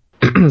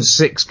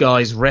 6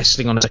 guys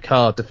wrestling on a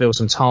card to fill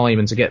some time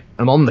and to get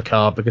them on the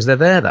card because they're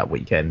there that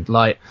weekend.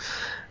 Like,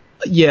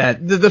 yeah,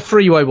 the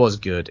freeway was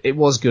good. It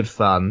was good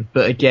fun.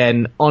 But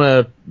again, on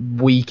a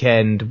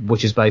weekend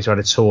which is based around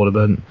a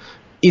tournament,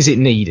 is it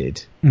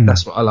needed?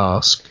 That's what I'll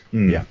ask.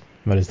 Yeah.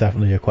 That is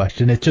definitely a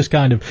question. It's just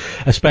kind of,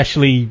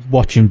 especially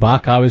watching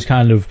back, I was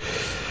kind of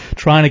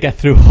trying to get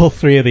through all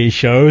 3 of these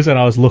shows, and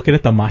I was looking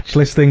at the match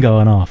listing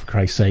going, oh, for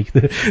Christ's sake.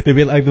 They'd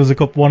be like, there was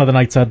one of the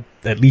nights had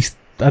at least,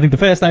 I think the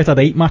first night had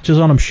 8 matches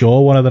on, I'm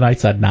sure one of the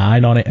nights had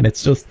 9 on it, and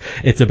it's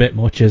a bit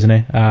much, isn't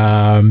it?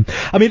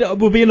 I mean,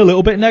 we're being a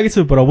little bit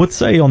negative, but I would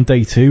say on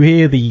day 2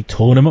 here, the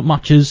tournament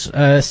matches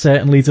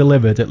certainly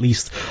delivered, at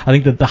least I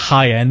think that the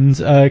high-end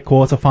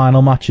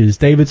quarter-final matches,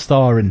 David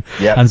Starr and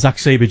Zack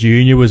Sabre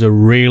Jr. was a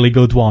really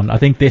good one. I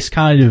think this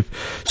kind of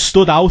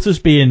stood out as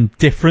being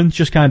different,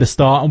 just kind of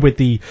starting with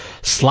the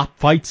slap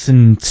fights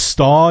and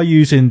Starr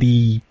using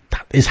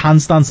his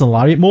handstands and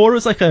lariat more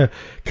as like a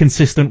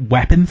consistent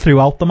weapon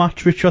throughout the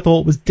match, which I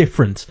thought was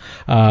different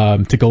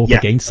to go up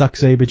against Zack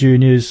Sabre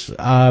Jr.'s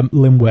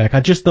limb work.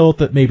 I just thought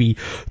that maybe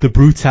the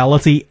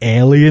brutality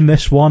early in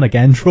this one,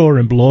 again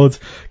drawing blood,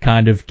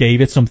 kind of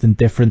gave it something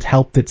different,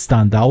 helped it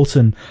stand out,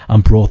 and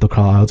brought the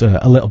crowd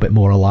a little bit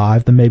more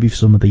alive than maybe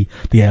some of the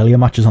earlier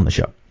matches on the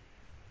show.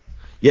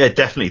 Yeah,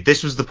 definitely.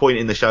 This was the point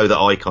in the show that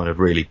I kind of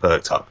really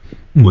perked up.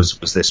 Was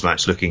this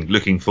match?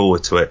 Looking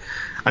forward to it.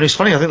 And it's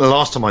funny. I think the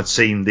last time I'd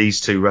seen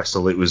these two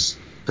wrestle, it was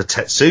for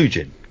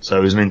Tetsujin, so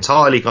it was an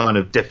entirely kind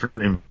of different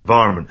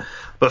environment.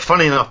 But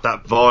funny enough,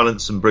 that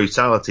violence and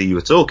brutality you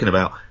were talking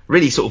about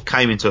really sort of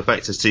came into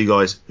effect as 2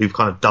 guys who've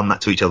kind of done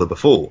that to each other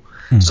before.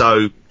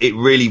 So it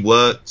really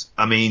worked.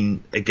 I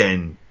mean,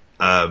 again,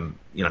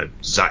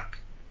 Zach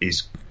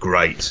is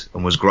great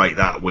and was great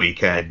that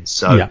weekend.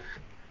 So.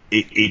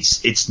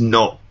 It's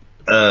not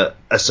a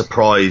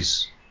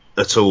surprise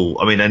at all.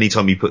 I mean,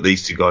 anytime you put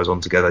these 2 guys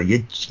on together,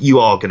 you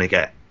are going to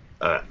get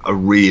a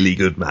really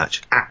good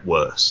match at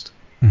worst.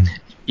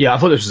 Yeah, I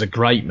thought this was a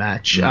great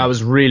match. I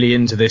was really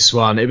into this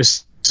one. It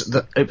was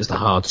the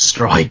hard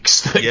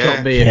strikes that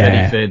got me, if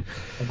anything.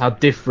 And how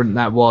different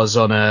that was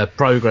on a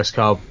Progress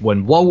card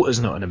when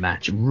Walter's not in a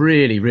match. It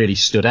really, really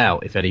stood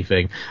out, if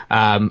anything.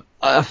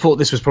 I thought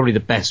this was probably the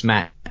best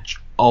match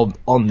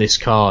on this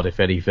card, if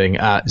anything.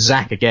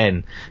 Zack,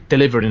 again,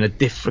 delivered in a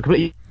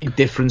completely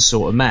different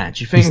sort of match.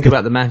 You think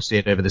about the match he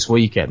had over this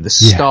weekend, the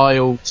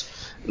styles,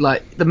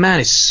 like, the man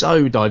is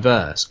so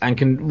diverse and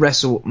can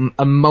wrestle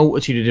a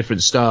multitude of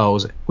different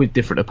styles with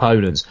different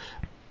opponents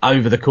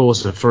over the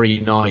course of 3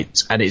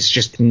 nights, and it's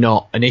just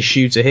not an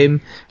issue to him.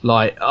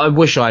 Like, I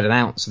wish I'd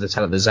announced the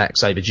talent that Zack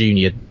Sabre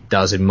Jr.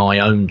 does in my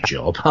own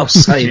job. I'll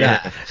say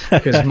that,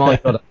 because my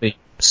God, I'd be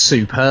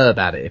superb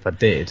at it if I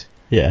did.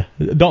 Yeah,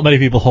 not many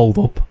people hold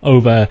up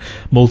over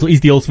multiple. He's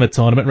the ultimate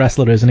tournament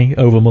wrestler, isn't he?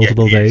 Over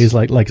multiple days,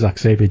 like Zack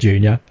Sabre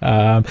Jr.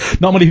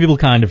 Not many people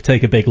kind of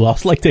take a big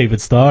loss like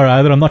David Starr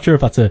either. I'm not sure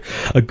if that's a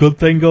good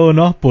thing or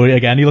not, but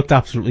again, he looked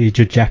absolutely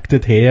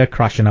dejected here,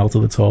 crashing out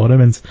of the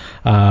tournament.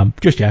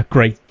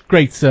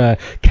 Great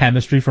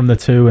chemistry from the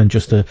two, and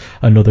just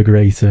another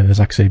great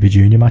Zack Sabre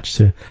Jr. match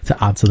to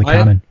add to the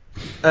canon.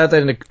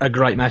 Then a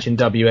great match in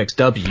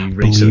WXW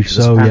recently. Believe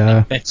so,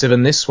 yeah. Better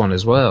than this one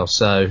as well.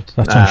 So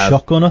that's on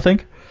Shotgun, I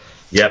think.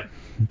 Yep.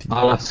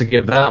 I'll have to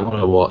give that one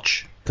a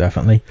watch.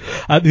 Definitely.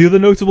 The other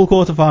notable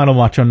quarterfinal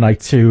match on night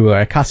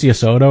 2,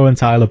 Cassius Ohno and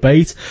Tyler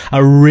Bate. I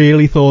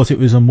really thought it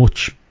was a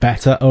much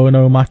better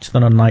Ohno match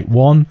than on night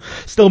 1.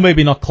 Still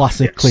maybe not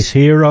classic Chris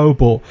Hero,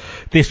 but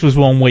this was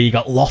one where you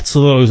got lots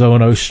of those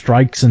Ohno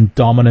strikes and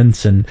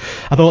dominance, and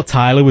I thought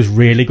Tyler was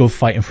really good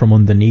fighting from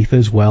underneath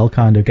as well,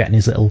 kind of getting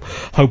his little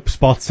hope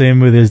spots in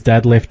with his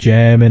deadlift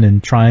German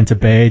and trying to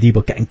birdie,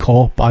 but getting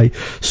caught by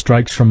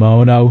strikes from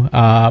Ohno.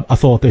 I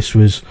thought this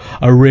was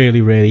a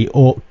really, really...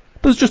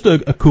 It was just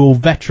a cool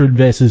veteran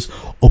versus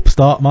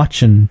upstart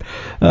match, and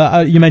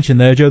you mentioned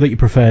there, Joe, that you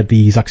preferred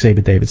the Zack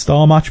Sabre David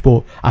Starr match,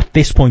 but at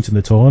this point in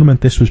the tournament,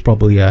 this was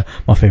probably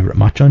my favourite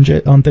match on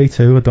day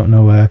 2. I don't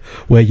know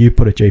where you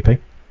put it, JP.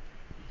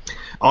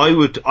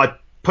 I'd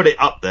put it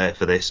up there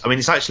for this. I mean,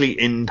 it's actually,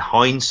 in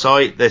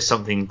hindsight, there's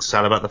something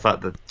sad about the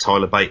fact that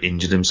Tyler Bate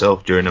injured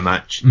himself during a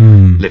match,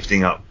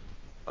 lifting up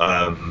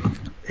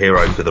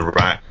Hero for the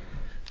rack.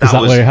 Is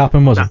that where it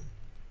happened, was it?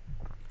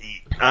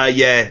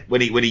 Yeah,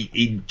 when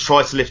he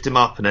tried to lift him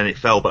up and then it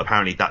fell, but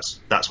apparently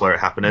that's where it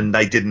happened. And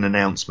they did an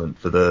announcement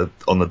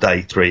on the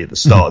day 3 at the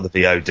start of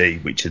the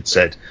VOD, which had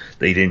said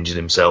that he'd injured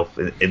himself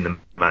in the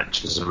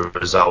match as a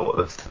result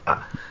of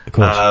that. Of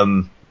course.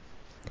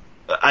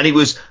 And it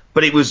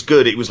was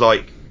good. It was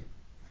like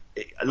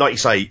you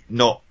say,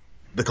 not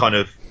the kind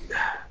of.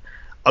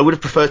 I would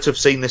have preferred to have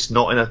seen this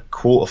not in a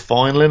quarter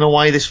final in a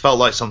way. This felt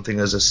like something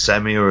as a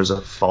semi or as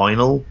a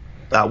final.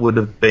 That would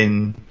have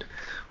been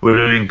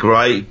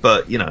great,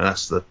 but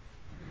that's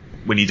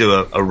when you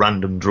do a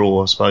random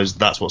draw, I suppose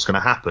that's what's going to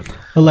happen.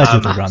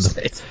 Allegedly random.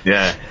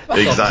 Yeah,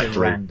 exactly.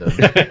 Random.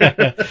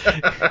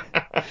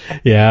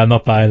 Yeah, I'm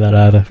not buying that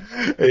either.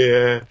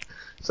 Yeah,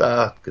 so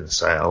I'm going to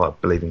say I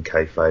believe in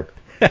kayfabe.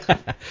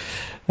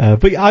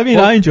 But I mean,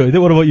 I enjoyed it.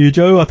 What about you,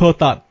 Joe? I thought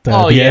that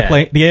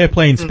the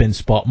airplane spin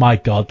spot. My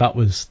God, that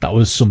was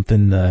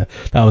something that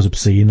was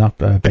obscene.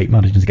 That Bate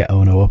managing to get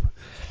Ohno up.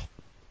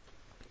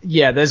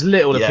 Yeah, there's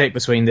little to pick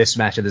between this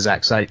match and the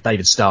Zack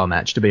David Starr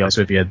match, to be honest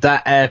with you.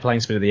 That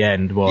airplane spin at the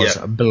end was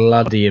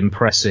bloody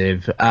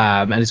impressive,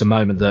 and it's a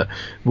moment that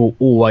will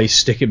always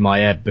stick in my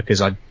head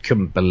because I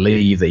couldn't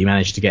believe that he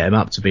managed to get him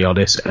up, to be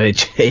honest.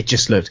 It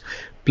just looked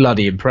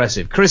bloody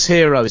impressive. Chris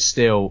Hero is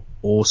still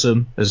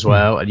awesome as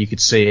well, and you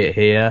could see it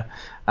here.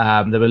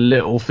 There were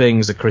little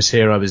things that Chris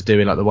Hero was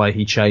doing, like the way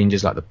he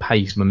changes, like the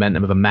pace,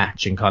 momentum of a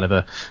match, and kind of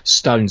a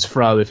stone's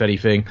throw, if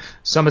anything.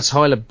 Some of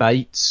Tyler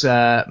Bates'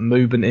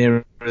 movement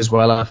here as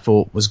well, I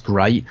thought was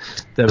great.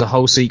 There was a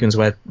whole sequence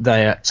where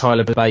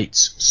Tyler Bate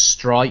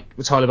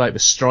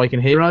was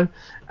striking Hero,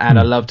 and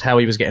I loved how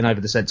he was getting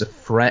over the sense of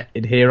threat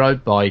in Hero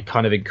by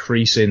kind of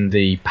increasing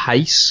the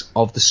pace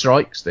of the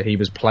strikes that he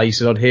was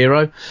placing on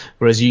Hero,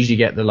 whereas you usually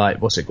get the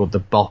the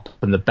bop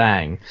and the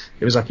bang.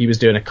 It was like he was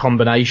doing a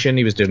combination.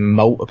 He was doing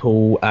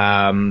multiple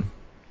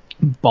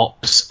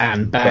bops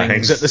and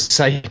bangs at the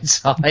same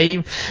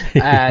time,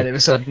 and it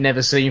was sort of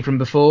never seen from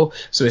before.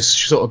 So it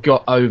sort of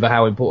got over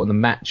how important the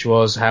match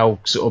was, how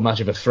sort of much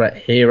of a threat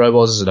Hero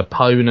was as an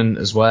opponent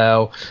as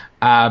well.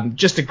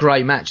 Just a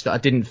great match that I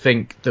didn't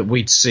think that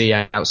we'd see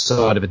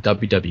outside of a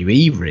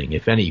WWE ring,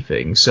 if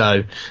anything.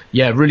 So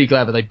yeah, really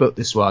glad that they booked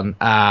this one.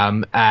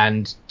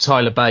 And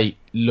Tyler Bate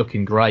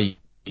looking great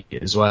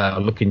as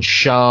well, looking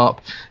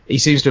sharp. He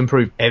seems to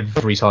improve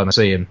every time I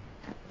see him.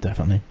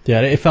 Definitely.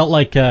 Yeah, it felt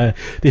like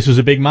this was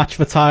a big match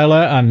for Tyler,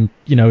 and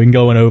in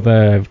going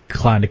over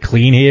kind of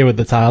clean here with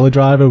the Tyler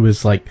driver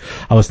was like,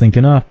 I was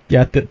thinking,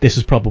 this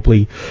is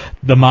probably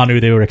the man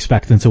who they were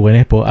expecting to win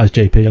it, but as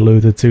JP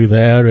alluded to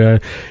there,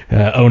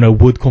 Ohno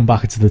would come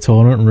back into the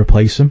tournament and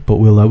replace him, but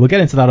we'll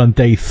get into that on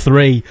day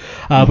 3.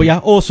 But yeah,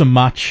 awesome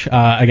match.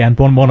 Again,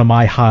 one of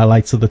my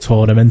highlights of the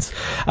tournament.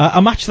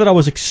 A match that I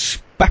was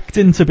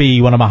expecting to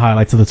be one of my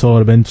highlights of the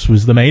tournament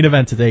was the main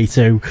event of day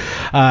 2.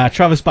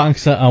 Travis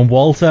Banks and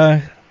Walter.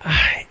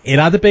 It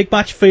had a big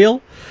match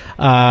feel.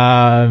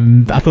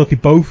 I thought they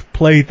both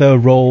played their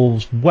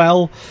roles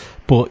well.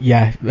 But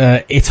yeah,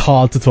 it's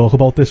hard to talk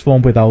about this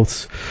one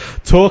without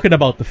talking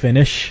about the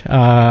finish. You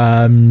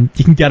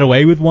can get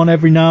away with one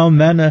every now and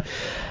then,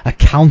 a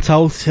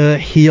count-out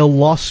heel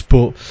loss,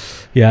 but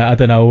yeah, I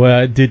don't know.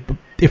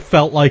 It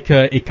felt like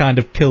it kind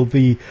of killed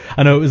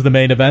I know it was the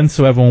main event,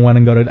 so everyone went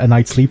and got a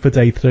night's sleep for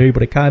day 3,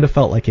 but it kind of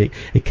felt like it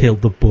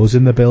killed the buzz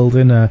in the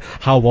building.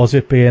 How was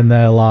it being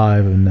there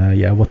live? And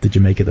yeah, what did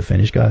you make of the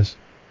finish, guys?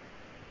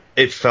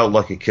 It felt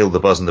like it killed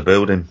the buzz in the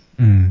building.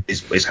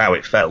 Is how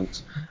it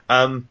felt.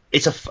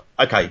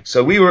 Okay.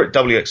 So we were at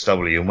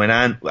WXW, and when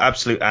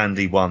Absolute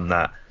Andy won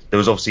that, there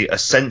was obviously a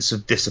sense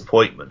of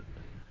disappointment,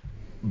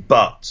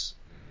 but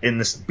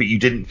you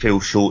didn't feel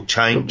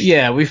shortchanged.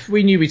 Yeah,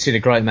 we knew we'd seen a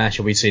great match,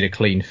 or we'd seen a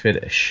clean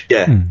finish.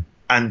 Yeah,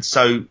 and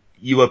so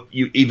you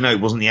even though it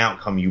wasn't the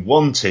outcome you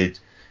wanted,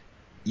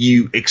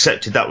 you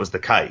accepted that was the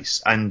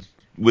case, and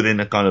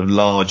within a kind of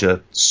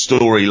larger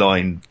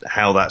storyline,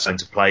 how that's going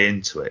to play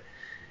into it.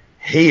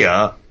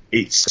 Here,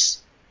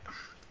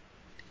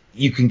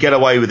 you can get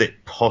away with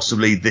it.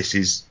 Possibly this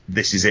is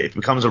it. If it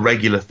becomes a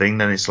regular thing,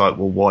 then it's like,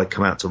 well, why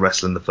come out to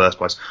wrestle in the first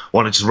place?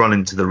 Why not just run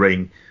into the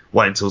ring,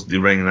 wait until the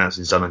ring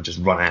announcement is done, and just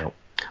run out?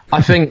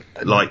 I think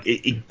like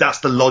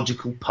that's the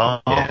logical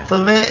part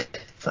of it.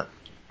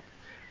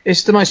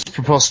 It's the most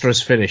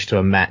preposterous finish to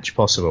a match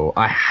possible.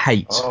 I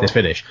hate this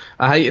finish.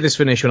 I hated this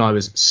finish when I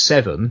was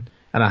 7,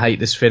 and I hate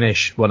this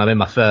finish when I'm in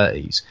my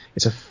 30s.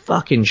 It's a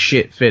fucking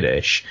shit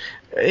finish.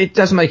 It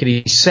doesn't make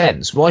any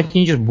sense. Why can't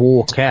you just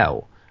walk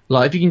out?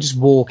 Like, if you can just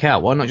walk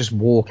out, why not just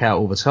walk out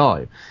all the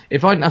time?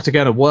 If I didn't have to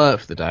go to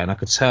work for the day and I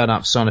could turn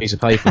up, sign a piece of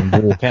paper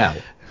and walk out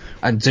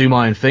and do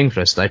my own thing for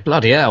a day,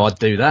 bloody hell, I'd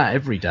do that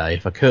every day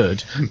if I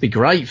could. It'd be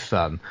great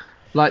fun.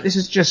 Like, this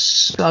is just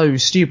so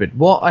stupid.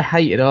 What I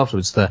hated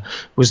afterwards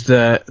was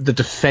the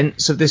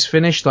defence of this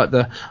finish, like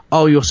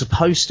you're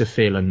supposed to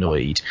feel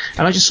annoyed.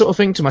 And I just sort of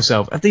think to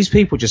myself, have these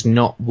people just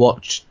not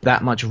watched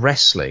that much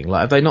wrestling?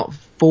 Like, have they not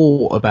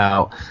thought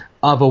about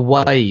other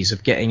ways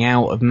of getting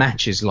out of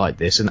matches like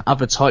this and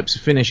other types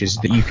of finishes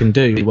that you can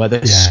do where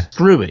they're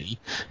screwy,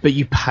 but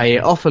you pay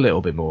it off a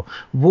little bit more?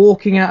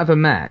 Walking out of a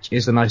match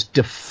is the most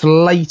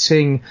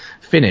deflating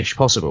finish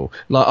possible.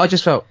 Like, I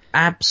just felt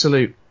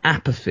absolute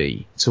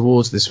apathy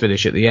towards this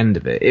finish at the end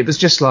of it. It was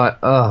just like,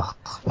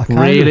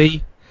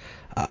 really?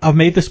 I've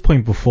made this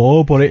point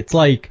before, but it's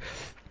like,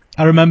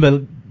 I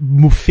remember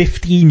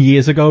 15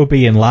 years ago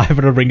being live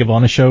at a Ring of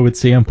Honor show with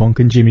CM Punk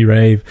and Jimmy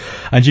Rave,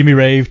 and Jimmy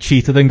Rave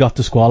cheated and got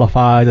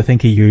disqualified. I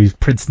think he used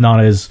Prince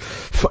Nana's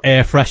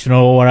air freshener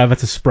or whatever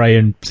to spray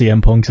in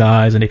CM Punk's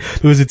eyes, and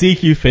there was a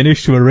DQ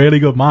finish to a really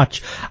good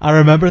match. I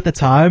remember at the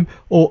time,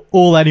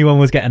 all anyone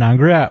was getting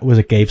angry at was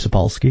at Gabe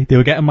Sapolsky. They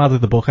were getting mad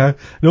at the booker.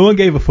 No one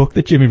gave a fuck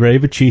that Jimmy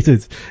Rave had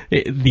cheated.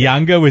 The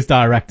anger was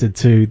directed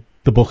to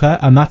the booker,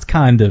 and that's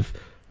kind of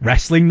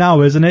wrestling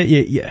now, isn't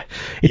it?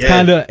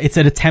 It's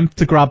an attempt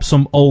to grab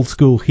some old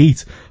school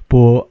heat,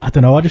 but I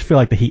don't know, I just feel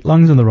like the heat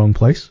lands in the wrong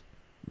place.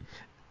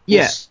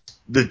 Yeah.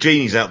 The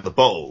genie's out the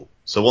bottle,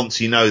 so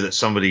once you know that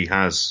somebody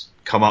has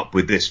come up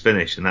with this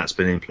finish and that's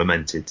been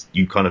implemented,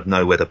 you kind of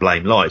know where the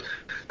blame lies.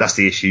 That's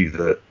the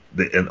issue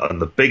on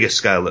the bigger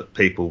scale that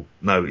people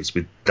know is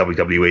with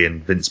WWE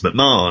and Vince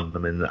McMahon. I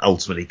mean,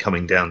 ultimately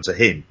coming down to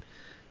him,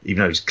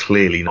 even though he's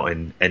clearly not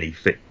in any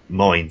fit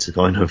mind to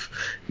kind of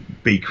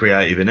be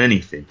creative in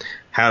anything.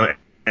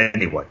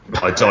 Anyway,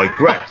 I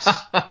digress.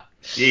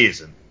 He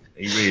isn't.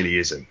 He really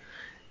isn't.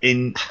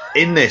 In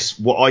this,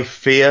 what I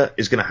fear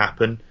is going to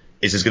happen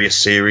is there's going to be a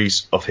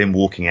series of him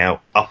walking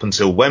out up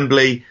until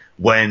Wembley,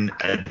 when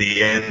at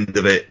the end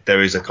of it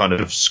there is a kind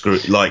of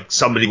like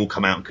somebody will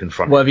come out and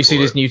confront him. Well, have you seen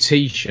his new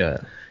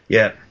T-shirt?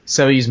 Yeah.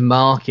 So he's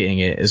marketing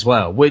it as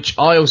well, which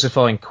I also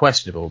find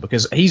questionable,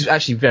 because he's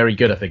actually very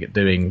good, I think, at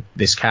doing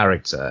this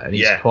character, and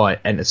he's quite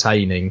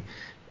entertaining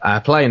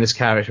playing this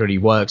character, and he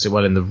works it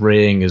well in the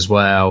ring as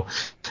well,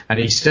 and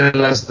he still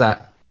has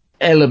that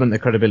element of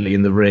credibility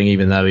in the ring,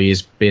 even though he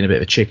is being a bit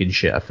of a chicken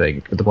shit, I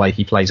think, with the way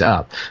he plays it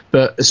up.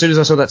 But as soon as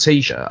I saw that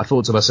T-shirt, I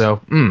thought to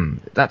myself,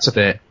 it's a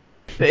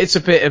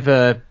bit of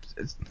a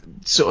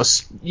sort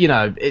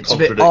of, it's a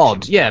bit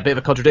odd. Yeah, a bit of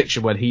a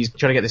contradiction when he's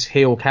trying to get this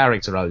heel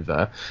character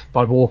over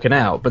by walking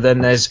out, but then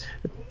there's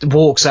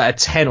walks out of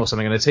 10 or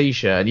something on a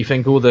T-shirt, and you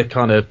think all the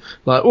kind of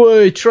like,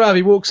 whoa, Trav,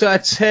 he walks out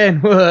of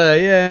 10, whoa,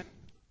 yeah,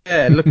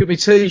 look at me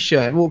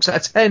T-shirt, walks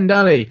out of 10,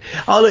 doesn't he?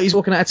 Oh, look, he's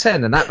walking out of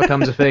 10, and that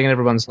becomes a thing, and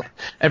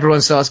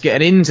everyone starts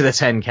getting into the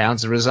 10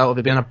 counts as a result of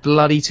it being a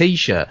bloody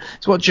T-shirt.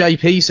 It's what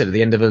JP said at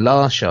the end of the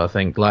last show, I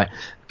think, like,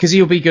 because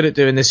he'll be good at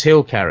doing this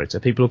heel character,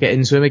 people will get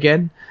into him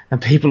again,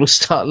 and people will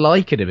start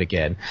liking him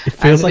again. It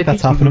feels like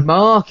that's happening.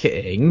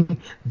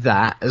 Marketing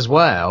that as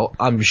well,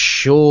 I'm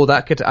sure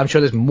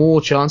there's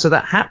more chance of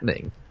that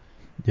happening.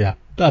 Yeah,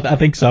 I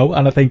think so,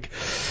 and I think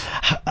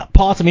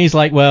part of me is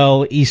like,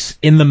 well, he's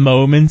in the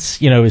moment,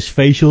 you know, his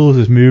facials,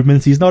 his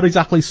movements, he's not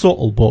exactly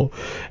subtle, but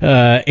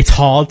it's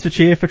hard to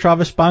cheer for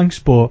Travis Banks.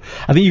 But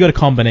I think you got a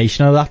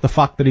combination of that, the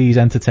fact that he's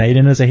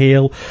entertaining as a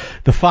heel,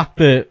 the fact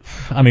that,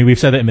 I mean, we've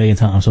said it a million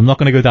times, so I'm not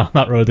going to go down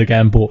that road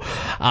again, but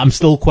I'm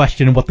still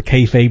questioning what the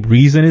kayfabe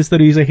reason is that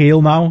he's a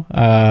heel now,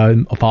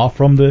 apart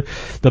from the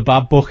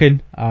bad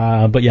booking.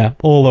 But yeah,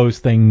 all those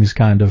things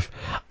kind of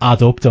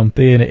add up, don't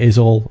they? And it is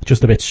all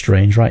just a bit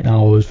strange right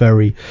now. I was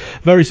very,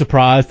 very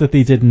surprised that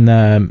they didn't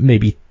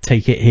maybe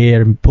take it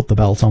here and put the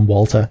belt on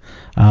Walter.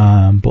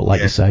 But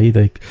like you say,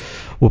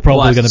 we're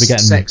probably going to be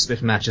getting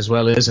Sexsmith match as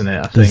well, isn't it?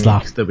 I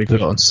think that we've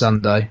got on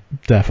Sunday.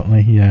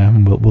 Definitely, yeah,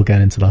 and we'll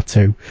get into that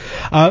too.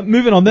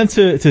 Moving on then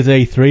to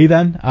day 3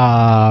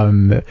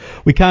 then.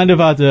 We kind of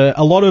had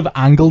a lot of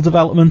angle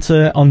development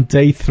on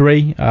day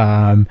 3,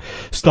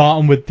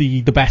 starting with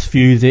the best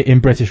feud in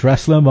British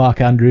wrestling,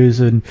 Mark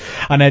Andrews and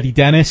Eddie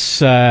Dennis.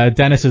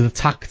 Dennis has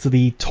attacked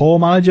the tour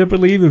manager, I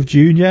believe, of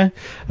Junior,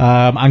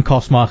 and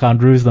cost Mark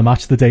Andrews the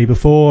match the day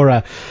before.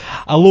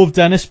 I love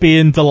Dennis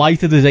being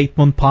delighted his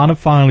 8-month plan had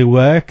finally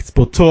worked,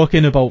 but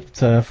talking about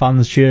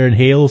fans cheering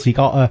heels, he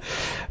got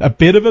a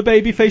bit of a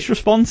babyface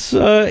response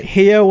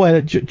here,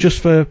 where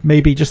just for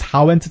maybe just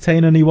how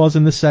entertaining he was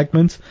in this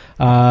segment.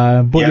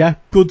 But yeah,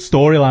 good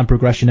storyline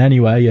progression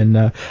anyway, and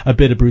a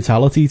bit of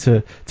brutality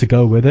to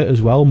go with it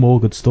as well.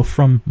 More good stuff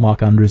from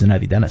Mark Andrews and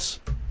Eddie Dennis.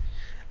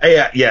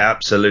 Yeah,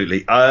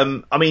 absolutely.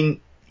 I mean,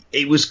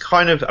 it was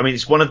kind of, I mean,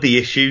 it's one of the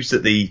issues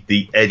that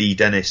the Eddie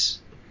Dennis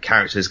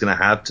character is going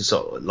to have to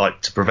sort of like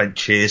to prevent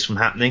cheers from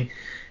happening,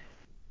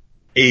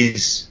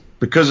 is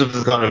because of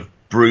the kind of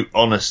brute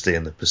honesty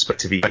and the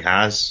perspective he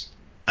has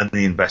and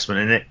the investment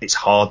in it, it's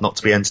hard not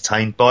to be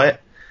entertained by it.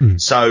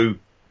 So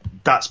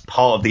that's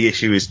part of the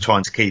issue, is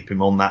trying to keep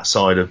him on that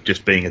side of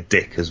just being a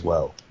dick as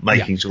well,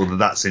 making sure that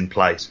that's in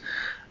place.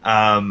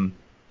 And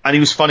he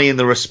was funny in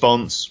the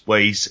response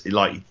where he's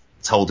like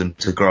told him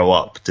to grow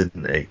up,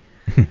 didn't he?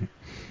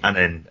 And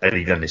then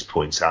Eddie Dennis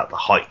points out the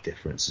height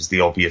difference is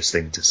the obvious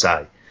thing to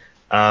say.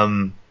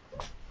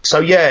 So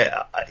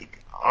yeah,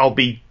 I'll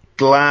be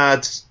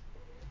glad,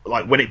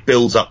 like when it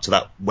builds up to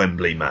that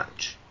Wembley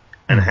match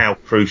and how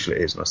crucial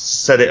it is. And I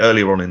said it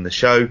earlier on in the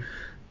show,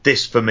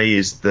 this for me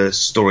is the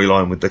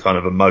storyline with the kind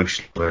of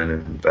emotional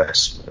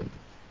investment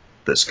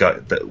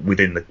that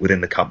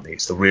within the company.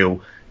 It's the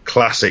real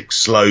classic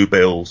slow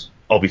build.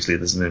 Obviously,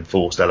 there's an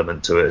enforced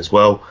element to it as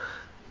well,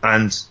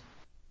 and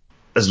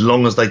as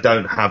long as they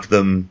don't have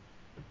them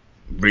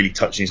really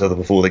touching each other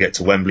before they get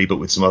to Wembley, but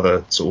with some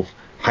other sort of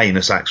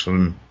heinous acts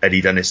from Eddie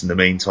Dennis in the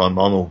meantime,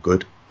 I'm all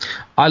good.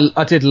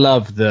 I did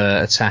love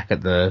the attack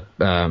at the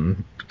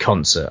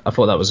concert. I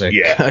thought that was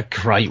a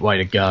great way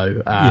to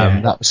go.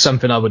 That was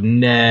something I would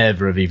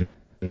never have even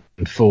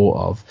thought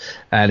of,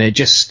 and it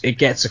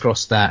gets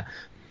across that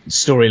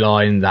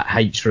storyline, that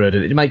hatred,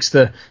 and it makes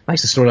the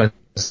storyline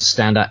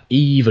stand out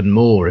even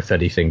more, if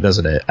anything,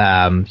 doesn't it?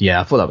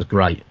 I thought that was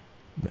great.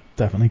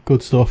 Definitely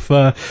good stuff.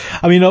 I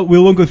mean, we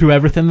won't go through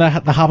everything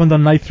that happened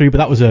on night 3, but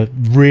that was a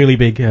really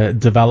big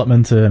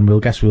development, and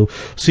we'll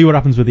see what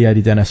happens with the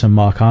Eddie Dennis and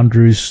Mark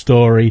Andrews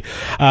story.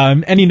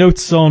 Any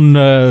notes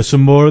on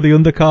some more of the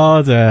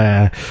undercard?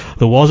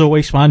 There was a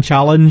Wasteman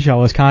challenge. I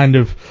was kind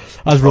of,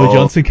 as Roy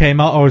Johnson came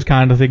out, I was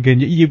kind of thinking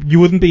you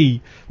wouldn't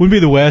be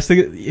the worst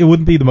thing. It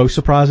wouldn't be the most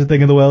surprising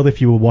thing in the world if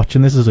you were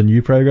watching this as a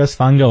New Progress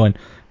fan going,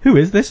 who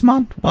is this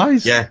man?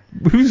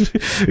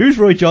 Who's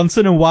Roy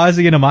Johnson, and why is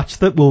he in a match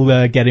that will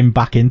get him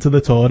back into the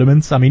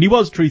tournament? I mean, he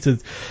was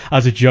treated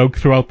as a joke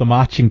throughout the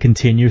match and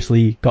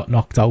continuously got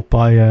knocked out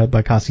by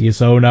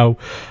Cassius Ono.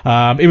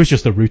 It was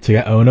just a route to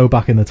get Ono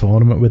back in the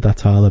tournament with that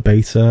Tyler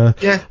Bate.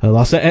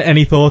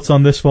 Any thoughts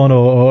on this one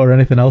or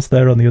anything else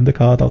there on the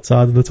undercard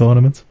outside of the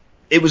tournament?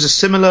 It was a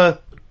similar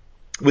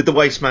with the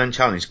Wasteman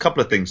challenge. A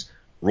couple of things.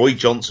 Roy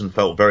Johnson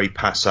felt very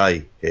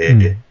passé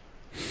here.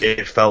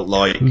 It felt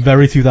like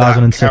very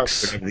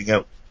 2006.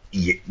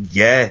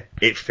 Yeah,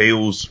 it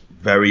feels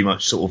very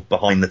much sort of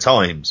behind the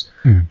times,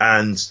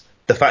 and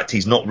the fact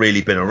he's not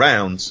really been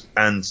around,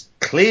 and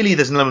clearly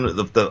there's an element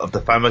of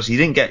the fan base. He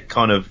didn't get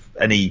kind of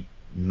any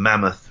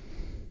mammoth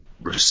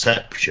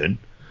reception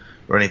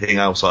or anything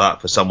else like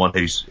that for someone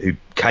who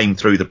came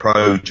through the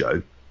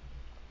Projo.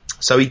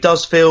 So he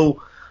does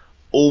feel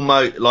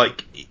almost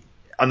like,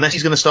 unless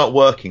he's going to start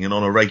working and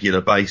on a regular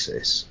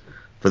basis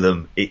for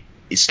them,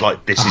 it's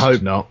like this. I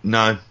hope not.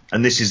 No,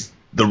 and this is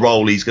the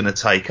role he's going to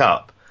take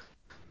up.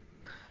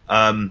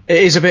 It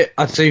is a bit.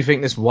 I do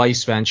think this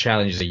Wasteman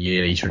challenge is a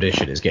yearly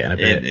tradition. It's getting a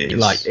bit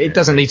it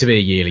doesn't need to be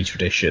a yearly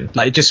tradition.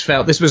 Like, it just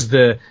felt this was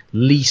the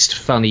least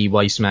funny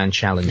Wasteman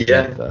challenge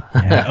ever.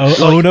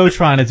 Ono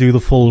trying to do the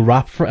full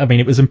rap. I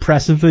mean, it was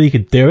impressive that he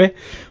could do it,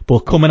 but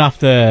coming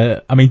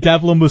after, I mean,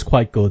 Devlin was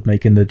quite good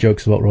making the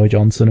jokes about Roy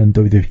Johnson and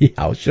WWE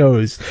house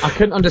shows. I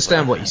couldn't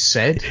understand what he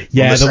said.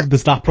 Yeah,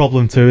 there's that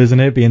problem too, isn't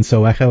it? Being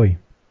so echoey.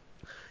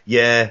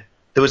 Yeah,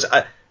 there was,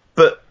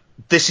 but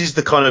this is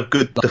the kind of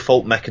good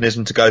default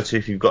mechanism to go to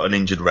if you've got an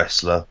injured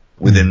wrestler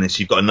within this.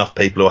 You've got enough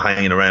people who are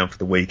hanging around for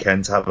the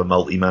weekend to have a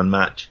multi-man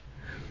match.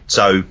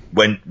 So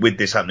with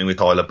this happening with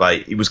Tyler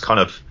Bate, it was kind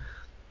of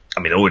I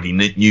mean, I already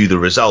knew the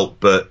result,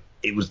 but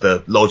it was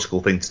the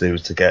logical thing to do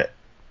was to get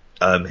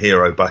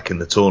Hero back in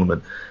the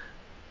tournament.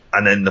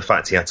 And then the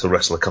fact he had to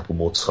wrestle a couple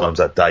more times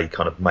that day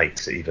kind of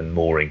makes it even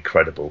more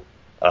incredible.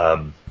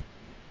 Other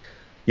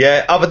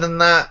than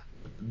that,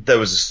 there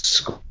was a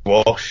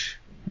squash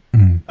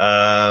on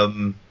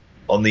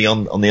the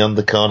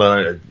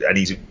undercard,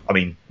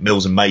 and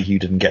Mills and Mayhew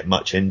didn't get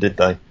much in, did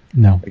they?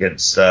 No.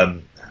 Against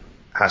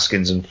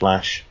Haskins and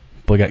Flash.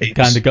 But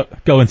kind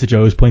of going to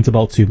Joe's point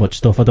about too much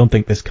stuff, I don't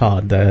think this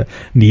card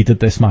needed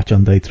this match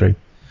on day 3.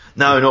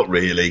 No, not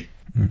really.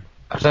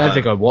 I don't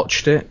think I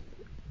watched it.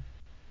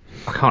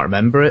 I can't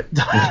remember it.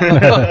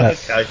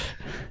 Okay.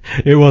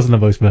 It wasn't the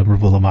most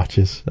memorable of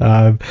matches.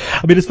 I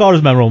mean, as far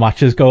as memorable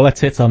matches go, let's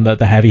hit on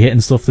the heavy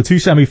hitting stuff. The 2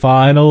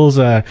 semi-finals,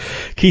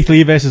 Keith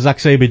Lee versus Zack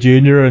Sabre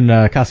Jr.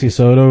 and Cassius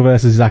Ohno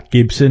versus Zach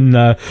Gibson.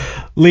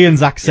 Lee and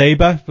Zack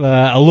Sabre,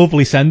 a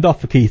lovely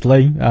send-off for Keith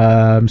Lee,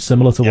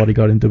 similar to what he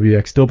got in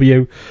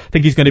WXW. I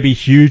think he's going to be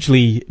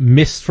hugely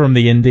missed from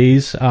the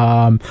indies.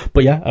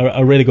 But yeah,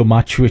 a really good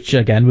match, which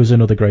again was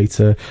another great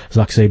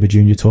Zack Sabre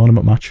Jr.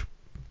 tournament match.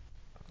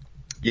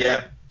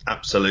 Yeah,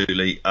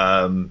 absolutely.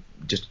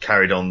 Just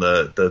carried on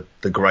the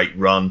great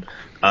run.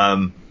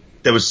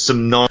 There was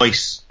some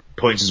nice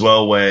points as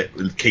well where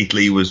Keith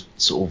Lee was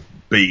sort of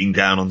beating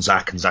down on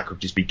Zack, and Zack would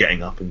just be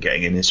getting up and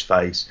getting in his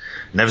face.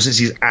 And ever since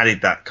he's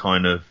added that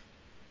kind of,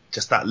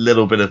 just that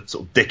little bit of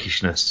sort of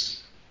dickishness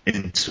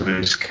into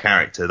his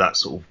character, that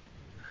sort of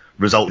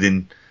resulted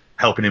in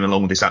helping him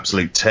along with this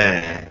absolute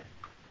tear.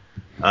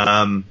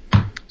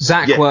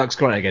 Zack works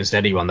great against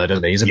anyone, though,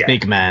 doesn't he? He's a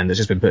big man that's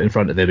just been put in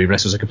front of him. He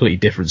wrestles a completely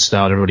different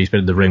style. Everybody's been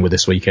in the ring with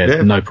this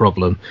weekend. No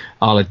problem.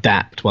 I'll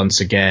adapt once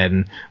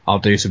again. I'll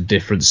do some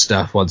different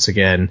stuff once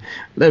again.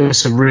 There was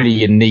some really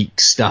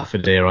unique stuff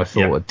in there, I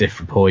thought, at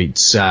different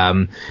points.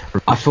 I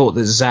thought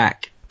that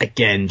Zack,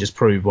 again, just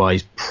proved why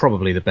he's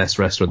probably the best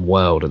wrestler in the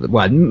world.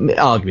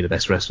 Arguably the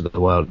best wrestler in the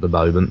world at the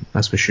moment,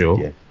 that's for sure.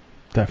 Yeah.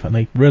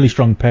 Definitely. Really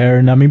strong pair.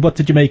 And I mean, what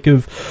did you make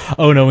of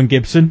Ohno and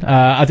Gibson?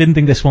 I didn't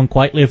think this one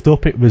quite lived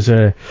up. It was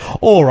a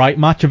alright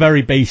match, a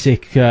very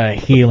basic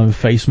heel and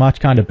face match,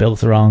 kind of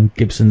built around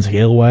Gibson's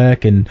heel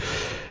work and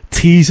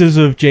teasers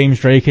of James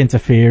Drake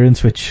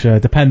interference, which,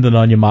 depending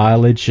on your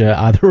mileage,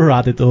 either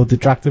added or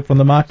detracted from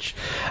the match.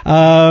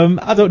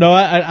 I don't know.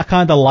 I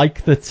kind of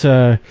like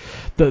that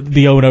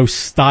the Ohno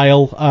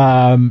style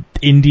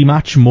indie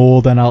match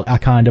more than I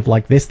kind of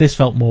like this. This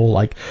felt more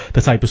like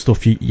the type of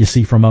stuff you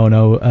see from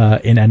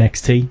Ohno in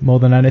NXT more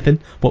than anything.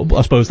 But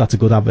I suppose that's a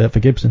good advert for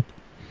Gibson.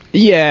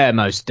 Yeah,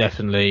 most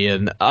definitely.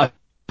 And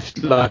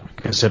like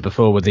I said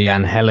before, with the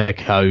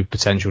Angelico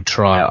potential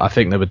tryout, I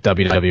think there were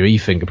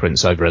WWE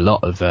fingerprints over a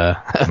lot of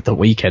the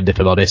weekend, if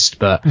I'm honest.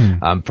 But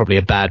I'm probably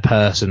a bad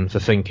person for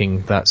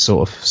thinking that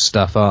sort of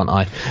stuff, aren't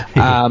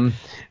I?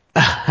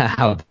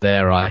 How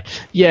dare I?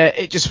 Yeah,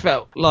 it just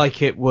felt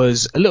like it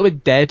was a little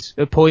bit dead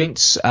at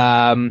points.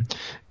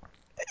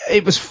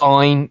 It was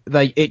fine.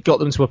 It got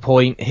them to a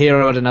point.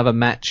 Hero had another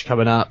match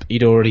coming up.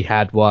 He'd already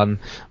had one.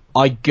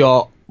 I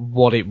got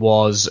what it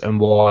was and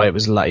why it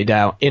was laid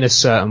out in a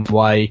certain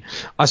way.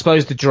 I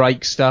suppose the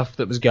Drake stuff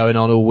that was going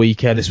on all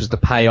weekend, this was the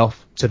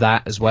payoff to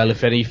that as well,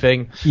 if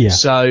anything. Yeah.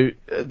 So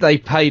they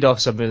paid off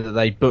something that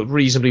they booked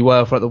reasonably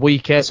well for at the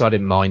weekend, so I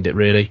didn't mind it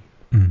really.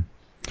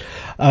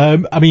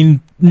 I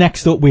mean,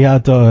 next up we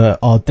had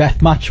our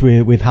death match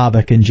with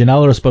Havoc and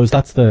Janela. I suppose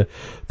that's the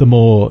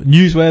more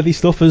newsworthy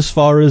stuff as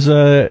far as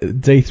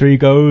day 3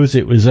 goes.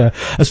 It was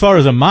as far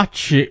as a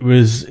match, it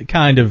was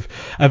kind of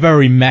a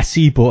very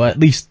messy but at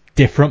least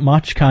different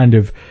match. Kind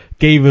of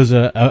gave us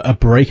a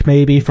break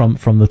maybe from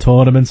the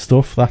tournament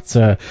stuff.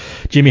 That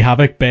Jimmy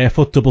Havoc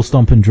barefoot double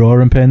stomp and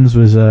drawing pins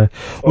was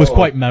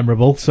quite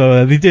memorable.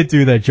 So they did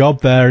do their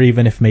job there,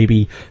 even if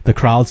maybe the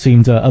crowd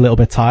seemed a little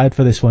bit tired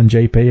for this one.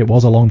 JP, it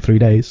was a long 3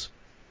 days.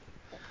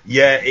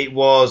 Yeah, it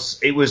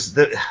was.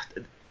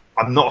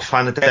 I'm not a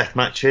fan of death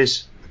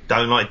matches.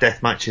 Don't like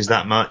death matches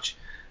that much.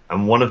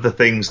 And one of the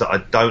things that I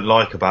don't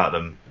like about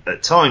them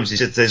at times is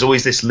that there's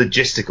always this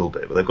logistical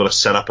bit where they've got to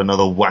set up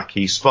another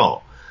wacky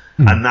spot.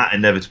 And that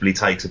inevitably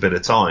takes a bit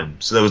of time.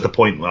 So there was the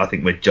point where I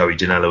think where Joey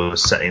Janela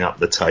was setting up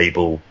the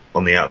table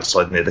on the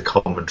outside near the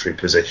commentary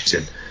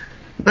position.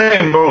 Don't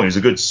get me wrong, it was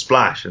a good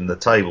splash and the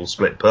table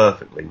split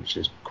perfectly, which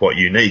is quite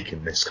unique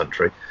in this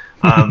country.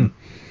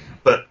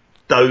 But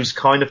those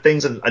kind of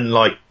things, and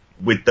like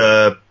with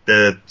the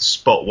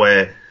spot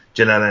where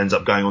Janela ends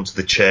up going onto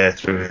the chair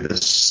through the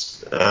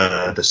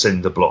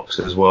cinder blocks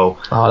as well.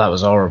 Oh, that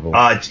was horrible.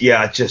 I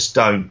just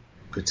don't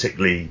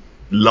particularly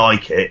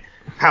like it.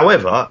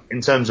 However,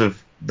 in terms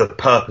of the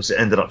purpose it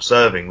ended up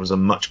serving was a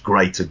much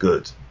greater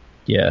good.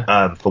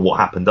 Yeah. For what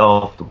happened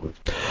afterwards.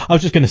 I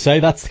was just going to say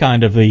that's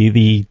kind of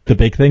the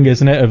big thing,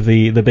 isn't it? Of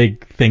the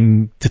big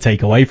thing to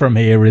take away from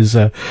here is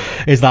that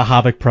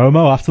Havoc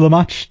promo after the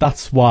match.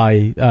 That's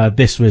why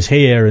this was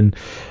here, and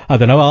I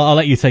don't know. I'll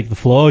let you take the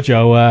floor,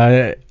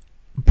 Joe.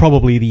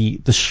 Probably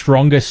the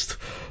strongest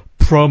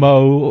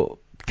promo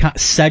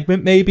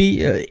segment,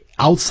 maybe.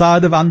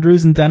 outside of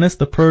Andrews and Dennis,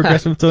 the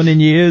progress we've done in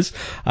years.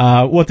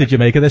 What did you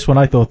make of this one?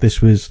 I thought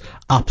this was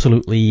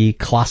absolutely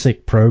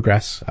classic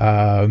progress.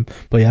 But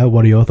yeah,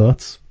 what are your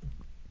thoughts?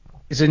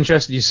 It's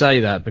interesting you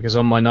say that, because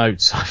on my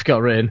notes I've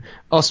got written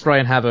Ospreay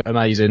and Havoc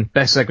amazing,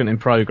 best segment in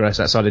progress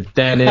outside of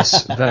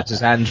Dennis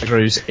versus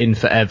Andrews in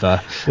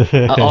forever.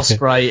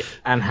 Ospreay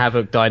and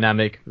Havoc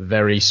dynamic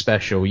very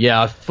special.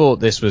 Yeah, I thought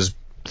this was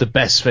the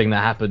best thing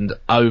that happened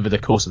over the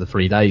course of the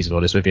 3 days, to be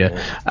honest with you.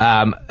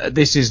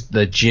 This is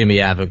the Jimmy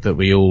Havoc that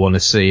we all want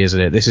to see,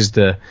 isn't it? This is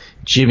the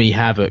Jimmy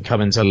Havoc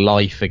coming to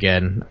life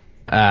again,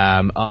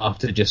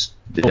 after just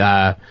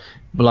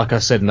like I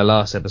said in the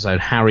last episode,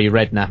 Harry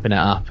rednapping it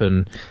up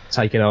and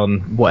taking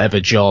on whatever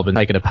job and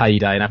taking a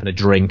payday and having a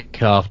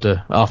drink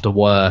after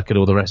work and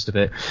all the rest of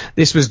it.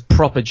 This was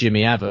proper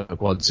Jimmy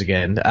Havoc once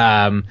again.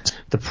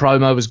 The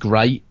promo was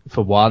great,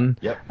 for one.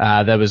 Yep.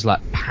 There was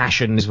like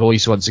passion in his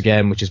voice once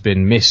again, which has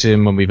been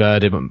missing when we've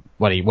heard him.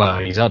 Well,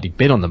 he's hardly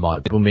been on the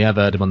mic, but when we have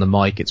heard him on the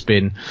mic, it's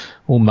been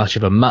all much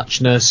of a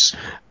muchness.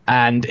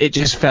 And it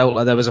just felt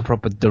like there was a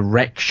proper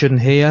direction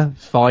here,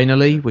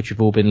 finally, which we've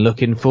all been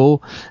looking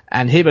for.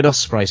 And him and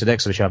Ospreay stood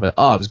next to each other. It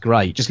was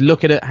great. Just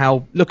looking at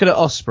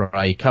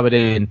Ospreay coming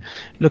in,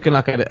 looking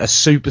like a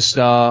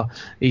superstar.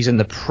 He's in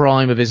the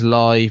prime of his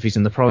life. He's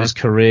in the prime of his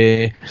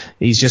career.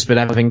 He's just been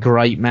having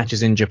great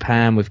matches in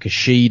Japan with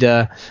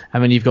Kushida.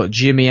 And then you've got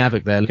Jimmy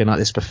Havoc there looking like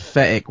this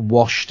pathetic,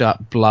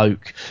 washed-up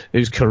bloke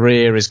whose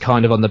career is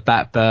kind of on the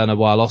back burner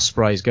while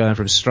Ospreay's going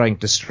from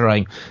strength to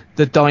strength.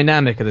 The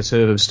dynamic of the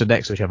two of them stood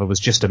next to each other was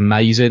just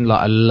amazing.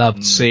 Like, I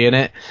loved seeing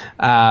it.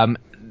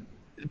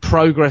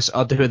 Progress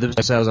are doing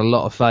themselves a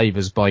lot of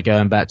favours by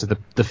going back to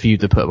the feud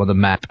that put them on the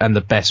map and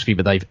the best feud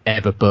that they've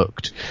ever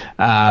booked.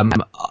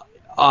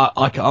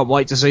 I can't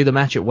wait to see the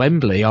match at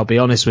Wembley, I'll be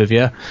honest with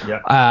you.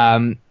 Yeah.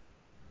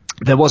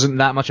 There wasn't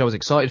that much I was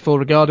excited for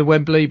regarding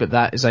Wembley, but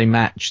that is a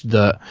match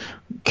that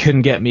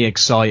can get me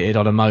excited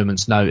on a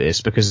moment's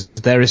notice, because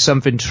there is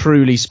something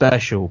truly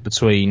special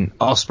between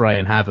Ospreay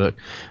and Havoc.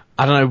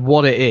 I don't know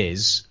what it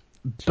is,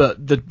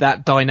 but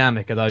that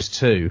dynamic of those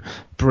two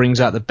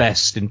brings out the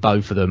best in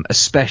both of them,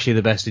 especially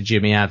the best in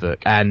Jimmy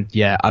Havoc. And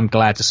yeah, I'm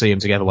glad to see them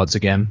together once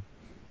again.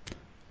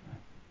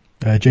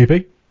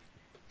 JP?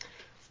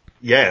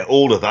 Yeah,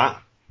 all of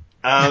that.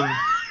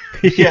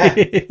 Yeah,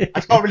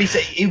 I can't really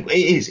say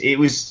it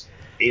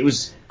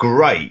was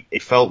great.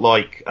 It felt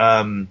like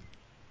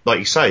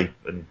you say,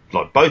 and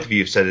like both of you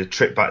have said, a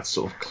trip back to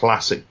sort of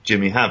classic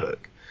Jimmy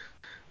Havoc,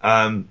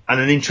 and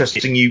an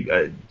interesting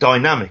new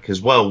dynamic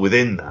as well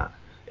within that.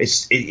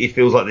 It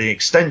feels like the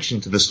extension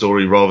to the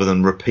story rather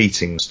than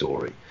repeating the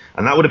story,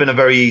 and that would have been a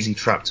very easy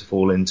trap to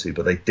fall into,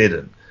 but they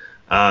didn't.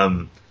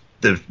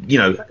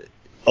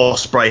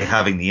 Ospreay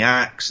having the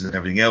axe and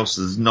everything else.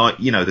 There's not,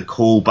 the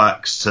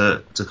callbacks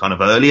to kind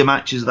of earlier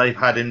matches they've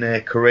had in their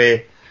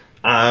career,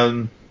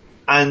 and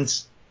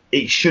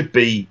it should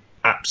be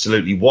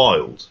absolutely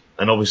wild.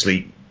 And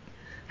obviously,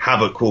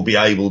 Havoc will be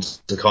able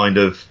to kind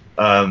of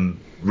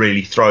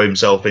really throw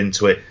himself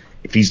into it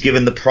if he's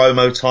given the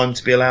promo time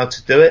to be allowed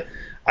to do it,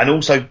 and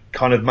also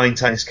kind of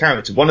maintain his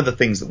character. One of the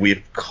things that we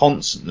have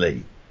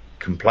constantly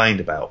complained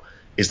about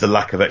is the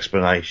lack of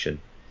explanation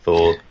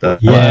for the.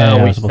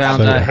 Yeah, we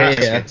found that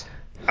here,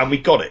 and we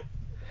got it.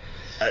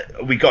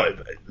 We got it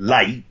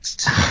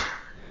late.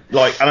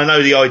 And I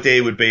know the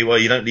idea would be, well,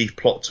 you don't leave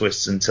plot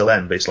twists until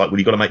then, but it's like, well,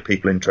 you've got to make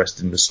people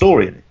interested in the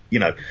story,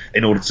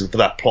 in order for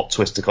that plot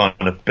twist to kind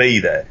of be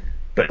there.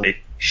 But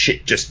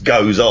shit just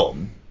goes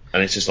on,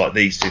 and it's just like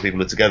these two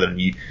people are together, and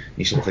you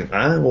sort of think,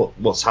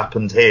 what's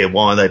happened here?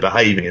 Why are they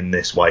behaving in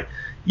this way?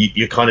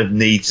 You kind of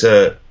need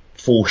to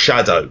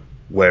foreshadow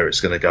where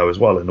it's going to go as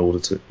well in order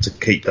to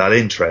keep that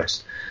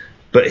interest.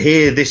 But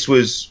here, this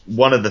was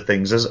one of the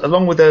things,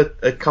 along with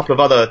a couple of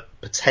other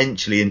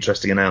potentially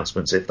interesting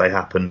announcements, if they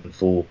happen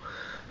for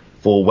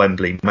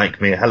Wembley,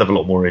 make me a hell of a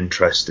lot more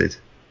interested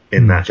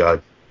in that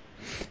show.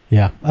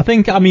 Yeah,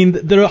 I mean,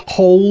 there are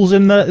holes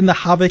in the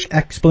Havoc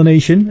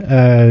explanation. We've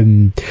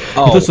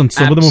done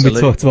some of them when we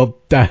talked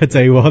about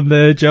day one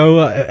there,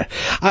 Joe.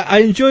 I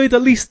enjoyed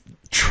at least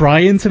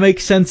trying to make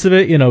sense of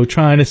it,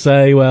 trying to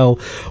say, well,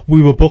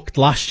 we were booked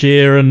last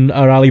year and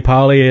are Ali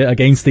Pali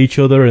against each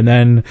other, and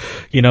then,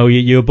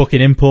 you're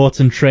booking imports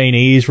and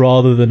trainees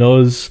rather than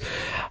us.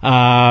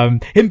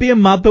 Him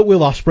being mad that Will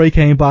Ospreay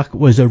came back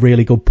was a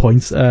really good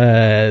point.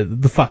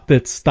 The fact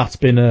that that's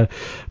been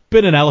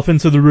an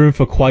elephant in the room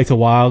for quite a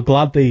while.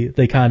 Glad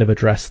they kind of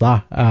addressed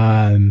that.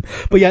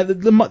 But yeah,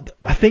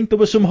 I think there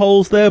were some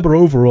holes there, but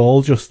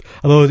overall, I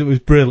thought it was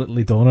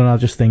brilliantly done. And I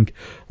just think,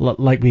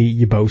 like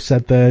you both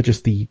said there,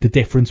 just the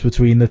difference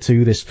between the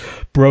two, this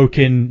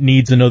broken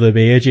needs another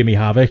beer Jimmy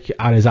Havoc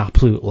at his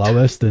absolute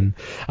lowest, and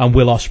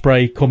Will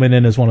Ospreay coming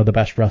in as one of the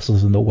best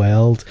wrestlers in the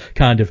world,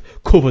 kind of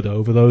covered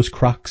over those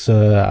cracks.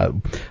 I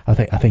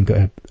think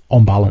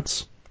on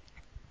balance.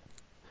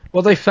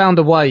 Well, they found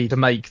a way to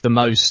make the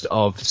most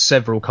of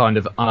several kind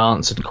of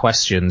unanswered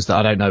questions that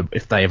I don't know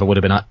if they ever would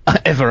have been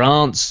ever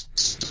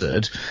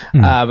answered.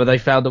 But they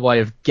found a way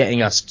of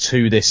getting us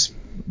to this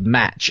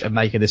match and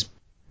making this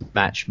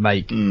match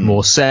make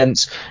more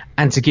sense,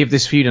 and to give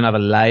this feud another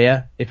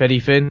layer, if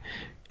anything.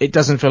 It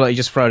doesn't feel like you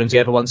just throw them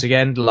together once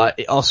again. Like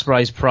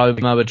Ospreay's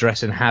promo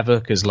addressing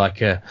Havoc as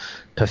like a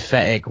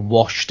pathetic,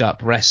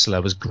 washed-up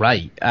wrestler was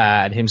great,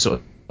 and him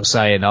sort of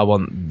saying, "I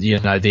want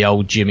the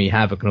old Jimmy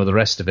Havoc" and all the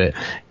rest of it.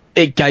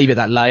 It gave it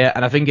that layer,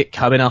 and I think it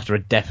coming after a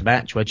death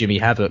match where Jimmy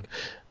Havoc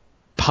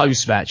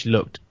post-match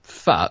looked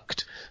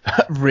fucked.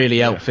 Really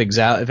helped things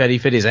out. If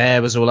anything, his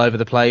hair was all over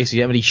the place. He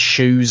didn't have any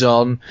shoes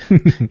on.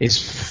 His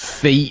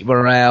feet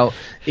were out.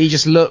 He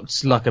just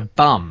looked like a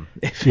bum,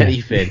 if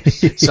anything.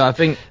 So I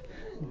think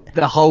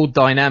the whole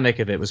dynamic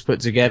of it was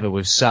put together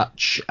with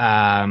such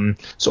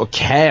sort of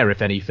care,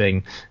 if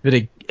anything, that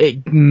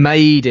it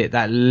made it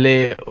that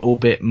little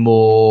bit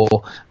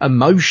more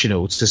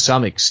emotional to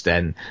some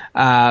extent.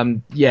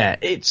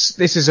 This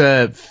is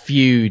a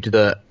feud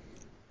that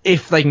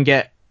if they can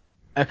get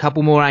a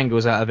couple more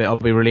angles out of it, I'll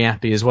be really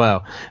happy as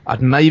well.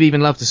 I'd maybe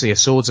even love to see a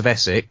Swords of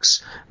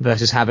Essex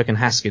versus Havoc and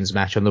Haskins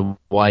match on the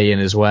way in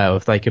as well,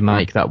 if they can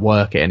make that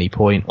work at any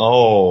point.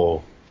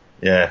 Oh,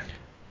 yeah.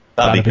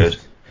 That'd be good.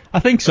 I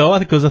think so,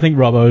 because I think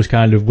Robbo's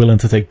kind of willing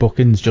to take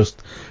bookings,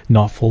 just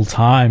not full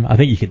time. I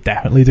think you could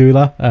definitely do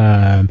that.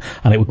 And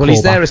it would. Well,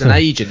 he's there as an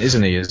agent,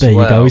 isn't he? There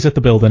you go. He's at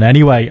the building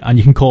anyway, and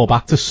you can call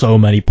back to so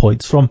many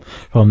points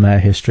from their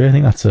history. I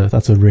think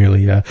that's a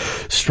really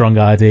strong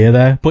idea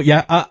there. But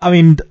yeah, I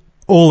mean,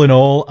 all in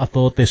all, I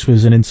thought this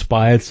was an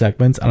inspired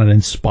segment and an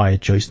inspired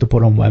choice to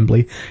put on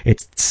Wembley.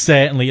 It's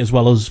certainly, as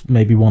well as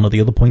maybe one of the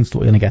other points that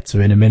we're going to get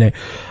to in a minute,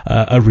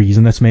 a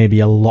reason that's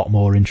maybe a lot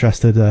more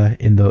interested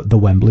in the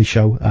Wembley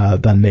show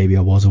than maybe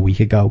I was a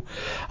week ago.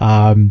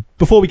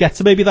 Before we get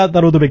to maybe that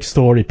other big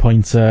story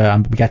point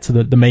and we get to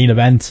the main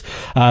event,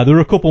 there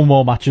are a couple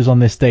more matches on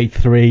this day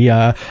 3.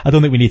 I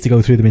don't think we need to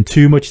go through them in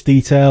too much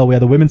detail. We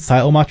had a women's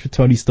title match with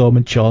Toni Storm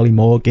and Charlie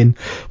Morgan,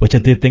 which I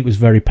did think was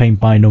very paint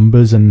by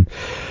numbers, and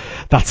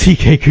that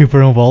TK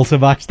Cooper and Walter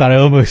match that I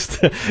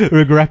almost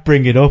regret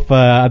bringing up.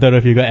 I don't know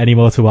if you've got any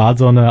more to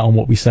add on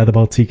what we said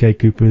about TK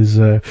Cooper's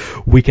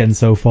weekend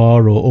so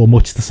far, or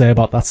much to say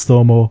about that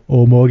Storm or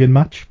Morgan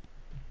match.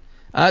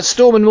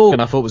 Storm and Morgan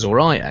I thought was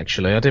alright,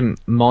 actually. I didn't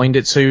mind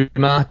it too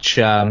much.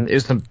 It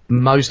was the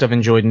most I've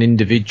enjoyed an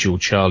individual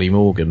Charlie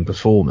Morgan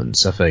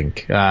performance, I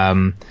think.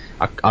 I'm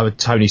a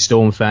Toni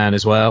Storm fan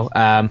as well,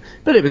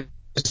 but it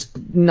was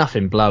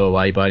nothing blow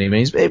away by any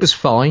means. It was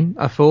fine,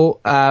 I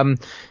thought.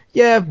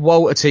 Yeah,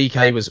 Walter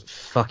TK was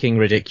fucking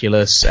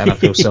ridiculous, and I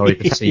feel sorry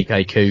for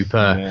TK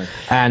Cooper. Yeah.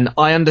 And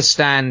I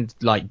understand,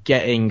 like,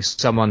 booking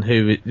someone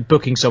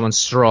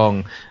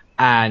strong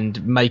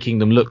and making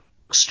them look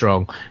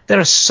strong. There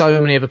are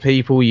so many other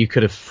people you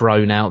could have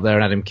thrown out there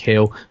and had him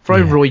kill.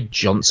 Throw Roy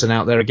Johnson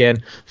out there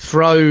again.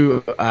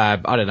 Throw, I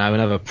don't know,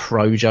 another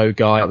Projo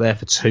guy out there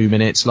for 2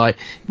 minutes. Like,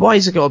 why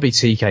has it got to be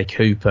TK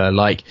Cooper?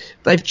 Like,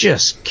 they've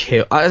just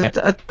killed.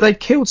 They've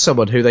killed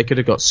someone who they could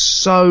have got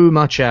so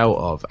much out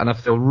of, and I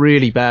feel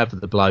really bad for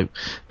the bloke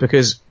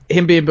because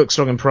him being booked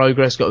strong in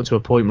Progress got him to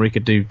a point where he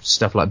could do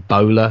stuff like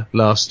Bowler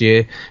last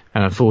year,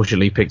 and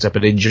unfortunately picked up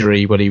an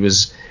injury when he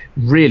was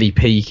really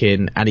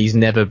peaking, and he's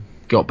never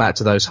got back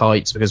to those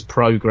heights because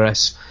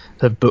Progress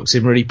have booked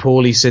him really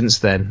poorly since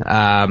then.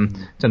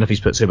 Don't know if he's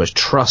put too much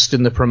trust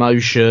in the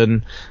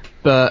promotion,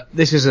 but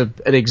this is an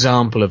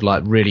example of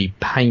like really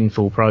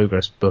painful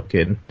Progress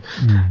booking,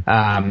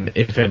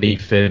 if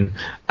anything.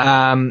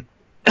 I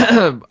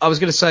was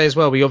going to say as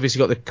well, we obviously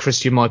got the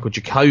Christian Michael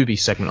Jacoby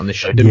segment on this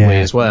show, didn't we,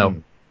 as well?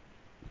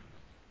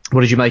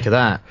 What did you make of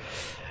that?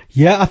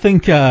 Yeah, I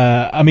think,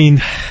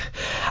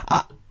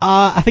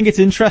 I think it's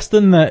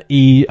interesting that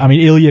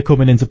Ilya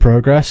coming into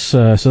Progress,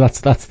 so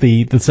that's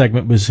the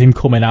segment was him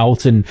coming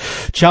out and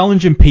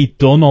challenging Pete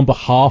Dunne on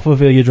behalf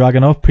of Ilya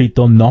Dragunov. Pete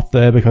Dunne not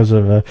there because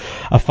of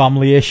a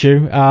family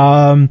issue.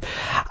 I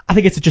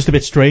think it's just a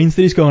bit strange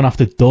that he's going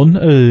after Dunne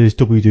as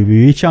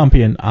WWE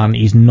champion and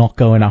he's not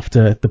going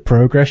after the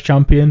Progress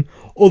champion.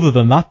 Other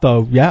than that,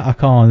 though, yeah,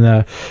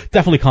 I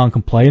definitely can't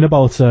complain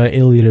about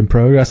Ilya in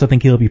Progress. I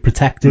think he'll be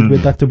protected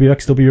with that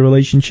WXW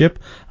relationship,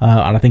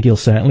 and I think he'll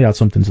certainly add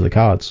something to the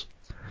cards.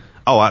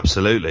 Oh,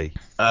 absolutely.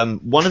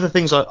 One of the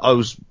things I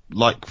was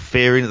like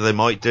fearing that they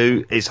might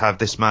do is have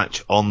this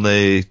match on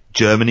the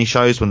Germany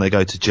shows when they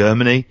go to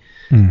Germany.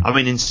 I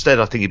mean, instead,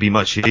 I think it'd be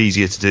much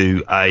easier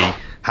to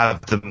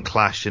have them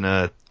clash in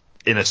a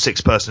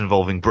 6-person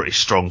involving British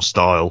Strong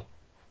style.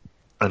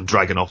 And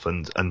Dragunov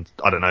and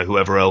I don't know,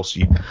 whoever else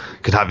you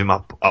could have him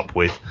up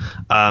with.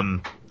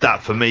 That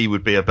for me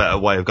would be a better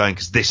way of going,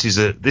 because this is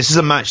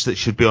a match that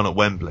should be on at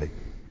Wembley.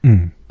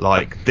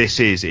 Like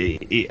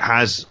it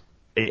has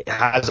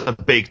a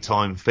big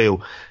time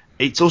feel.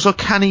 It's also a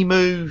canny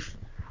move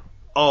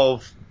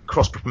of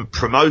cross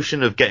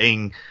promotion of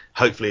getting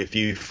hopefully a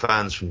few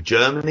fans from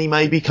Germany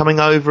maybe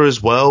coming over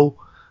as well.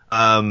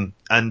 And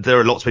there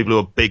are lots of people who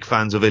are big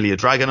fans of Ilya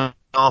Dragunov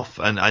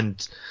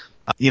and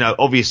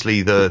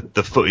obviously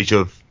the footage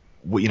of,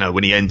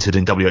 when he entered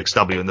in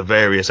WXW and the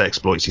various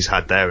exploits he's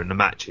had there and the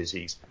matches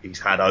he's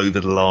had over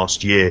the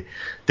last year.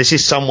 This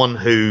is someone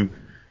who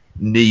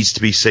needs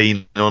to be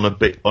seen on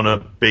a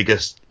bigger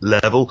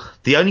level.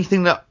 The only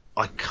thing that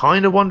I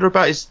kind of wonder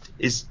about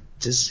is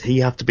does he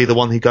have to be the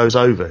one who goes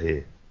over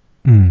here?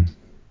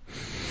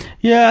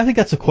 Yeah, I think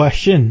that's a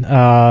question.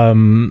 I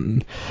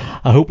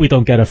hope we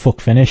don't get a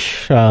fuck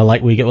finish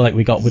like we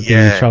got with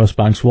the Travis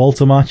Banks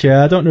Walter match.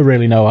 Yeah, I don't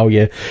really know how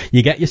you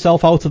get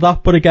yourself out of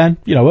that, but again,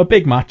 a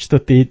big match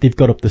that they've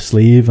got up the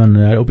sleeve, and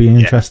it'll be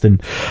interesting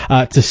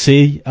to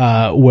see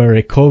where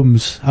it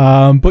comes.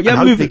 But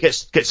yeah, and hopefully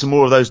get some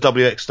more of those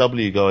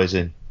WXW guys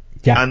in,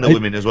 and the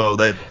women as well.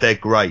 They're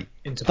great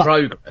into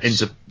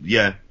progress.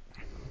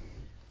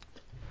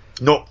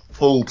 Not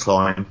full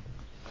time.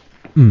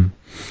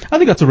 I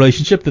think that's a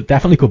relationship that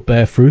definitely could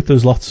bear fruit.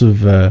 There's lots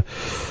of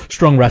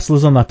strong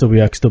wrestlers on that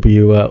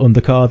WXW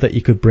undercard that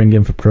you could bring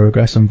in for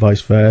Progress and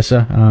vice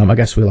versa. I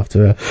guess we'll have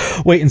to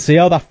wait and see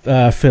how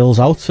that fills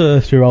out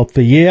throughout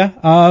the year.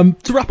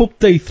 To wrap up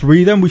day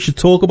 3 then, we should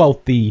talk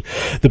about the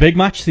big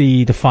match,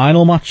 the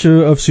final match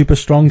of Super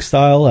Strong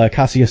Style,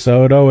 Cassius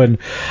Ohno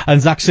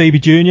and Zack Sabre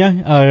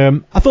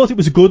Jr. I thought it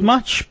was a good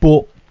match,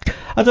 but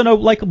I don't know,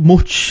 like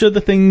much of the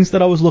things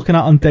that I was looking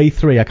at on day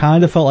 3, I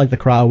kind of felt like the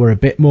crowd were a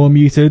bit more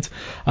muted.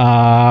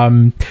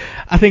 I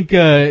think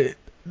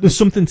there's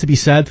something to be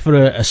said for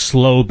a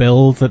slow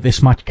build that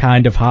this match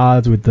kind of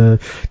had, with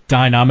the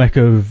dynamic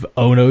of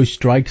Ohno's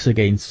strikes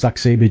against Zack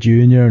Sabre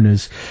Jr. and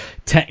his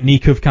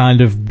technique of kind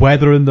of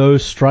weathering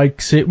those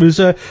strikes. It was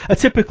a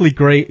typically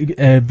great,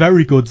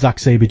 very good Zack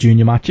Sabre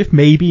Jr. match, if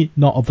maybe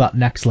not of that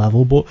next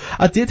level, but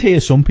I did hear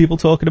some people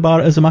talking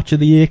about it as a match of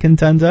the year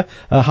contender.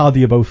 How do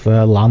you both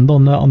land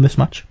on this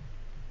match?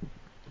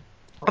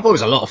 I thought it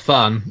was a lot of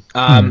fun.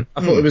 I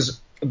thought it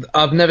was.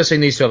 I've never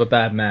seen these two have a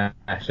bad match.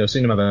 I've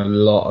seen them have a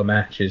lot of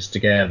matches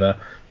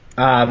together.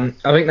 I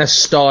think their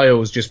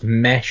styles just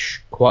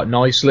mesh quite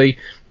nicely,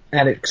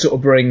 and it sort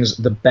of brings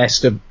the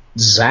best of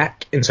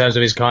Zack in terms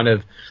of his kind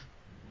of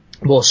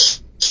more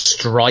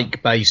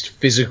strike-based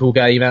physical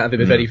game out of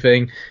it, if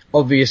anything.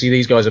 Obviously,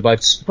 these guys are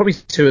both probably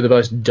two of the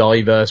most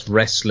diverse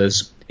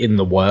wrestlers in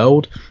the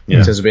world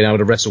in terms of being able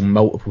to wrestle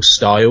multiple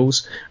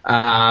styles.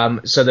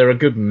 So they're a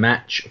good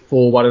match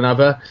for one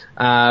another.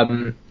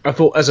 I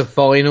thought as a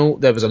final,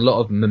 there was a lot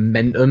of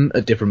momentum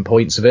at different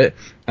points of it,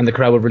 and the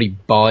crowd were really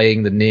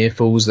buying the near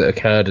falls that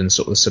occurred and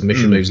sort of the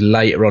submission moves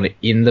later on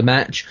in the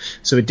match.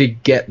 So it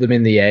did get them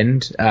in the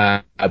end,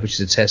 which is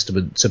a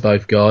testament to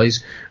both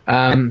guys.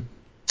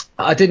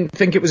 I didn't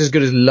think it was as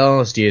good as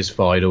last year's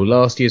final.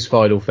 Last year's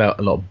final felt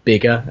a lot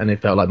bigger, and it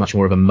felt like much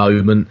more of a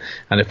moment,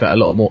 and it felt a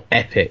lot more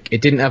epic.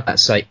 It didn't have that,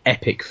 say,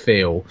 epic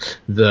feel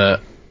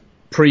that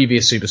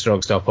previous Super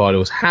Strong Style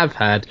finals have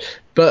had,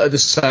 but at the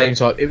same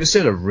time, it was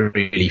still a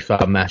really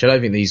fun match. I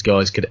don't think these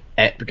guys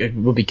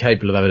would be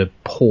capable of having a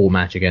poor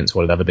match against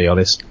one another, to be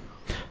honest.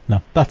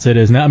 No, that's it,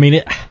 isn't it? I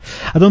mean,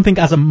 I don't think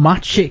as a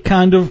match it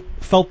kind of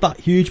felt that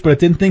huge, but I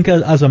didn't think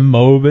as a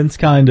moment,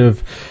 kind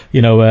of,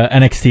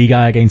 NXT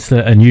guy against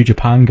a New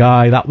Japan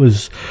guy, that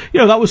was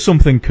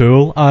something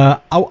cool.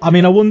 I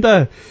mean, I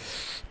wonder,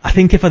 I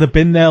think if I'd have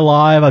been there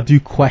live, I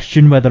do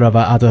question whether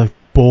I'd have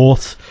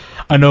bought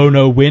an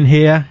Ohno win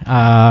here,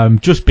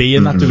 just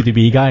being that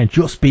WWE guy and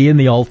just being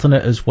the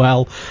alternate as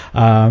well.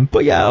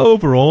 But yeah,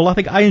 overall, I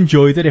think I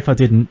enjoyed it, if I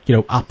didn't,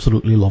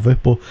 absolutely love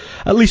it. But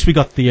at least we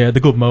got the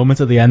good moment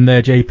at the end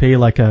there, JP,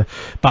 like a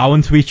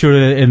bowing to each other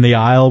in the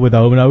aisle with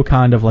Ohno,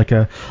 kind of like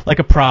a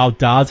proud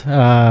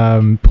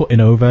dad, putting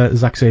over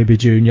Zack Sabre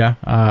Jr.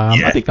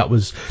 I think that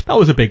was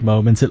a big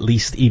moment, at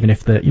least, even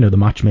if the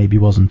match maybe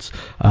wasn't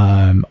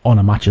on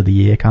a match of the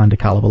year kind of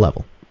caliber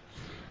level.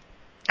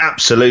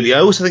 Absolutely. I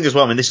also think as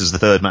well, I mean, this is the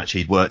third match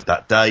he'd worked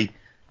that day.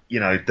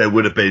 There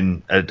would have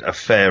been a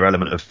fair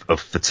element of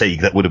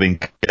fatigue that would have been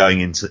going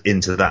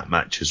into that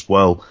match as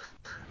well.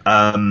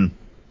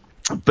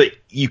 But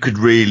you could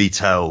really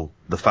tell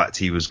the fact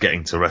he was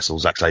getting to wrestle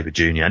Zack Sabre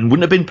Jr. and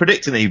wouldn't have been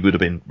predicting that he would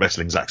have been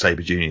wrestling Zack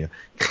Sabre Jr.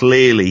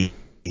 Clearly,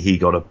 he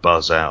got a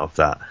buzz out of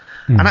that.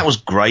 And that was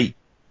great.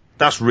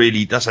 That's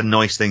a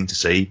nice thing to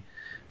see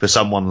for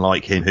someone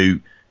like him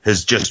who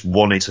has just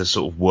wanted to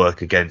sort of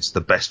work against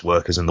the best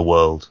workers in the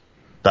world.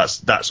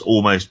 That's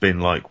almost been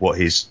like what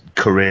his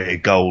career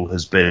goal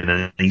has been,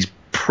 and he's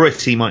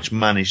pretty much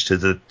managed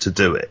to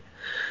do it.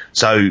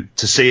 So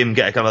to see him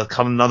get kind of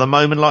another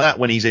moment like that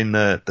when he's in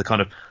the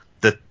kind of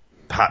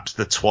perhaps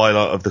the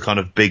twilight of the kind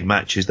of big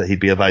matches that he'd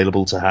be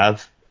available to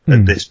have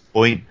at this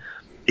point,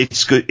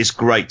 it's good. It's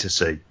great to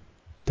see.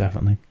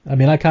 Definitely. I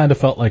mean, I kind of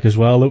felt like as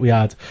well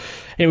that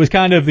it was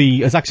kind of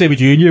the Zack Sabre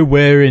Jr.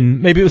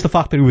 wearing, maybe it was the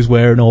fact that he was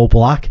wearing all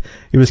black.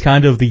 It was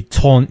kind of the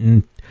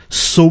taunting,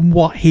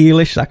 somewhat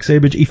heelish Zack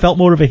Sabre. He felt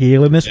more of a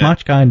heel in this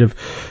match, kind of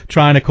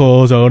trying to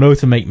cause Ohno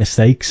to make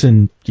mistakes,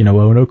 and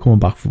Ohno coming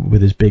back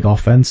with his big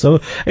offense.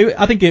 So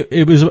I think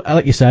it was,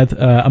 like you said,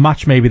 a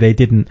match maybe they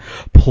didn't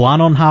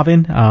plan on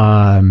having,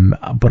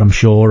 but I'm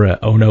sure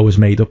Ohno was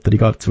made up that he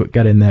got to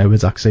get in there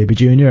with Zack Sabre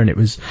Jr. and it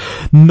was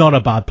not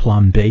a bad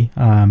plan B,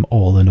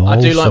 all in all.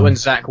 I do like when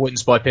Zack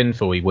wins by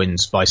pinfall, he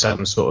wins by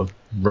some sort of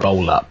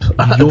roll up.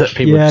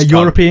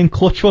 European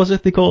clutch, was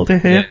it they called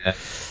it here?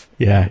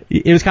 Yeah,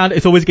 it was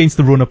it's always against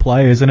the run of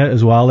play, isn't it,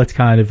 as well? It's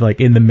kind of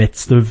like in the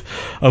midst of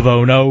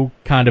Ono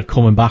kind of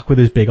coming back with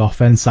his big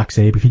offense, Zack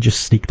Sabre can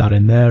just sneak that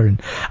in there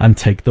and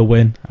take the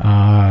win.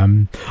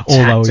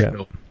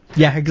 Although,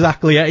 yeah,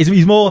 exactly. Yeah,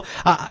 he's more.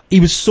 He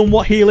was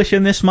somewhat heelish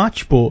in this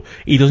match, but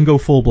he doesn't go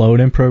full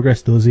blown in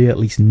Progress, does he? At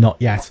least not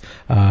yet.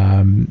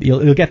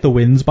 He'll get the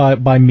wins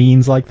by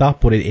means like that,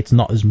 but it's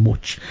not as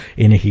much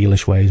in a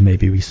heelish way as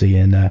maybe we see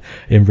in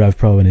Rev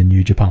Pro and in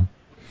New Japan.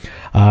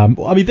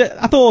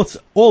 I thought,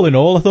 all in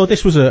all,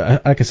 this was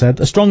like I said,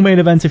 a strong main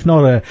event, if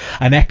not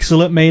an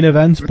excellent main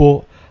event,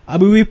 but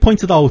we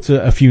pointed out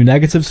a few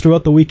negatives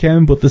throughout the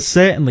weekend, but there's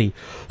certainly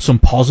some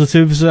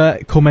positives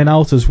coming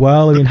out as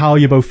well. I mean, how are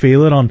you both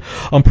feeling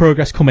on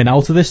Progress coming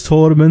out of this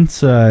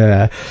tournament?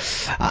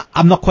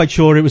 I'm not quite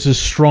sure it was as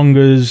strong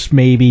as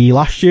maybe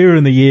last year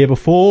and the year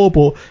before,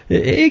 but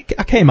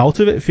I came out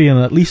of it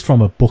feeling, at least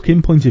from a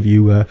booking point of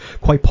view,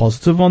 quite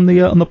positive on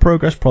the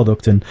Progress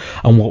product and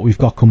what we've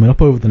got coming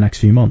up over the next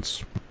few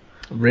months.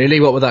 Really?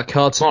 What with that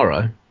card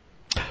tomorrow?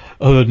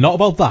 Not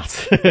about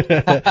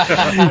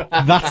that.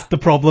 That's the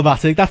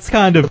problematic. That's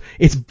kind of,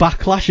 it's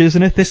backlash,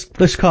 isn't it?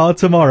 This card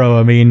tomorrow.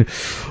 I mean,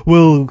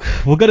 we're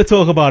going to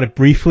talk about it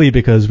briefly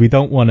because we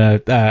don't want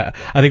to.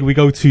 I think we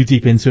go too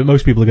deep into it.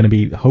 Most people are going to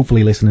be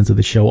hopefully listening to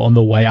the show on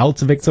the way out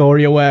to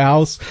Victoria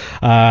Warehouse.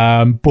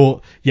 But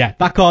yeah,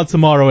 that card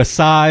tomorrow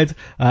aside,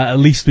 at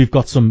least we've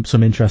got some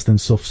interesting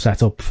stuff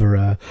set up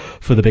for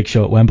the big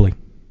show at Wembley.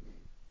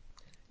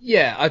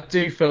 Yeah, I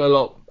do feel a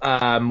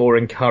lot more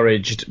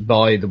encouraged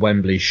by the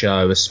Wembley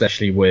show,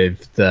 especially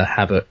with the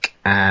Havoc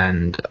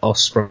and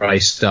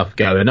Ospreay stuff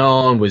going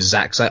on with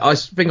Zack Sabre. I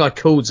think I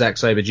called Zack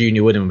Sabre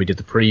Jr. winning when we did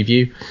the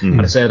preview,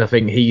 and I said I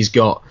think he's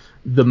got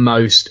the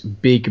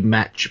most big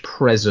match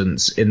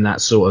presence in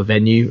that sort of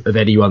venue of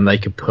anyone they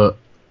could put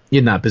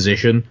in that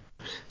position.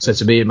 So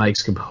to me, it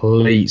makes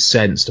complete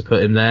sense to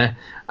put him there.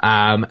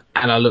 And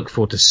I look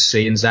forward to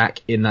seeing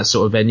Zack in that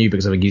sort of venue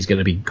because I think he's going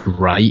to be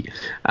great.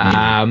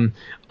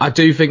 I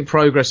do think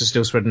Progress is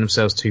still spreading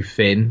themselves too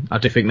thin. I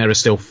do think there are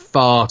still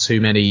far too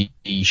many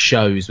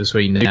shows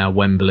between now and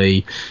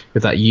Wembley,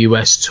 with that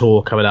US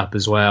tour coming up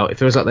as well. It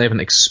feels like they haven't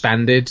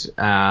expanded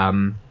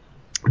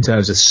in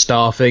terms of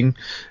staffing,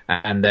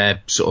 and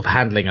they're sort of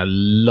handling a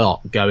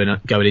lot going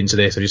into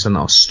this. They've just done the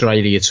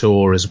Australia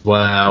tour as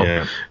well.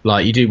 Yeah.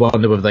 Like, you do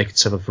wonder whether they could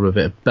suffer from a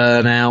bit of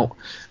burnout.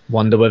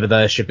 Wonder whether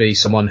there should be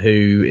someone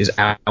who is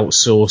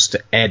outsourced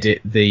to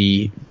edit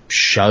the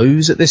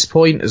shows at this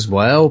point as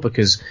well,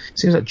 because it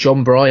seems like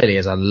John Briley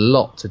has a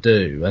lot to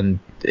do and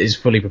is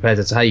fully prepared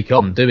to take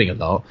on doing a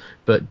lot,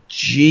 but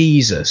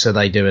Jesus, are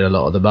they doing a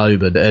lot at the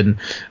moment? And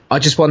I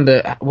just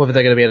wonder whether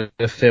they're going to be able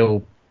to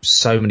fill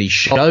so many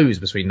shows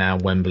between now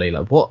and Wembley.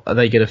 Like, what are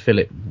they going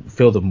to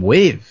fill them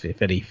with,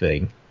 if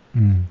anything?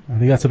 I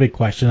think that's a big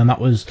question, and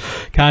that was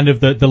kind of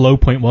the low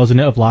point, wasn't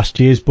it, of last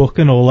year's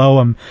booking. Although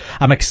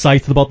I'm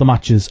excited about the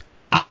matches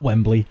at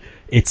Wembley.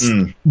 It's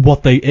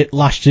what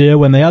last year,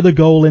 when they had a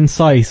goal in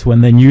sight,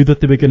 when they knew that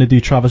they were going to do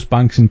Travis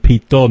Banks and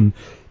Pete Dunne,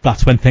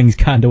 that's when things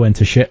kind of went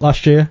to shit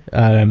last year.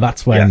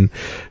 That's when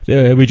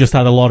we just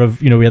had a lot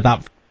of, we had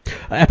that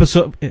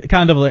episode,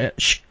 kind of like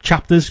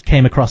chapters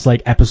came across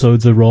like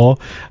episodes of Raw.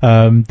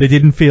 They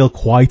didn't feel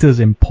quite as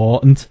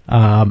important,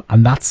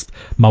 and that's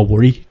my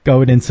worry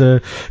going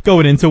into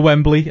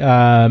Wembley.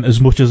 As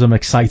much as I'm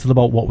excited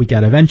about what we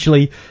get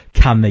eventually,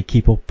 can they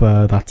keep up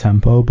that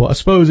tempo? But I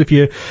suppose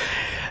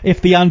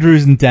if the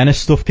Andrews and Dennis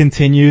stuff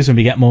continues and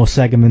we get more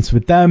segments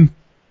with them,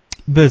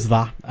 there's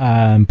that.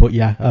 But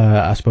yeah,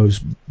 I suppose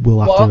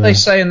we'll have to. What are they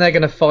saying they're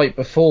going to fight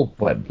before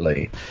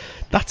Wembley?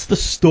 That's the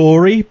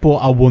story, but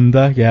I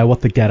wonder,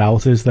 what the get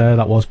out is there.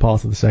 That was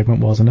part of the segment,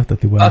 wasn't it? That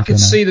they weren't. I could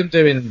see them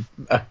doing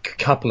a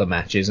couple of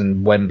matches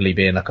and Wembley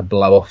being like a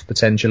blow off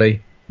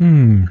potentially.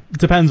 It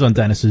depends on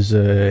Dennis's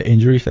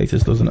injury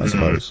status, doesn't it? I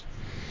suppose.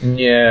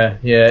 Yeah.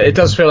 It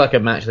does feel like a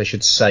match they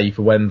should save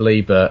for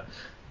Wembley, but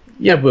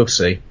yeah, we'll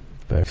see.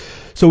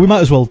 So we might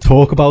as well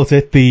talk about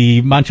it.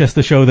 The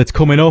Manchester show that's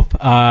coming up.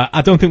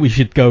 I don't think we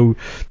should go,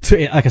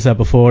 like I said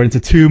before, into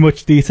too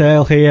much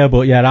detail here,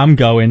 but yeah, I'm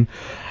going.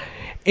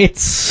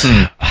 It's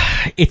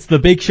the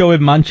big show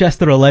in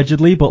Manchester,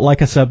 allegedly, but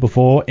like I said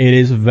before, it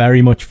is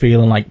very much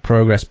feeling like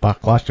Progress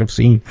Backlash. I've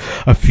seen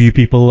a few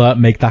people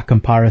make that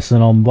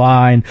comparison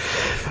online.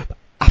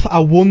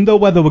 I wonder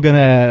whether we're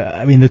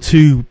the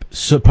two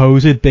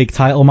supposed big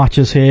title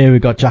matches here,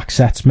 we've got Jack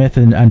Seth-Smith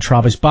and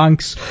Travis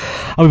Banks,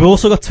 and we've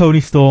also got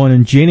Tony Storm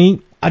and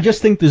Ginny. I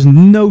just think there's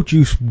no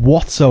juice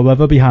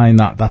whatsoever behind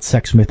that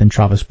Seth-Smith and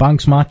Travis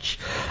Banks match.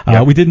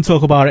 We didn't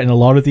talk about it in a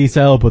lot of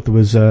detail, but there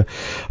was a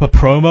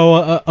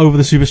promo over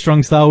the Super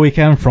Strong Style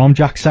weekend from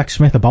Jack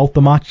Seth-Smith about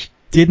the match.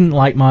 Didn't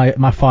like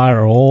my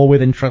fire at all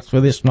with interest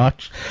for this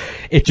match.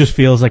 It just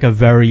feels like a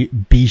very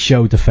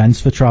B-show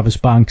defense for Travis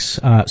Banks.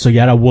 So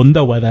yeah, I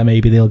wonder whether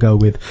maybe they'll go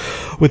with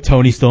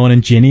Tony Storm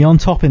and Ginny on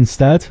top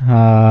instead.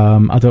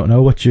 I don't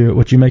know what you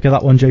make of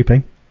that one,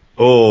 JP.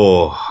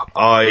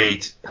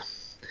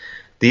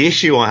 The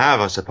issue I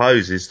have, I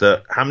suppose, is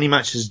that how many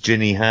matches has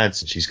Ginny had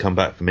since she's come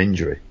back from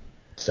injury?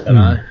 I don't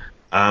know.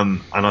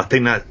 And I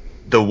think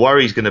the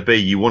worry's going to be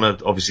you want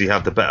to obviously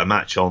have the better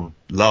match on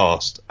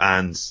last,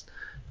 and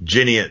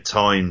Ginny at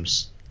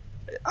times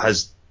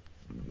has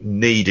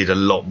needed a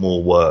lot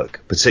more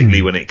work,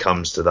 particularly when it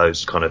comes to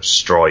those kind of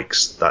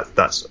strikes.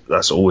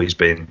 That's always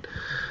been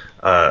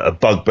a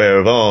bugbear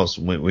of ours.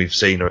 We've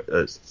seen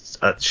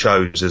at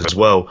shows as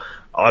well.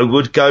 I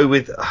would go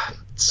with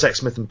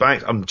Sexsmith and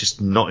Banks. I'm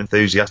just not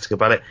enthusiastic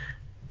about it,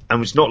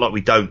 and it's not like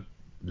we don't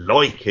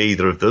like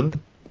either of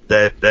them.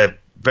 They're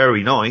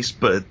very nice,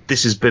 but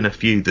this has been a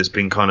feud that's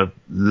been kind of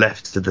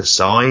left to the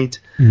side.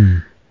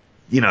 You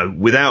know,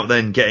 without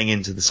then getting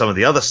into some of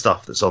the other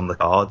stuff that's on the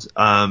card.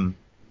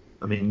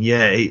 I mean,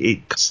 yeah,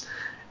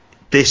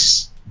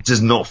 this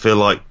does not feel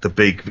like the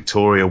big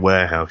Victoria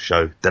Warehouse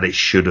show that it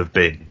should have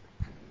been.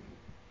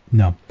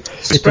 No.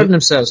 Spreading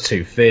themselves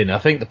too thin. I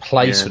think the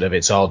placement of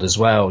it's odd as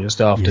well,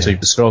 just after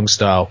Super Strong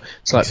Style.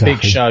 It's like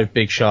Big Show,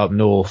 Big Sharp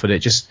North,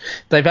 and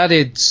they've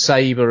added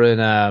Sabre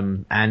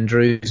and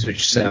Andrews,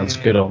 which sounds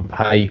good on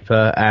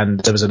paper, and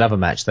there was another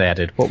match they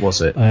added. What was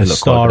it?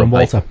 Star and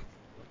Walter.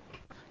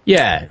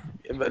 Yeah.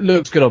 It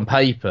looks good on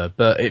paper,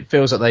 but it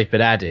feels like they've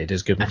been added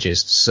as good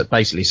matches to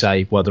basically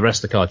say, well, the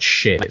rest of the card's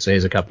shit, so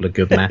here's a couple of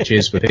good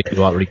matches with people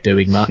who aren't really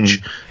doing much,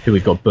 who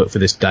we've got booked for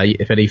this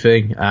date, if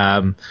anything.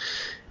 I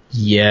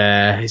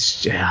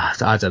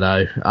don't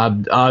know.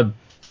 I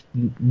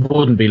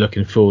wouldn't be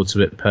looking forward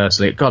to it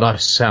personally. God, I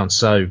sound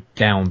so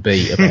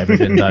downbeat about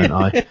everything, don't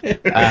I?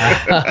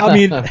 I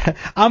mean,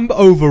 I'm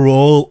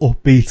overall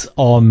upbeat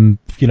on,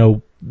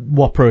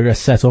 what Progress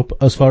set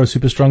up as far as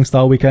Super Strong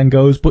Style Weekend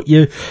goes, but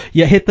you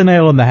hit the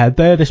nail on the head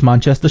there. This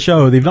Manchester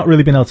show, they've not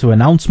really been able to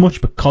announce much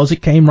because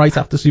it came right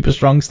after Super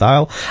Strong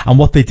Style, and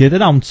what they did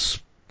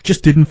announce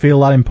just didn't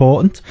feel that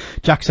important.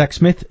 Jack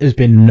Sexsmith has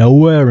been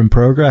nowhere in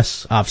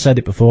Progress. I've said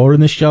it before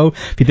in this show.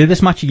 If you did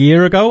this match a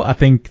year ago, I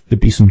think there'd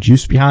be some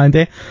juice behind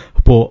it,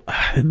 but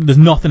there's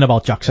nothing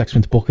about Jack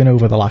Sexsmith's booking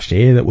over the last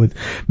year that would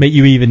make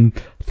you even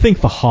think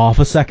for half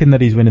a second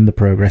that he's winning the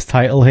Progress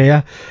title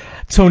here.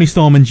 Toni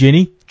Storm and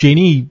Ginny,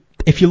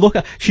 if you look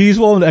at, she's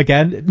one,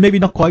 again, maybe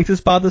not quite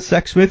as bad as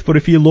Sexsmith, but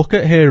if you look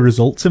at her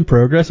results in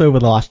Progress over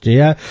the last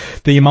year,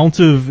 the amount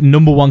of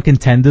number one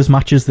contenders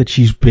matches that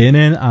she's been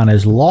in and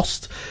has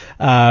lost,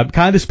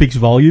 kind of speaks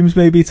volumes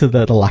maybe to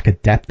the lack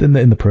of depth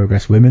in the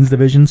Progress women's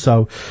division.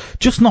 So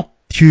just not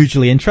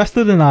hugely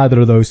interested in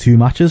either of those two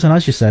matches. And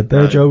as you said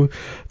there, Joe,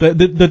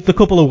 the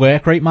couple of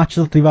work rate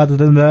matches that they've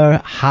added in there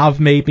have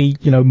made me,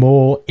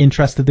 more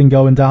interested in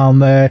going down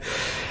there.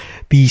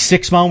 The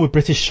 6-man with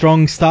British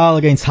Strong Style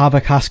against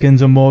Havoc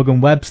Haskins and Morgan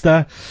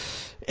Webster.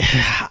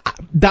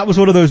 That was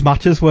one of those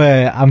matches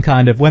where I'm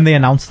kind of, when they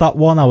announced that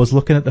one, I was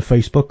looking at the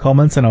Facebook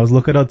comments and I was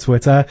looking on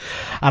Twitter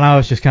and I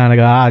was just kind of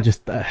going,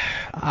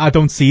 I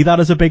don't see that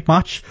as a big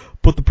match.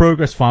 But the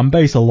Progress fan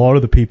base, a lot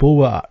of the people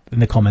were, in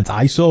the comments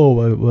I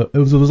saw,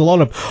 there was a lot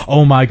of,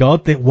 oh my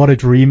god, what a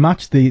dream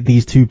match,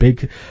 these two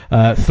big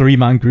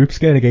 3-man groups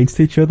getting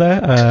against each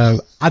other.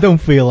 I don't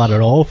feel that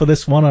at all for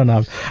this one,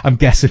 and I'm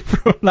guessing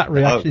from that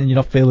reaction you're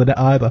not feeling it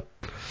either.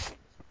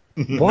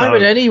 Why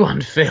would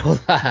anyone feel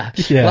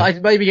that? Yeah.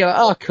 Like, maybe go,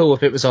 oh, cool,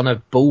 if it was on a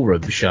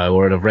ballroom show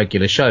or on a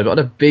regular show, but on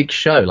a big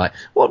show, like,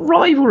 what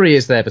rivalry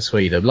is there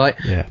between them? Like,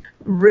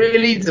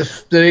 really, the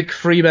big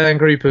 3-man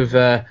group of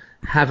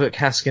Havoc,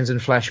 Haskins,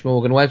 and Flash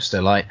Morgan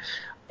Webster, like,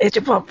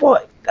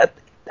 what?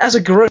 As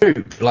a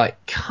group,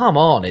 like, come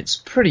on, it's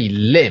pretty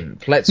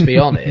limp, let's be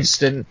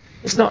honest, and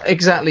it's not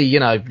exactly,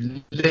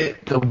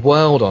 lit the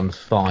world on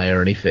fire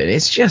or anything.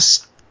 It's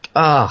just,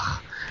 I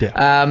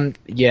can't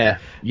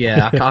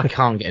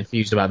get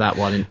enthused about that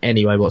one in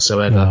any way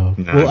whatsoever. No.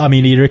 Well, I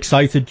mean, are you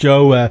excited,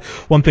 Joe?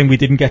 One thing we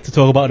didn't get to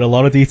talk about in a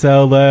lot of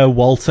detail there,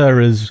 Walter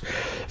has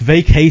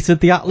vacated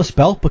the Atlas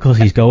belt because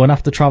he's going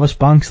after Travis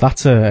Banks.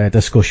 That's a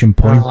discussion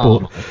point.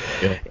 But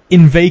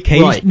in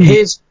vacation...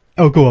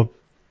 Right, go on.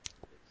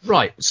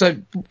 Right, so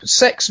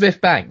Sexsmith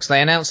Banks,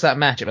 they announced that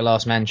match at the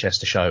last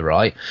Manchester show,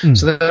 right?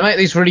 So they make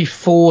these really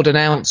forward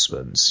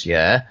announcements,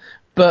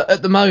 but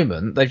at the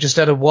moment, they've just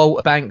had a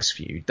Walter Banks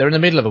feud. They're in the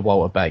middle of a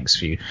Walter Banks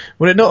feud.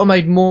 Would it not have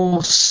made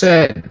more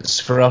sense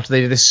for after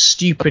they did this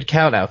stupid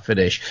count-out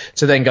finish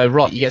to then go,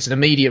 right, you get an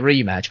immediate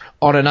rematch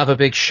on another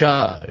big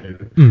show,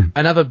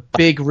 another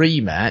big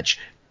rematch,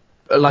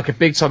 like a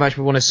big-time match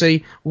we want to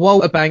see,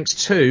 Walter Banks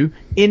 2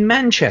 in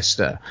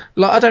Manchester.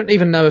 Like, I don't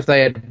even know if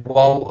they had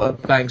Walter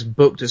Banks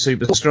booked at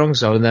Super Strong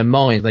Style in their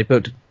mind. They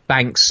booked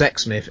Banks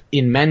Sexsmith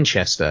in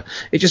Manchester.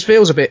 It just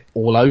feels a bit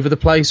all over the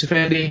place, if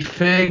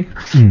anything.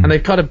 And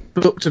they've kind of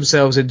booked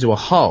themselves into a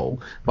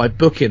hole by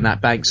booking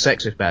that Banks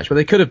Sexsmith match, where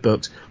they could have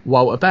booked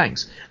Walter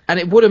Banks. And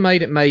it would have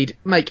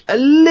make a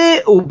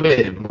little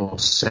bit more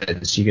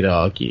sense, you could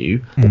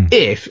argue,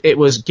 if it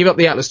was give up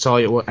the Atlas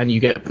title and you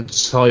get the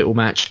title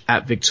match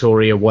at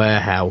Victoria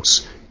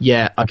Warehouse.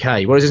 Yeah,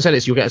 okay. Whereas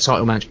instead you'll get a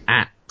title match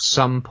at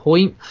some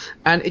point,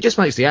 and it just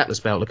makes the Atlas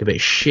belt look a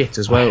bit shit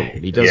as well,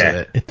 really, doesn't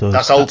it? It does.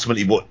 That's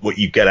ultimately what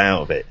you get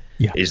out of it,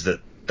 is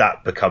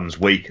that becomes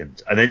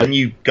weakened, and then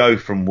you go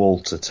from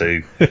Walter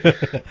to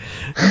the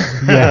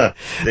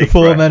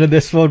 4 men in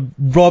this one: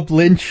 Rob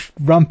Lynch,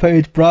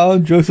 Rampage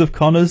Brown, Joseph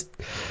Connors,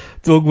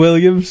 Doug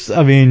Williams,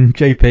 I mean,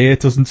 JP, it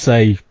doesn't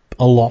say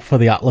a lot for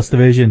the Atlas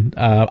division.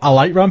 I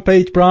like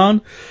Rampage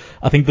Brown.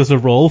 I think there's a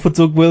role for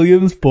Doug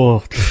Williams,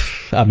 but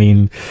I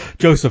mean,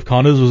 Joseph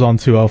Connors was on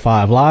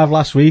 205 Live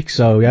last week,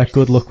 so yeah,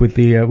 good luck with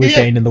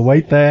gaining the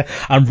weight there.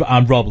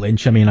 And Rob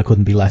Lynch, I mean, I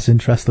couldn't be less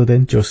interested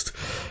in. Just,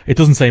 it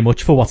doesn't say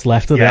much for what's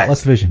left of the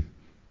Atlas division.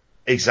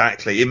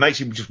 Exactly. It makes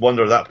you just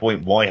wonder at that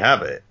point, why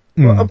have it?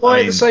 Well,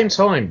 why at the same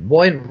time?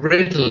 Why isn't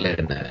Riddle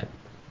in there?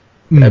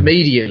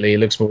 Immediately, it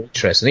looks more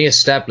interesting. He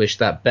established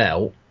that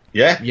belt.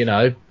 Yeah. You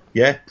know.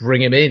 Yeah.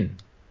 Bring him in.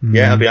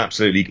 Yeah, would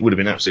have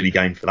been absolutely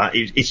game for that.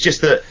 It's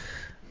just that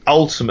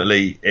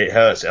ultimately it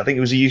hurts. I think it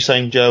was you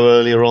saying, Joe,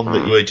 earlier on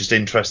that you were just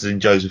interested in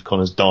Joseph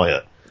Connor's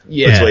diet.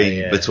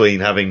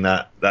 Between having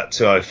that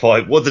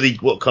 205.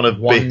 What kind of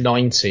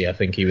 190? I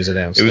think he was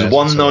announced. It was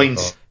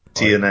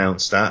 190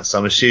 announced that. So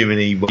I'm assuming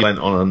he went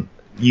on.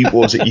 What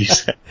was it you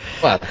said?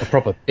 Well, a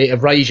proper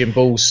Raging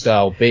Bull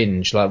style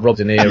binge, like Rob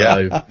De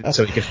Niro,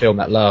 so he could film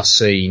that last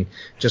scene.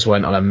 Just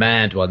went on a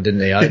mad one,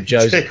 didn't he? I think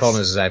Joseph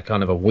Connors has had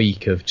kind of a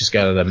week of just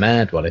going on a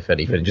mad one, if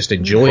anything, just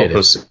enjoying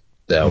himself.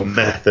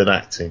 Method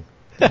acting.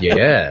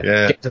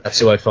 Yeah. Get to that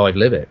 205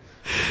 limit.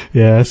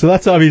 Yeah, so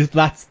that's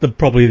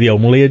probably the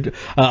only.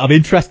 I'm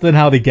interested in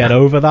how they get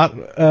over that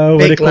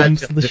when it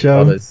comes to the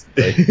show.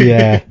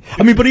 Yeah,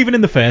 I mean, but even in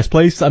the first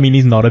place, I mean,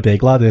 he's not a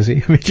big lad, is he?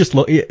 I mean,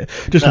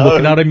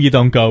 looking at him, you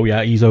don't go,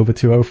 yeah, he's over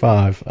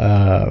 205.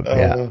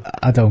 Yeah,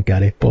 I don't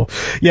get it, but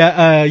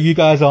yeah, you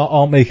guys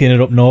aren't making it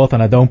up north,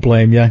 and I don't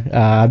blame you.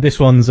 This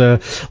one's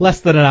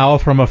less than an hour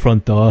from my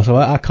front door, so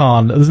I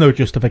can't. There's no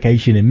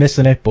justification in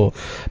missing it, but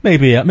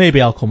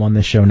maybe I'll come on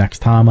this show next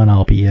time, and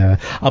I'll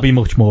be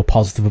much more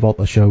positive about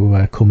the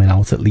show coming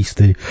out. At least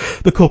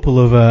the couple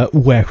of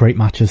work rate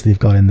matches they've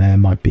got in there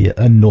might be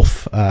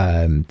enough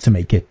to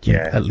make it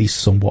at least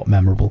somewhat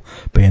memorable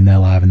being there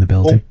live in the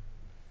building.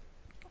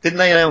 Well, didn't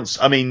they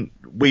announce? I mean,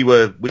 we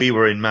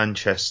were in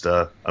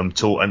Manchester and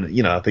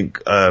I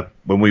think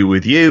when we were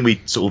with you,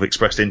 we sort of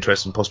expressed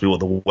interest in possibly what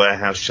the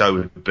Warehouse show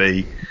would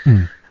be,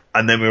 and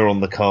then we were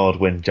on the card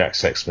when Jack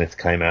Sexsmith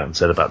came out and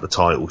said about the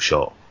title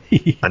shot.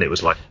 And it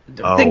was like,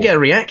 didn't get a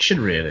reaction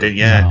really.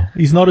 No,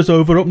 he's not as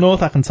over up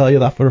north, I can tell you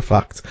that for a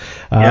fact.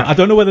 I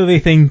don't know whether they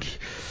think,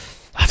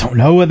 I don't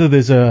know whether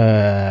there's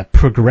a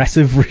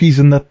progressive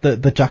reason that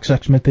Jack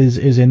Sexsmith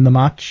is in the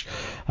match.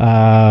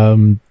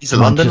 He's a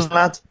London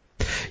lad.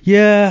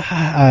 Yeah,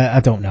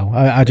 I don't know.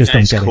 I just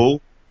don't get cool.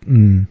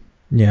 it.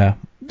 Yeah,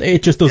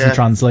 it just doesn't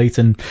translate,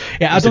 and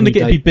I don't think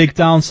it'd be big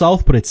down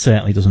south, but it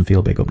certainly doesn't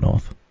feel big up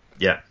north.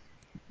 Yeah.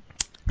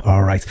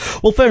 All right.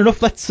 Well, fair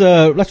enough. Let's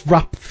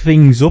wrap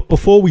things up.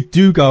 Before we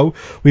do go,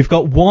 we've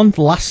got one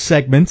last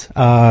segment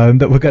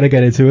that we're going to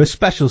get into, a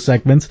special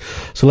segment.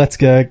 So let's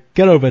get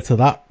over to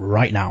that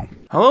right now.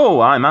 Hello,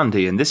 I'm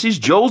Andy, and this is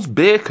Joel's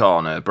Beer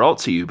Corner, brought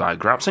to you by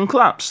Graps and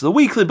Claps, the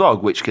weekly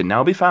blog which can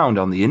now be found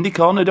on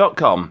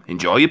theindycorner.com.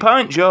 Enjoy your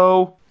pint,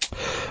 Joe.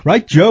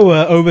 Right, Joe,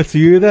 over to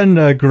you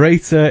then.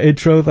 Great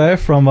intro there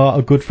from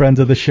a good friend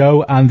of the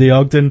show, Andy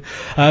Ogden.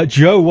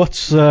 Joe,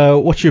 what's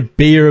your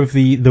beer of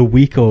the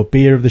week or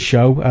beer of the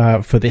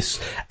show for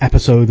this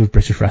episode of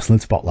British Wrestling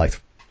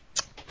Spotlight?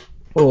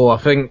 Oh, I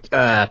think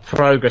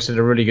Progress did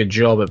a really good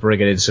job at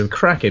bringing in some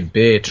cracking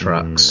beer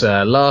trucks.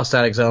 Last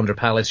Alexandra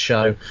Palace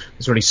show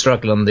was really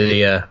struggling on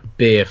the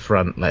beer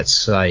front, let's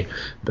say.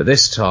 But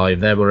this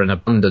time there were an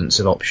abundance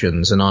of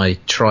options, and I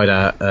tried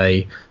out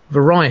a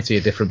variety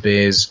of different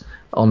beers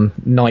on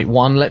night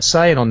one, let's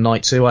say, and on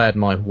night two I had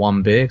my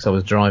one beer because I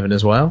was driving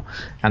as well.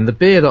 And the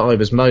beer that I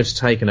was most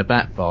taken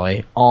aback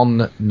by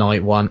on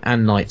night one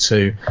and night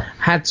two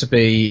had to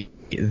be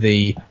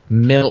the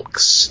milk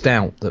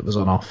stout that was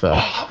on offer.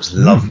 Oh, that was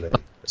lovely.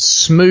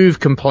 Smooth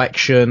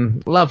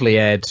complexion, lovely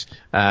head.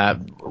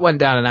 Went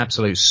down an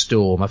absolute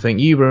storm. I think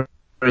you were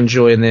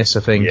enjoying this.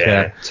 I think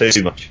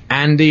too much.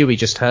 Andy, we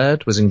just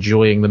heard, was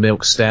enjoying the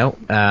milk stout.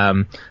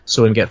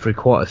 Saw him get through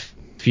quite a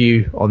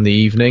few on the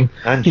evening.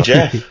 And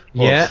Jeff.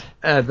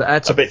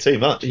 That's a bit too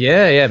much.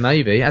 Yeah,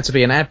 maybe. Had to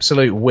be an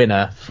absolute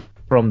winner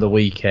from the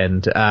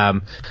weekend.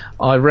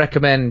 I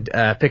recommend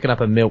picking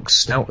up a milk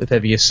stout if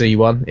ever you see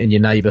one in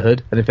your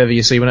neighbourhood, and if ever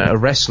you see one at a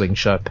wrestling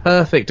show.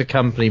 Perfect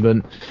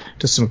accompaniment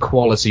to some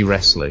quality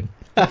wrestling.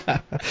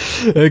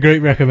 A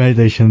great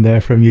recommendation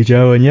there from you,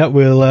 Joe. And yeah,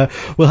 we'll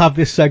have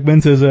this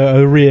segment as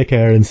a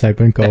reoccurring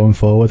segment going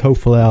forward.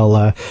 Hopefully,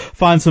 I'll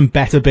find some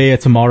better beer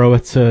tomorrow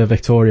at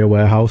Victoria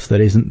Warehouse that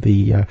isn't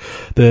the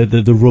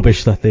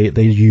rubbish that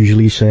they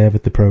usually serve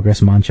at the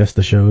Progress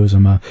Manchester shows.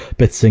 I'm a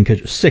bit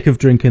sick of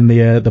drinking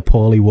the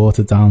poorly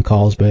watered down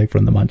Carlsberg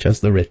from the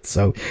Manchester Ritz.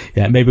 So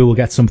yeah, maybe we'll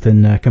get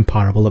something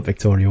comparable at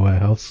Victoria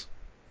Warehouse.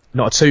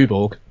 Not a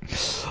Tuborg.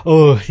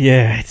 Oh,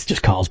 yeah, it's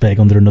just Carlsberg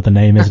under another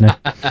name, isn't it?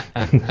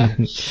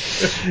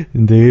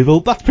 Indeed.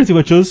 Well, that's pretty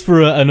much us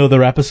for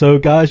another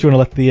episode, guys. Do you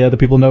want to let the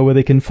people know where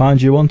they can find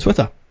you on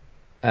Twitter?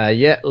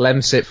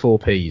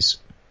 Lemsit4Ps.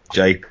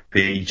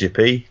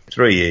 JPGP.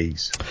 3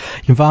 E's.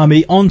 You can find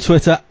me on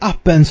Twitter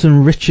at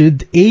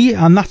BensonRichardE,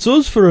 and that's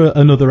us for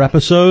another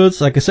episode.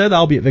 Like I said,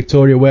 I'll be at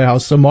Victoria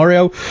Warehouse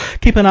tomorrow.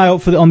 Keep an eye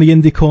out for on the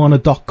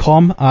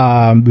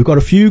IndieCorner.com. We've got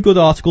a few good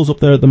articles up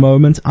there at the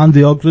moment.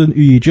 Andy Ogden,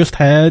 who you just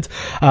heard,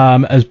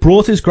 has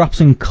brought his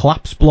Graps and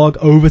Claps blog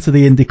over to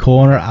the Indie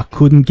Corner. I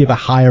couldn't give a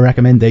higher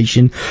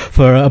recommendation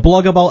for a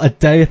blog about a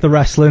day at the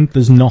wrestling.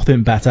 There's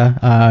nothing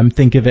better.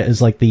 Think of it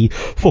as like the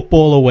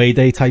football away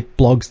day type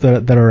blogs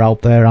that are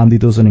out there. Andy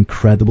does an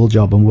incredible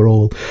job, and we're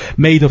all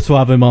made up to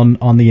have him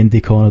on the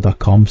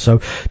IndieCorner.com. So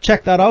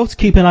check that out.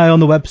 Keep an eye on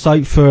the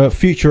website for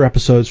future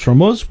episodes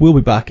from us. We'll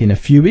be back in a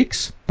few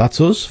weeks.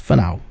 That's us for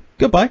now.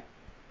 Goodbye.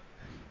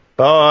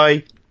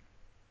 Bye.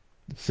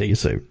 See you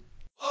soon.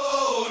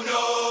 Oh no,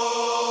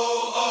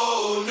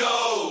 oh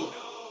no,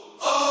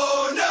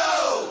 oh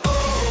no,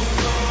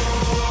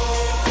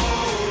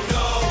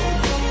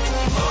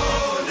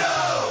 oh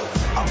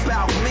no.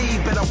 About me,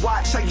 better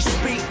watch how you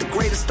speak. The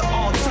greatest of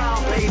all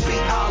time, baby.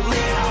 Ali,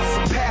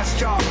 I'll surpass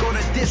y'all. Go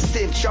the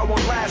distance, y'all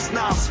won't last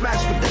now.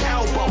 Smash with the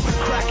elbow,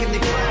 cracking the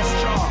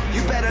glass jaw.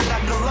 You better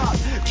knuckle up.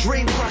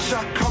 Dream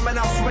crusher, coming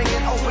out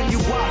swinging, open you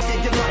up.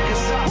 Yeah, your luck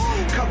is up.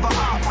 Cover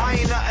up, I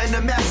ain't nothing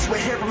to mess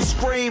with. Hear 'em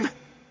scream.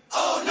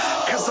 Oh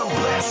no! 'Cause I'm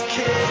blessed,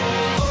 kid.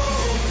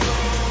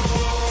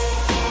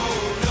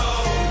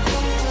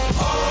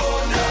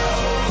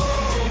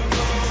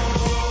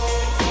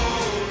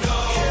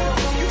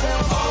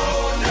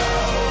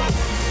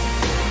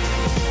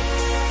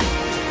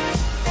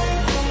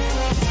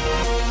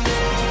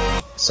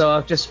 So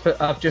I've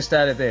just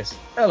added this.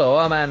 Hello,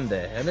 I'm Andy,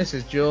 and this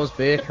is Joe's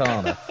Beer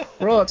Corner,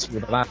 brought to you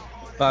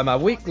by my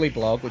weekly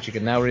blog, which you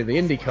can now read the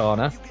Indie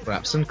Corner,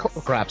 Graps and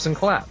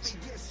Claps.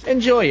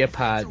 Enjoy your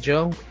pint,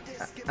 Joe.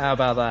 How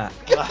about that?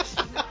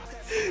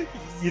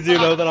 You do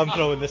know that I'm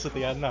throwing this at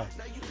the end now.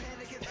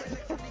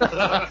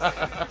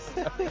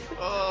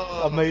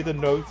 I made a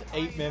note,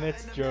 8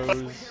 minutes,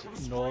 Joe's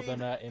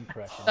Northerner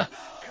impression.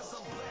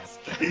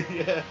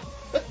 Yeah.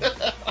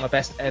 My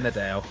best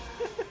Ennerdale.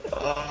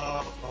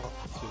 Oh.